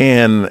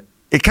 And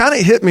it kind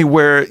of hit me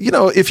where,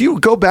 if you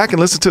go back and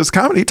listen to his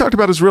comedy, he talked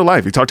about his real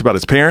life. He talked about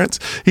his parents.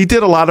 He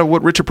did a lot of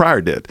what Richard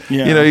Pryor did.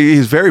 Yeah.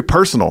 He's very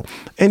personal.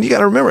 And you got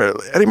to remember,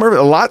 Eddie Murphy,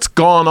 a lot's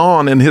gone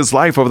on in his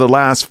life over the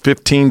last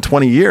 15,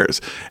 20 years.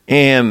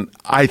 And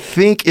I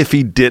think if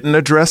he didn't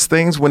address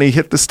things when he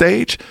hit the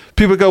stage,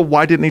 people go,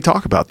 why didn't he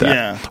talk about that?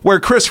 Yeah.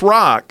 Where Chris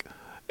Rock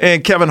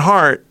and Kevin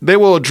Hart, they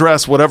will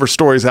address whatever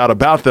story's out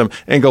about them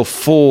and go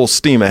full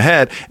steam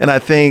ahead. And I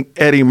think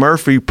Eddie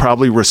Murphy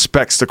probably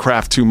respects the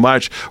craft too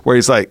much, where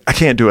he's like, I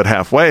can't do it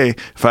halfway.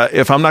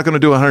 If I'm not going to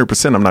do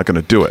 100%, I'm not going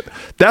to do it.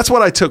 That's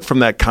what I took from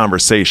that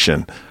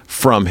conversation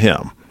from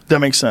him. That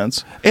makes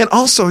sense. And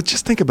also,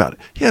 just think about it.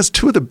 He has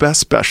two of the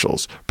best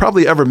specials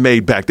probably ever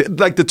made back then,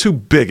 like the two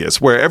biggest,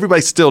 where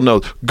everybody still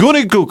knows.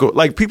 Goody Goo Goo.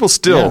 Like, people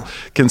still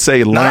can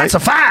say, now that's a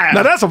five.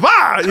 Now that's a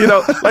five.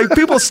 Like,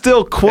 people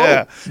still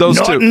quote those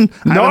Norton,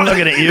 two. I'm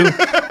looking at you.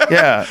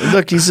 Yeah.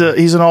 Look, he's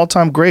an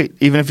all-time great,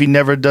 even if he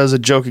never does a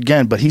joke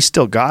again, but he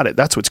still got it.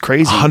 That's what's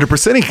crazy.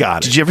 100% he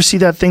got it. Did you ever see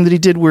that thing that he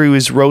did where he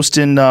was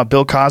roasting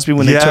Bill Cosby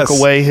when they took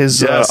away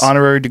his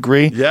honorary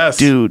degree? Yes.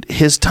 Dude,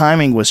 his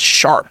timing was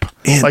sharp.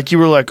 And like, you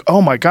were like, oh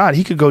my God,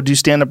 he could go do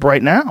stand-up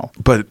right now.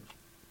 But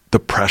the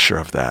pressure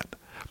of that,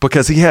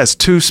 because he has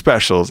two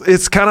specials.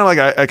 It's kind of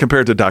like I compare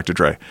it to Dr.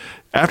 Dre.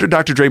 After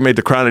Dr. Dre made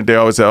The Chronic, they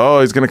always say,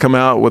 oh, he's going to come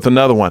out with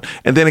another one.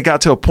 And then it got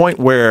to a point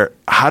where,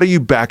 how do you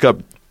back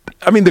up?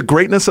 I mean, the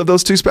greatness of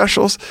those two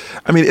specials,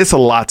 it's a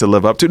lot to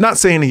live up to. Not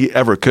saying he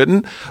ever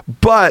couldn't,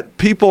 but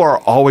people are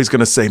always going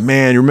to say,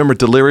 man, you remember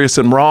Delirious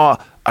and Raw?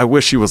 I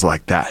wish he was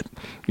like that.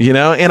 And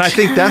I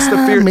think that's the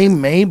fear.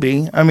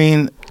 Maybe.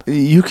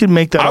 You could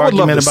make that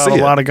argument about a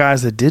lot of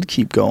guys that did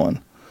keep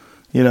going.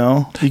 You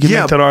can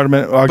make that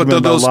argument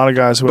about a lot of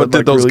guys who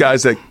did those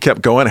guys that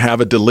kept going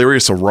have a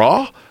Delirious or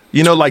Raw?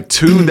 Like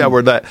two that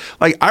were that.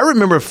 Like, I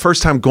remember the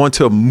first time going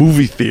to a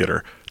movie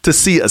theater to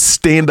see a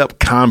stand-up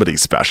comedy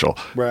special.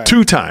 Right.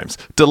 2 times,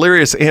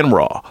 Delirious and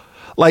Raw.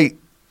 Like,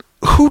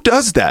 who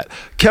does that?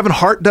 Kevin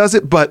Hart does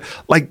it, but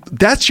like,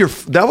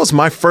 that was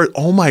my first,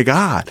 oh my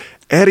God,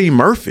 Eddie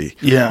Murphy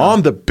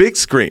on the big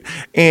screen.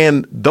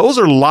 And those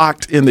are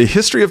locked in the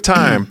history of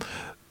time.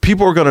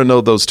 People are going to know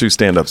those 2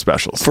 stand-up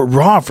specials. For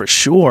Raw, for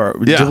sure.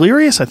 Yeah.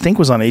 Delirious, I think,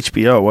 was on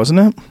HBO, wasn't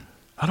it?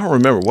 I don't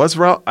remember. Was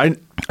Raw? I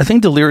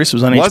think Delirious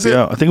was on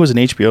HBO. I think it was an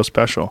HBO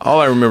special.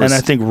 All I remember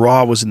I think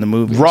Raw was in the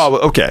movies.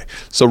 Okay.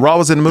 So Raw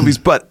was in the movies,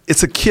 but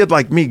it's a kid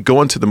like me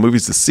going to the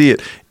movies to see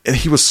it, and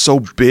he was so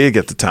big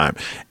at the time.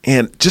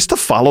 And just to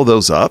follow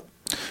those up,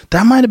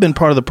 that might have been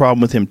part of the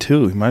problem with him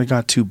too. He might have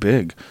got too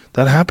big.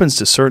 That happens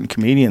to certain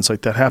comedians.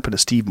 Like, that happened to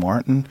Steve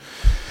Martin.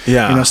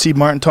 Yeah. Steve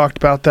Martin talked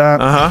about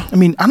that.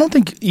 Uh-huh. I don't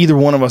think either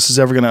one of us is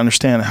ever going to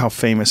understand how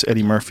famous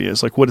Eddie Murphy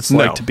is. Like, what it's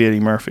like to be Eddie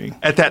Murphy.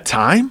 At that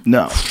time?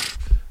 No.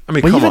 Come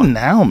even on.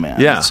 now,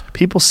 man. Yeah.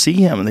 People see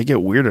him and they get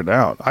weirded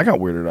out. I got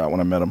weirded out when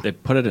I met him. They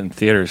put it in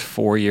theaters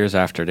 4 years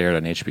after it aired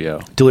on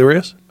HBO.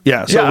 Delirious?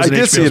 Yeah. So I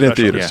did see it in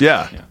theaters.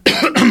 Yeah.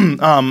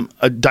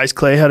 Dice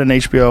Clay had an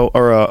HBO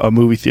or a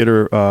movie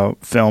theater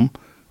film.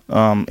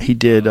 He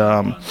did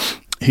a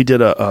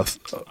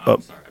I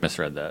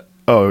misread that.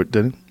 Oh,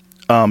 did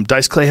it?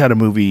 Dice Clay had a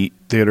movie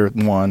theater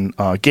one.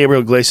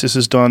 Gabriel Iglesias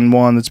has done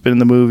one that's been in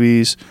the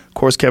movies. Of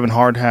course, Kevin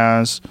Hart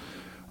has.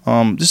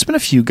 There's been a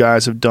few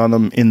guys have done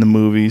them in the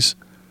movies,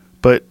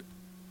 but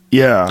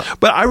yeah.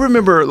 But I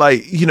remember,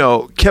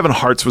 Kevin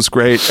Hart's was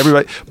great.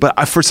 Everybody,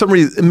 but for some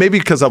reason, maybe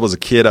because I was a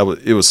kid,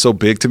 it was so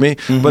big to me.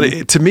 Mm-hmm.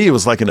 But to me, it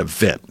was like an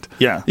event.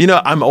 Yeah.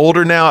 I'm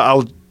older now.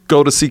 I'll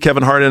go to see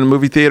Kevin Hart in a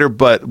movie theater,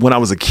 but when I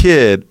was a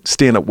kid,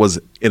 stand-up was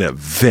an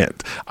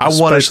event.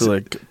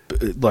 Especially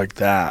like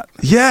that.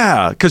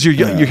 Yeah, because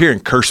you're hearing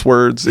curse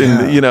words,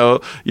 and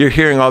you're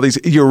hearing all these.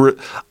 You're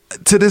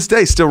to this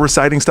day still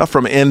reciting stuff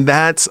from, and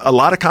that's a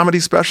lot of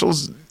comedy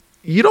specials.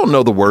 You don't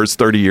know the words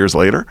 30 years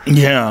later.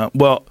 Yeah.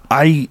 Well,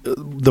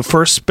 the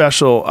first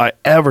special I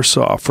ever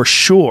saw for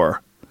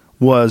sure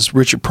was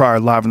Richard Pryor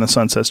live in the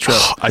Sunset Strip.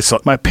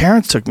 My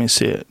parents took me to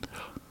see it.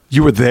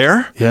 You were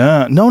there?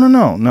 Yeah. No.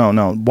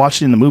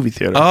 Watching it in the movie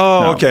theater.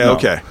 Oh,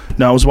 okay.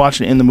 No, I was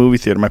watching it in the movie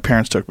theater. My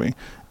parents took me.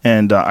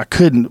 and I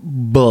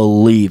couldn't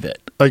believe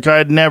it. Like, I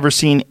had never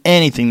seen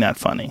anything that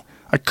funny.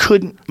 I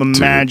couldn't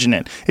imagine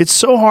it. It's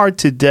so hard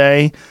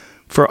today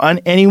for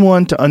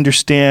anyone to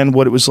understand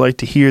what it was like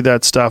to hear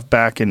that stuff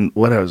back in,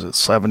 what was it,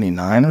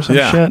 79 or some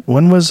shit?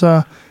 When was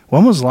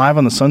Live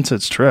on the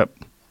Sunset Strip?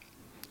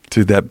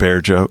 Dude, that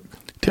bear joke.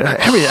 Dude,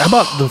 how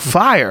about the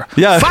fire?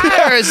 Yeah.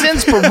 Fire is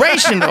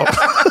inspirational.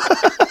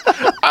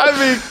 I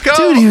mean,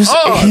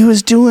 Dude, he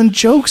was doing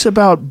jokes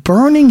about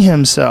burning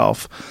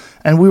himself,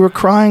 and we were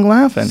crying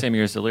laughing. Same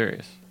year as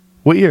Delirious.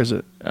 What year is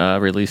it?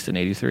 Released in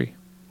 83.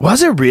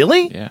 Was it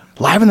really? Yeah.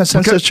 Live in the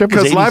Sunset Strip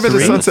was because Live in the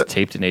 83? Sunset-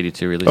 Taped in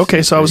 82. Released Okay,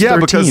 in so I was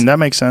 83. 13. That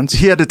makes sense.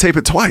 He had to tape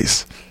it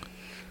twice.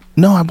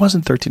 No, I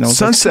wasn't 13. I was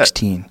Sunset. like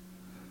 16.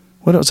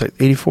 What was it?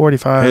 84,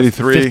 85?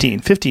 83.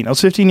 15. I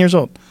was 15 years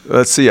old.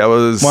 Let's see. I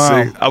was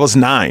Wow. I was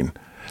 9.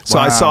 So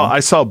Wow. I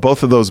saw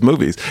both of those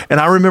movies. And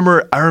I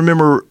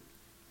remember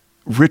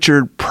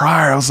Richard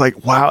Pryor. I was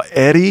like, wow,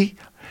 Eddie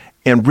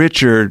and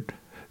Richard,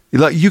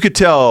 like, you could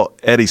tell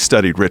Eddie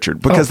studied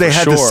Richard because Oh, they for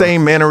had the sure.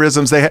 same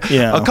mannerisms. They had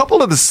a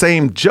couple of the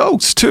same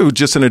jokes too,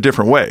 just in a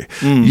different way.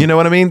 You know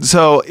what I mean?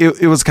 So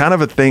it was kind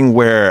of a thing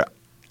where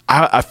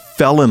I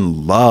fell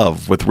in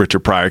love with Richard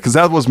Pryor because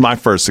that was my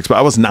first experience.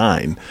 I was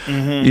 9,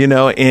 you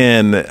know,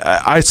 and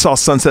I saw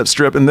Sunset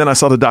Strip, and then I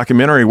saw the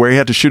documentary where he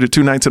had to shoot it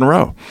 2 nights in a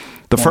row.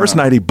 The first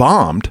night he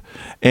bombed,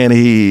 and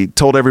he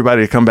told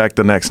everybody to come back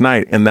the next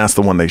night, and that's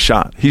the one they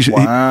shot. He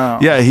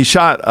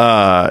shot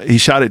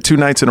it 2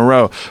 nights in a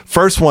row.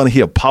 First one, he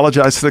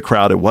apologized to the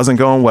crowd. It wasn't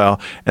going well,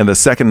 and the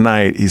second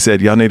night, he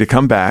said, "Y'all need to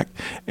come back,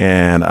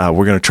 and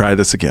we're going to try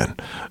this again."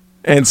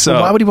 And so,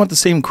 Why would he want the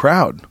same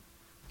crowd?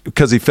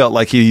 because he felt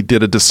like he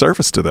did a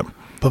disservice to them.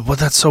 But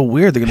that's so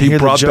weird. They're going to He hear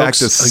brought the back jokes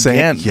the same.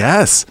 again.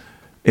 Yes,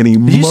 and he You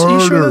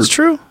murdered. sure that's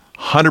true?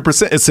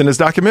 100%. It's in his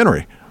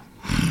documentary.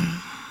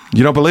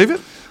 You don't believe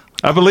it?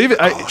 I believe it.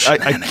 I can't.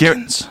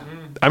 Shenanigans.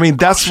 I mean,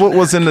 that's what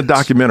was in the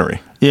documentary.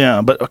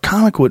 Yeah, but a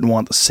comic wouldn't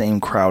want the same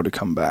crowd to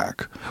come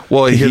back.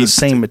 Well, to hear he- the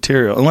same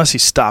material, unless he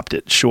stopped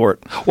it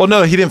short. Well,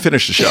 no, he didn't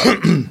finish the show.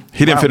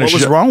 He didn't finish. What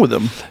was the show. wrong with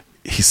him?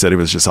 He said he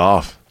was just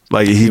off.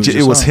 Like was it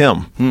just was off.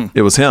 him.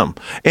 It was him.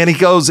 And he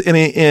goes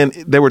and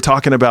they were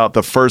talking about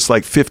the first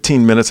like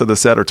 15 minutes of the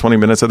set or 20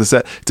 minutes of the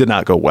set did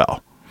not go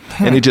well.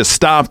 And he just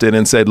stopped it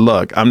and said,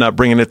 "Look, I'm not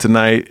bringing it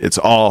tonight. It's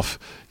off.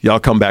 Y'all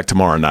come back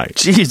tomorrow night."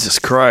 Jesus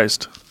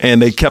Christ! And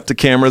they kept the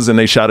cameras and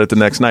they shot it the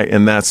next night,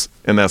 and that's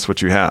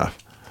what you have.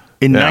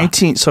 In Yeah.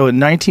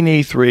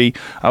 1983,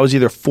 I was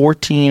either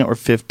 14 or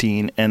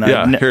 15, and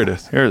Here it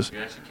is. Here it is. It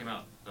actually came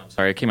out. I'm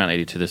sorry, it came out in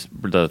 82.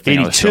 The thing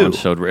I was 82.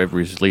 showed it was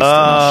released in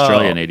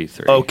Australia in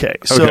 83. Okay,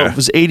 so Okay. if it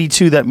was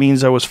 82, that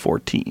means I was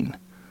 14.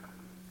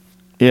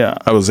 Yeah,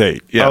 I was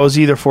 8. Yeah. I was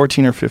either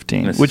 14 or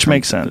 15, This is which from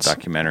makes sense. The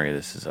documentary.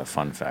 This is a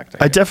fun fact.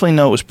 I definitely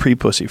know it was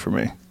pre-pussy for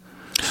me.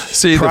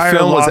 See, Pryor the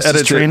film was lost his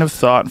edited. train of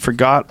thought and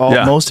forgot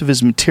Yeah. most of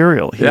his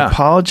material. He Yeah.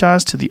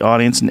 apologized to the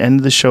audience and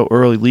ended the show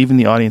early, leaving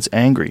the audience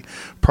angry.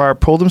 Pryor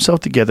pulled himself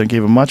together and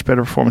gave a much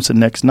better performance the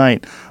next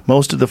night.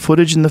 Most of the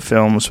footage in the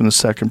film was from the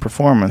second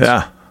performance.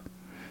 Yeah.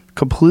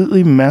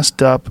 Completely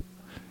messed up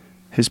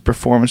his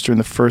performance during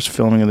the first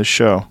filming of the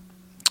show.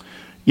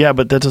 Yeah,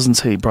 but that doesn't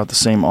say he brought the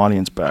same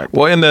audience back.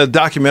 Well, in the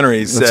documentary,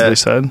 he That's what they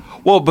said?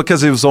 Well,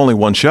 because it was only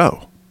one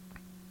show.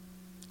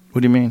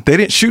 What do you mean? They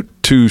didn't shoot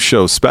 2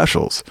 show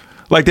specials.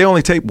 Like, they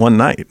only taped one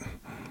night.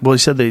 Well, he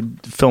said they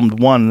filmed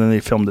one and then they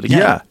filmed it again.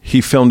 Yeah.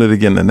 He filmed it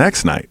again the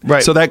next night.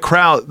 Right. So that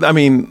crowd, I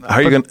mean, how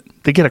are you But going to...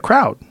 they get a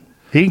crowd.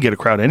 He can get a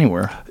crowd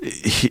anywhere.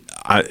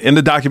 In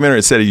the documentary,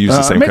 it said he used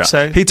the same makes crowd.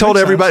 sense. He told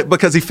Makes everybody sense.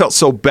 because he felt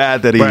so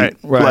bad that he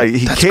like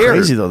he That's cared.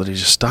 crazy though that he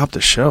just stopped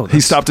the show. He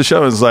stopped the show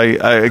and was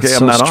like, okay, That's I'm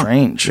so not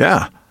strange. on.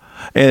 Yeah.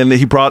 And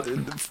he brought,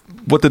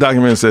 what the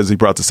documentary says, he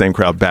brought the same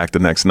crowd back the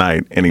next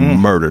night and he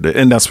murdered it.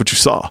 And that's what you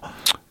saw.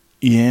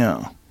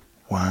 Yeah.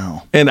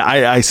 Wow. And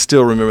I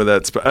still remember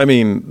that. I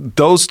mean,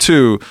 those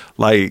two,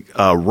 like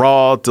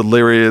Raw,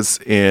 Delirious,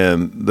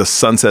 and the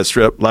Sunset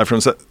Strip, Live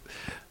from Sunset,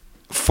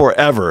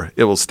 forever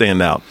it will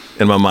stand out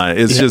in my mind.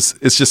 It's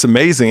just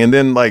amazing. And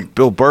then like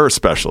Bill Burr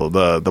special,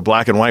 the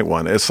black and white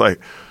one, it's like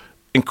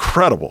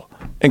incredible,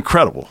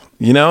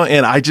 you know?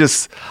 And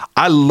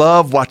I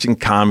love watching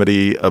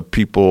comedy of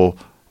people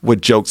with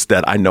jokes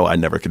that I know I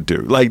never could do.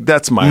 Like,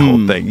 that's my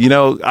whole thing. You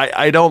know,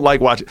 I don't like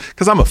watching,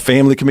 because I'm a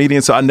family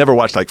comedian, so I never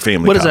watch like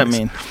family What does that comedies.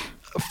 mean?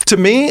 To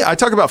me, I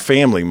talk about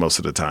family most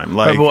of the time.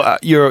 Like,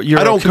 you're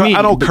I don't a comedian,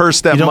 I don't but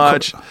curse that you don't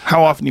much.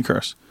 How often you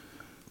curse?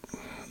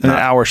 In an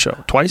hour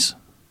show? Twice?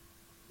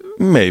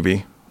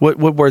 Maybe. What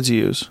words do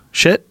you use?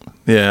 Shit?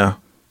 Yeah.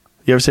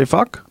 You ever say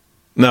fuck?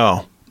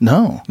 No.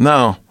 No.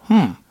 No. But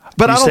You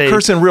I don't say,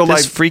 curse in real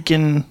this life.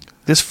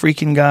 This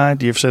freaking guy.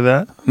 Do you ever say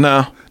that?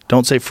 No.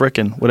 Don't say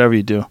frickin', whatever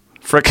you do.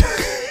 Frick.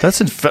 That's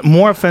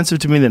more offensive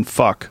to me than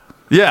fuck.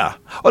 Yeah.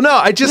 Oh no,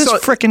 I just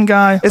This frickin'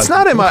 guy. It's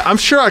not in my. I'm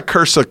sure I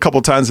curse a couple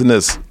times in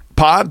this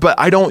pod, but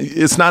I don't.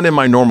 It's not in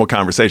my normal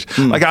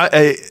conversation. Like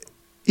I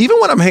even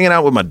when I'm hanging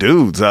out with my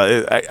dudes,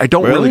 I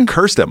don't really Really?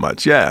 curse that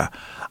much. Yeah.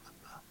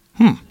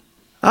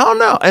 I don't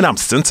know, and I'm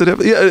sensitive.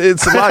 Yeah,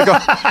 it's a lot.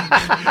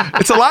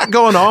 It's a lot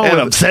going on. And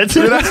with I'm it.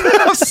 sensitive?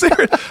 I'm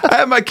serious. I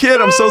have my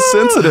kid. I'm so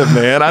sensitive,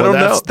 man. I don't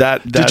know.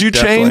 Did you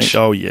change?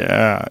 Oh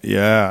yeah.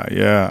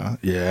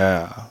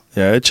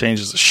 It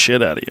changes the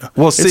shit out of you.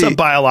 Well, it's see- a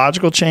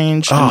biological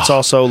change, and it's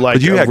also like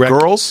But you had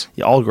girls?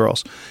 Yeah, all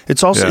girls.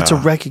 It's also it's a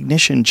Yeah.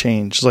 recognition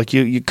change. It's like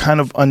you kind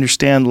of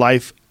understand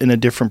life in a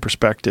different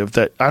perspective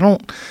that I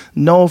don't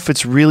know if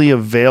it's really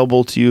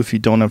available to you if you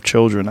don't have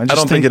children. I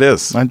don't think it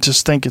is. I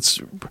just think it's.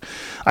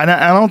 I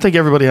don't think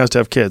everybody has to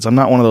have kids. I'm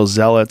not one of those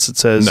zealots that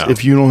says No.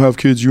 if you don't have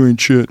kids, you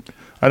ain't shit.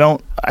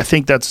 I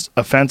think that's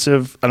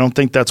offensive. I don't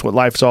think that's what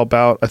life's all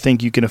about. I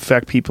think you can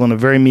affect people in a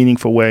very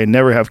meaningful way and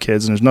never have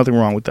kids, and there's nothing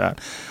wrong with that.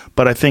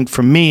 But I think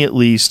for me, at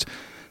least,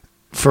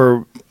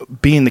 for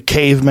being the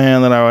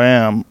caveman that I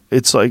am,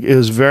 it's like it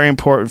was very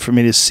important for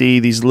me to see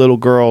these little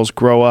girls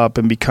grow up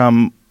and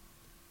become,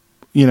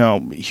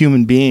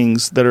 human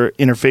beings that are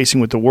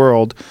interfacing with the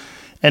world,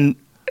 and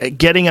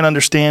getting an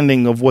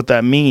understanding of what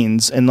that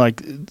means, and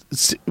like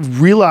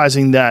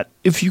realizing that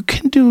if you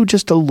can do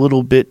just a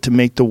little bit to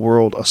make the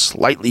world a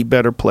slightly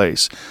better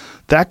place,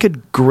 that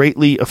could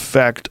greatly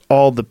affect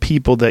all the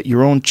people that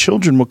your own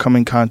children will come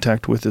in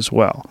contact with as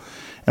well.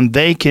 And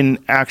they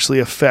can actually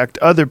affect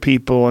other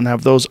people and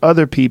have those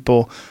other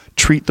people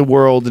treat the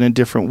world in a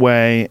different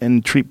way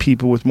and treat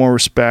people with more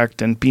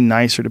respect and be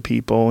nicer to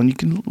people.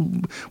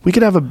 And we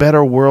could have a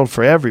better world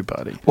for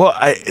everybody. Well,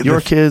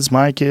 Your kids,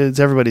 my kids,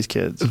 everybody's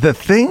kids. The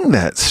thing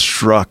that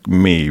struck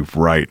me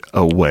right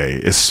away,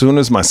 as soon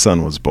as my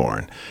son was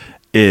born,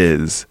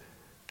 is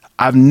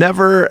I've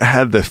never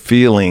had the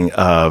feeling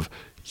of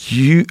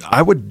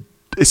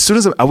as soon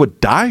as I would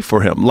die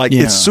for him. Like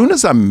Yeah. as soon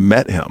as I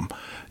met him,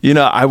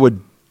 I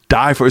would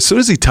die for. As soon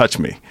as he touched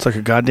me, It's like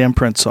a goddamn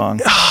Prince song.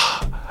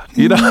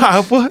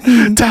 I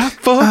would die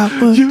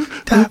for you.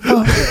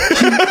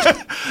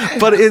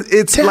 But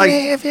it's like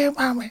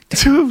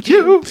to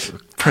you.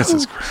 Prince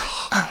is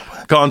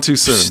great. Gone too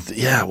soon.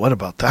 Yeah, what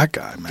about that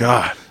guy, man?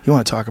 God. You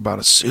want to talk about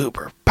a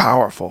super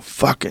powerful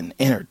fucking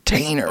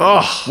entertainer,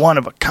 Oh. one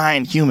of a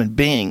kind human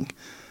being.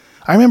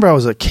 I remember I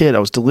was a kid. I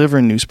was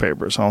delivering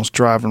newspapers. I was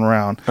driving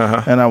around,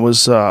 and I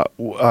was I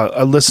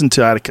listened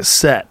to I had a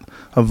cassette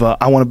of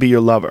 "I Want to Be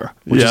Your Lover,"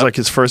 which is Yeah. like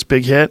his first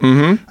big hit,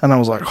 and I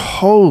was like,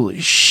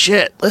 "Holy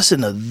shit!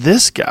 Listen to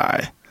this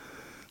guy."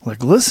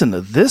 Like, listen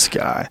to this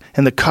guy.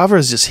 And the cover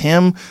is just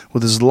him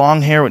with his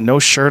long hair with no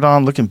shirt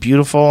on, looking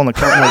beautiful. And the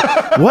cover,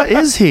 like, what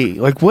is he?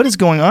 Like, what is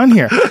going on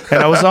here?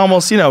 And I was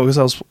almost, because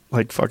I was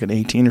like fucking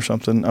 18 or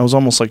something, I was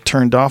almost like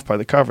turned off by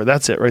the cover.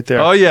 That's it right there.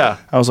 Oh yeah.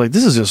 I was like,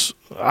 this is just,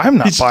 I'm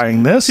not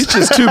buying this. He's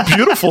just too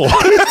beautiful.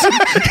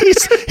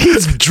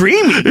 he's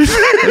dreamy. Look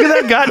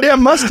at that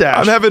goddamn mustache.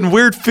 I'm having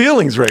weird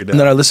feelings right now. And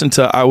then I listened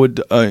to, I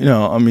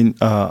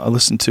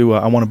listened to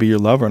I Want to Be Your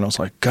Lover, and I was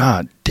like,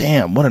 God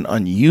damn, what an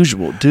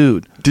unusual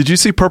dude. Did you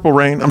see Purple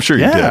Rain? I'm sure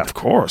you Yeah, did. of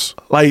course.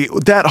 Like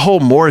that whole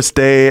Morris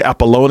Day,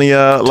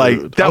 Apollonia, like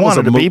Dude, that I was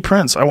wanted to be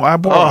Prince. I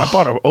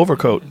bought an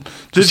overcoat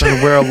just to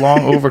wear a long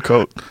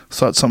overcoat.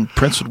 Thought some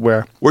Prince would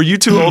wear. Were you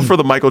too old for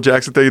the Michael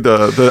Jackson thing?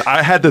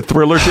 I had the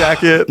Thriller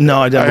jacket.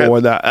 No, I never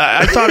wore that.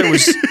 I thought it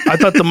was. I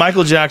thought the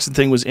Michael Jackson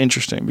thing was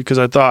interesting because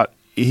I thought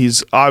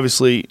he's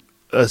obviously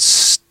a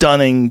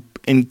stunning,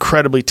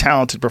 incredibly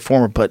talented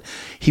performer, but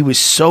he was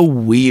so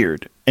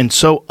weird and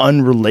so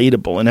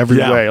unrelatable in every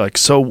way, like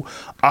so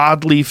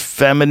oddly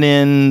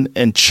feminine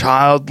and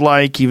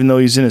childlike, even though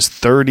he's in his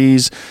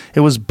 30s.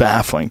 It was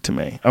baffling to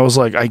me. I was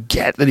like, I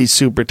get that he's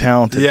super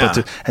talented, Yeah.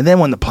 and then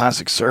when the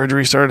plastic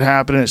surgery started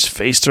happening, his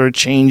face started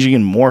changing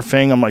and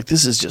morphing. I'm like,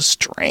 this is just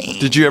strange.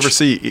 Did you ever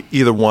see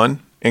either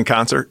one in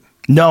concert?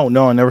 No,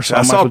 I never saw I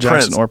Michael saw Jackson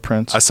Prince. or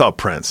Prince. I saw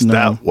Prince. No.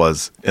 That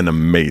was an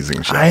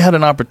amazing show. I had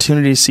an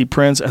opportunity to see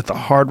Prince at the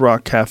Hard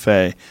Rock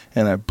Cafe,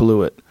 and I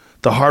blew it.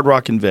 The Hard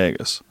Rock in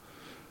Vegas.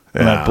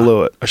 And I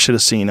blew it. I should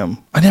have seen him.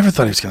 I never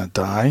thought he was going to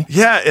die.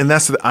 Yeah, and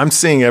I'm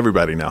seeing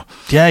everybody now.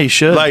 Yeah, you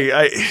should.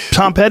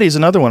 Tom Petty's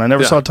another one. I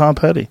never saw Tom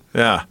Petty.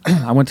 Yeah.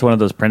 I went to one of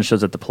those Prince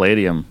shows at the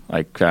Palladium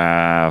like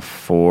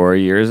 4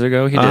 years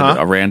ago. He did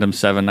a random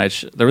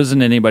 7-night there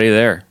wasn't anybody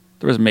there.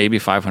 There was maybe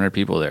 500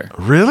 people there.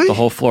 Really? The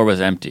whole floor was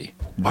empty.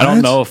 What? I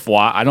don't know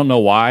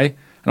why.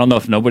 I don't know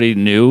if nobody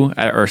knew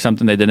or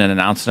something. They didn't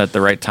announce it at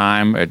the right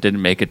time. Or it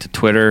didn't make it to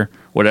Twitter.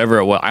 Whatever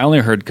it was. I only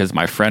heard because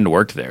my friend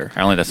worked there.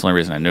 That's the only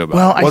reason I knew about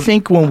Well, it. I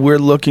think when we're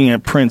looking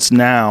at Prince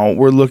now,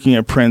 we're looking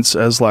at Prince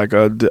as like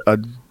a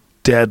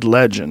dead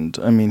legend.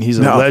 I mean, he's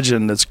a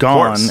legend that's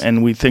gone,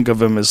 and we think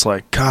of him as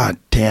like, God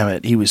damn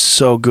it, he was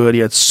so good.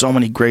 He had so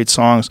many great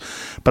songs.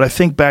 But I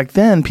think back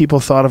then, people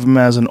thought of him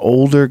as an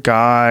older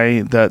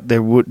guy that they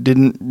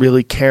didn't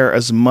really care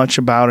as much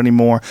about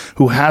anymore,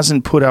 who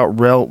hasn't put out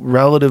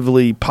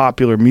relatively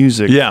popular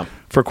music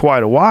for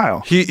quite a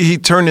while. He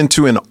turned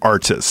into an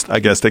artist, I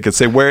guess they could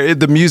say, where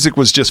the music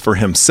was just for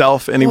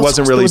himself, and he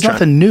wasn't really There was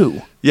nothing new.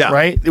 Yeah.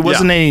 Right? It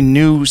wasn't any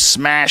new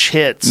smash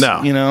hits.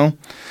 No.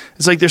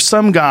 It's like there's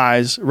some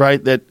guys,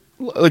 right, that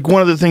like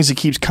one of the things that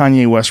keeps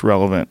Kanye West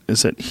relevant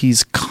is that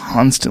he's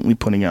constantly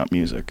putting out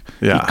music.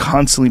 Yeah. He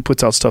constantly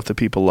puts out stuff that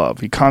people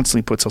love. He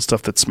constantly puts out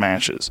stuff that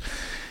smashes.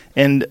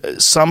 And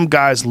some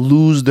guys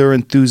lose their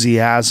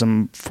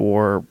enthusiasm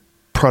for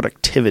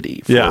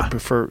productivity,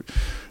 for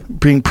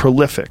being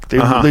prolific.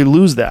 They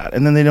lose that,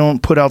 and then they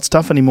don't put out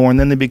stuff anymore, and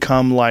then they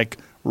become like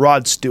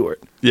Rod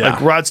Stewart. Yeah.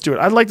 Like Rod Stewart.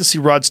 I'd like to see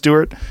Rod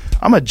Stewart.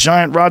 I'm a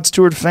giant Rod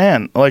Stewart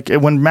fan. Like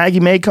when Maggie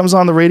May comes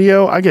on the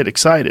radio, I get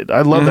excited.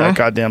 I love that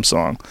goddamn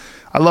song.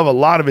 I love a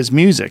lot of his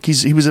music.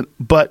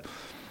 But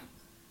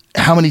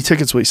how many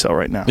tickets will he sell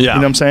right now? Yeah. You know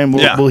what I'm saying?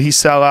 Will he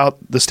sell out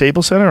the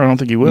Staples Center? I don't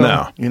think he will.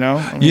 No. You know?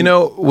 I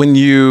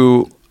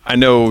mean, I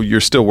know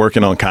you're still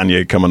working on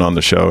Kanye coming on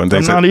the show and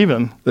things. I'm not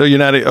even. You're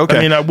not okay. I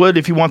mean, I would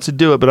if he wants to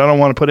do it, but I don't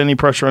want to put any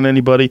pressure on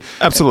anybody.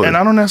 Absolutely. And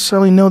I don't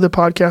necessarily know that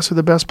podcasts are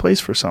the best place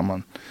for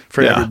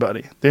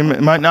everybody.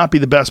 It might not be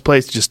the best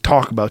place to just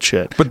talk about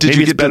shit. But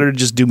maybe it's better to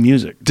just do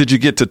music. Did you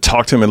get to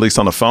talk to him at least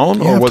on the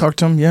phone? Yeah, I've talked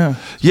to him. Yeah.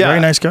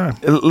 Very nice guy.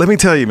 Let me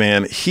tell you,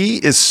 man, he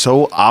is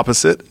so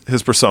opposite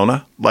his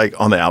persona, like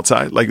on the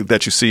outside, like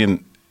that you see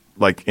in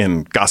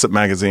gossip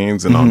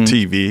magazines and on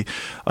TV.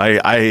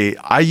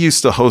 I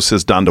used to host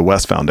his Donda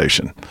West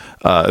Foundation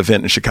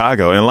event in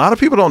Chicago, and a lot of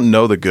people don't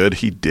know the good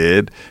he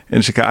did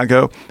in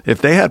Chicago.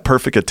 If they had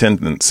perfect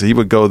attendance, he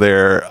would go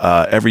there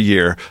every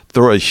year,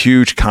 throw a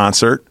huge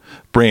concert,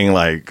 bring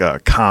like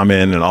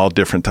Common and all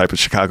different type of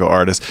Chicago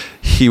artists.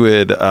 He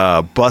would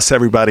bus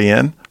everybody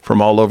in from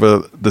all over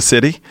the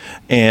city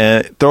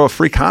and throw a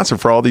free concert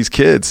for all these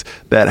kids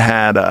that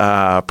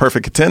had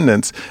perfect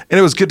attendance. And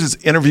it was good to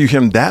interview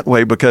him that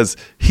way because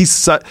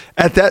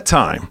at that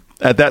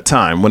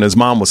time when his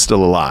mom was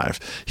still alive,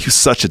 he was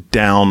such a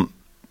down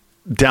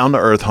to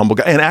earth, humble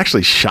guy, and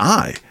actually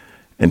shy.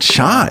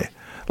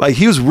 Like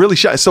he was really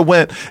shy. So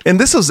and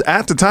this was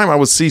at the time I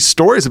would see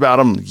stories about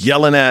him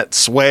yelling at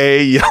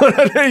Sway, yelling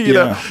at,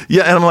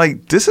 and I'm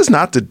like, this is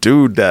not the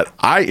dude that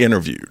I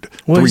interviewed.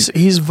 Well,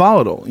 he's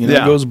volatile. He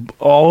goes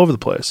all over the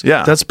place.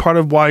 Yeah, that's part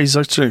of why he's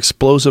such an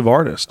explosive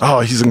artist. Oh,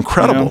 he's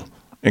incredible.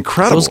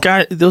 Incredible. Those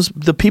guys,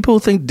 the people who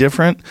think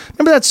different.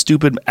 Remember that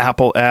stupid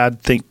Apple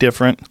ad, think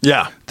different?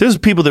 Yeah. There's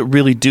people that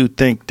really do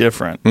think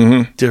different,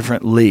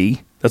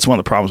 differently. That's one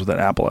of the problems with that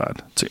Apple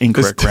ad. It's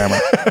incorrect grammar.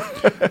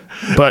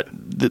 But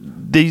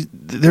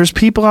there's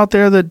people out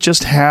there that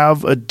just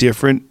have a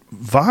different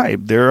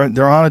vibe.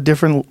 They're on a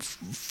different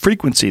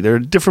frequency. They're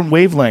a different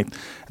wavelength.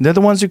 And they're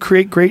the ones who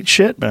create great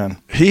shit, man.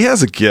 He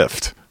has a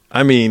gift.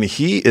 I mean,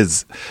 he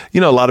is, a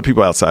lot of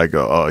people outside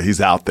go, oh,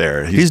 he's out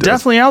there. He's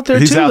definitely out there,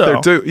 he's out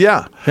there too.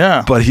 Yeah.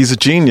 Yeah. But he's a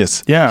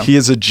genius. Yeah. He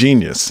is a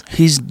genius.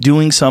 He's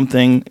doing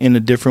something in a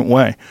different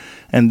way.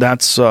 And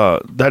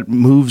that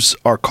moves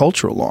our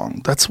culture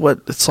along. That's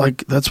what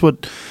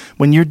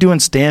when you're doing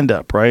stand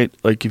up, right?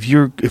 Like if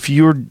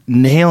you're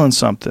nailing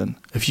something,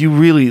 if you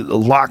really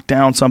lock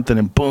down something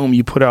and boom,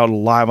 you put out a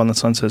Live on the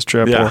Sunset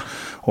Strip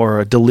or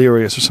a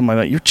Delirious or something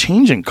like that, you're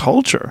changing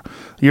culture.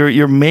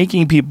 You're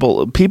making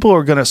people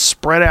are going to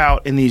spread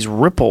out in these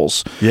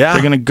ripples. Yeah.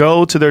 They're going to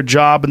go to their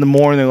job in the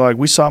morning. They're like,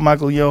 we saw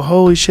Michael Yo,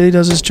 holy shit, he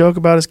does this joke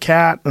about his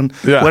cat and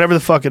whatever the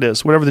fuck it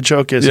is, whatever the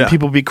joke is. Yeah. And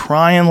people be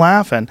crying,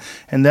 laughing.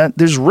 And that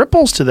there's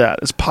ripples to that.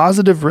 It's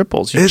positive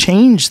ripples. You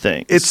change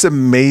things. It's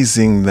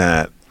amazing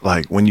that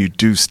like when you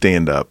do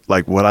stand up,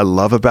 like what I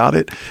love about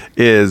it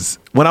is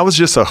when I was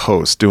just a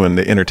host doing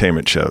the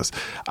entertainment shows,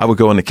 I would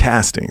go into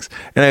castings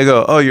and I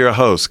go, oh, you're a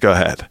host. Go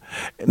ahead.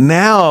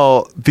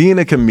 Now being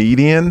a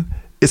comedian,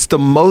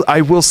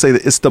 I will say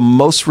that it's the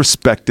most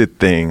respected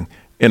thing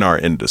in our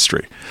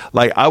industry.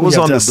 Like I was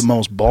on the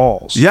most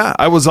balls. Yeah,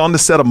 I was on the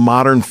set of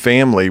Modern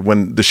Family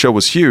when the show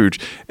was huge,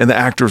 and the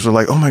actors were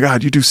like, "Oh my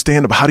God, you do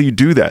stand up? How do you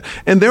do that?"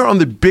 And they're on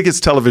the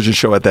biggest television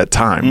show at that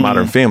time,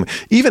 Modern Family.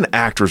 Even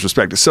actors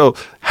respect it. So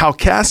how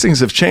castings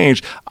have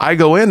changed. I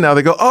go in now,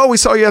 they go, "Oh, we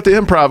saw you at the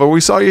Improv, or we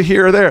saw you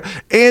here or there,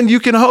 and you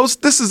can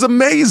host. This is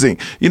amazing."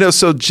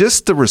 So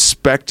just the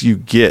respect you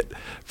get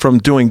from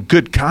doing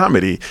good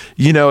comedy,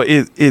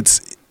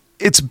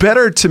 it's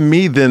better to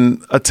me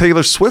than a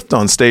Taylor Swift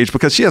on stage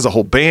because she has a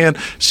whole band.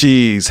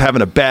 She's having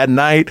a bad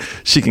night.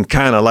 She can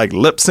kind of like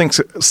lip sync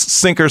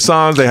her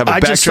songs. They have a backtrack. I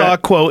just saw a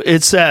quote.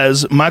 It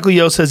says, Michael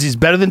Yo says he's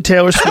better than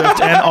Taylor Swift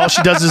and all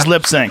she does is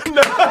lip sync.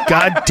 No.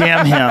 God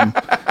damn him.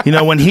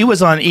 When he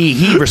was on E,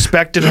 he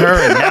respected her,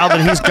 and now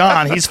that he's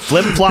gone, he's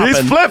flip-flopping.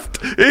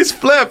 He's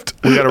flipped.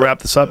 We got to wrap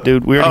this up,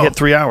 dude. We already hit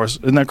 3 hours.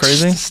 Isn't that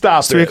crazy? Stop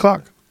It's 3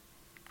 o'clock.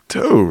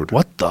 Dude.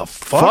 What the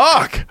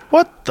fuck?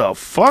 What the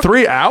fuck?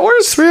 3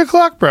 hours? 3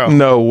 o'clock, bro.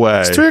 No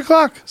way. It's 3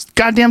 o'clock. It's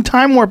goddamn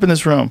time warp in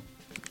this room.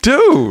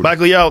 Dude.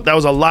 Michael Yo, that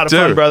was a lot of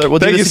fun, brother. We'll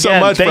do this again. Thank you so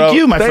much, Thank bro.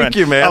 you, my friend. Thank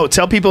you, man. Oh,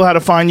 tell people how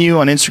to find you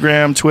on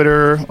Instagram,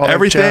 Twitter, all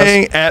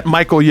everything at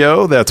Michael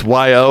Yo. That's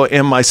YO.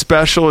 And my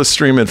special is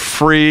streaming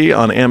free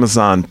on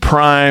Amazon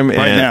Prime.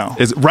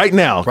 Right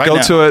now. Go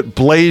to it.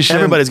 Blasian.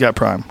 Everybody's got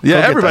Prime. Yeah,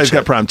 everybody's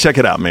got Prime. Check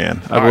it out,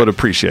 man. I would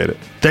appreciate it.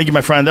 Thank you,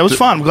 my friend. That was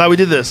fun. I'm glad we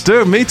did this.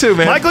 Dude, me too,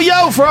 man. Michael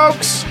Yo,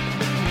 folks.